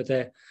join in with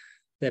their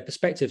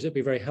perspectives, it'd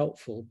be very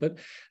helpful. But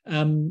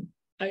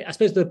I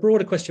suppose the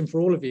broader question for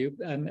all of you,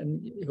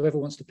 and whoever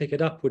wants to pick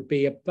it up, would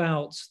be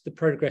about the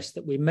progress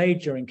that we made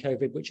during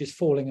COVID, which is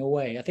falling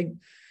away, I think,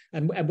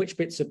 and which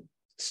bits are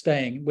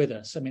staying with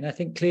us. I mean, I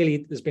think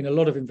clearly there's been a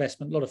lot of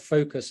investment, a lot of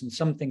focus, and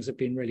some things have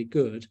been really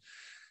good.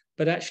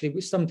 But actually,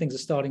 some things are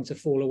starting to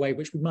fall away,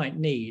 which we might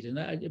need. And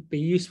it'd be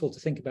useful to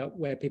think about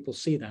where people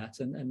see that,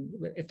 and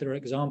if there are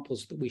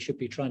examples that we should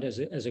be trying to,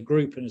 as a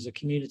group and as a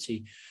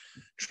community,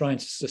 trying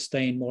to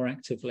sustain more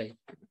actively.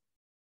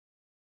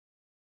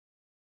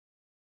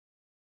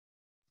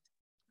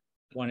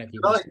 One of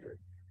you.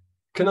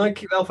 Can I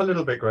kick off a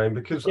little bit, Graham?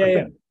 Because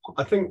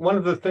I think one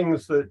of the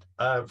things that,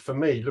 for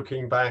me,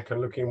 looking back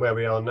and looking where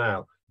we are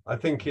now, I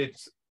think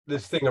it's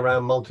this thing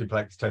around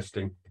multiplex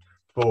testing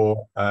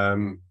for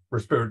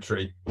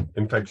respiratory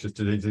infectious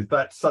diseases.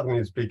 That suddenly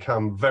has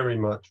become very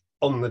much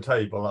on the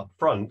table up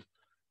front.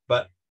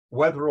 But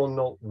whether or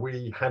not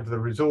we have the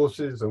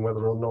resources and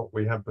whether or not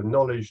we have the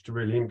knowledge to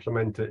really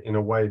implement it in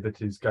a way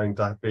that is going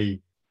to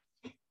be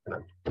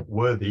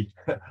worthy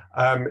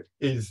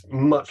is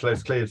much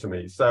less clear to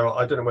me. So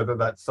I don't know whether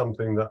that's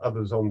something that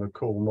others on the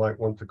call might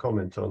want to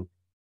comment on.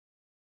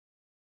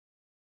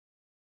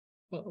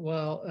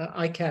 Well,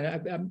 I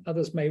can.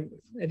 Others may.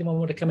 Anyone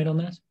want to come in on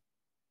that?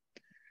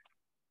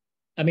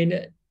 I mean,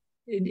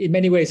 in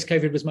many ways,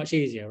 COVID was much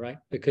easier, right?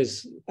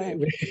 Because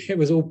it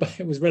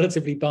was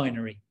relatively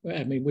binary.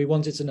 I mean, we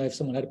wanted to know if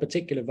someone had a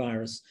particular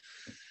virus,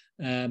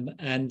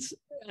 and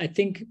I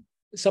think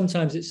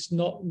sometimes it's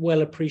not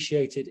well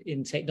appreciated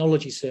in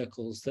technology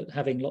circles that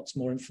having lots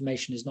more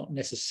information is not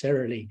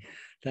necessarily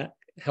that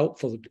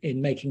helpful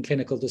in making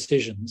clinical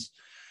decisions.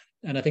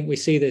 And I think we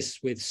see this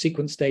with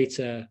sequence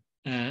data,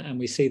 and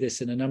we see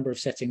this in a number of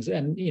settings.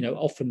 And,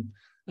 often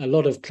a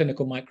lot of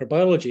clinical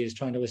microbiology is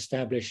trying to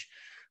establish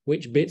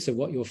which bits of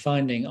what you're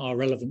finding are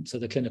relevant to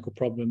the clinical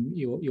problem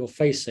you're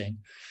facing.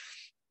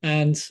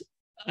 And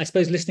I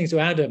suppose listening to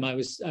Adam, I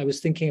was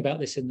thinking about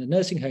this in the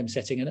nursing home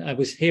setting, and I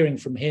was hearing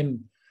from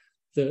him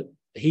that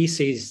he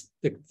sees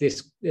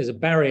this as a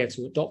barrier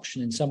to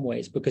adoption in some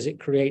ways, because it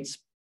creates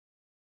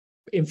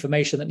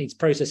information that needs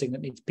processing,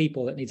 that needs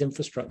people, that needs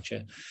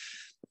infrastructure.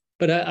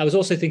 But I was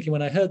also thinking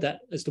when I heard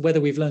that as to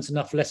whether we've learned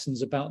enough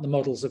lessons about the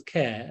models of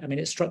care. I mean,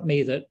 it struck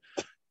me that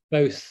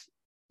both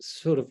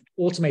sort of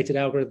automated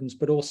algorithms,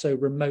 but also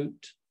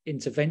remote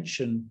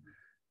intervention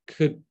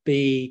could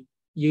be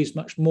used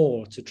much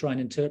more to try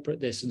and interpret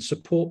this and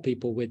support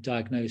people with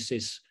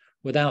diagnosis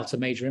without a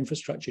major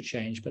infrastructure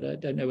change. But I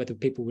don't know whether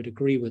people would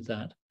agree with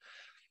that.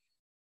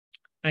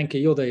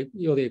 Anke, you're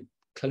the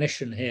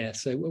clinician here.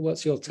 So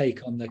what's your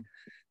take on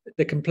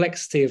the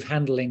complexity of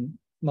handling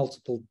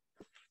multiple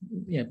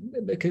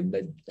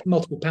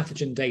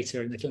pathogen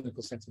data in the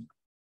clinical setting?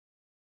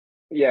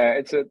 Yeah,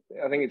 I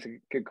think it's a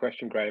good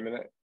question, Graham, and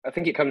I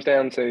think it comes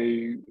down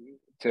to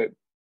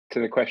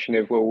the question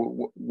of,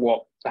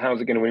 well, how's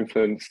it going to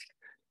influence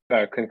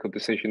clinical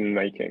decision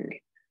making?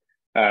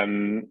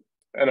 And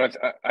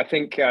I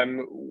think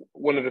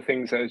one of the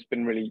things that has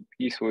been really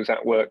useful is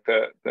that work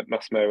that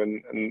Massimo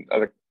and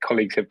other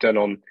colleagues have done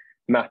on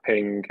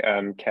mapping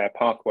care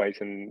pathways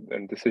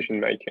and decision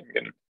making,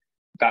 and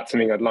that's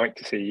something I'd like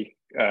to see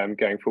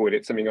going forward.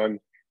 It's something I'm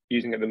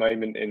using at the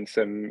moment in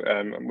some.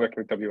 I'm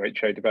working with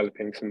WHO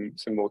developing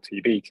some more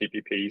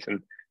TBPs,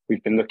 and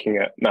we've been looking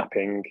at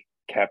mapping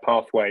care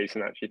pathways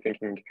and actually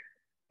thinking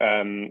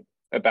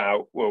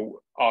about,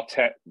 well, our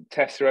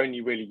tests are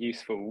only really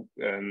useful,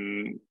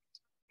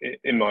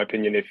 in my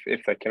opinion,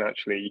 if they can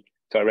actually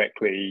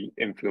directly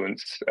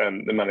influence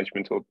the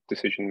management or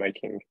decision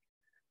making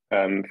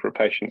for a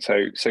patient.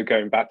 So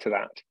going back to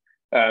that,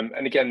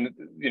 and again,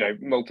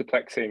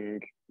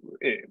 multiplexing,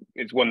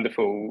 it's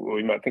wonderful, or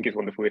you might think it's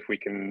wonderful if we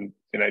can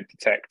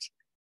detect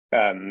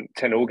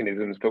 10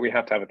 organisms, but we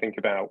have to have a think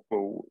about,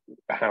 well,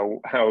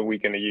 how are we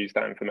going to use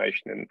that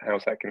information, and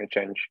how's that going to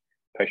change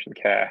patient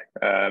care?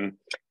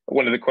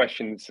 One of the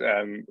questions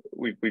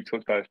we've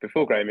talked about this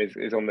before, Graham,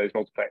 is on those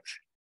multiplex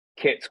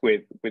kits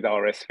with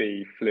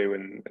RSV, flu,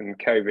 and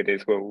COVID.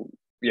 Is, well,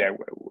 yeah,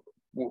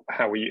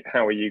 how are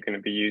you going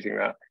to be using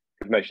that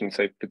information?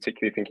 So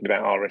particularly thinking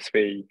about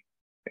RSV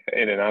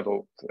in an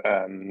adult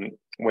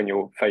when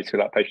you're faced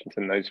with that patient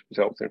and those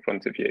results in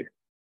front of you,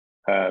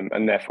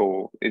 and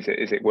therefore is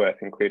it worth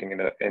including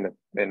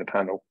in a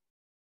panel?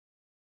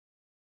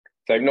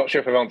 So I'm not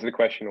sure if I've answered the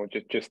question or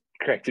just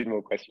created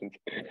more questions.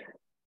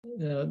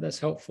 That's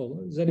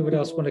helpful. Does anybody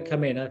else want to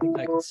come in? I think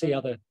I can see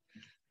other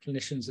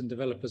clinicians and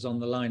developers on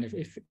the line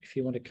if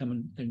you want to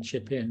come and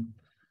chip in.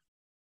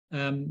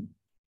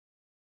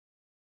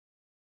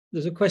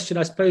 There's a question,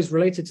 I suppose,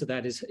 related to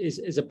that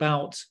is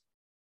about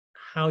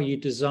how you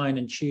design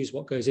and choose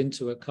what goes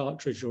into a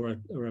cartridge or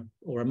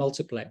a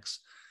multiplex.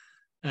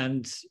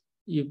 And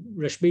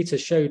Rashmita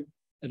showed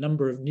a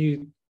number of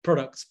new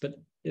products, but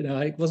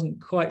I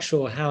wasn't quite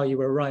sure how you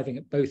were arriving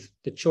at both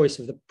the choice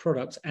of the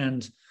product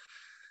and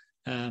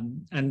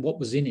what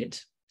was in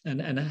it,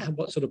 and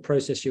what sort of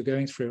process you're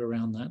going through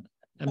around that.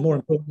 And more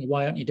importantly,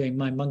 why aren't you doing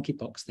my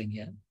monkeypox thing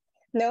yet?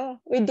 No,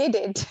 we did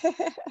it.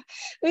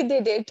 We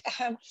did it.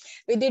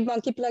 We did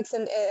monkeypox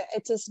and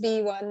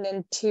HSV 1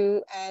 and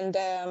 2 and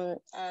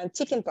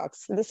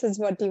chickenpox. This is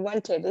what you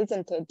wanted,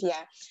 isn't it?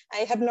 Yeah.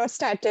 I have not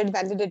started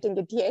validating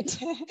it yet.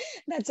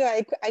 That's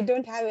why I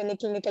don't have any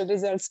clinical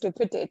results to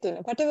put it.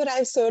 Whatever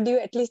I've showed you,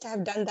 at least I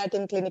have done that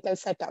in clinical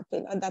setup.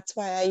 That's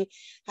why I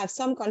have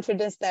some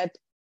confidence that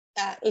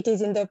it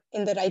is in the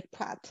right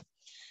path.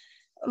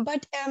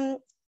 But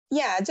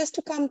yeah, just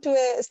to come to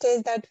a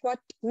stage that what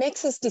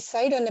makes us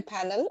decide on a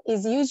panel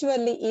is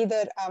usually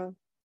either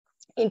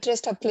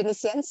interest of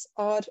clinicians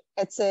or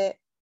it's a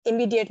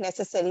immediate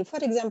necessary. For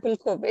example,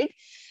 COVID,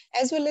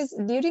 as well as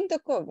during the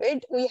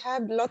COVID, we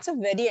have lots of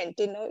variant,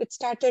 it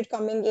started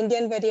coming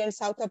Indian variant,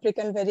 South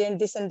African variant,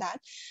 this and that.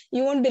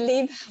 You won't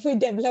believe we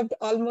developed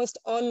almost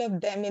all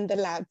of them in the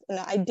lab.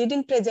 I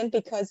didn't present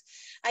because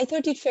I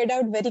thought it fed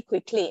out very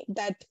quickly,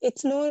 that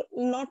it's not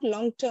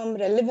long-term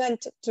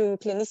relevant to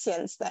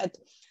clinicians, that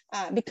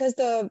because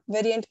the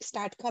variant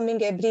start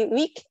coming every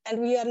week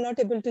and we are not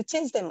able to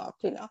change them up,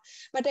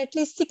 but at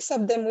least 6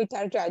 of them we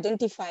try to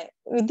identify.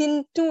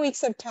 Within 2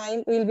 weeks of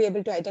time, we'll be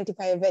able to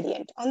identify a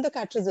variant on the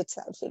cartridge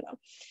itself,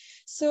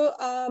 So,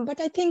 but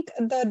I think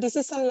the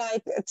decision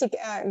like, the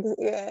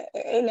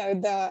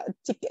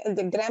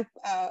Graham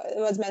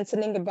was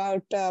mentioning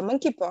about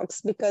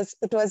monkeypox, because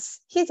it was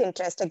his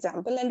interest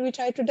example and we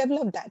tried to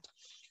develop that.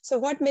 So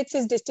what makes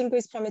it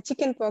distinguished from a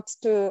chickenpox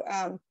to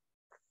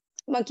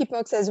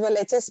monkeypox as well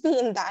HSV,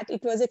 in that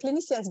it was a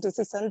clinician's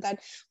decision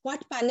that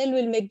what panel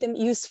will make them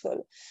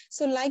useful.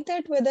 So like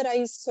that, whether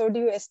I showed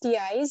you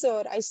STIs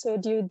or I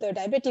showed you the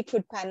diabetic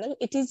foot panel,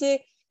 it is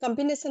a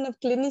combination of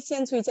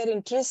clinicians which are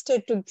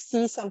interested to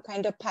see some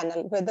kind of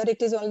panel, whether it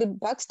is only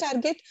bugs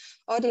target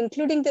or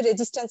including the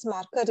resistance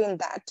marker in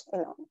that,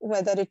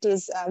 whether it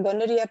is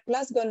gonorrhea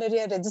plus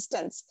gonorrhea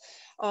resistance,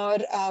 or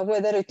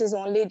whether it is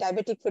only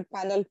diabetic foot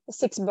panel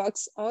 6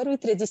 bugs or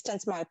with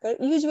resistance marker.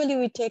 Usually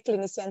we take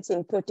clinicians'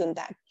 input in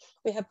that.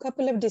 We have a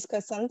couple of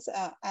discussions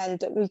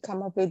and we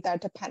come up with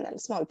that panel,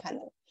 small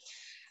panel.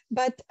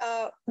 But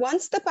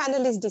once the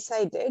panel is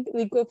decided,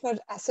 we go for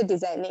assay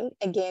designing.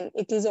 Again,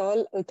 it is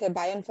all with a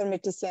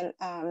bioinformatician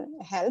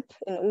help.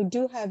 We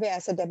do have an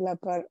assay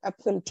developer, a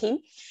full team.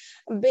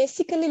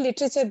 Basically,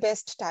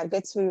 literature-based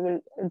targets, we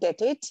will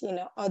get it.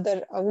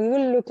 We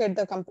will look at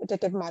the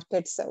competitive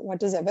markets,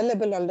 what is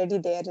available already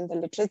there in the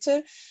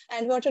literature,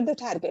 and what are the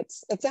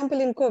targets.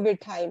 Example, in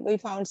COVID time, we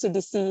found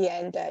CDC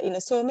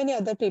and so many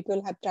other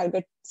people have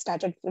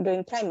started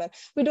doing primer.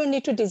 We don't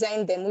need to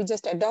design them, we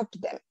just adopt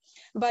them.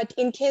 But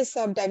in case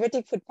of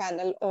diabetic foot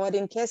panel or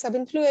in case of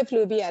influenza,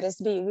 flu B,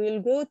 RSV, we will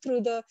go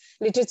through the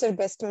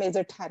literature-based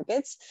measure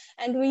targets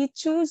and we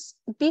choose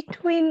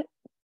between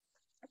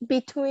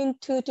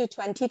 2 to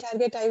 20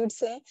 target, I would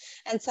say.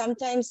 And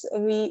sometimes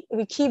we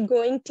keep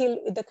going till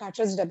the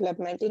cartridge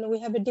development. We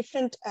have a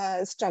different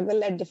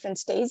struggle at different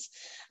stages,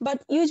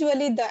 but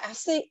usually the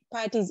assay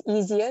part is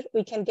easier.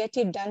 We can get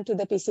it done to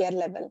the PCR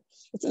level.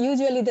 It's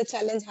usually the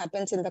challenge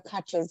happens in the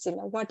cartridge.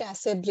 What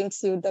assay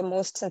brings you the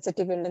most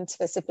sensitive and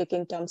specific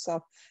in terms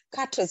of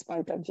cartridge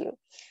point of view.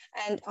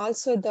 And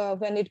also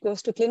when it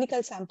goes to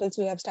clinical samples,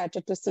 we have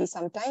started to see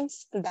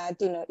sometimes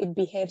that it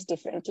behaves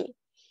differently.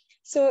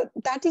 So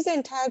that is the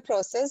entire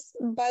process,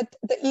 but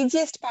the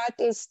easiest part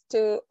is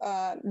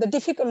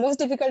most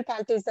difficult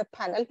part is the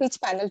panel, which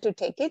panel to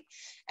take it.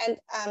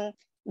 And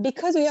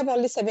because we have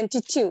only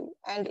 72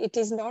 and it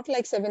is not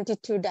like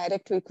 72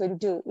 direct we could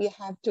do, we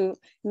have to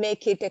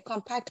make it a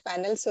compact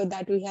panel so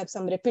that we have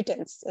some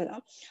repitance,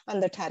 on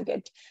the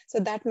target. So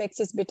that makes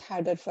it a bit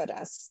harder for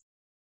us.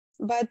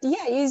 But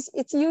yeah,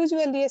 it's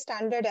usually a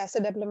standard assay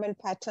development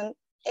pattern,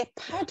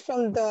 apart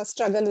from the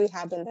struggle we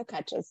have in the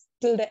cartridge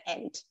till the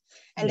end.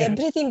 And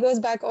everything goes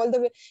back all the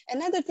way.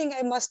 Another thing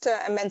I must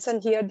mention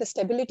here, the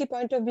stability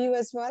point of view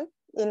as well.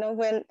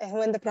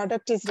 when the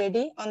product is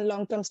ready, on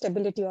long-term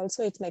stability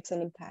also, it makes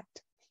an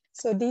impact.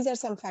 So these are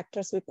some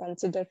factors we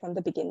consider from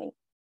the beginning.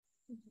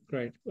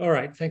 Great. All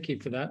right. Thank you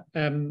for that.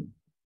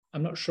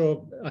 I'm not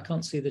sure, I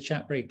can't see the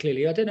chat very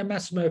clearly. I don't know,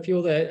 Massimo, if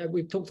you're there.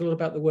 We've talked a lot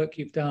about the work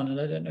you've done,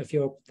 and I don't know if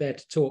you're there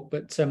to talk,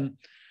 but it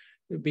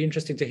would be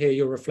interesting to hear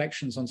your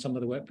reflections on some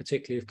of the work,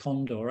 particularly of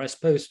Condor. I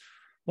suppose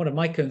one of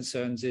my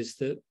concerns is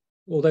that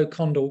although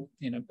Condor,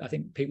 I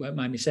think Pete won't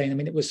mind me saying, I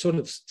mean, it was sort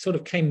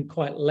of came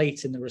quite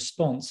late in the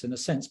response in a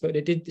sense, but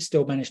it did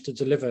still manage to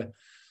deliver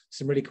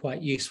some really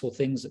quite useful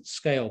things at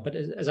scale. But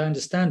as I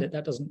understand it,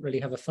 that doesn't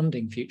really have a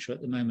funding future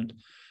at the moment.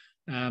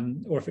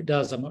 Or if it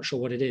does, I'm not sure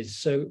what it is.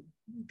 So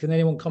can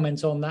anyone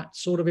comment on that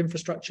sort of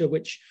infrastructure,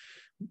 which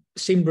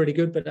seemed really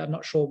good, but I'm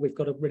not sure we've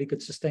got a really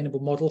good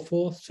sustainable model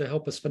for to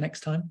help us for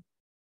next time?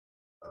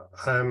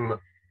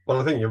 Well,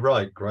 I think you're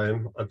right,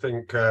 Graham. I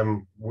think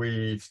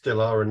we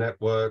still are a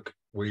network.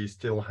 We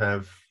still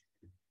have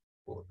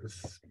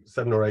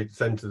 7 or 8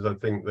 centres, I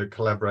think, that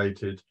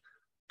collaborated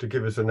to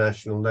give us a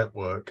national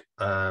network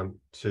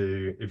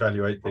to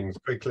evaluate things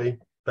quickly,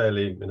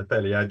 in a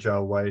fairly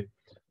agile way.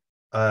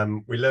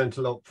 We learned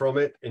a lot from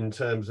it in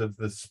terms of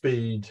the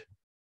speed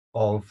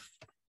of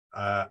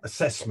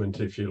assessment,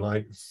 if you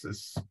like, the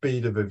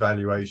speed of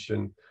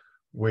evaluation.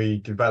 We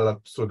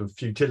developed sort of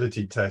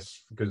futility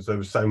tests because there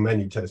were so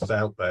many tests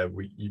out there.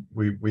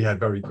 We had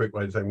very quick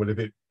ways of saying, well, if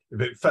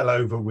it fell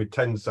over with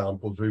 10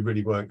 samples, we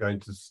really weren't going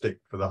to stick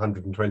for the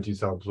 120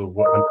 samples or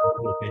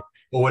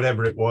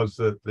whatever it was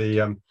that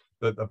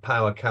the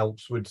power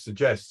calcs would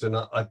suggest. And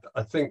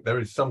I think there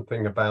is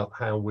something about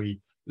how we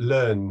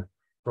learn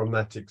from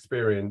that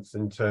experience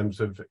in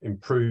terms of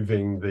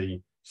improving the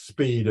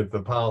speed of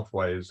the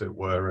pathway, as it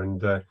were.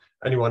 And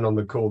anyone on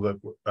the call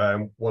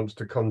that wants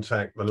to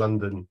contact the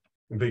London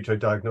In Vitro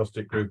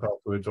Diagnostic Group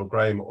afterwards, or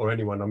Graham, or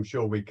anyone, I'm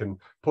sure we can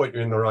point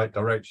you in the right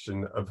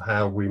direction of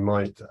how we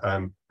might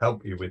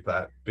help you with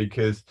that.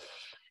 Because,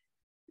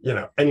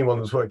 anyone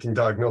that's worked in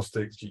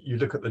diagnostics, you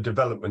look at the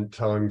development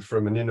time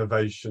from an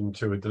innovation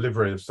to a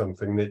delivery of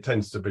something, it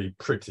tends to be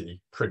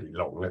pretty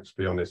long, let's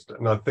be honest.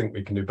 And I think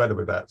we can do better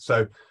with that.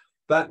 So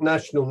that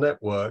national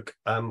network,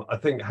 I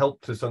think,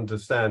 helped us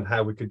understand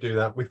how we could do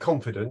that with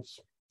confidence.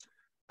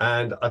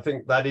 And I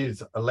think that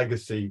is a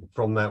legacy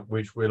from that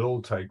which we'll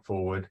all take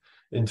forward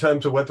in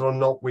terms of whether or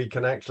not we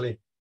can actually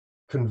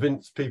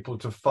convince people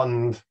to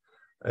fund,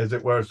 as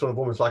it were, sort of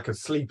almost like a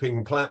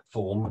sleeping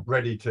platform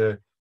ready to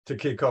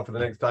kick off for the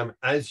next time,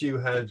 as you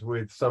had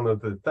with some of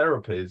the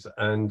therapies.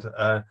 And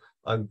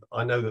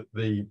I know that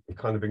the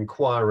kind of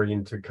inquiry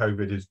into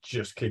COVID is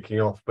just kicking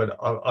off, but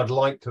I'd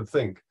like to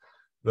think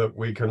that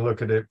we can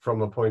look at it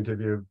from a point of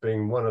view of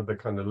being one of the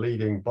kind of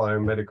leading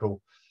biomedical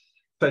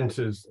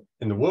centres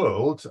in the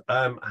world,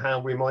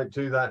 how we might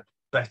do that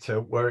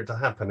better were it to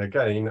happen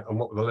again, and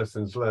what were the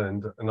lessons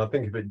learned. And I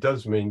think if it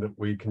does mean that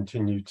we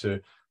continue to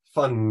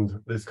fund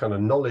this kind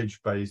of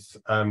knowledge base,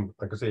 I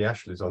can see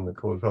Ashley's on the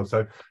call as well,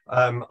 so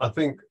I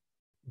think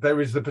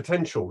there is the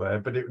potential there,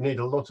 but it would need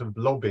a lot of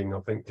lobbying, I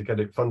think, to get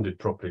it funded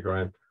properly,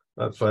 Graham.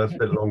 That's a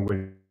bit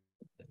long-winded.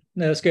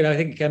 No, that's good. I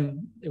think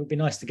it would be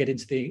nice to get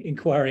into the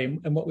inquiry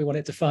and what we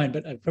wanted to find,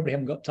 but I probably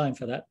haven't got time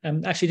for that.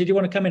 Ashley, did you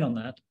want to come in on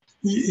that?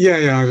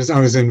 Yeah, I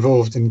was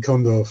involved in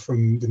Condor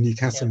from the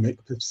Newcastle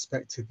MIC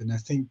perspective, and I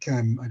think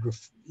I'd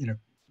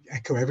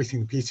echo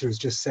everything Peter has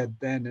just said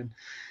then. And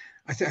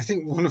I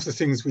think one of the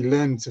things we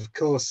learned, of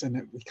course,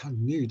 and we kind of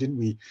knew, didn't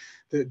we,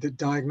 that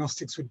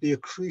diagnostics would be a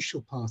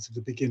crucial part of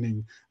the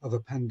beginning of a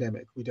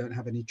pandemic. We don't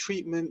have any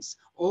treatments.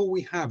 All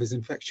we have is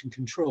infection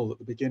control at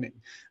the beginning.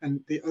 And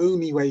the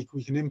only way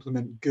we can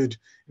implement good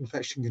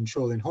infection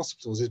control in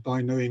hospitals is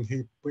by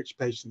knowing which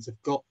patients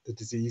have got the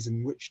disease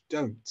and which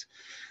don't.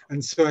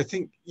 And so I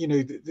think,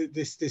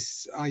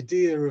 this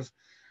idea of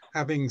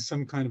having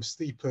some kind of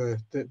sleeper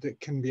that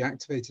can be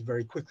activated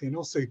very quickly, and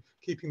also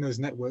keeping those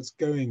networks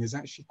going, is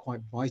actually quite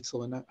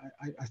vital. And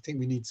I think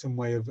we need some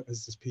way of,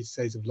 as Peter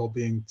says, of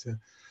lobbying to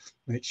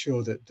make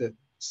sure that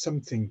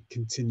something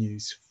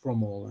continues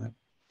from all that.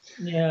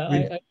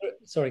 Yeah,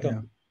 sorry, go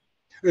on.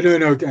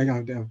 No,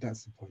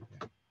 that's the point.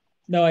 Yeah.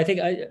 No, I think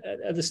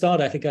at the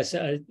start, I think I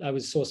said I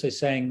was also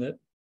saying that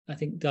I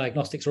think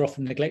diagnostics are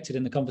often neglected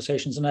in the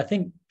conversations, and I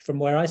think from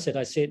where I sit,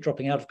 I see it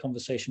dropping out of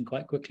conversation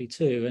quite quickly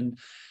too. And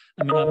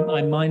I mean,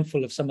 I'm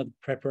mindful of some of the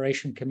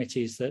preparation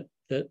committees that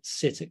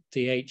sit at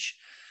DH,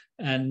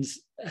 and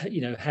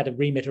had a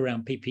remit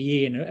around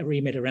PPE and a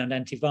remit around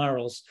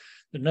antivirals,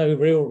 but no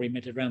real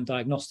remit around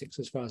diagnostics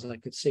as far as I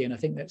could see. And I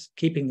think that's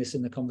keeping this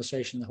in the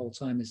conversation the whole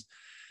time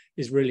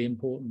is really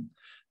important.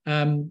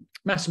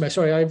 Massimo,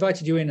 sorry, I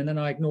invited you in and then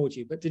I ignored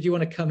you, but did you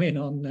want to come in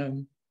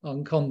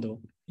on Condor?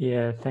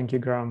 Yeah, thank you,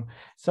 Graham.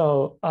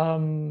 So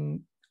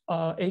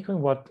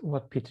echoing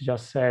what Peter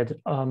just said,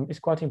 it's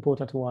quite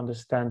important to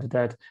understand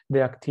that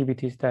the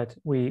activities that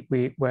we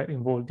were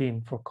involved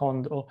in for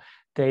Condor,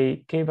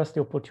 they gave us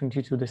the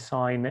opportunity to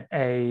design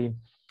a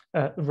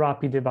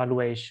rapid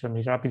evaluation,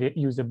 a rapid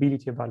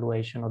usability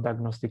evaluation of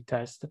diagnostic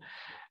tests.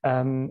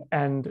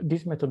 And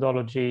this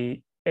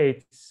methodology,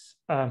 it's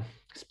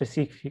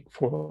specific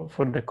for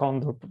the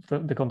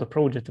Condor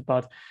project,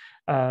 but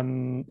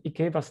it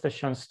gave us the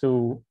chance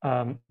to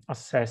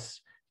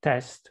assess,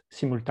 test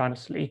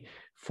simultaneously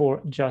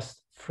for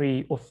just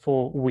 3 or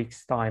 4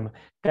 weeks time.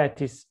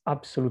 That is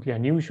absolutely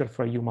unusual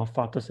for a human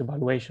factors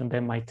evaluation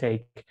that might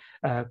take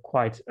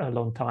quite a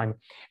long time.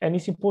 And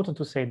it's important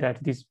to say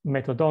that this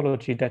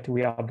methodology that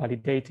we are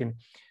validating,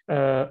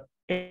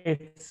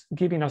 it's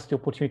giving us the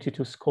opportunity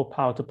to scope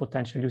out the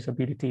potential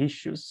usability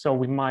issues. So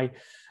we might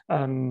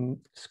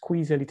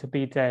squeeze a little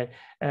bit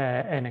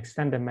an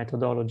extended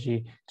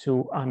methodology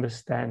to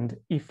understand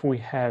if we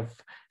have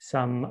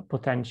some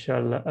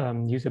potential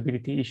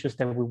usability issues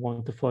that we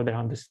want to further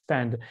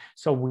understand.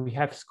 So we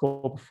have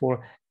scope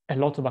for a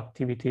lot of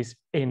activities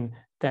in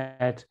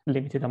that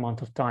limited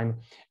amount of time.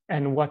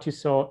 And what you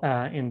saw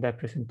in the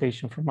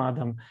presentation from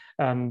Adam,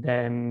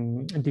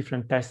 the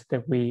different tests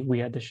that we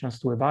had the chance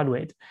to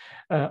evaluate,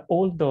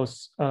 all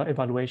those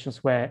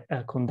evaluations were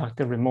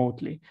conducted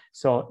remotely.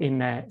 So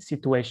in a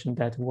situation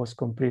that was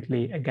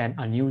completely, again,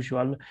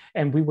 unusual,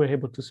 and we were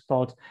able to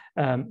spot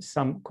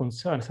some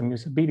concerns, some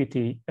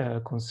usability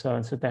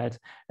concerns that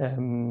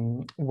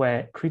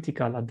were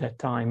critical at that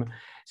time.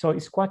 So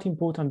it's quite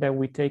important that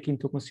we take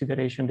into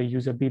consideration the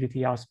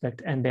usability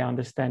aspect and the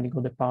understanding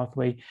of the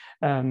pathway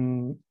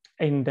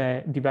in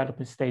the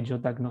development stage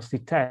of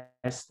diagnostic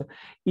test.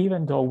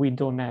 Even though we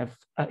don't have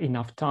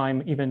enough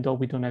time, even though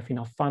we don't have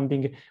enough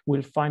funding,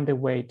 we'll find a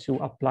way to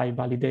apply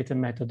validated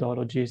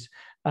methodologies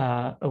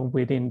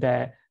within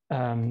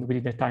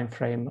the time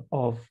frame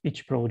of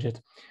each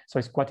project. So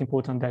it's quite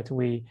important that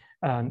we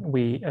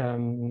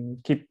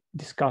keep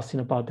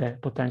discussing about the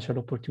potential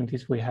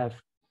opportunities we have.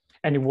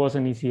 And it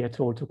wasn't easy at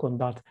all to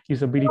conduct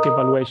usability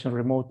evaluation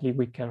remotely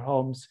with care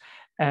homes.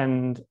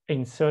 And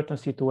in certain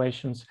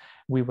situations,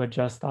 we were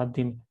just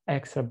adding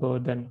extra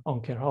burden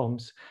on care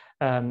homes.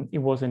 It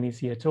wasn't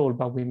easy at all,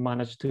 but we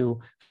managed to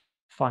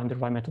find the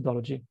right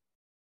methodology.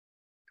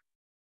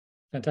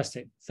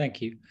 Fantastic,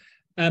 thank you.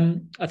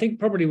 I think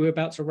probably we're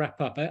about to wrap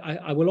up.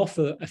 I will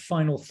offer a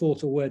final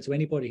thought or word to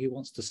anybody who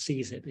wants to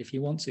seize it. If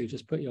you want to,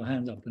 just put your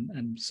hand up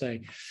and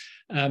say.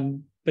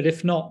 But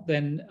if not,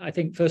 then I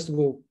think, first of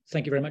all,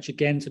 thank you very much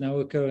again to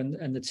Naoko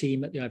and the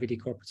team at the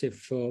IVD Co-operative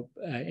for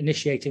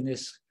initiating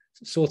this,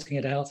 sorting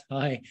it out.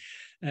 Hi,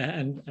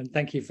 and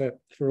thank you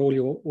for all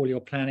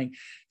your planning.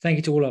 Thank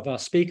you to all of our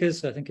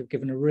speakers. I think I've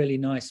given a really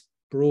nice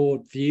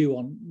broad view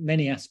on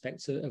many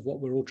aspects of what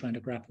we're all trying to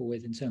grapple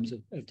with in terms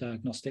of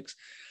diagnostics.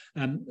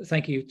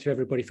 Thank you to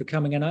everybody for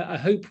coming, and I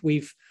hope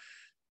we've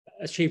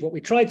achieved what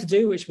we tried to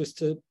do, which was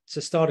to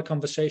start a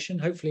conversation,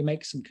 hopefully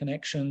make some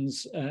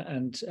connections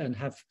and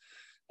have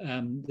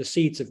the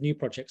seeds of new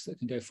projects that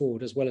can go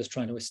forward, as well as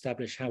trying to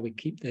establish how we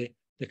keep the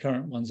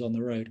current ones on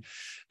the road,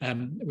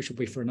 which will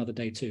be for another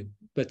day too.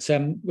 But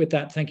with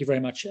that, thank you very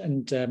much,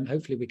 and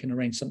hopefully we can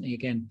arrange something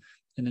again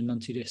in the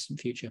not too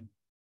distant future.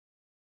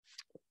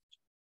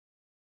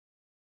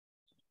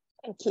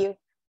 Thank you.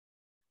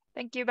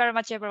 Thank you very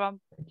much, everyone.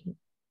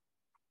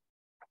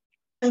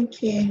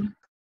 Thank you.